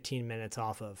 10, 15 minutes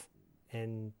off of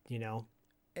and,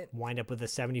 wind up with a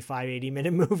 75,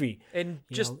 80-minute movie. And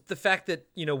just the fact that,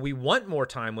 we want more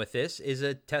time with this is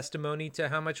a testimony to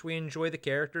how much we enjoy the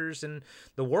characters and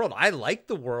the world. I like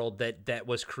the world that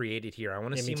was created here. I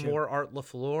want to see more Art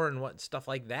LaFleur and stuff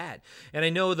like that. And I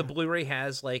know the Blu-ray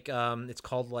has like, it's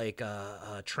called like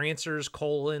Trancers :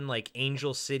 like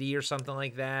Angel City or something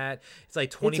like that. It's like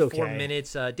 24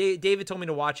 minutes. David told me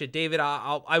to watch it. David,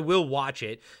 I will watch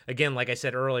it. Again, like I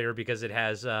said earlier, because it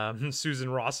has Susan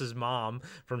Ross's mom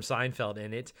from Seinfeld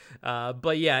in it.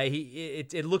 But yeah,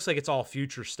 it looks like it's all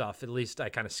future stuff. At least I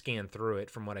kind of scanned through it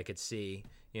from what I could see.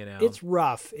 It's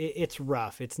rough. It's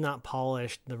rough. It's not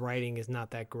polished. The writing is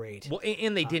not that great. Well,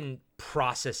 and they didn't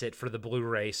process it for the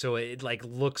Blu-ray, so it like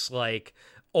looks like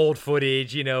old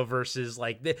footage, versus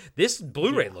like this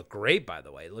Blu-ray looked great, by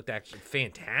the way. It looked actually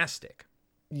fantastic.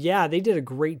 Yeah, they did a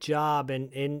great job,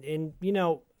 and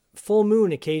Full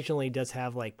Moon occasionally does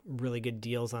have like really good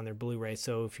deals on their Blu-ray.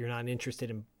 So if you're not interested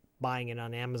in buying it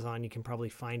on Amazon, you can probably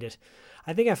find it.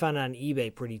 I think I found it on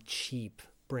eBay pretty cheap,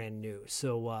 brand new.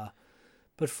 So,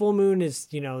 but Full Moon is,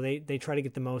 they try to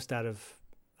get the most out of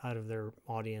their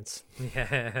audience.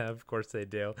 Yeah, of course they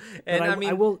do. And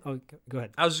I will. Oh, go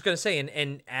ahead. I was just gonna say,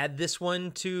 and add this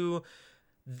one to.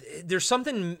 There's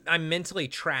something I'm mentally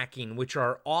tracking, which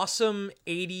are awesome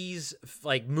 80s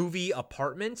like movie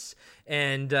apartments,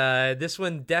 and this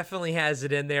one definitely has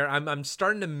it in there. I'm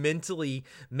starting to mentally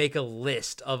make a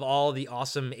list of all the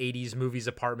awesome 80s movies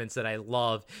apartments that I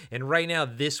love, and right now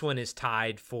this one is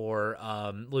tied for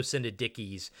Lucinda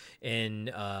Dickey's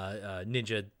in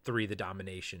Ninja 3: The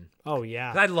Domination. Oh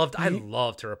yeah, I loved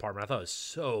her apartment. I thought it was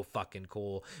so fucking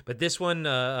cool. But this one,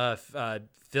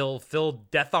 Phil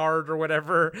Deathard or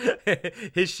whatever,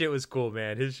 his shit was cool,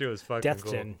 man. His shit was fucking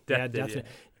cool. Deathton.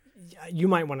 Yeah. You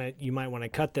might want to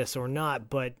cut this or not,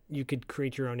 but you could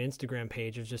create your own Instagram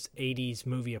page of just 80s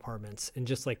movie apartments and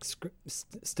just like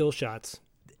still shots.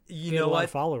 You know what?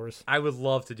 Followers. I would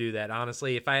love to do that.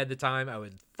 Honestly, if I had the time, I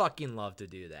would fucking love to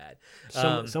do that.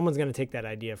 Someone's gonna take that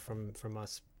idea from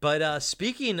us. But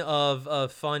speaking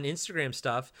of fun Instagram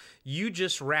stuff, you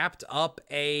just wrapped up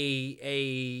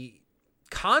a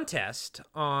contest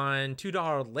on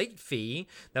 $2 late fee.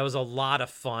 That was a lot of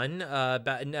fun.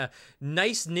 About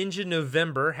Nice Ninja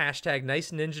November, hashtag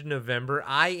Nice Ninja November.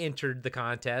 I entered the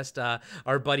contest.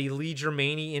 Our buddy Lee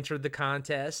Germani entered the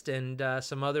contest, and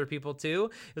some other people too.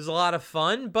 It was a lot of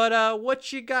fun. But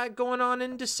what you got going on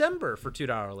in December for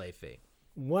 $2 late fee?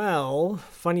 Well,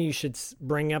 funny you should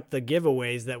bring up the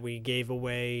giveaways that we gave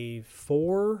away.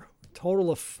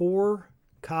 Total of 4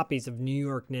 copies of New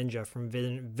York Ninja from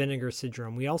Vinegar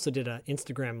Syndrome. We also did an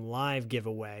Instagram live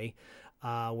giveaway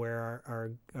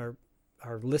where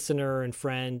our listener and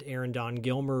friend Aaron Don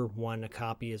Gilmer won a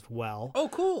copy as well. Oh,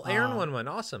 cool. Aaron won one.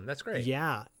 Awesome. That's great.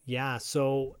 Yeah.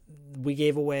 So we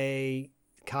gave away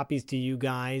copies to you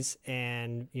guys,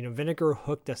 and Vinegar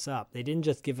hooked us up. They didn't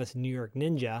just give us New York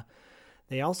Ninja.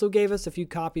 They also gave us a few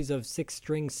copies of Six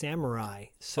String Samurai.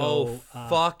 So,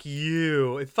 fuck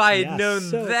you. If I had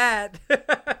known that.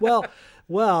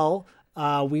 Well,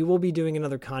 we will be doing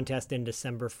another contest in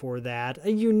December for that.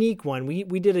 A unique one. We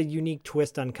did a unique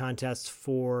twist on contests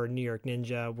for New York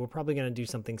Ninja. We're probably going to do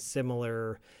something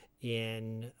similar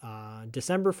in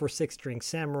December for Six String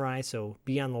Samurai, so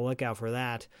be on the lookout for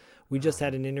that. We just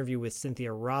had an interview with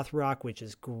Cynthia Rothrock, which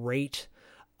is great.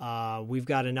 We've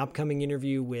got an upcoming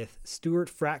interview with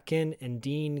Stuart Fratkin and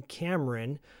Dean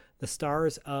Cameron, the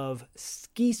stars of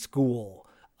Ski School.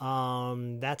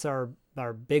 That's our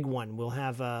big one. We'll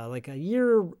have like a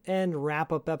year-end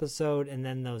wrap-up episode and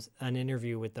then an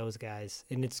interview with those guys.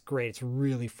 And it's great. It's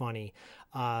really funny.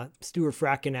 Stuart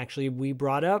Fratkin, actually, we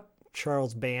brought up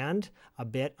Charles Band a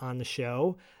bit on the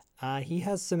show. He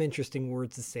has some interesting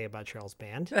words to say about Charles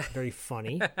Band. Very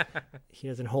funny. He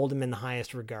doesn't hold him in the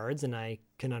highest regards, and I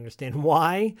can understand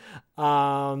why.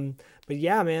 But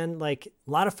yeah, man, like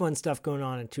a lot of fun stuff going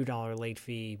on at $2 late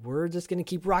fee. We're just going to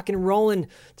keep rocking and rolling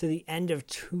to the end of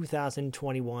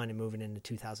 2021 and moving into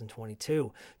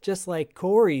 2022, just like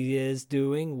Corey is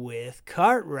doing with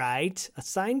Cartwright, a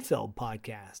Seinfeld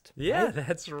podcast. Yeah, right?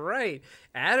 That's right.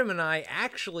 Adam and I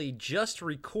actually just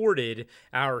recorded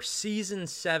our season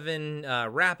 7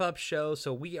 wrap-up show,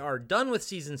 so we are done with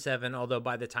season 7, although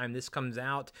by the time this comes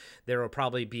out, there will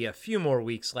probably be a few more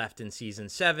weeks left in season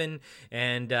 7,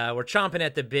 and we're chomping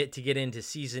at the bit to get into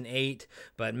season 8,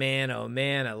 but man, oh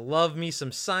man, I love me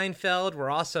some Seinfeld. We're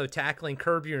also tackling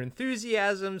Curb Your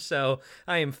Enthusiasm, so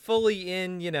I am fully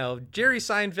in, Jerry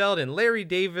Seinfeld and Larry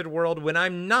David world when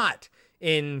I'm not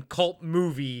in cult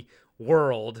movie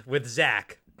world with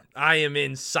Zach. I am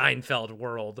in Seinfeld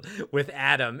world with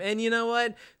Adam. And you know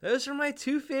what? Those are my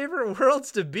two favorite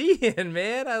worlds to be in,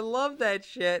 man. I love that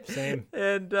shit. Same.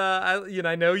 And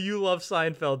I know you love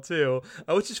Seinfeld too,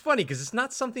 which is funny because it's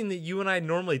not something that you and I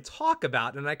normally talk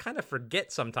about. And I kind of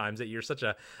forget sometimes that you're such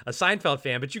a Seinfeld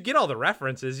fan, but you get all the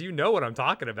references. You know what I'm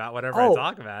talking about whenever I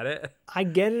talk about it. I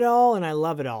get it all and I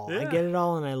love it all. Yeah. I get it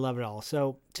all and I love it all.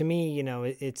 So to me,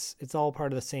 it's all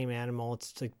part of the same animal.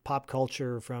 It's like pop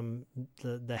culture from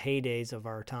the heydays of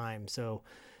our time. So,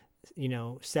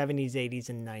 70s, 80s,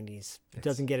 and 90s. It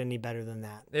doesn't get any better than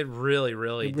that. It really,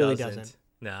 really, it really doesn't.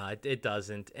 No, it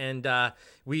doesn't. And our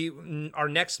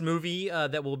next movie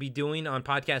that we'll be doing on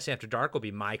Podcast After Dark will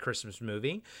be My Christmas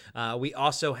Movie. We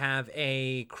also have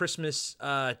a Christmas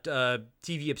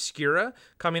TV Obscura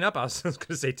coming up. I was going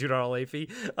to say $2 late fee.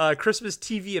 Christmas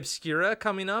TV Obscura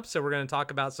coming up. So we're going to talk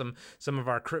about some of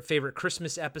our favorite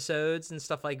Christmas episodes and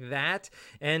stuff like that.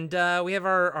 And we have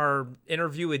our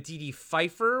interview with Dee Dee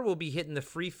Pfeiffer. We'll be hitting the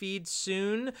free feed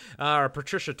soon. Our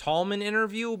Patricia Tallman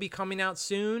interview will be coming out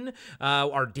soon.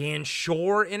 Our Dan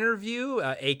Shore interview,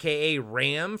 a.k.a.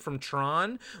 Ram from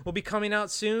Tron, will be coming out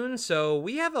soon. So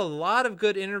we have a lot of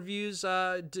good interviews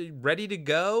ready to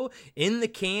go in the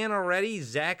can already.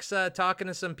 Zach's talking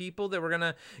to some people that we're going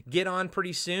to get on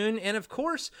pretty soon. And, of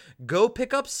course, go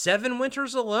pick up 7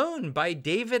 Winters Alone by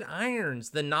David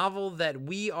Irons, the novel that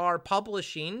we are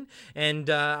publishing. And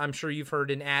I'm sure you've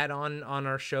heard an ad on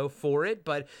our show for it.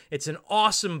 But it's an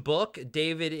awesome book.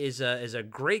 David is a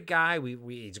great guy.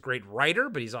 He's a great writer,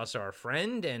 but he's also our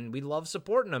friend, and we love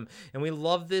supporting him, and we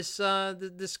love this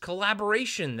this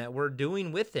collaboration that we're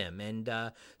doing with him, and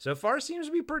so far it seems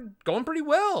to be going pretty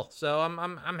well. So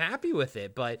I'm happy with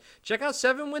it. But check out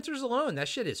 7 Winters Alone. That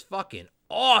shit is fucking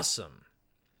awesome.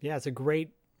 Yeah, it's a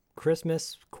great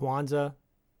Christmas, Kwanzaa,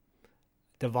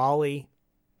 Diwali,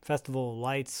 Festival of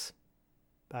Lights,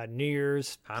 New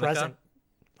Year's, present,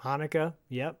 Hanukkah.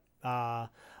 Yep,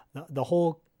 the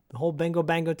whole Bingo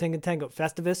Bango Tango Tango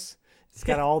Festivus. It's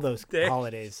got all those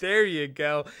holidays. There you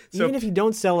go. So, even if you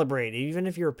don't celebrate, even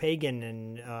if you're a pagan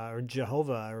and or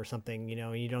Jehovah or something,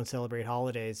 you don't celebrate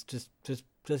holidays, just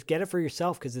get it for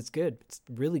yourself because it's good. It's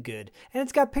really good, and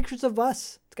it's got pictures of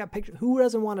us. It's got pictures. Who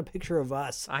doesn't want a picture of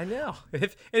us? I know.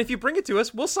 If you bring it to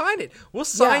us, we'll sign it. We'll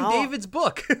sign David's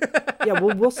book. Yeah,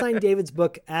 we'll sign David's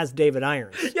book as David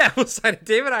Irons. Yeah, we'll sign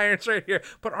David Irons right here.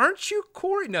 But aren't you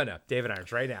Corey? No, David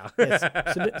Irons right now. Yes.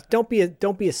 So don't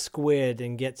be a squid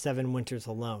and get 7 Winters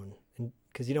Alone,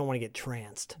 because you don't want to get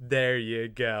tranced. There you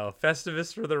go.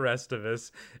 Festivus for the rest of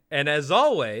us. And as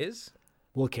always,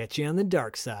 we'll catch you on the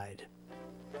dark side.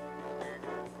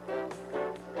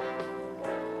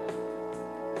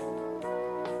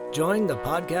 Join the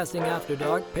Podcasting After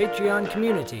Dark Patreon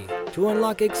community to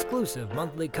unlock exclusive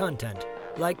monthly content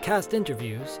like cast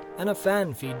interviews and a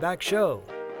fan feedback show.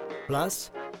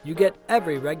 Plus, you get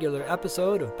every regular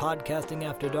episode of Podcasting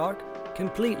After Dark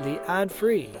completely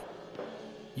ad-free.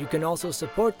 You can also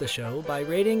support the show by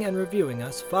rating and reviewing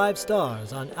us 5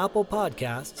 stars on Apple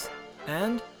Podcasts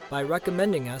and by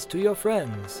recommending us to your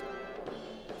friends.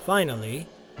 Finally,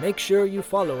 make sure you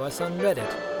follow us on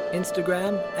Reddit,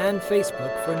 Instagram, and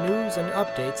Facebook for news and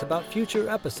updates about future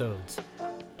episodes.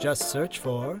 Just search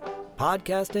for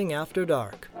Podcasting After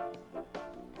Dark.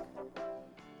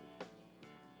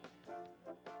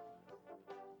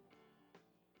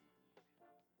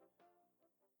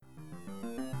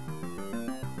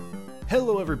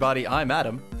 Hello, everybody. I'm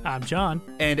Adam. I'm John.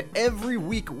 And every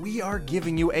week we are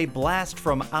giving you a blast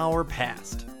from our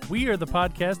past. We are the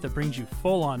podcast that brings you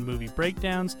full-on movie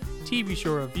breakdowns, TV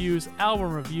show reviews,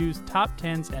 album reviews, top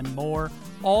 10s, and more,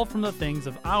 all from the things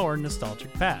of our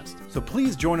nostalgic past. So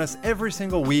please join us every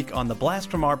single week on the Blast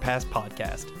from Our Past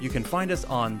podcast. You can find us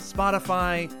on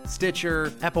Spotify,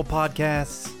 Stitcher, Apple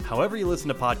Podcasts. However you listen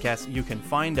to podcasts, you can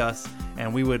find us,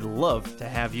 and we would love to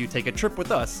have you take a trip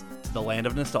with us to the land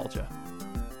of nostalgia.